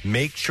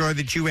 Make sure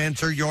that you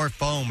answer your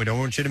phone. We don't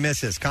want you to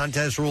miss this.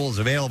 Contest rules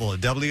available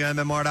at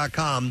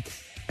WMMR.com,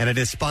 and it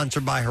is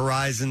sponsored by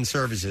Horizon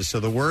Services.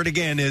 So the word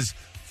again is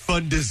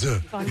funds.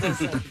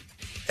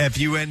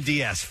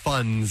 F-U-N-D-S,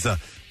 funds.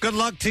 Good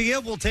luck to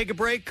you. We'll take a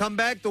break, come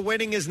back. The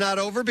winning is not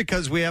over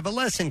because we have a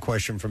lesson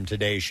question from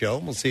today's show.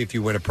 We'll see if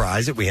you win a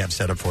prize that we have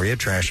set up for you.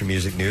 Trash and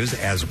music news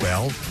as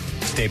well.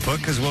 Stay put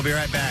because we'll be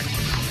right back.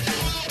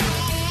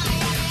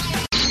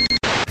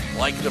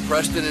 Like the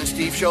Preston and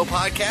Steve Show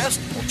podcast?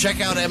 Well, check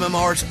out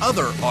MMR's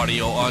other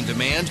audio on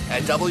demand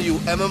at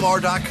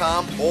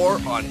WMMR.com or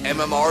on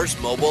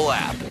MMR's mobile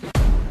app.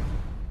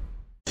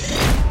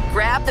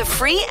 Grab the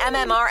free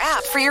MMR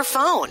app for your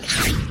phone.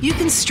 You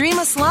can stream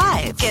us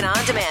live, get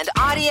on-demand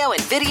audio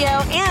and video,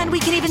 and we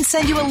can even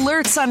send you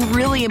alerts on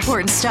really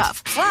important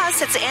stuff.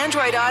 Plus, it's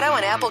Android Auto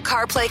and Apple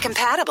CarPlay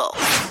compatible.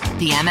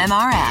 The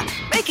MMR app,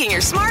 making your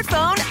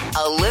smartphone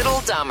a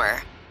little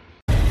dumber.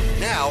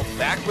 Now,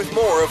 back with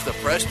more of the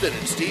Preston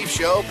and Steve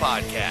Show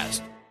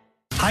podcast.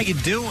 How you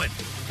doing?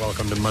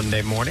 Welcome to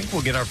Monday morning.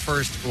 We'll get our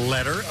first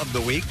letter of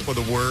the week for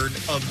the word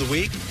of the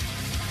week.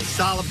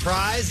 Solid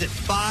prize at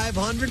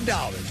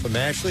 $500 from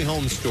Ashley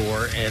Home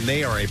Store, and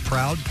they are a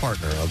proud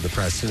partner of the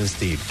Preston and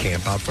Steve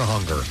Camp Out for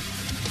Hunger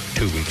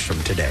 2 weeks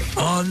from today.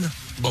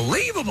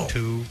 Unbelievable.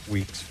 2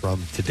 weeks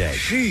from today.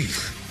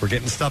 Jeez. We're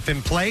getting stuff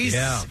in place,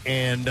 yeah,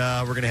 and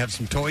we're going to have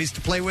some toys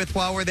to play with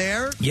while we're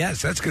there.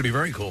 Yes, that's going to be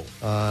very cool.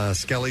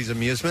 Skelly's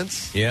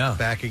Amusements, yeah,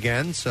 back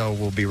again, so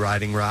we'll be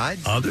riding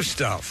rides. Other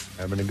stuff.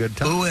 Having a good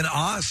time. Ooh and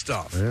ah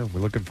stuff. Yeah, we're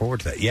looking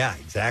forward to that. Yeah,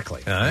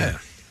 exactly. Yeah.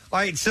 All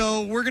right,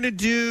 so we're going to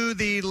do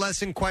the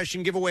lesson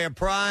question, give away a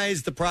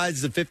prize. The prize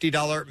is a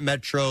 $50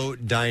 Metro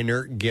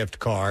Diner gift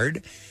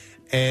card.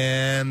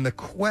 And the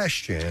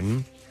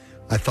question,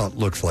 I thought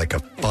looks like a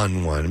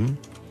fun one,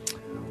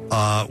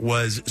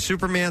 was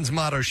Superman's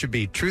motto should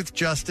be truth,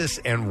 justice,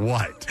 and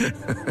what?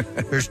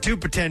 There's two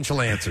potential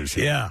answers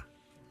here. Yeah.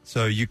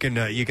 So you can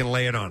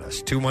lay it on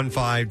us.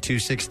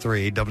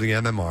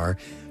 215-263-WMMR.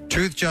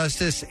 Truth,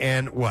 justice,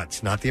 and what?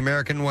 It's not the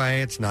American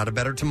way. It's not a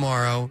better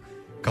tomorrow.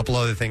 A couple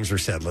other things were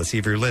said. Let's see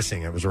if you're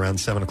listening. It was around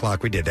 7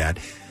 o'clock we did that.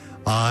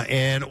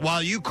 And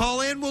while you call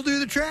in, we'll do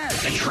the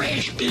trash. The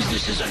trash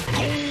business is a gold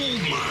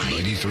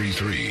mine.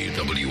 93.3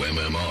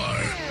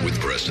 WMMR with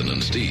Preston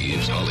and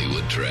Steve's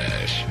Hollywood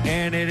Trash.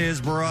 And it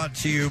is brought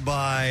to you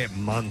by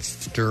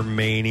Monster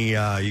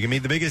Mania. You can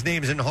meet the biggest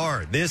names in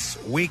horror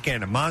this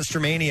weekend at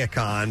Monster Mania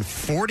Con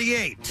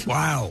 48.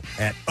 Wow.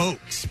 At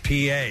Oaks,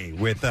 PA,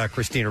 with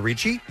Christina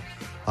Ricci,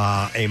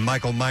 a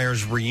Michael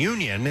Myers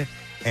reunion,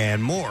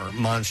 and more.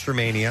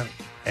 MonsterMania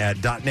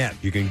at .net.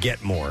 You can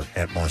get more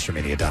at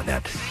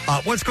MonsterMania.net.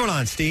 What's going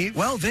on, Steve?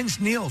 Well, Vince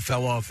Neil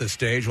fell off the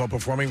stage while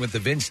performing with the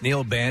Vince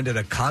Neil Band at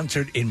a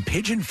concert in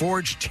Pigeon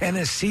Forge,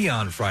 Tennessee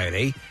on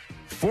Friday.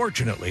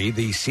 Fortunately,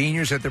 the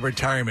seniors at the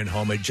retirement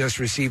home had just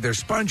received their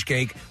sponge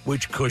cake,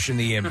 which cushioned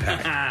the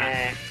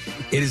impact.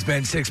 It has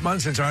been 6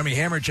 months since Armie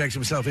Hammer checks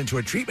himself into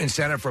a treatment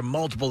center for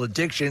multiple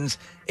addictions,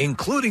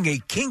 including a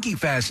kinky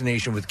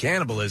fascination with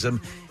cannibalism.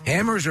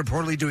 Hammer is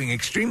reportedly doing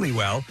extremely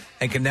well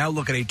and can now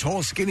look at a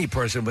tall, skinny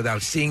person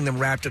without seeing them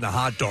wrapped in a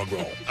hot dog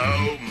roll.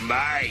 Oh,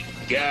 my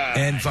God.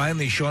 And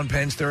finally, Sean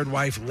Penn's third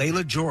wife,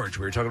 Layla George,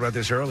 we were talking about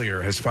this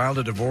earlier, has filed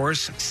a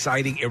divorce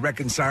citing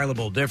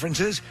irreconcilable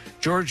differences.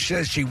 George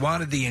says she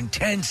wanted the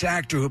intense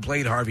actor who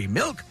played Harvey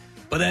Milk,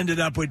 but ended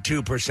up with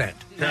 2%.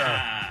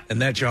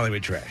 And that's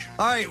Hollywood Trash.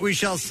 All right, we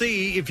shall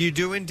see if you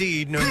do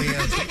indeed know the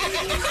answer.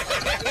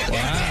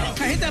 Wow.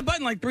 I hit that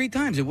button like 3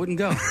 times. It wouldn't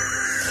go.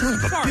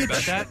 Sorry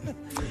about that.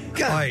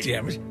 God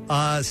damn it.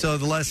 So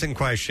the lesson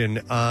question,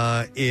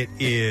 it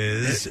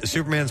is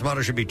Superman's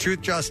motto should be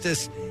truth,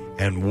 justice,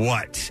 and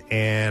what?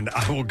 And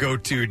I will go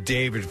to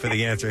David for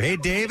the answer. Hey,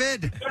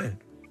 David.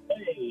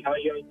 Hey, how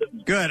you guys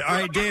doing? Good. All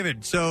right,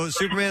 David. So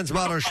Superman's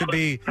motto should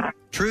be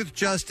truth,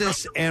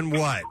 justice, and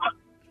what?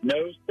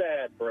 No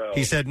sad, bro.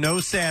 He said no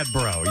sad,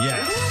 bro.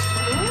 Yes.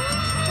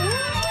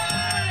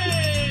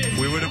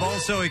 We would have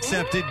also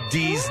accepted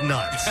D's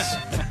nuts.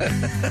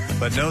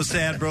 But no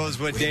sad, bro is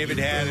what David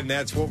had, and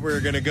that's what we're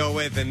going to go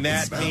with. And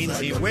that means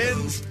he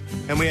wins.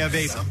 And we have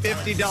a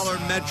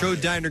 $50 Metro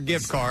Diner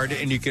gift card,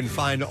 and you can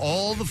find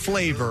all the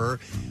flavor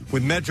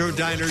with Metro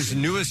Diner's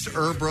newest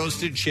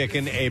herb-roasted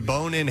chicken, a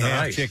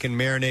bone-in-half chicken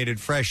marinated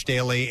fresh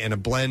daily, and a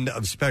blend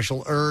of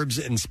special herbs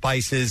and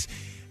spices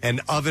and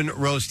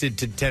oven-roasted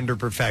to tender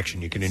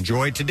perfection. You can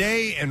enjoy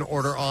today and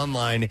order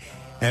online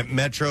at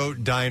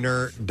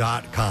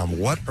metrodiner.com.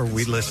 What are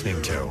we listening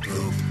to?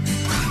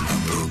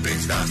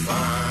 Pooping's not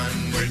fun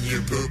when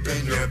you poop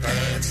in your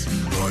pants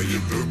or you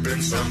poop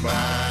in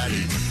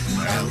somebody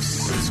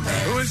else's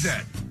pants. Who is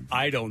that?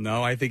 I don't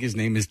know. I think his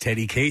name is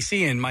Teddy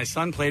Casey, and my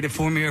son played it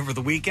for me over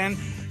the weekend.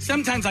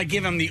 Sometimes I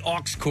give him the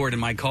aux cord in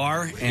my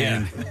car,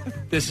 and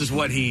this is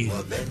what he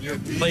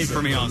played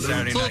for me on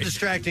Saturday It's a little night.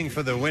 distracting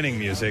for the winning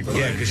music.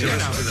 Yeah, because you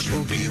listen to the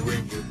poopy.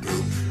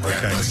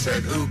 Grandpa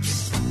said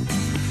oops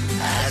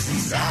as he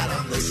sat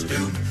on the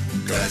stoop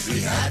because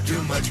he had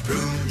too much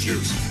prune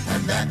juice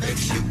and that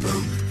makes you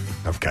poop.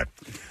 Okay.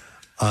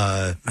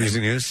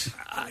 Music news?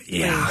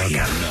 Now,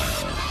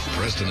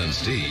 Preston and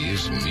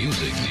Steve's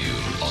Music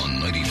News on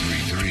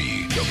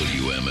 93.3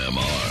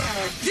 WMMR.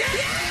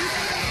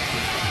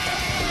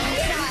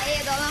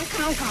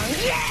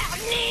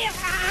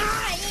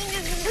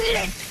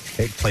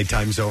 Hey,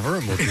 playtime's over,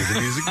 and we'll do the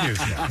music news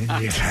now.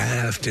 You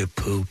have to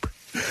poop.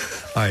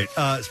 All right,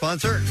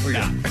 sponsor? We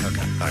got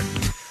okay. All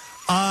right.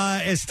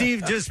 As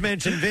Steve just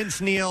mentioned,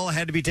 Vince Neil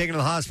had to be taken to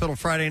the hospital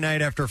Friday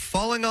night after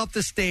falling off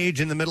the stage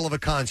in the middle of a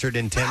concert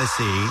in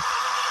Tennessee.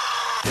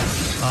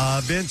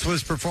 Vince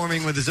was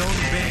performing with his own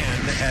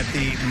band at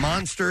the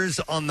Monsters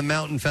on the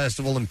Mountain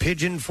Festival in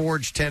Pigeon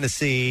Forge,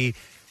 Tennessee,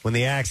 when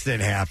the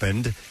accident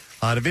happened.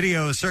 The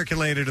video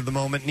circulated at the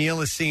moment. Neil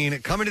is seen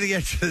coming to the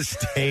edge of the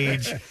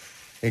stage,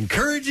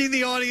 encouraging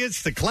the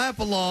audience to clap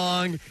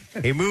along.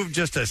 He moved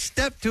just a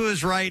step to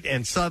his right,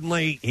 and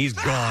suddenly he's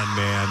gone,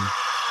 man.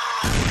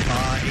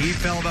 He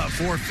fell about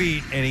 4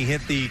 feet, and he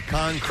hit the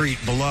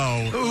concrete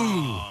below.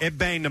 Ooh. It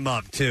banged him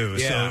up, too.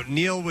 Yeah. So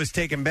Neil was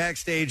taken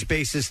backstage.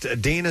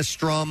 Bassist Dana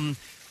Strum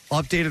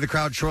updated the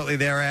crowd shortly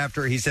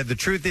thereafter. He said, the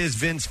truth is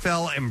Vince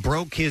fell and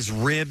broke his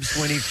ribs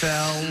when he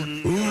fell.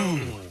 Ooh.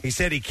 He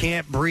said he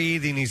can't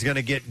breathe, and he's going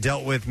to get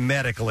dealt with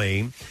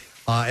medically.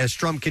 As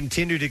Strum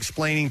continued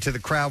explaining to the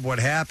crowd what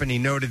happened, he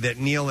noted that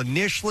Neil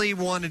initially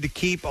wanted to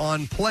keep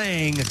on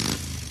playing,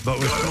 but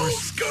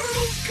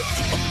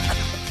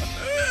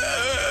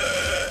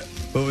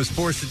was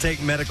forced to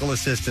take medical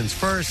assistance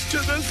first. To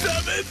the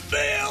seventh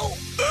veil.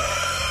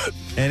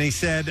 And he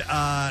said,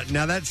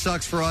 now that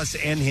sucks for us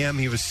and him.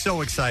 He was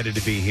so excited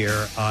to be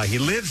here. He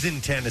lives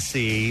in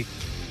Tennessee,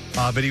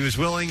 But he was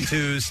willing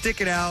to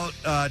stick it out,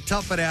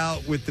 tough it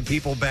out with the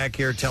people back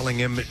here telling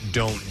him,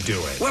 don't do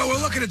it. Well,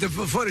 we're looking at the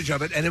footage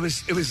of it, and it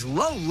was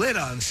low lit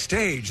on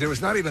stage. There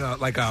was not even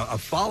a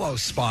follow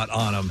spot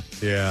on him.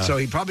 Yeah. So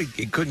he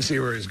couldn't see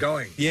where he was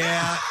going.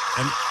 Yeah,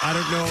 and I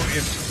don't know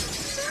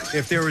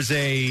if there was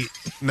a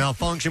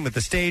malfunction with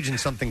the stage and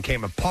something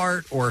came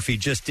apart, or if he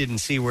just didn't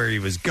see where he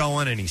was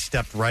going and he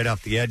stepped right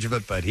off the edge of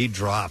it, but he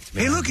dropped,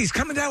 man. Hey, look, he's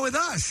coming down with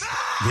us.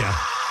 Yeah.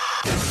 How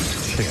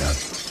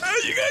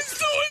you guys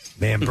doing?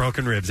 Man,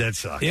 broken ribs, that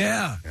sucks.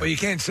 Yeah. Well, you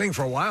can't sing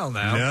for a while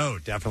now. No,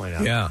 definitely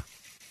not. Yeah.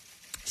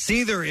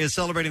 Seether is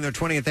celebrating their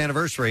 20th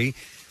anniversary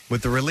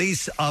with the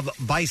release of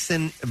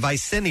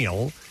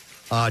Bicentennial,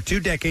 2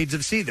 decades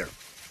of Seether.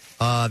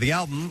 The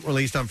album,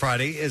 released on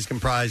Friday, is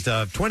comprised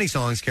of 20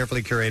 songs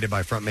carefully curated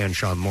by frontman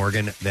Sean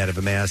Morgan that have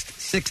amassed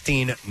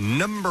 16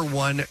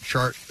 number-one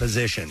chart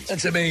positions.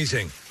 That's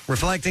amazing.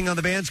 Reflecting on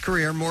the band's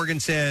career, Morgan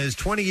says,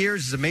 20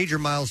 years is a major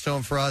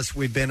milestone for us.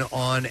 We've been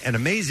on an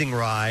amazing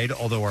ride,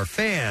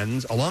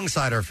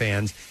 alongside our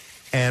fans,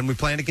 and we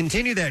plan to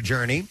continue that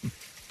journey.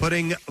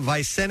 Putting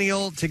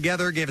Bicentennial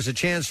together gave us a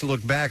chance to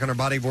look back on our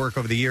body of work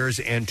over the years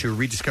and to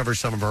rediscover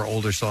some of our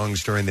older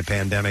songs during the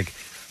pandemic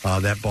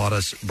that brought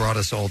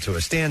us all to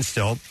a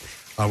standstill.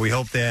 We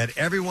hope that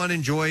everyone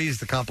enjoys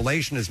the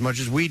compilation as much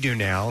as we do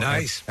now.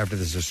 Nice. After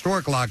this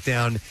historic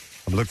lockdown,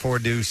 I look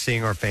forward to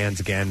seeing our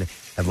fans again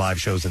at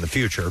live shows in the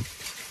future.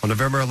 On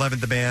November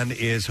 11th, the band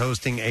is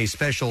hosting a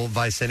special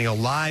Bicentennial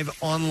live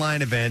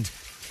online event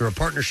through a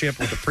partnership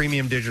with the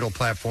premium digital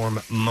platform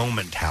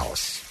Moment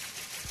House.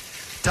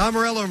 Tom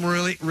Morello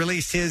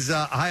released his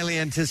highly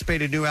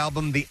anticipated new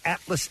album, The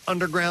Atlas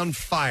Underground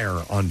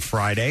Fire, on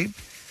Friday.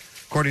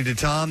 According to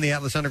Tom, the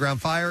Atlas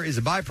Underground Fire is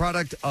a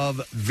byproduct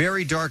of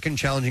very dark and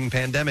challenging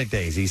pandemic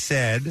days. He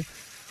said,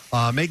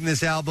 making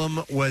this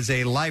album was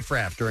a life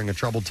raft during a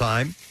troubled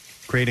time,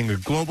 creating a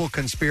global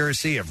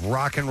conspiracy of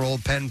rock and roll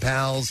pen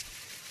pals,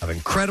 of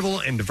incredible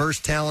and diverse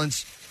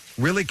talents,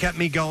 really kept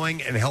me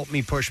going and helped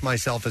me push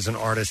myself as an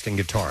artist and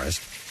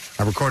guitarist.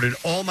 I recorded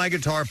all my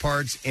guitar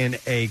parts in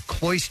a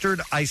cloistered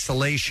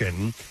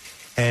isolation,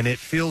 and it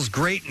feels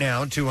great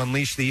now to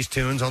unleash these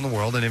tunes on the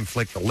world and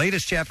inflict the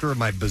latest chapter of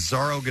my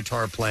bizarro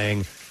guitar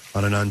playing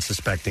on an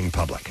unsuspecting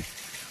public.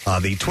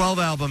 The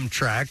 12-album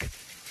track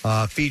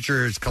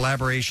features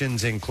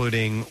collaborations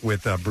including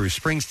with Bruce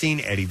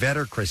Springsteen, Eddie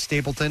Vedder, Chris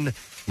Stapleton,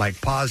 Mike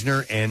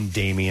Posner, and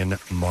Damian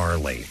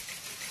Marley.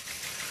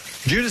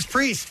 Judas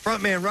Priest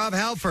frontman Rob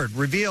Halford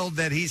revealed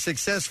that he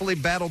successfully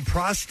battled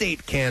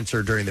prostate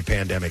cancer during the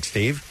pandemic,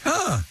 Steve.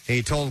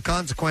 He told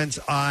Consequence,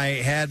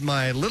 I had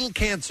my little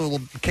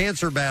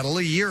cancer battle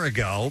a year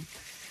ago,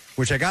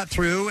 which I got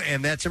through,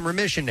 and that's in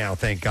remission now,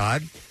 thank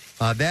God.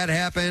 That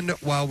happened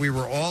while we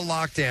were all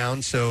locked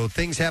down, so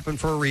things happen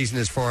for a reason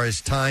as far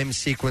as time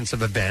sequence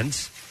of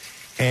events.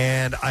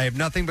 And I have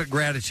nothing but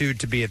gratitude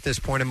to be at this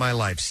point in my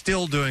life,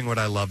 still doing what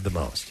I love the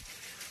most.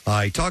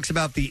 He talks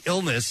about the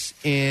illness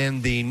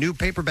in the new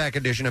paperback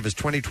edition of his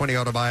 2020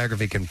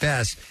 autobiography,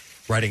 Confess,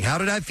 writing, how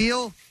did I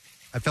feel?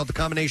 I felt a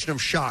combination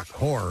of shock,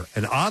 horror,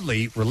 and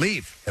oddly,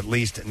 relief. At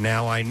least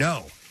now I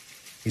know.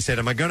 He said,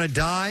 am I going to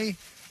die?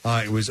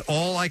 It was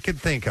all I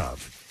could think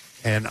of.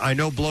 And I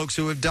know blokes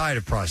who have died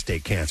of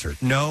prostate cancer.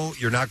 No,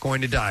 you're not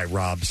going to die,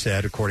 Rob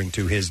said, according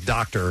to his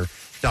doctor.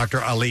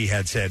 Dr. Ali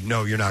had said,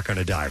 no, you're not going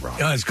to die, Rob.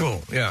 Oh, that's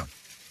cool, yeah.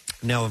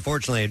 Now,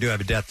 unfortunately, I do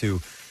have a death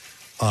to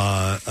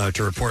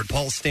report.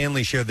 Paul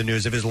Stanley shared the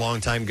news of his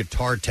longtime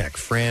guitar tech,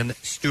 Fran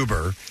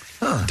Stuber,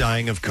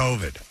 dying of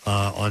COVID.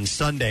 On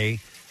Sunday,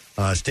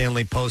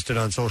 Stanley posted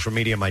on social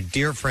media, my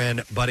dear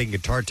friend, budding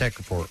guitar tech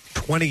for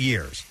 20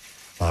 years.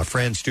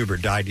 Fran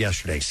Stuber died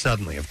yesterday,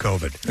 suddenly, of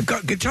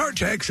COVID. Guitar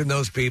techs and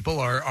those people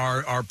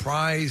are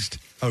prized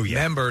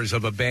members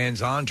of a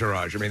band's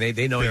entourage. I mean,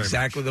 they know Very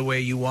exactly the way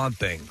you want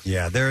things.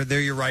 Yeah,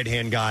 they're your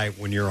right-hand guy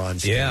when you're on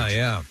stage.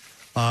 Yeah.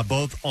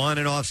 Both on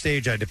and off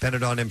stage, I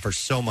depended on him for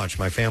so much.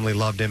 My family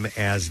loved him,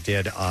 as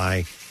did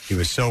I. He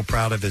was so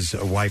proud of his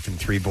wife and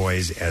 3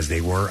 boys as they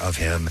were of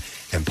him,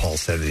 and Paul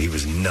said that he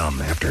was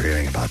numb after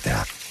hearing about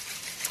that.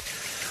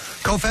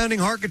 Co-founding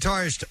Heart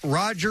guitarist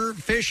Roger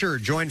Fisher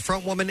joined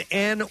frontwoman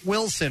Ann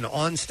Wilson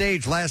on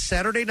stage last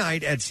Saturday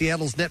night at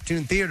Seattle's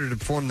Neptune Theater to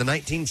perform the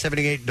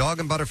 1978 Dog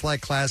and Butterfly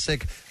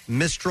classic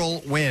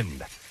Mistral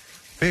Wind.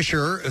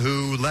 Fisher,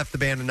 who left the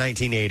band in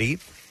 1980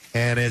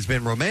 and has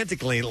been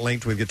romantically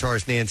linked with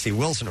guitarist Nancy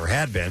Wilson, or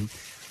had been,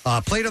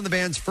 played on the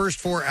band's first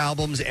 4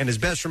 albums and is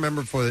best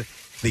remembered for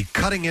the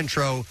cutting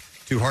intro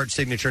to Heart's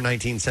signature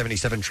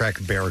 1977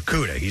 track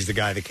Barracuda. He's the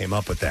guy that came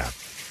up with that.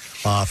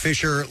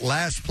 Fisher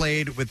last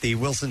played with the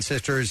Wilson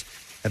sisters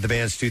at the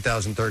band's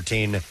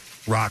 2013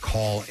 Rock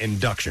Hall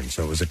induction,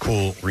 so it was a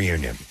cool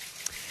reunion.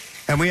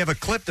 And we have a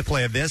clip to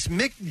play of this.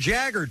 Mick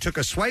Jagger took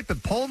a swipe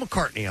at Paul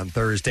McCartney on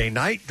Thursday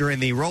night during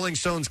the Rolling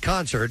Stones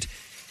concert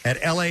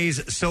at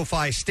LA's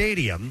SoFi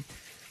Stadium.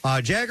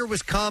 Jagger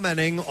was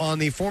commenting on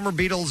the former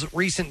Beatles'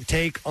 recent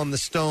take on the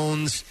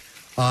Stones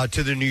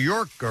to the New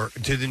Yorker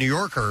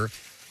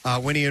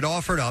when he had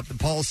offered up.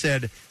 Paul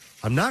said,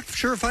 I'm not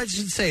sure if I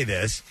should say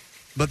this,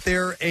 but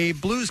they're a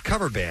blues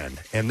cover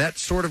band, and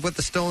that's sort of what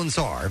the Stones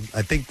are.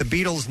 I think the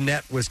Beatles'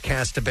 net was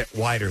cast a bit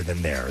wider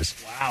than theirs.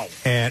 Wow.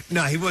 And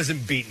no, he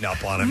wasn't beating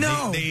up on him.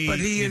 No, but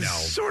he is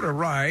sort of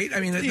right. I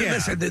mean,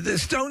 listen, the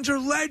Stones are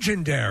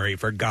legendary,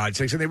 for God's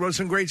sakes, and they wrote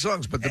some great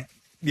songs, but the...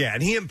 Yeah,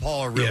 and he and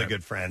Paul are really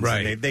good friends.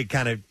 right. And they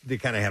kind of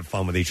have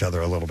fun with each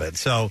other a little bit.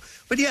 So,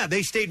 but yeah,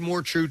 they stayed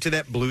more true to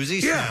that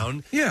bluesy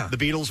sound. Yeah. The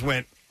Beatles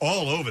went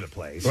all over the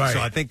place. Right. So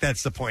I think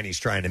that's the point he's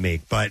trying to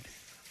make. But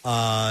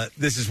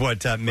this is what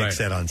Mick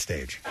said on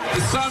stage.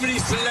 There's so many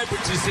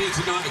celebrities here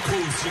tonight, of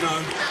course,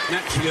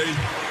 naturally.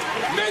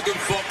 Megan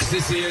Fox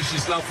is here,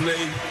 she's lovely.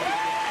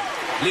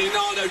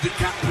 Leonardo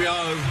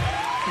DiCaprio.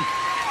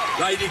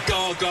 Lady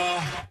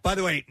Gaga. By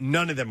the way,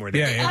 none of them were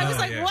there. I was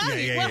like, what?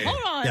 Well,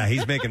 hold on. Yeah,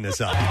 he's making this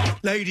up.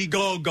 Lady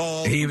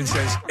Gaga. He even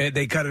says,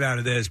 they cut it out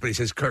of this, but he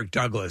says Kirk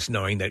Douglas,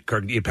 knowing that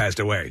he passed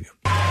away.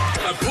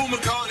 Paul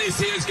McCartney is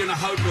here, he's going to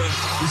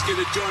he's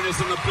going to join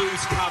us on the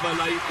blues cover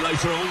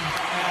later on.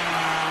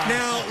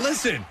 Now,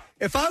 listen,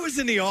 if I was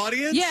in the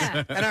audience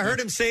and I heard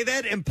him say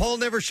that and Paul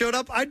never showed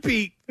up, I'd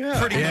be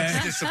pretty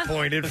much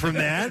disappointed from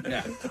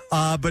that.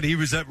 But he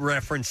was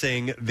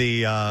referencing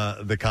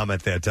the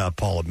comment that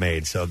Paul had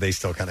made, so they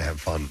still kind of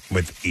have fun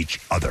with each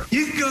other.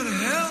 You can go to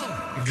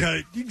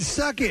hell. You can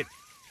suck it.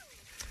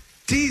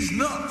 These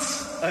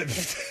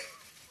nuts.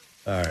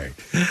 All right.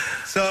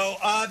 So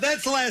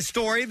that's the last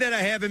story that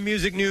I have in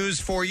music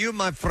news for you,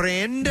 my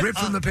friend. Ripped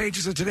from the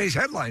pages of today's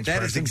headlines.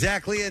 That is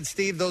exactly it,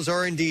 Steve. Those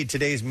are indeed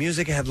today's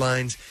music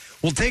headlines.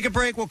 We'll take a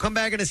break. We'll come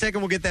back in a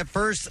second. We'll get that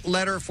first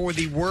letter for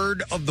the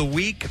Word of the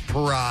Week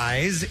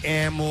prize,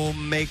 and we'll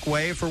make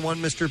way for one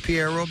Mr.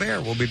 Pierre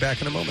Robert. We'll be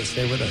back in a moment.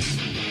 Stay with us.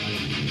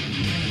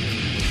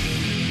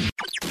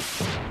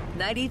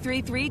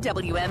 93.3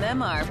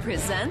 WMMR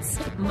presents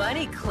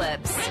Money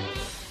Clips.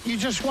 You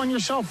just won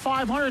yourself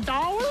 $500?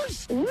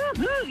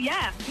 Woohoo!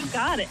 Yeah, you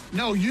got it.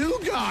 No, you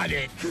got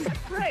it.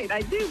 Right,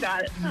 I do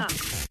got it. Huh.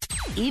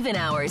 Even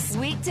hours,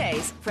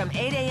 weekdays from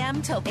 8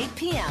 a.m. till 8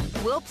 p.m.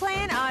 We'll play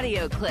an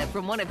audio clip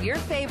from one of your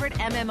favorite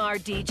MMR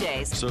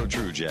DJs. So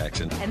true,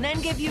 Jackson. And then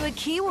give you a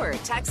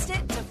keyword. Text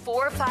it to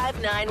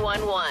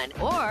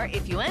 45911. Or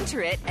if you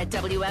enter it at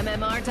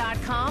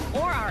WMMR.com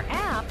or our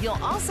app,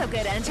 you'll also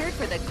get entered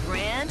for the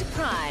grand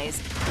prize.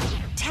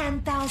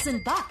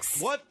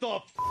 $10,000. What the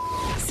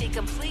See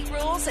complete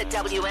rules at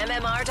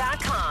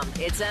WMMR.com.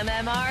 It's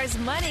MMR's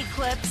Money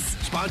Clips.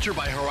 Sponsored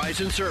by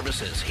Horizon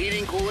Services,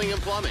 heating, cooling,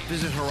 and plumbing.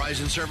 Visit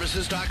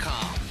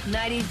horizonservices.com.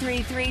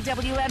 93.3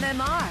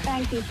 WMMR.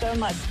 Thank you so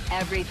much.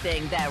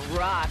 Everything that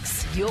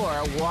rocks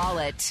your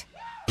wallet.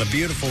 A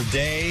beautiful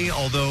day,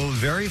 although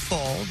very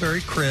fall,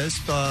 very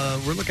crisp.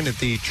 We're looking at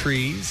the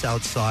trees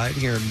outside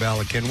here in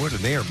Ballackinwood, and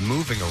they are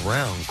moving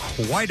around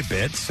quite a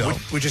bit. So,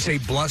 would you say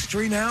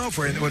blustery now?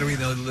 What do we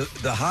know?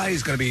 The high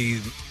is going to be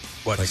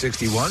what, like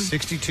 61,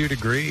 62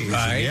 degrees.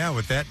 Right. And yeah,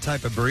 with that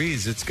type of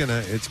breeze, it's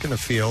gonna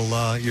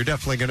feel. You're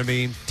definitely going to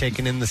be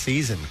taking in the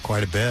season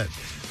quite a bit.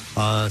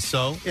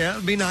 So yeah,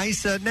 it'll be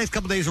nice. Next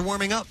couple days are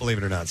warming up. Believe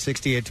it or not,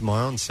 68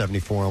 tomorrow and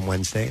 74 on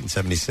Wednesday and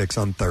 76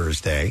 on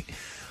Thursday.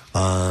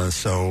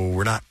 So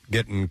we're not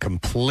getting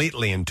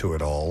completely into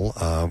it all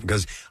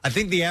because I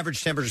think the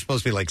average temperature is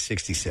supposed to be like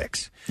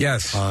 66.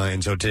 Yes.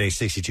 And so today's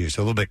 62,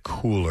 so a little bit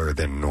cooler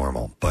than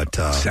normal. But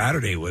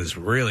Saturday was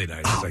really nice.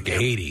 It was like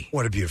 80.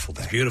 What a beautiful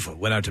day. It's beautiful.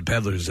 Went out to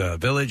Peddler's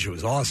Village. It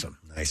was awesome.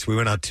 Nice. We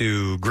went out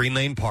to Green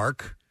Lane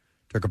Park.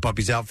 Took our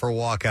puppies out for a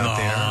walk out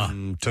there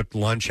and took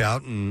lunch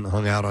out and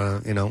hung out,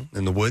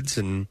 in the woods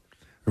and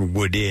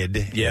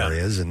wooded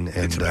areas. And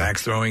did some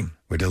axe throwing.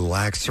 We did a little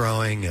axe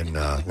throwing and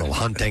a little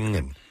hunting,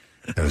 and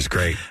it was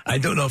great. I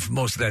don't know if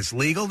most of that's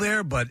legal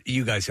there, but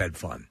you guys had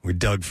fun. We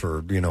dug for,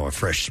 a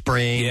fresh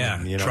spring. Yeah,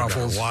 and,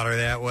 truffles. Got water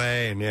that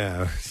way, and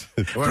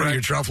throw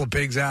your truffle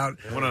pigs out.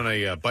 I went on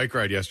a bike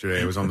ride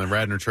yesterday. I was on the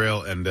Radnor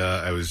Trail, and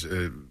I was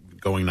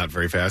going not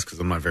very fast because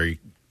I'm not very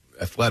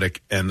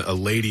athletic, and a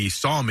lady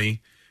saw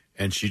me,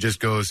 and she just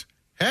goes,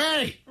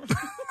 "Hey,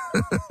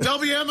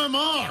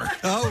 WMMR."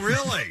 Oh,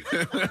 really?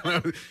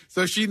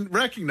 So she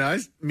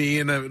recognized me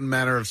in a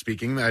manner of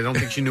speaking. I don't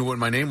think she knew what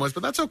my name was,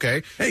 but that's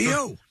okay. Hey,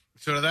 yo.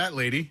 So to that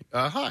lady,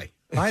 hi.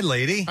 Hi,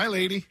 lady. Hi,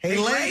 lady. Hey,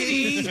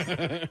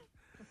 lady.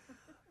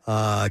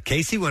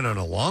 Casey went on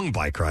a long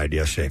bike ride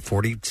yesterday,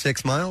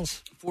 46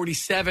 miles.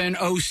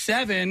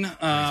 4707,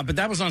 but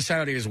that was on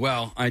Saturday as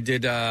well. I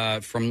did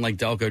from Lake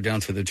Delco down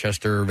to the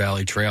Chester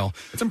Valley Trail.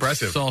 It's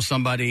impressive. Saw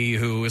somebody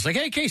who was like,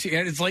 "Hey, Casey,"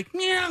 and it's like,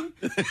 "Yeah,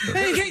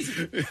 hey,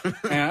 Casey."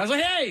 And I was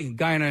like, "Hey,"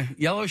 guy in a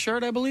yellow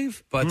shirt, I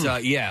believe. But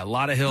a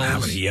lot of hills. How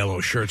many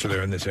yellow shirts are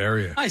there in this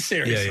area?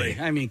 Seriously,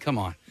 Yeah. I mean, come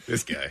on,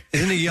 this guy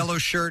isn't a yellow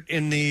shirt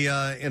in the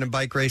in a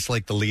bike race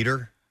like the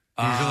leader.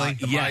 Usually,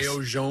 yes.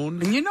 Maillot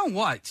jaune. And you know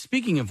what?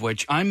 Speaking of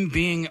which, I'm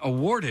being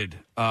awarded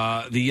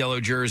the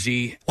yellow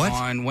jersey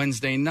on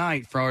Wednesday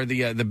night for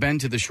the Bend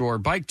to the Shore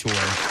bike tour.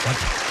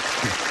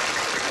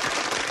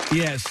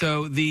 Yeah,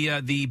 so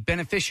the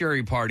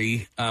beneficiary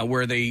party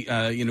where they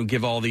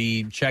give all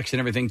the checks and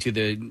everything to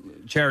the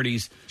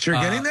charities. So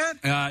you're getting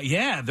that?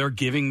 Yeah, they're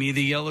giving me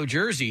the yellow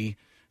jersey,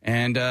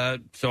 and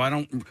so I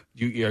don't.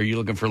 Are you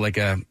looking for like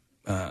a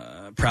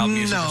proud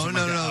music. No,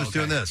 I was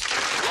doing this.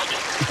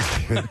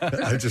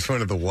 I just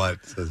wanted the what.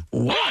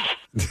 What?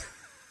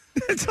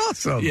 It's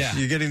awesome. Yeah.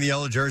 You getting the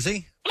yellow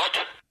jersey?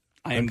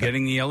 I am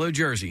getting the yellow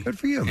jersey. Good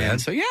for you, man.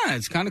 And so, yeah,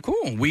 it's kind of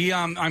cool. We,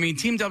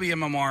 Team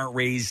WMMR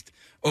raised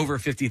over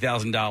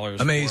 $50,000.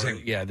 Amazing.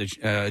 For,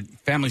 the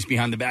Families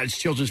Behind the Badge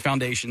Children's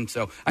Foundation.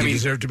 So, You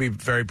deserve to be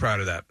very proud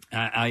of that.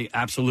 I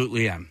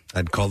absolutely am.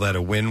 I'd call that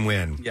a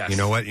win-win. Yes. You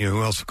know what? You know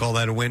who else would call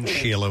that a win?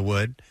 Sheila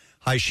would.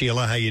 Hi,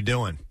 Sheila. How you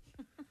doing?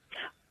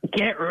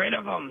 Get rid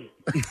of them.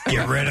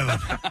 Get rid of them.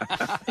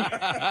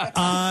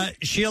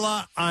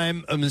 Sheila,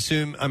 I'm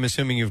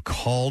assuming you've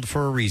called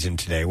for a reason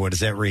today. What is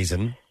that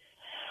reason?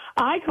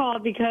 I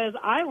called because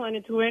I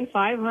wanted to win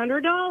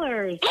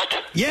 $500.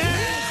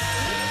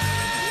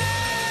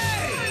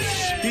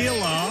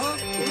 Sheila,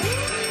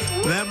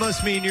 that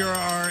must mean you're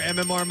our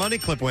MMR Money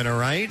Clip winner,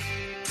 right?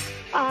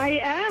 I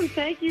am.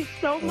 Thank you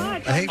so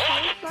much. I'm so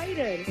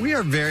excited. We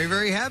are very,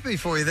 very happy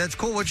for you. That's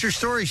cool. What's your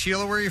story,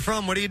 Sheila? Where are you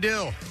from? What do you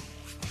do?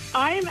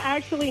 I am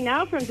actually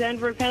now from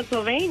Denver,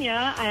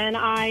 Pennsylvania, and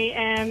I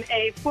am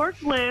a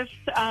forklift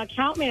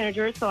account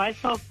manager, so I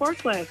sell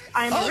forklifts.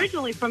 I'm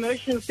originally from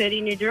Ocean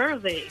City, New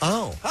Jersey.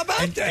 Oh. How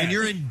about that? And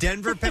you're in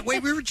Denver?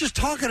 Wait, we were just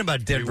talking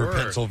about Denver,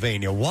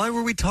 Pennsylvania. Why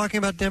were we talking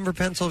about Denver,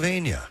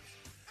 Pennsylvania?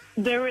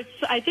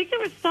 I think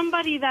there was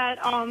somebody that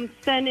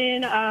sent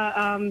in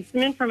some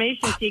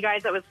information to you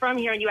guys that was from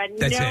here, and you had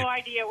no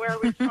idea where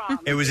it was from.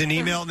 It was an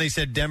email, and they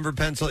said Denver,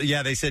 Pennsylvania.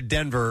 Yeah, they said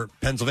Denver,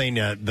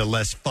 Pennsylvania, the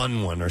less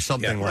fun one, or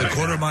something like that. The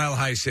quarter-mile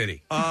high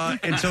city.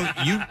 And so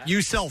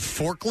you sell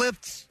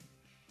forklifts?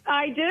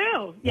 I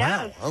do,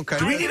 yes. Wow, okay.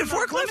 Do we need a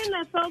forklift? Women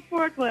that sell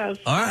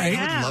forklifts. All right.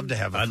 I I'd love to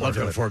have a forklift. I'd love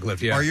to have a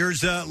forklift, yeah. Are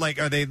yours, are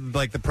they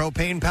like the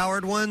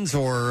propane-powered ones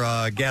or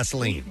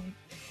gasoline?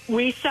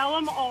 We sell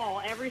them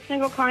all, every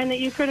single kind that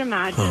you could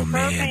imagine. Oh,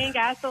 man. Propane,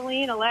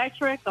 gasoline,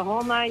 electric, the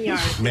whole 9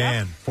 yards.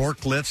 Man,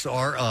 forklifts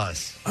are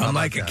us. I'm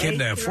like a kid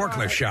in a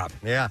forklift shop.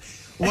 Yeah.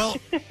 Well,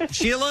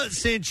 Sheila,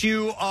 since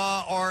you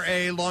are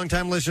a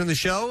longtime listener to the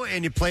show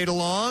and you played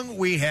along,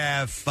 we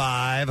have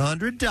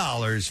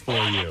 $500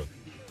 for you.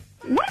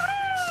 Woo!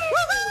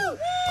 All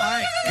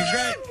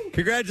right,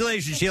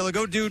 congratulations, Sheila.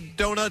 Go do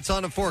donuts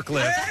on a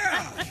forklift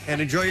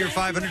and enjoy your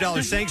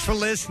 $500. Thanks for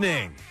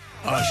listening.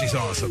 Oh, she's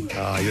awesome.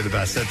 Oh, you're the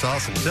best. That's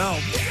awesome. So,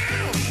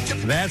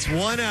 that's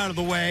one out of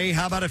the way.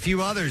 How about a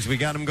few others? We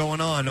got them going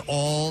on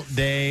all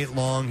day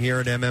long here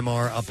at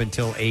MMR up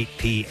until 8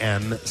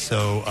 p.m.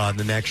 So,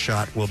 the next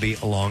shot will be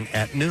along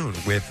at noon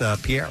with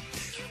Pierre.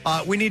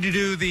 We need to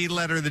do the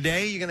letter of the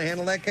day. You going to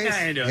handle that case?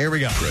 Yeah, I do. Here we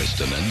go.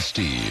 Preston and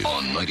Steve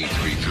on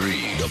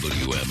 93.3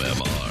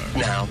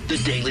 WMMR. Now, the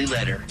Daily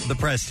Letter. The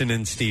Preston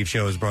and Steve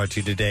Show is brought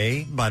to you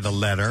today by the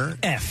letter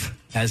F,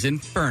 as in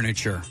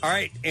furniture. All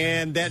right,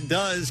 and that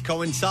does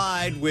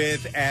coincide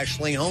with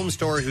Ashley Home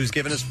Store, who's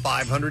given us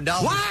 $500.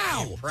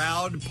 Wow! A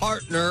proud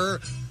partner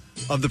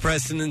of the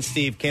Preston and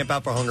Steve Camp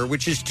Out for Hunger,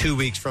 which is 2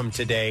 weeks from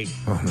today,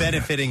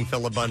 benefiting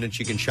Phil Abundance.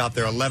 You can shop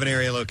their 11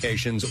 area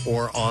locations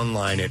or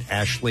online at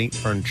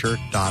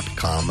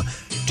ashleyfurniture.com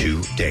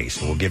today.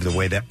 So we'll give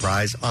away that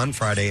prize on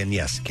Friday. And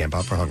yes, Camp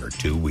Out for Hunger,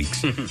 2 weeks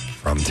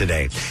from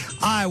today.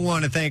 I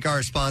want to thank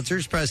our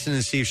sponsors. Preston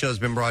and Steve Show has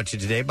been brought to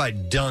you today by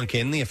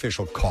Dunkin', the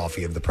official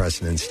coffee of the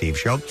Preston and Steve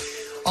Show.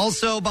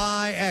 Also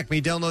by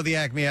Acme. Download the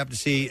Acme app to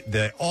see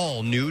the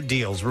all-new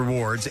deals,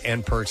 rewards,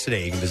 and perks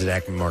today. You can visit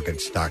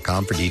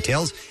acmemarkets.com for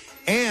details.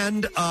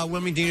 And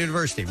Wilmington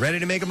University. Ready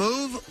to make a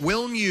move?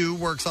 WilmU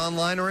works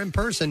online or in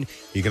person.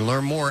 You can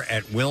learn more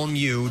at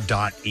wilmu.edu.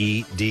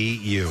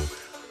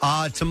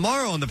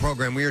 Tomorrow on the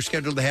program, we are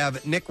scheduled to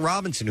have Nick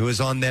Robinson, who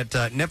is on that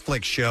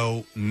Netflix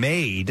show,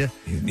 Made.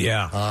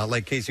 Yeah.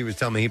 Like Casey was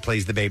telling me, he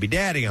plays the baby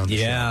daddy on the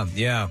show.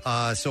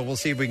 Yeah. So we'll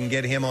see if we can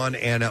get him on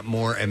and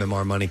more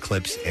MMR Money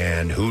clips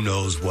and who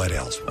knows what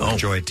else. We'll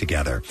enjoy it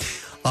together.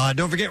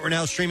 Don't forget, we're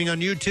now streaming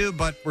on YouTube,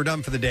 but we're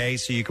done for the day,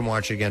 so you can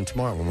watch it again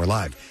tomorrow when we're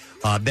live.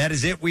 That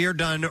is it. We are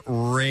done.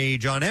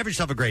 Rage on. Have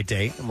yourself a great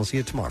day, and we'll see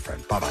you tomorrow,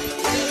 friend.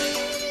 Bye-bye.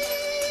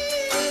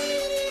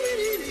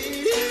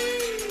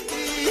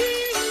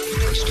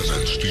 Preston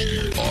and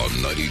Steve on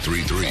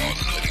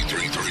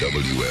 93.3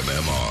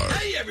 WMMR.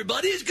 Hey,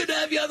 everybody, it's good to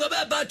have you on the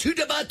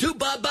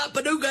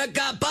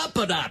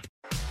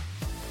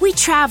We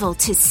travel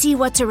to see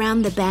what's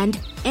around the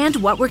bend and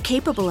what we're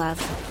capable of.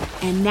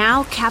 And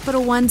now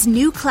Capital One's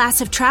new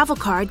class of travel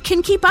card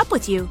can keep up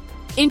with you.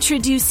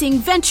 Introducing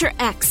Venture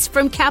X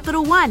from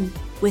Capital One.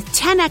 With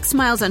 10x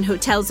miles on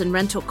hotels and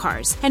rental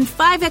cars, and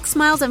 5x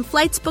miles on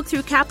flights booked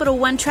through Capital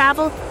One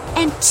Travel,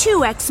 and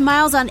 2x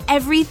miles on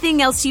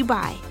everything else you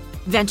buy.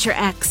 Venture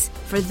X,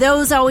 for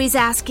those always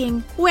asking,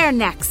 where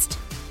next?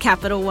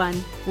 Capital One,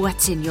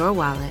 what's in your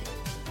wallet?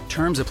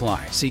 Terms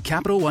apply. See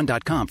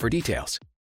CapitalOne.com for details.